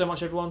 Thank you so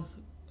much, everyone.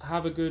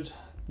 Have a good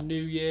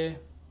new year.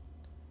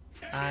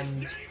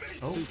 And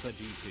Super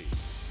GT.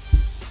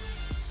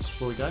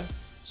 before we go,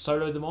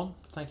 solo them on.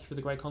 Thank you for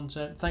the great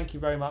content. Thank you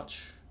very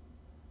much.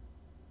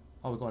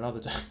 Oh, we've got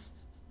another day.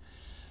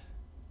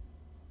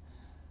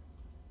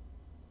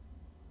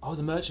 Oh,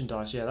 the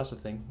merchandise. Yeah, that's the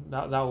thing.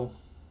 I'll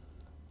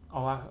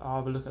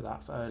have a look at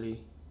that for early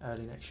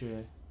next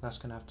year. That's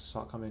gonna have to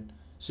start coming.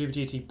 Super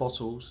GT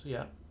bottles.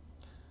 Yeah.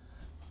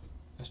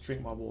 Let's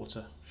drink my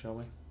water, shall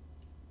we?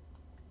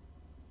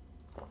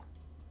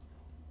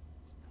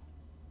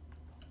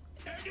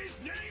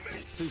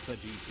 Super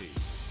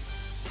GT.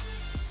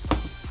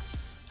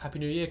 Happy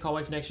New Year. Can't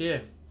wait for next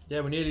year. Yeah,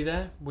 we're nearly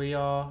there. We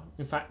are,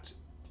 in fact,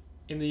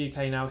 in the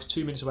UK now. It's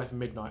 2 minutes away from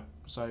midnight,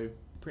 so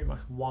pretty much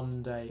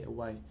 1 day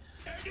away.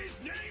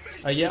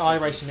 Yeah,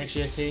 iRacing next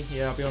year, Key.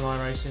 Yeah, I'll be on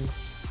iRacing.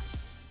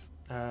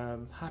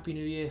 Happy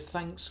New Year.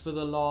 Thanks for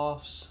the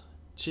laughs.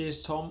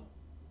 Cheers, Tom.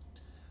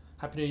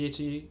 Happy New Year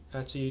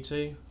to you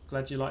too.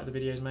 Glad you like the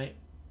videos, mate.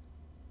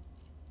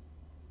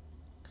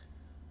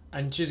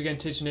 And cheers again,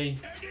 Tidney,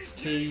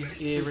 Key,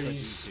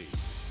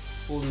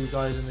 EERIEISSS, all of you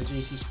guys in the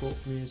GT Sport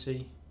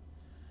community.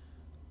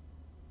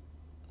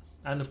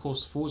 And of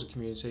course the Forza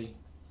community.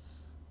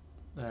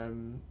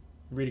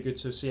 Really good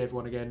to see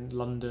everyone again.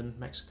 London,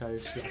 Mexico,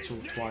 Seattle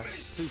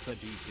twice. Super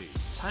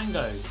GT.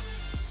 Tango.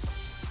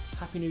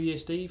 Happy New Year,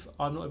 Steve.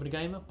 I'm not even a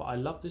gamer, but I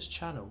love this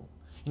channel.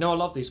 You know, I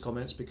love these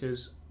comments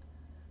because,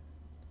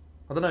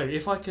 I don't know,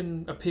 if I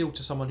can appeal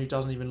to someone who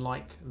doesn't even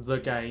like the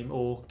game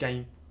or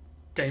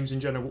games in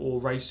general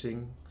or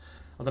racing,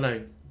 I don't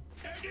know,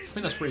 I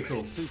think that's pretty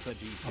cool. Super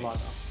GT. I like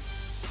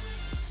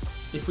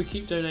that. If we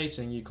keep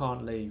donating, you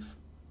can't leave.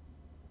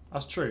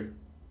 That's true,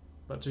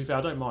 but to be fair,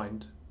 I don't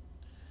mind.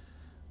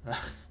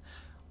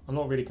 I'm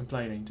not really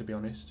complaining, to be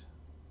honest.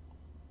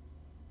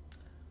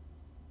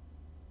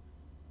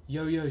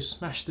 Yo,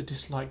 smash the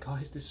dislike,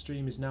 guys. This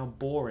stream is now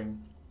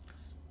boring.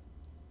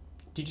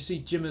 Did you see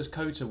Jimmer's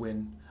Kota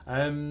win?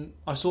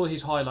 I saw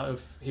his highlight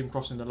of him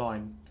crossing the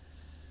line.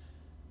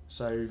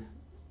 So,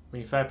 I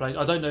mean, fair play.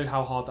 I don't know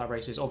how hard that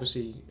race is.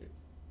 Obviously,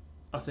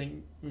 I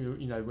think,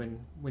 you know,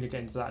 when you're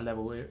getting to that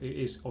level, it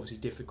is obviously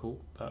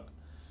difficult, but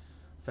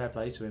fair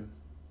play to him.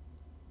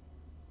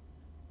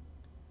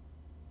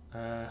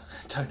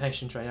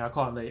 Donation train. I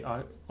can't leave.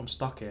 I'm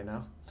stuck here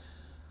now.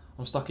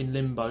 I'm stuck in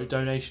limbo.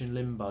 Donation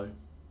limbo.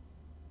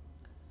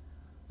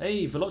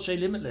 Hey, Veloce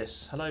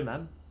Limitless. Hello,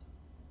 man.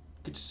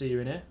 Good to see you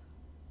in here.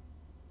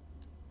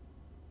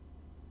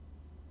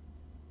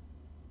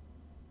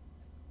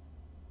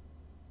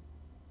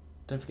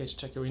 Don't forget to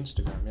check your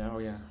Instagram. Yeah, oh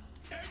yeah.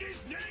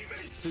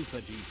 Super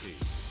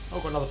GT.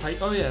 Oh, got another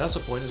Oh yeah, that's a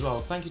point as well.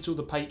 Thank you to all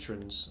the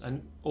patrons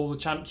and all the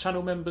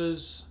channel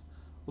members,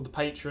 all the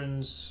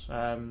patrons.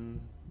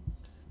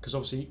 Because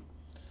obviously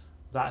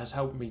that has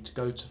helped me to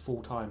go to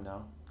full time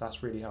now.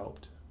 That's really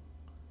helped.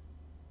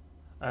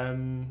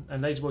 And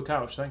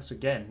LzyBoyCouch, thanks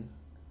again.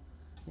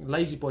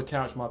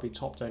 LzyBoyCouch might be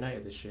top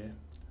donator this year,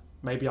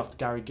 maybe after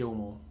Gary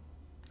Gilmore.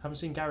 Haven't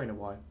seen Gary in a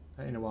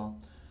while.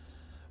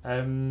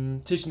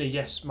 Tidney,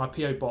 yes, my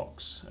PO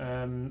box.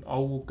 I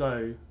will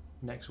go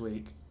next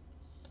week.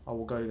 I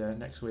will go there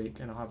next week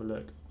and I'll have a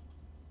look.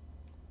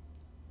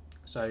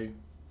 So,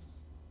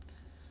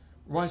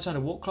 Ryan Sander,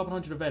 what Club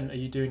 100 event are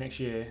you doing next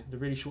year? The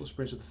really short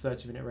sprints with the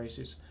 30-minute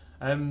races.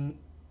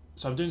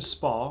 So I'm doing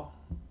Spa,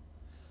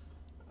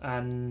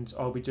 and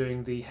I'll be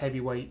doing the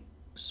heavyweight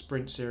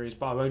sprint series,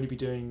 but I'll only be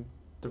doing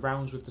the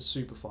rounds with the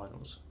super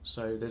finals.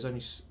 So there's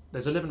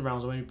 11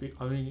 rounds. I'm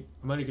only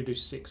going to do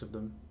 6 of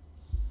them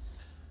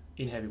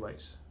in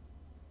heavyweights.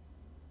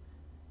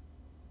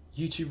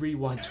 YouTube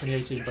Rewind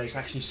 2018, but it's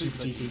actually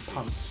Super GT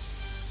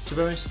punts. To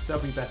be honest,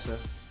 that'll be better.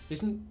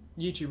 Isn't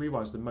YouTube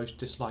Rewind the most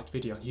disliked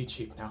video on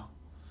YouTube now?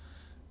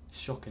 It's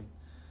shocking.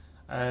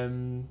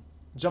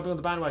 Jumping on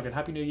the bandwagon.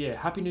 Happy New Year.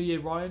 Happy New Year,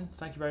 Ryan.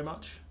 Thank you very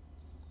much.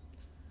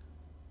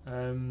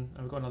 And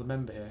we've got another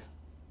member here.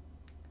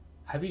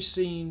 Have you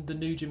seen the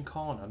new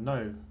Gymkhana?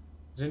 No.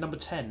 Is it number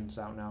 10? It's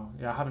out now.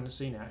 Yeah, I haven't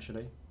seen it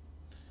actually.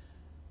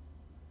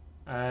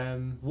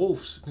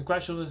 Wolves,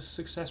 congrats on a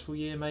successful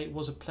year, mate. It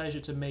was a pleasure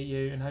to meet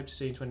you and hope to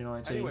see you in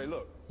 2019. Anyway,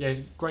 look. Yeah,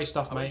 great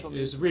stuff, mate. It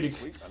was really.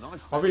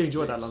 I really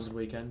enjoyed that London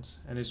weekend,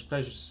 and it's a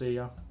pleasure to see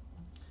you.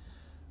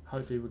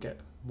 Hopefully, we'll get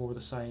more of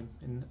the same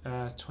in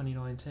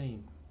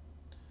 2019.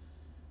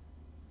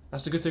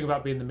 That's the good thing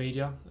about being the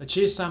media.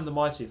 Cheers, Sam the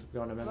Mighty, for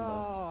becoming a member.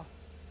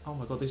 Oh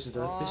my god, this is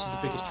the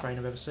biggest train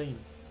I've ever seen.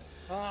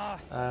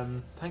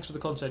 Thanks for the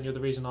content. You're the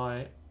reason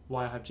why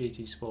I have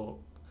GT Sport.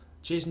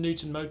 Cheers,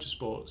 Newton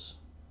Motorsports.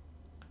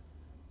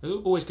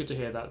 It's always good to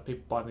hear that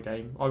people buying the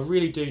game. I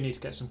really do need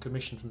to get some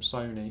commission from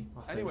Sony.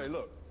 I think. Anyway,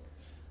 look,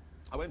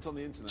 I went on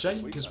the internet.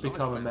 Jake has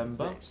become a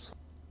member.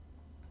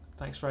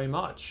 Thanks very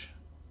much.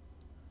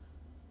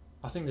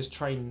 I think this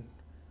train,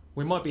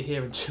 we might be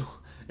here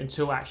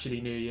until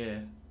actually New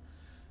Year.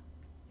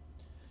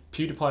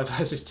 PewDiePie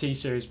versus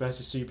T-Series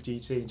versus Super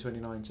GT in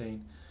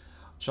 2019.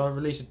 Shall I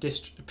release a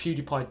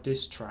PewDiePie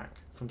diss track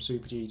from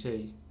Super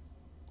GT?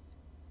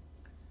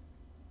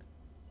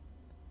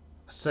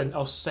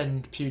 I'll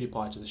send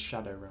PewDiePie to the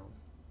Shadow Realm.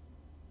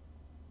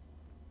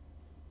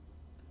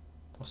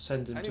 I'll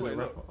send him to the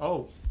realm.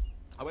 Oh.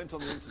 I went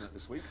on the internet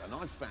this week and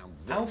I found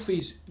this.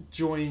 Alfie's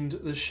joined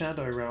the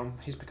Shadow Realm.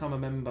 He's become a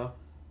member.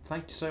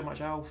 Thank you so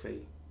much,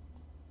 Alfie.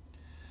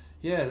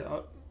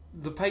 Yeah,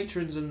 the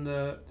patrons and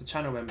the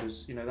channel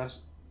members, you know,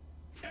 that's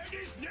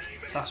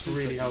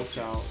really helped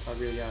out. That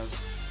really has.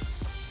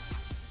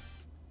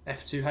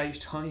 F2H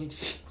Tiny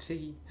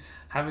GT.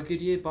 Have a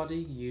good year, buddy.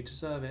 You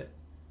deserve it.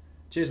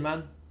 Cheers,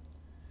 man.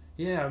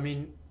 Yeah, I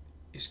mean,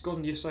 it's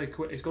gone so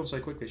quick. It's gone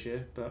so quick this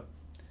year, but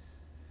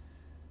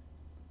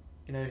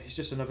you know, it's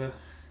just another.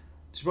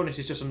 To be honest,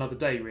 it's just another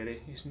day.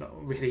 Really, it's not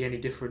really any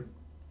different.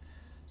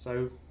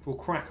 So we'll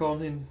crack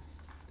on in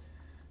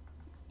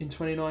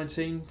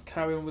 2019.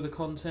 Carry on with the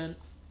content.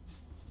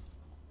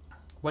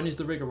 When is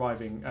the rig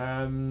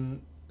arriving?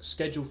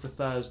 Scheduled for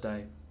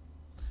Thursday.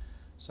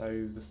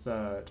 So the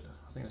 3rd.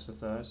 I think that's the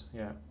 3rd.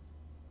 Yeah.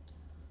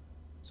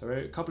 So we're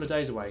a couple of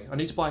days away. I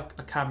need to buy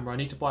a camera. I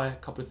need to buy a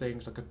couple of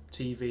things like a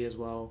TV as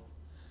well.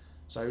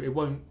 So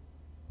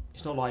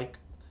it's not like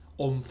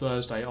on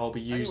Thursday I'll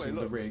be using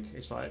the rig.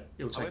 It's like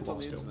it'll take a while I went on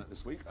the still. internet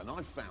this week and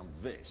I found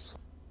this.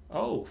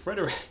 Oh,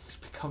 Frederick's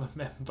become a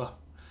member.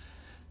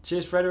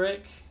 Cheers,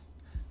 Frederick.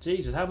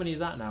 Jesus, how many is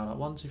that now? Like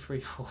 1, 2, 3,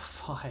 4,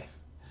 5.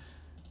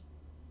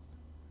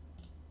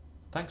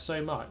 Thanks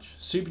so much.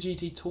 Super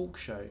GT Talk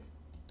Show.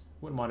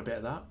 Wouldn't mind a bit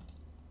of that.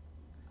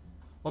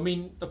 I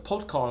mean, a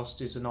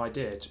podcast is an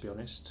idea, to be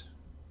honest.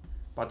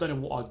 But I don't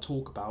know what I'd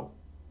talk about.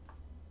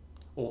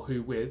 Or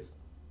who with.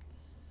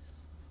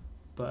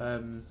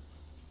 But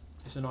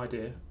it's an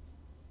idea.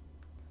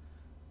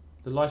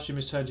 The live stream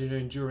has turned into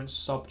an endurance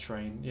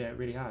sub-train. Yeah, it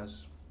really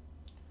has.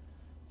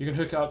 You can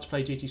hook it up to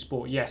play GT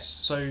Sport. Yes.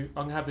 So I'm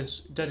going to have this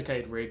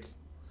dedicated rig.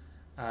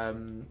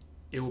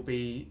 It will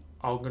be...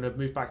 I'm going to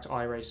move back to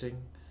iRacing.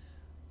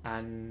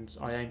 And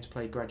I aim to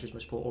play Gran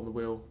Turismo Sport on the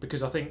wheel.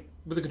 Because I think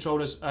with the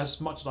controllers, as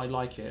much as I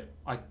like it,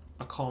 I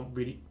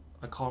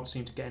can't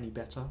seem to get any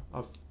better.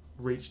 I've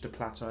reached a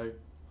plateau.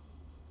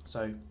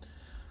 So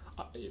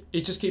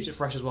it just keeps it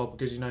fresh as well.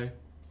 Because, you know,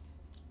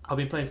 I've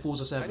been playing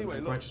Forza 7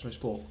 and Gran Turismo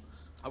Sport.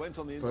 I went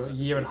on the for a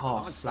year and a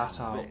half, flat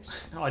out.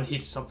 I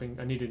needed something.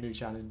 I needed a new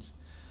challenge.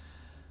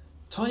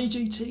 Tiny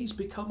GT's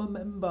become a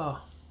member.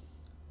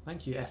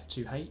 Thank you,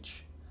 F2H.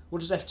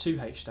 What does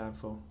F2H stand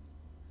for?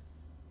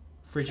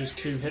 Fridges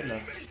 2 Hitler.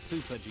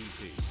 Super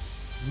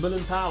GT.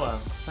 Mullen Power.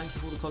 Thank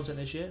you for all the content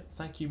this year.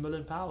 Thank you,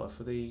 Mullen Power,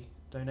 for the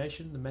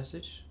donation, the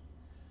message.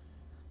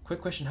 Quick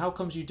question: how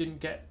comes you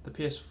didn't get the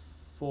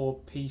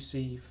PS4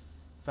 PC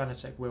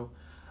Fanatec wheel?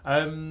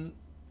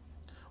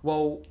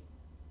 Well,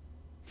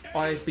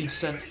 I've been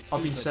sent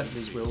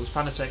these wheels.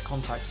 Fanatec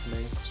contacted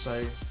me,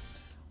 so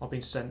I've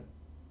been sent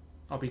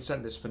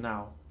this for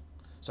now.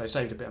 So I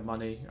saved a bit of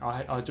money.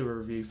 I do a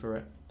review for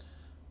it,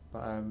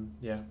 but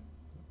yeah,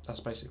 that's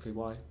basically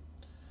why.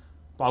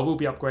 But I will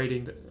be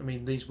upgrading. I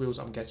mean, these wheels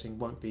I'm getting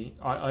won't be.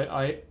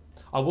 I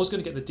was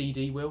going to get the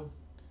DD wheel,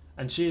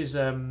 and cheers,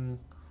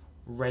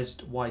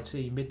 Resd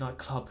YT Midnight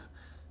Club,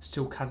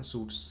 still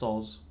cancelled.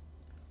 Soz.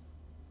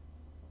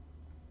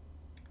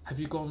 Have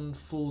you gone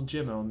full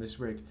Jimmer on this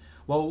rig?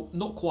 Well,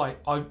 not quite.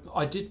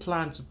 I did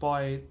plan to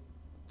buy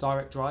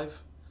direct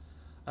drive,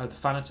 the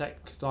Fanatec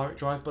direct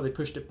drive, but they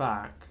pushed it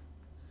back.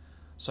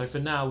 So for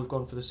now, we've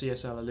gone for the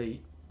CSL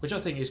Elite, which I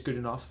think is good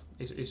enough.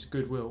 It's a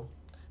good wheel.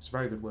 It's a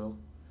very good wheel.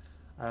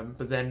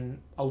 But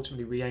then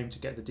ultimately we aim to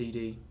get the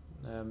DD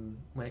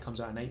when it comes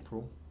out in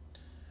April.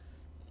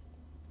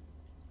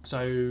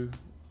 So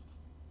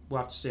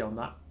we'll have to see on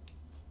that.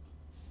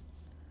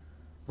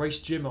 Race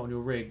Jimmer on your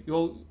rig.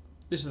 Well,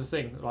 this is the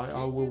thing. Like,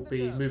 I will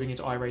be moving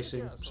into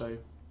iRacing, so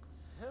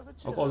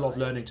I've got a lot of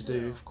learning to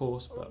do, of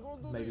course, but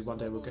maybe one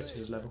day we'll get to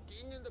his level.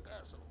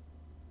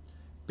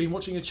 Been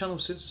watching your channel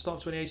since the start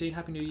of 2018.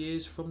 Happy New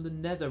Year's from the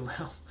Nether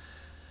Realm.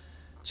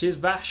 Cheers,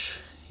 Vash.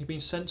 You've been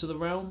sent to the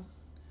realm,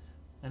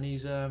 and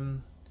he's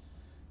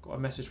got a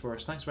message for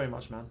us. Thanks very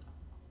much, man.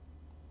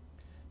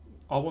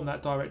 I want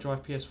that direct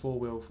drive PS4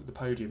 wheel for the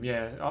podium.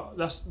 Yeah,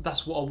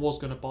 that's what I was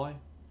going to buy.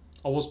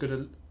 I was going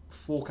to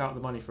fork out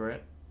the money for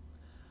it,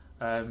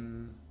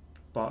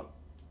 but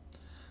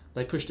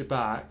they pushed it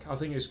back. I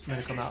think it was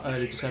meant to come out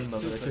early December,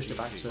 but they pushed it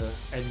back to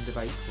end of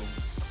April.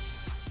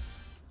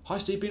 Hi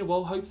Steve, been a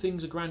while. Hope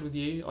things are grand with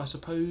you. I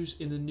suppose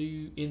in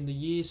the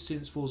years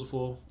since Forza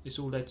 4, it's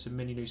all led to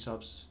many new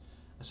subs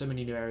and so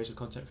many new areas of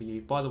content for you.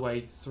 By the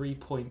way, 3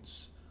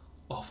 points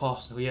off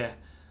Arsenal. Yeah,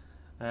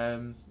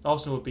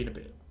 Arsenal have been a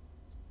bit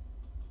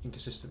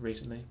inconsistent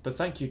recently, but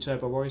thank you,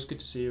 Turbo Warriors.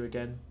 Good to see you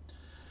again.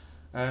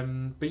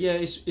 But yeah,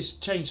 it's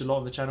changed a lot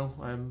on the channel.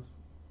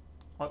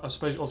 I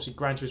suppose obviously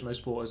Gran Turismo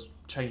Sport has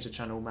changed the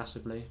channel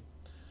massively.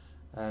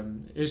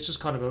 It's just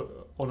kind of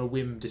on a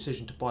whim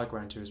decision to buy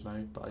Gran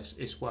Turismo, but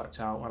it's worked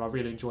out and I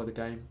really enjoy the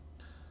game.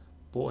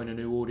 Brought in a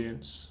new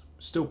audience,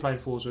 still playing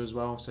Forza as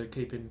well, so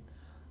keeping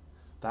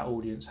that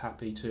audience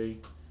happy too.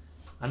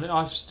 And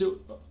I was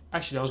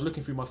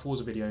looking through my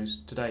Forza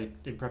videos today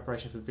in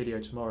preparation for the video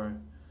tomorrow.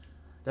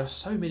 There are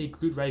so many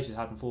good races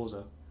had in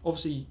Forza.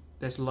 Obviously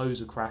there's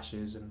loads of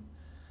crashes and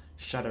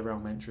Shadow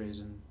Realm entries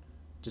and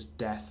just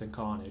death and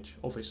carnage,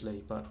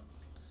 obviously, but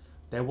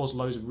there was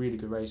loads of really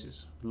good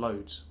races,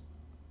 loads.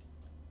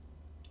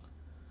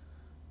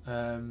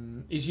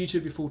 Is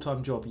YouTube your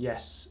full-time job?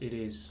 Yes, it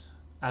is.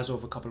 As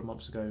of a couple of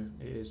months ago,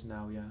 it is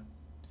now, yeah.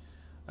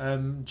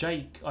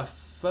 Jake, I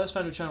first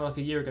found your channel like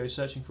a year ago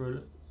searching for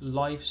a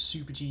live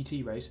Super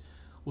GT race.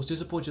 Was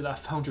disappointed that I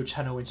found your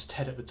channel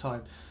instead at the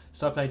time.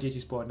 Started playing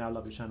GT Sport and now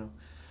love your channel.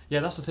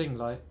 Yeah, that's the thing,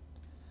 like,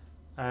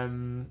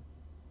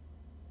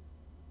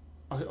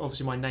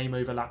 obviously my name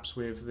overlaps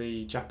with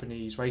the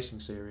Japanese racing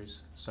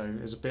series, so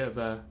there's a bit of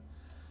a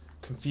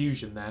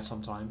confusion there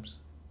sometimes.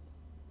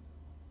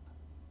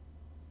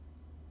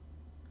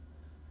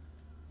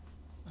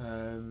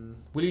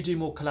 Will you do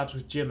more collabs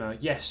with Jimmer?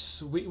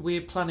 Yes,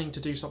 we're planning to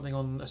do something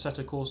on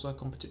Assetto Corsa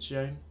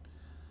Competizione.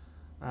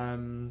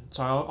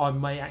 So I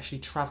may actually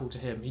travel to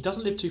him. He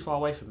doesn't live too far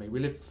away from me.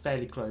 We live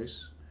fairly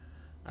close.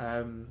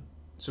 So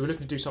we're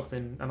looking to do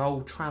something, and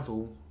I'll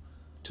travel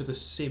to the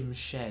Sim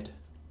Shed.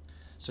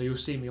 So you'll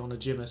see me on a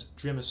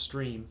Jimmer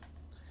stream.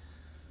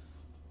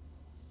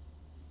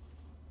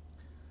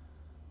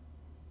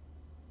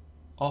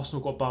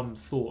 Arsenal got bummed.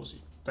 Thoughts?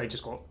 They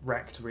just got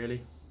wrecked,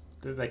 really.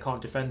 They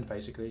can't defend,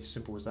 basically.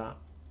 Simple as that.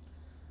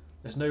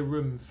 There's no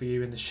room for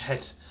you in the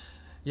shed.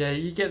 Yeah,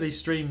 you get these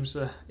streams.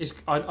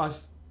 I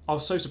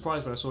was so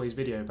surprised when I saw his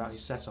video about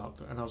his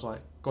setup, and I was like,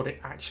 God, it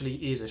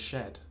actually is a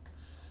shed.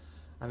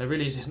 And there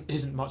really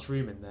isn't much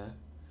room in there.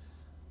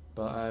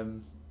 But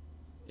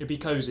it'd be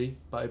cosy,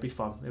 but it'd be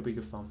fun. It'd be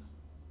good fun.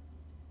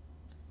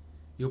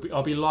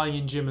 I'll be lying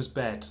in Jimmer's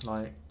bed.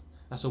 Like,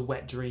 that's a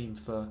wet dream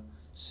for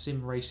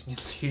sim racing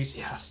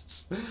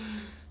enthusiasts.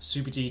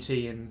 Super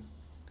GT in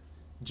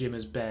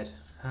Jimmer's bed.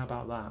 How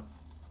about that?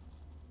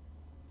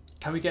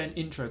 Can we get an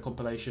intro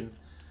compilation?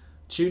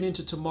 Tune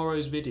into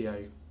tomorrow's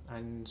video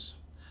and,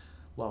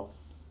 well,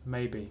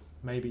 maybe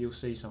you'll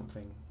see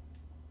something.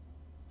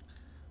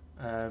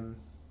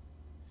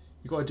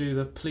 You got to do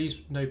the please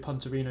no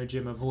Punterino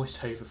Jimmer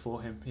voiceover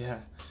for him.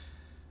 Yeah,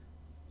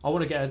 I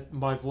want to get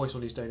my voice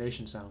on these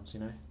donation sounds, you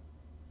know.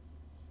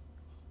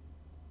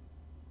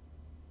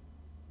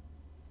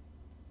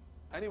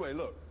 Anyway,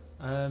 look.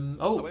 Ryan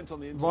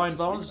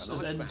Vance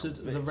has entered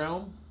the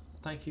realm.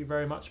 Thank you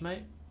very much,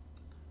 mate.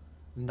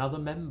 Another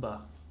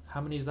member.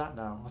 How many is that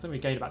now? I think we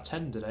gained about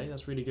 10 today.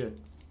 That's really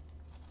good.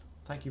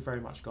 Thank you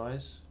very much,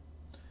 guys.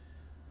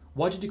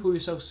 Why did you call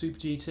yourself Super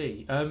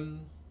GT?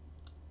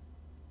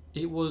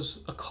 It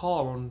was a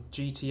car on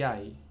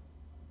GTA.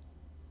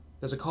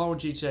 There's a car on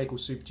GTA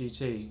called Super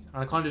GT,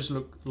 and I kind of just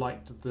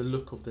liked the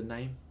look of the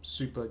name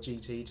Super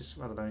GT. Just,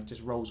 I don't know, it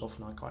just rolls off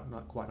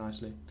quite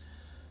nicely.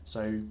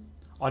 So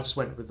I just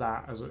went with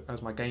that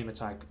as my gamer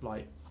tag.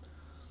 Like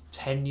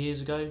 10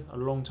 years ago, a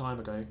long time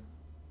ago,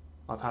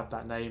 I've had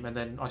that name, and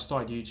then I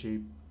started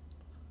YouTube,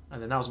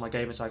 and then that was my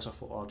gamer tag. So I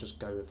thought, I'll just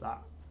go with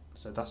that.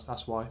 So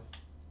that's why.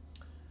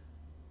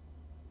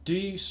 Do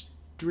you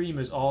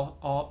streamers are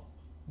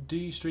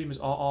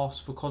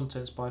asked for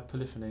contents by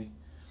Polyphony?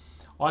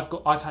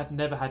 I've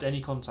never had any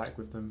contact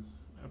with them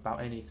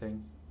about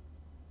anything.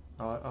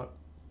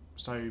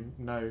 So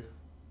no.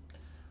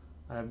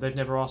 They've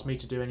never asked me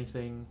to do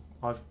anything.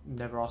 I've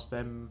never asked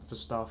them for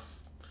stuff.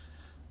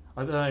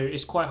 I don't know.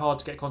 It's quite hard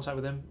to get contact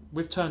with them.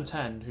 With Turn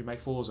 10, who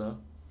make Forza,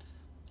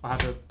 I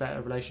have a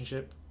better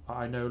relationship.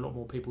 I know a lot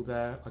more people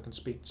there. I can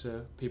speak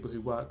to people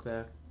who work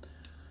there.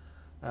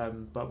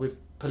 But with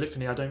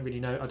Polyphony, I don't really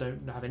know. I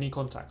don't have any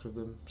contact with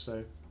them.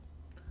 So,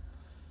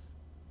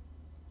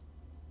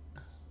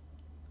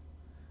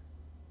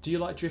 do you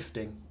like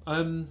drifting?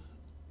 I'm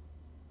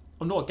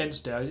not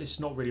against it. It's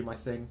not really my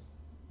thing.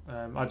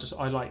 I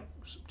like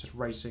just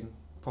racing,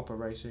 proper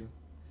racing.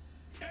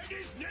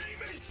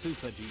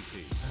 Super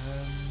GT.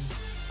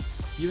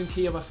 You and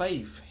Key are my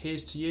fave.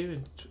 Here's to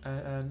you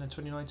and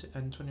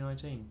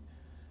 2019.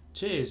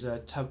 Cheers,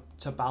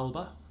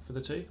 Tabalba for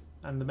the 2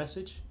 and the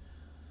message.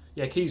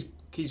 Yeah, Key's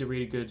a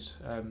really good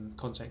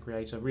content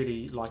creator.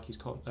 Really like his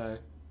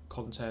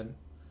content.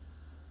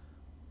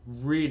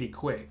 Really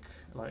quick.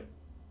 Like,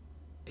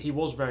 he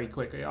was very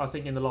quick. I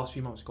think in the last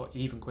few months it got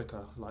even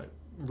quicker. Like,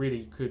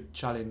 really could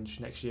challenge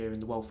next year in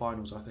the World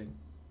Finals, I think.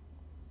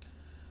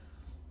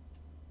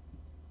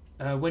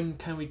 When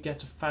can we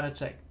get a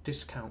Fanatec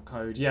discount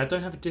code? Yeah, I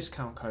don't have a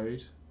discount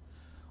code.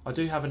 I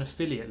do have an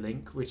affiliate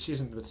link, which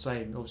isn't the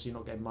same. Obviously, you're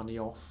not getting money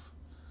off.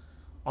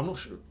 I'm not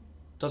sure.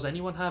 Does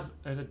anyone have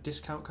a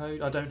discount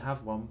code? I don't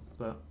have one,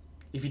 but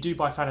if you do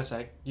buy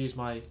Fanatec, use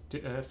my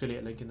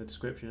affiliate link in the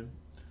description.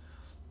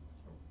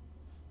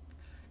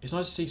 It's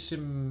nice to see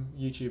sim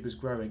YouTubers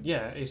growing.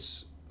 Yeah,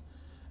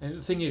 and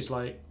the thing is,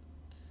 like,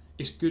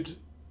 it's good.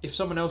 If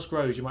someone else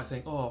grows, you might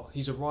think, oh,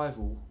 he's a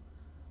rival.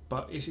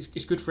 But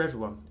it's good for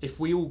everyone. If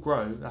we all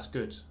grow, that's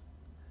good.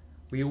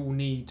 We all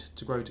need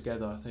to grow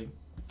together, I think.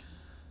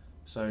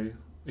 So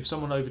if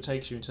someone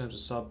overtakes you in terms of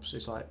subs,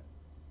 it's like,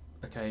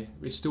 okay,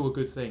 it's still a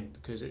good thing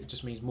because it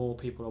just means more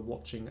people are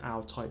watching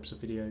our types of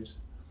videos,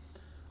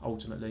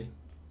 ultimately.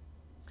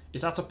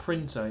 Is that a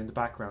printer in the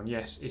background?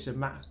 Yes, it's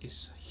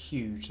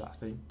huge, that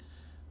thing.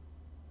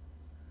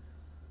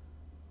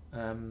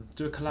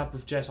 Do a collab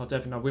with Jess, I'll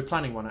definitely know. We're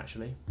planning one,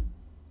 actually.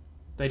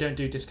 They don't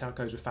do discount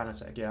codes with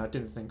Fanatec. Yeah, I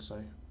didn't think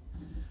so.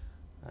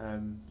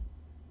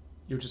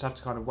 You'll just have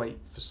to kind of wait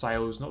for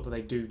sales. Not that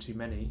they do too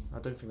many. I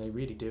don't think they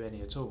really do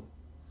any at all.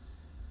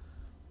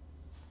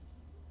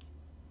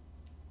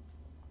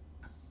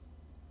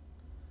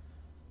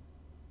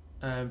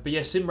 But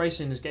yeah, sim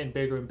racing is getting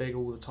bigger and bigger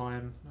all the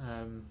time.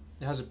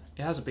 It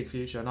has a big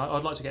future, and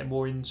I'd like to get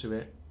more into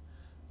it.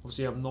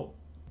 Obviously, I'm not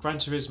Gran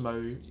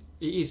Turismo.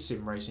 It is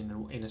sim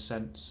racing in a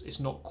sense. It's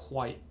not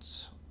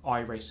quite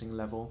iRacing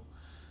level,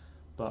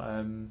 but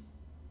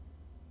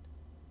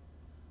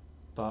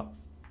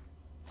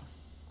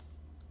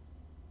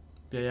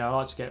yeah, I'd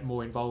like to get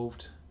more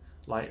involved.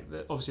 Like,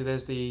 obviously,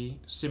 there's the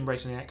Sim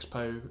Racing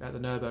Expo at the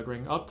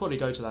Nürburgring. I'd probably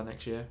go to that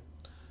next year.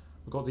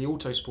 We've got the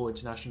Autosport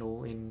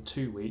International in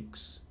 2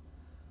 weeks.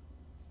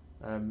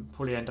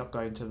 Probably end up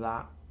going to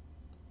that.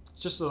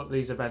 It's just like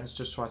these events,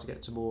 just try to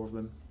get to more of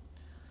them.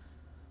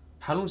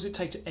 How long does it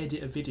take to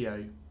edit a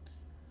video?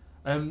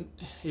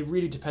 It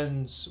really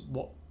depends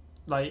what,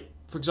 like,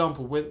 for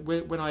example,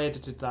 when I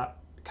edited that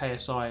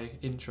KSI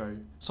intro,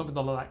 something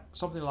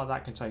like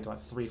that can take like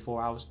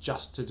 3-4 hours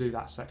just to do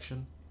that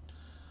section.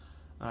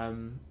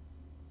 Some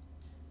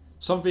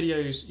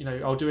videos, you know,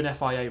 I'll do an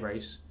FIA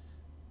race.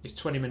 It's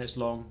 20 minutes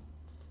long,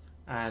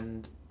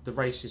 and the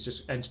race is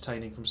just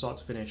entertaining from start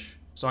to finish.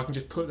 So I can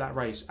just put that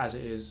race as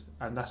it is,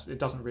 and it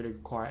doesn't really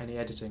require any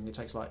editing. It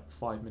takes like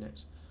 5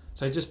 minutes.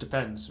 So it just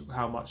depends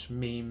how much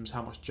memes,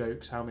 how much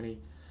jokes, how many.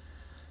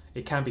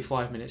 It can be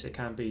 5 minutes. It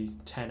can be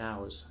 10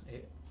 hours.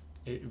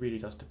 It really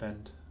does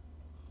depend.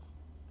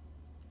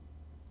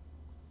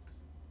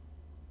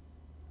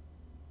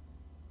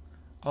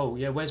 Oh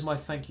yeah, where's my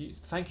thank you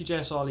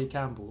JSR Lee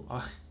Campbell?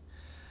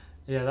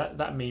 Yeah,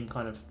 that meme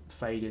kind of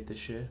faded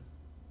this year.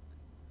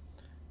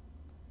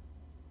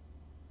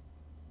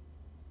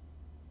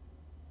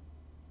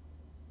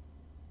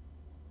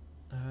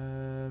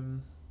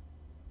 Um,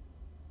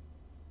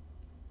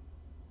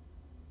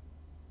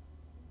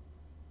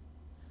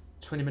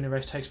 20-minute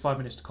race takes 5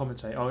 minutes to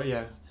commentate. Oh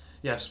yeah,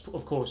 yes,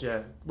 of course,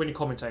 yeah. When you're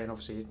commentating,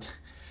 obviously,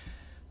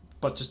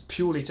 but just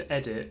purely to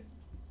edit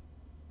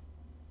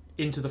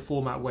into the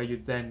format where you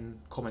then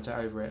commentate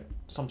over it.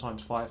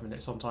 Sometimes 5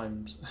 minutes,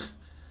 sometimes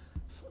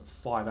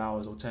 5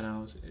 hours or 10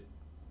 hours.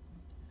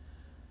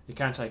 It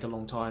can take a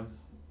long time.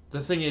 The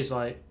thing is,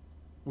 like,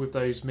 with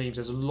those memes,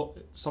 there's a lot.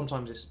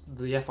 Sometimes it's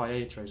the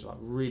FIA intros are like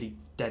really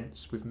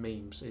dense with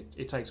memes.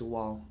 It takes a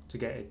while to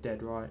get it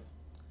dead right.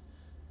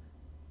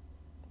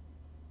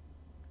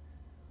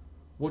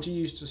 What do you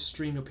use to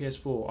stream your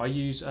PS4? I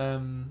use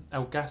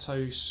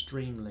Elgato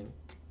Streamlink.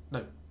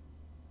 No,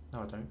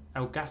 I don't.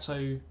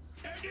 Elgato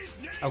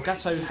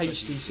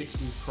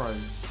HD60 Pro.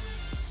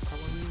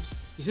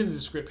 It's in the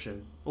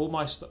description. All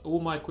my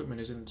equipment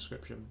is in the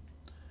description.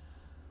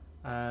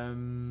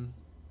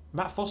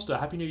 Matt Foster,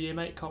 Happy New Year,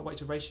 mate. Can't wait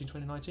to race you in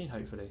 2019,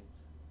 hopefully.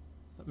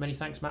 Many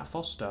thanks, Matt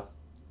Foster.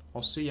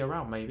 I'll see you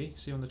around, maybe.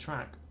 See you on the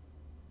track.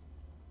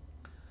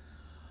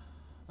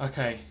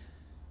 Okay.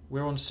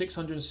 We're on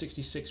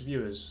 666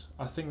 viewers.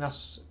 I think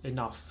that's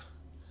enough.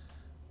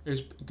 It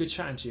was good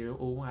chatting to you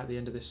all at the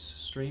end of this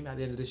stream, at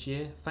the end of this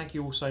year. Thank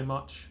you all so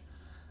much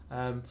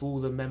for all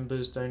the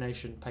members,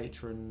 donation,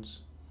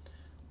 patrons,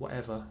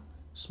 whatever.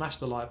 Smash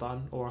the like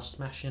button, or I'll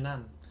smash your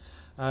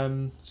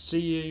nan.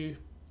 See you.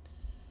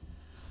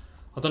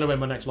 I don't know when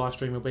my next live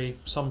stream will be.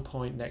 Some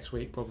point next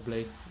week,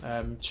 probably.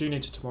 Tune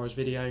into tomorrow's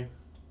video.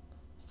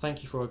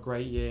 Thank you for a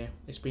great year.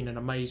 It's been an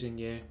amazing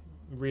year.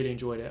 Really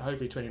enjoyed it.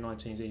 Hopefully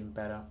 2019 is even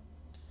better.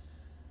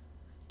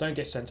 Don't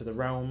get sent to the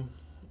realm.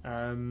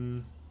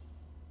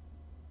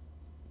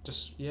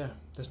 Just, yeah,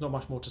 there's not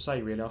much more to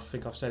say, really. I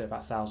think I've said it about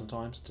 1,000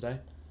 times today.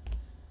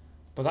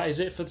 But that is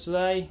it for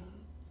today.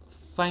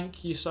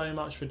 Thank you so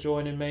much for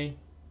joining me.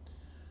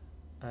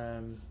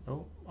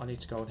 Oh, I need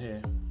to go on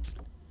here.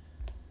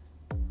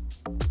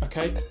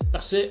 Okay,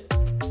 that's it.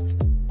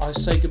 I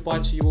say goodbye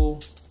to you all.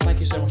 Thank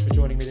you so much for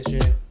joining me this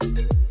year.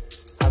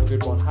 Have a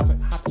good one. Have a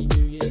happy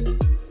new year.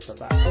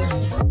 Bye-bye.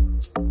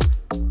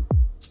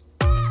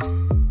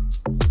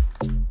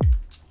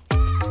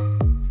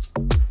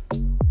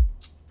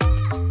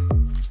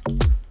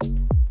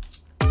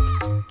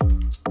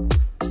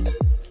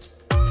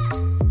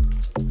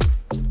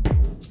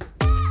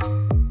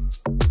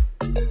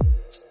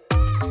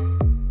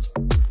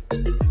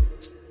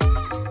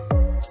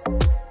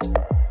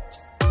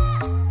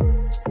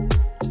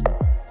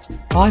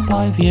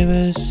 Bye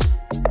viewers.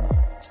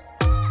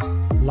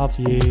 Love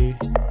you.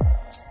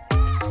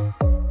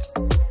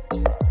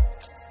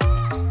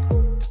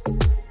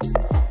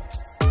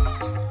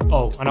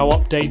 Oh, and I'll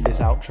update this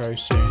outro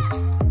soon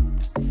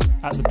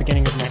at the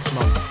beginning of next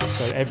month,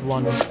 so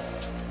everyone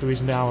who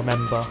is now a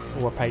member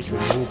or a patron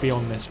will be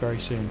on this very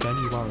soon, don't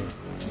you worry.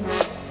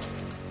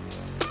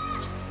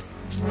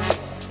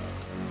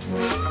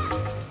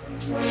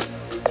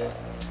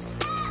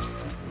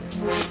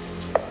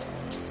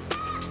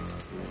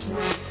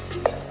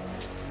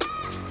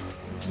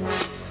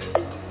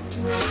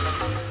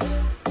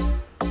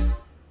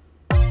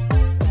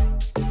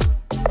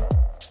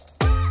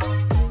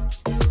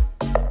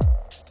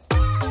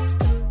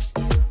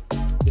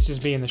 This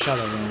is me in the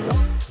shadow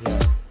room. Yeah.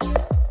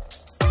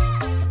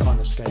 I can't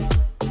escape.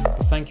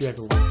 But thank you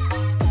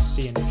everyone.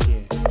 See you next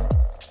year.